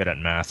not that good at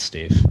math,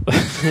 Steve.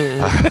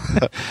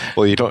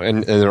 Well, you don't,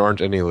 and there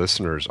aren't any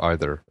listeners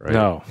either, right?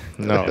 No,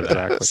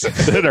 exactly.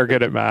 That are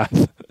good at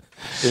math.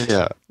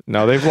 Yeah.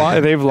 No,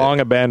 they've long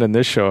abandoned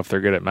this show if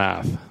they're good at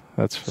math.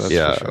 That's for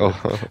sure.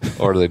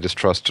 Or they just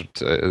trust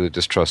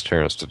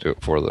Terrence to do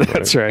it for them. Right?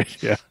 That's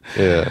right. Yeah.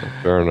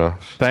 Yeah. Fair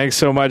enough. Thanks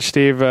so much,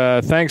 Steve.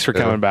 Thanks for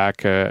coming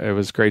back. It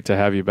was great to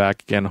have you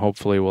back again.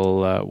 Hopefully,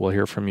 we'll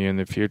hear from you in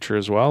the future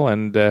as well.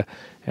 And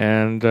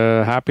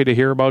happy to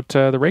hear about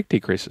the rake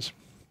decreases.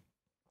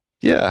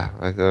 Yeah,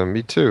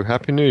 me too.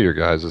 Happy New Year,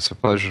 guys. It's a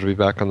pleasure to be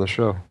back on the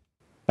show.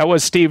 That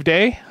was Steve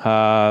Day.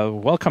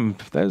 Welcome.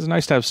 That was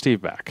nice to have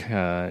Steve back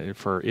if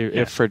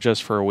for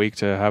just a week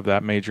to have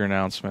that major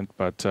announcement.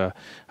 But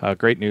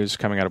great news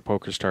coming out of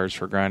PokerStars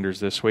for grinders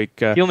this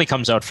week. He only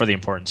comes out for the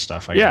important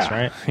stuff, I guess,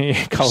 right? He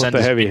calls it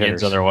the heavy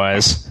hitters.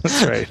 Otherwise,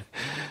 that's right.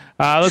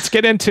 Let's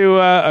get into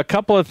a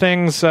couple of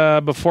things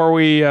before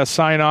we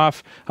sign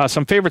off.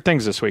 Some favorite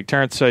things this week.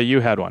 Terrence, you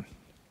had one.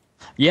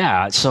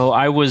 Yeah, so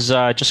I was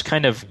just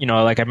kind of,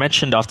 like I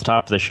mentioned off the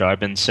top of the show, I've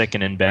been sick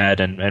and in bed,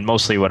 and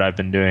mostly what I've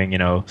been doing,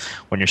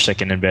 when you're sick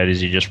and in bed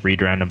is you just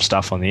read random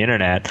stuff on the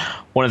internet.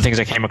 One of the things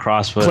I came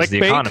across was The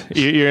Economist.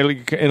 You're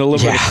in a little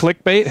bit of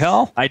clickbait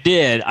hell? I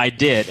did.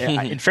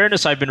 In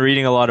fairness, I've been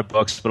reading a lot of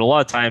books, but a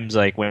lot of times,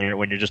 like when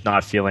you're just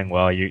not feeling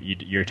well,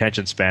 your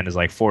attention span is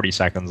like 40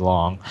 seconds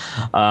long.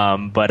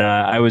 But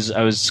I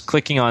was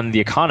clicking on The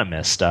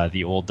Economist,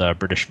 the old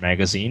British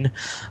magazine,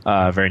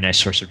 very nice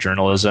source of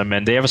journalism,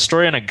 and they have a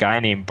story on a guy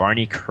named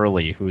Barney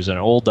Curley, who's an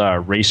old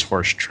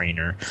racehorse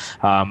trainer,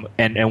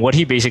 and what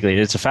he basically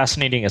it's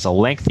a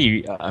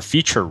lengthy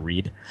feature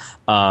read,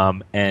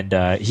 and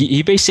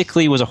he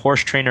basically was a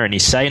horse trainer, and he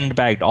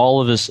sandbagged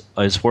all of his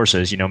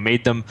horses,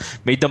 made them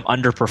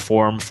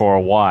underperform for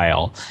a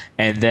while,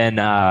 and then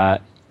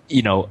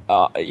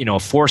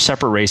 4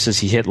 separate races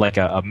he hit like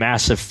a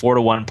massive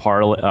 4-to-1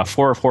 parlay,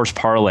 4-horse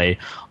parlay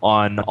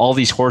on all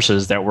these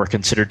horses that were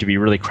considered to be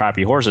really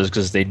crappy horses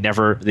because they'd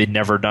never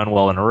done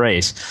well in a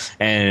race.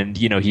 And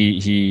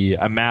he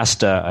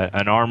amassed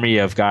an army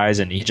of guys,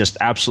 and he just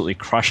absolutely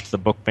crushed the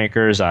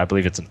bookmakers. I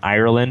believe it's in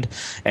Ireland,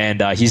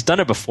 and he's done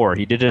it before.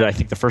 He did it, I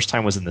think, the first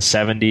time was in the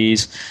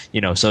 70s.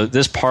 So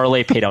this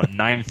parlay paid out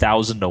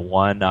 9,000 to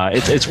 1.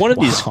 It's one of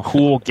these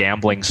cool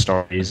gambling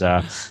stories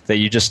that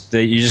you just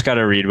got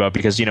to read about,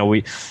 because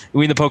we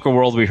in the poker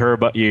world, we hear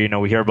about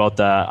we hear about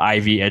the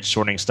IV edge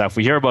sorting stuff.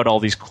 We hear about all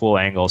these cool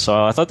angles.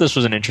 So I thought this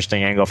was an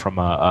interesting angle from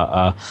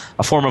a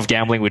form of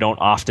gambling we don't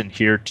often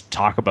hear to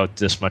talk about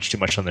too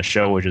much on the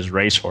show, which is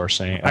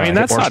racehorsing. I mean,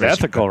 that's not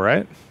ethical,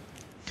 right?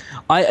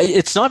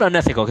 It's not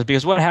unethical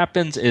because what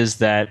happens is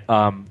that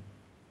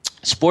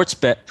sports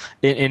bet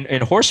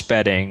in horse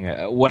betting,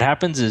 what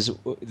happens is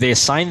they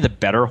assign the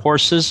better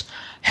horses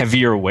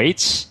heavier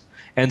weights.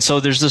 And so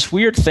there's this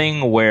weird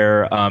thing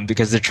where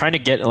because they're trying to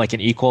get like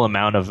an equal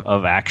amount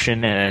of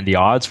action and the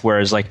odds,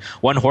 whereas like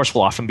one horse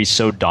will often be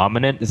so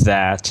dominant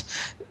that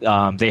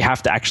they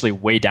have to actually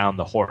weigh down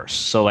the horse.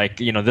 So like,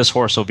 this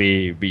horse will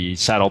be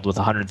saddled with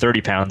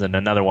 130 pounds and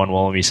another one will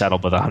only be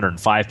saddled with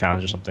 105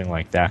 pounds or something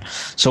like that.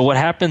 So what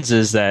happens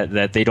is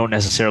that they don't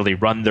necessarily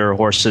run their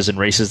horses in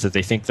races that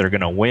they think they're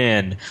going to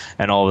win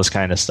and all this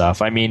kind of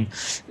stuff. I mean,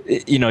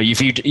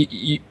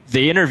 if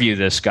they interview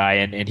this guy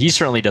and he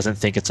certainly doesn't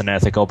think it's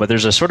unethical, but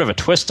there's a sort of a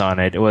twist on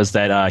it. It was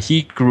that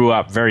he grew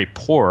up very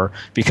poor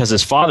because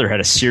his father had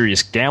a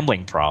serious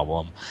gambling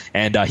problem,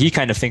 and he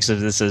kind of thinks of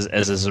this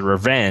as a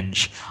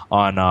revenge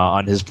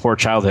on his poor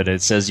childhood.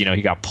 It says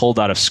he got pulled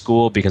out of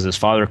school because his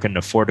father couldn't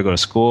afford to go to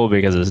school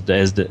because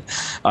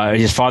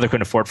his father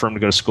couldn't afford for him to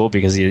go to school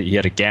because he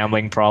had a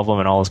gambling problem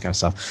and all this kind of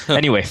stuff.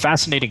 Anyway,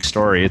 fascinating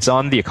story. It's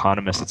on The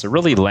Economist. It's a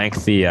really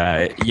lengthy.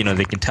 They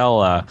can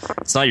tell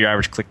it's not your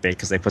average clickbait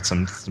because they put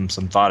some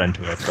thought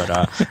into it.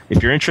 But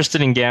if you're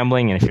interested in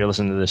gambling and if you're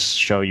listening to this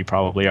show, you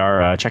probably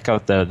are. Check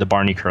out the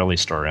Barney Curley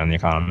story on The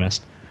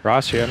Economist.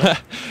 Ross, you know?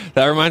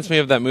 That reminds me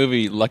of that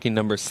movie Lucky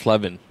Number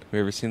 11. Have you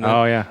ever seen that?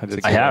 Oh yeah,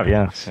 I have.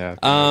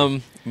 Yeah.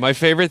 My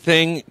favorite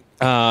thing,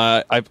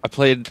 I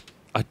played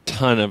a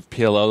ton of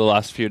PLO the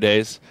last few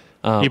days.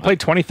 You played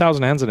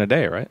 20,000 hands in a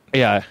day, right?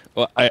 Yeah.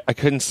 Well, I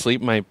couldn't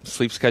sleep. My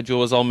sleep schedule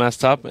was all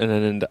messed up, and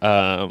then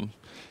I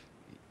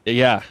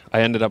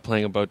ended up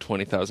playing about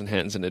 20,000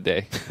 hands in a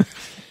day.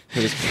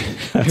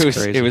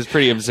 It was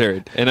pretty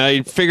absurd. And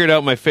I figured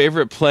out my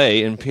favorite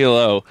play in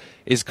PLO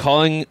is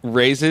calling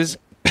raises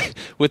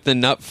with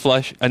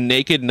the a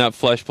naked nut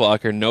flush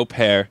blocker, no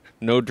pair,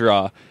 no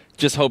draw,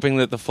 just hoping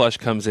that the flush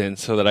comes in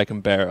so that I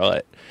can barrel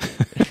it.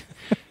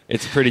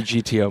 It's a pretty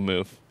GTO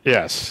move.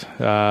 Yes.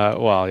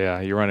 Well, yeah,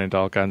 you run into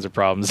all kinds of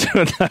problems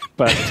doing that,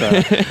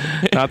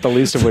 but not the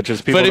least of which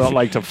is people don't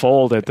like to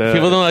fold at the...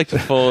 People don't like to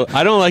fold.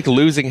 I don't like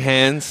losing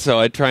hands, so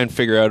I try and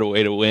figure out a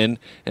way to win,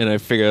 and I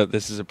figure out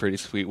this is a pretty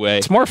sweet way.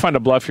 It's more fun to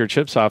bluff your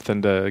chips off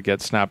than to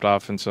get snapped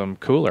off in some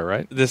cooler,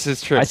 right? This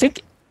is true.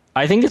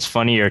 I think it's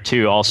funnier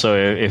too. Also,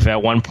 if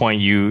at one point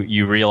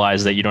you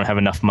realize that you don't have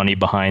enough money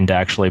behind to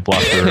actually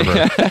bluff the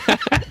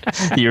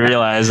river, you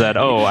realize that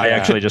I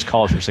actually just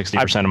called for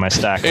 60% of my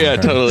stack. Yeah,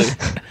 totally.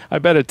 I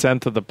bet a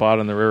tenth of the pot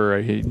on the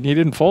river. He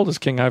didn't fold his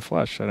king high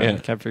flush. I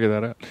can't figure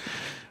that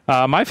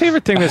out. My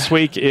favorite thing this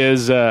week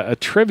is a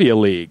trivia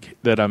league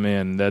that I'm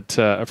in that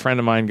a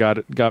friend of mine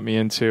got me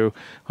into.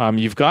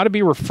 You've got to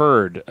be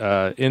referred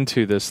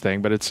into this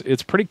thing, but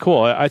it's pretty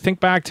cool. I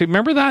think back to,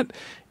 remember that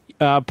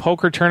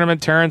poker tournament,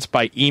 Terrence,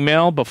 by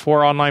email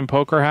before online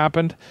poker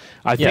happened?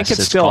 I think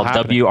it's still called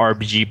happening.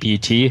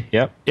 WRGPT.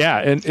 Yep. Yeah,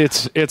 and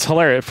it's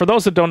hilarious. For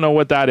those that don't know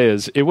what that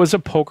is, it was a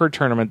poker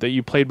tournament that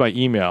you played by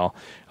email.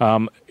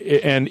 And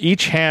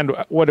each hand,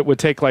 what it would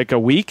take like a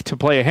week to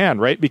play a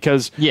hand, right?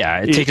 Because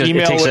it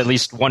takes at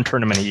least one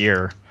tournament a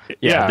year.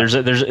 Yeah, there's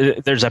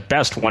a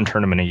best one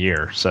tournament a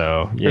year.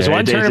 So there's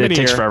one tournament it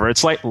takes forever.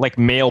 It's like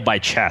mail by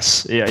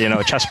chess.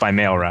 Yeah, chess by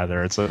mail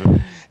rather. It's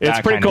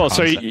pretty cool.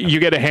 So you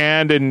get a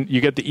hand and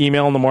you get the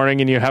email in the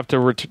morning and you have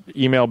to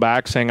email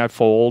back saying I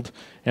fold,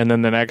 and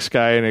then the next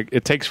guy, and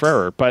it takes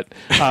forever. But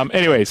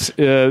anyways,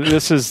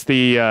 this is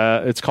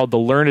it's called the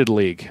Learned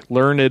League,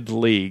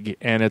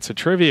 and it's a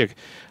trivia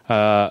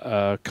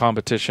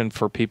competition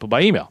for people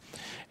by email.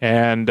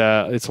 And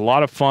it's a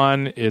lot of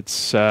fun.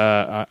 It's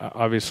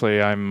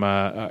obviously I'm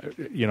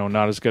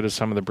not as good as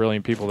some of the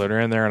brilliant people that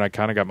are in there, and I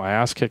kind of got my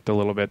ass kicked a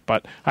little bit.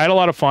 But I had a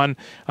lot of fun.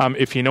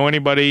 If you know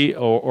anybody,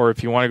 or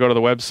if you want to go to the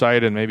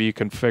website and maybe you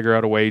can figure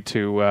out a way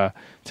to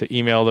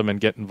email them and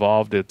get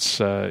involved, it's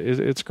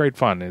great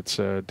fun. It's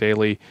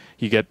daily.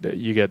 You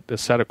get a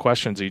set of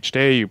questions each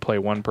day. You play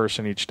one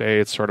person each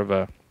day. It's sort of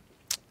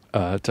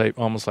a type,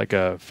 almost like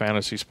a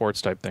fantasy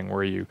sports type thing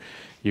where you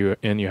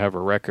have a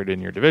record in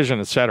your division,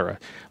 etc.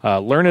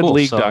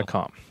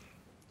 Learnedleague.com.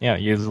 Yeah,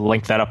 you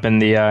link that up in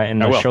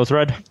the show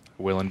thread.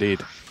 Will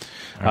indeed.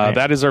 Right.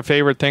 That is our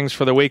favorite things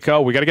for the week.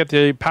 Oh, we got to get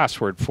the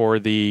password for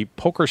the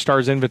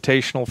PokerStars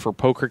Invitational for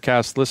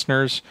Pokercast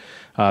listeners.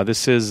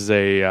 This is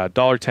a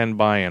 $1.10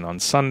 buy-in on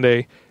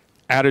Sunday.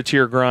 Add it to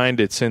your grind.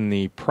 It's in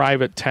the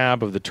private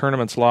tab of the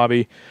tournament's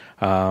lobby.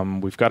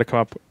 We've got to come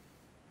up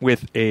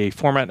with a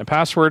format and a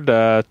password.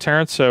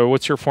 Terrence,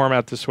 what's your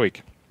format this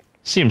week?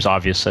 Seems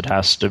obvious. It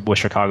has to with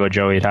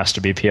ChicagoJoey. It has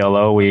to be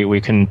PLO.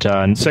 We couldn't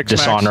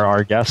dishonor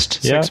our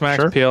guest. Six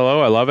max sure.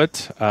 PLO. I love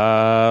it.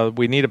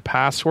 We need a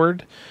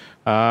password.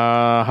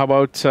 How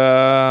about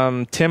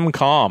Tim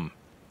Com,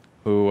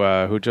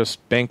 who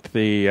just banked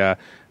the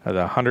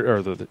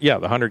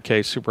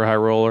 100K super high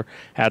roller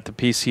at the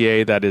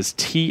PCA. That is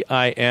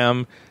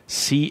TIMCAUM.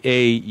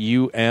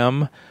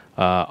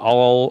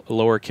 All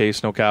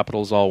lowercase, no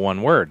capitals, all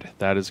one word.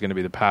 That is going to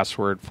be the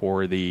password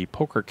for the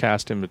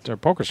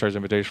PokerStars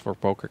invitation for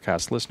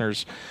PokerCast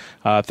listeners.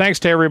 Thanks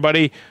to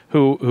everybody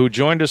who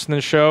joined us in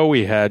the show.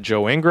 We had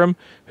Joe Ingram,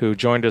 who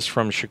joined us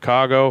from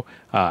Chicago,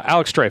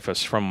 Alex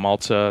Dreyfus from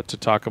Malta to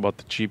talk about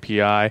the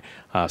GPI,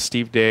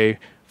 Steve Day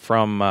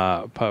from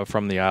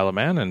the Isle of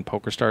Man and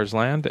PokerStars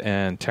land,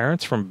 and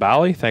Terrence from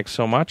Bali. Thanks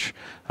so much.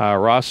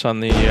 Ross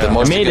on the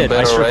most you can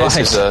bet or raise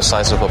is the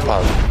size of a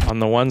pub. On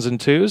the ones and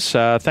twos.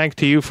 Thank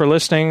to you for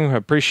listening.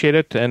 Appreciate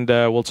it, and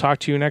we'll talk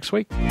to you next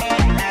week.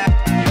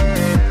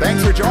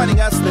 Thanks for joining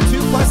us. The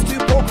 2+2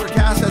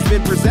 PokerCast has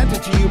been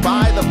presented to you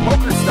by the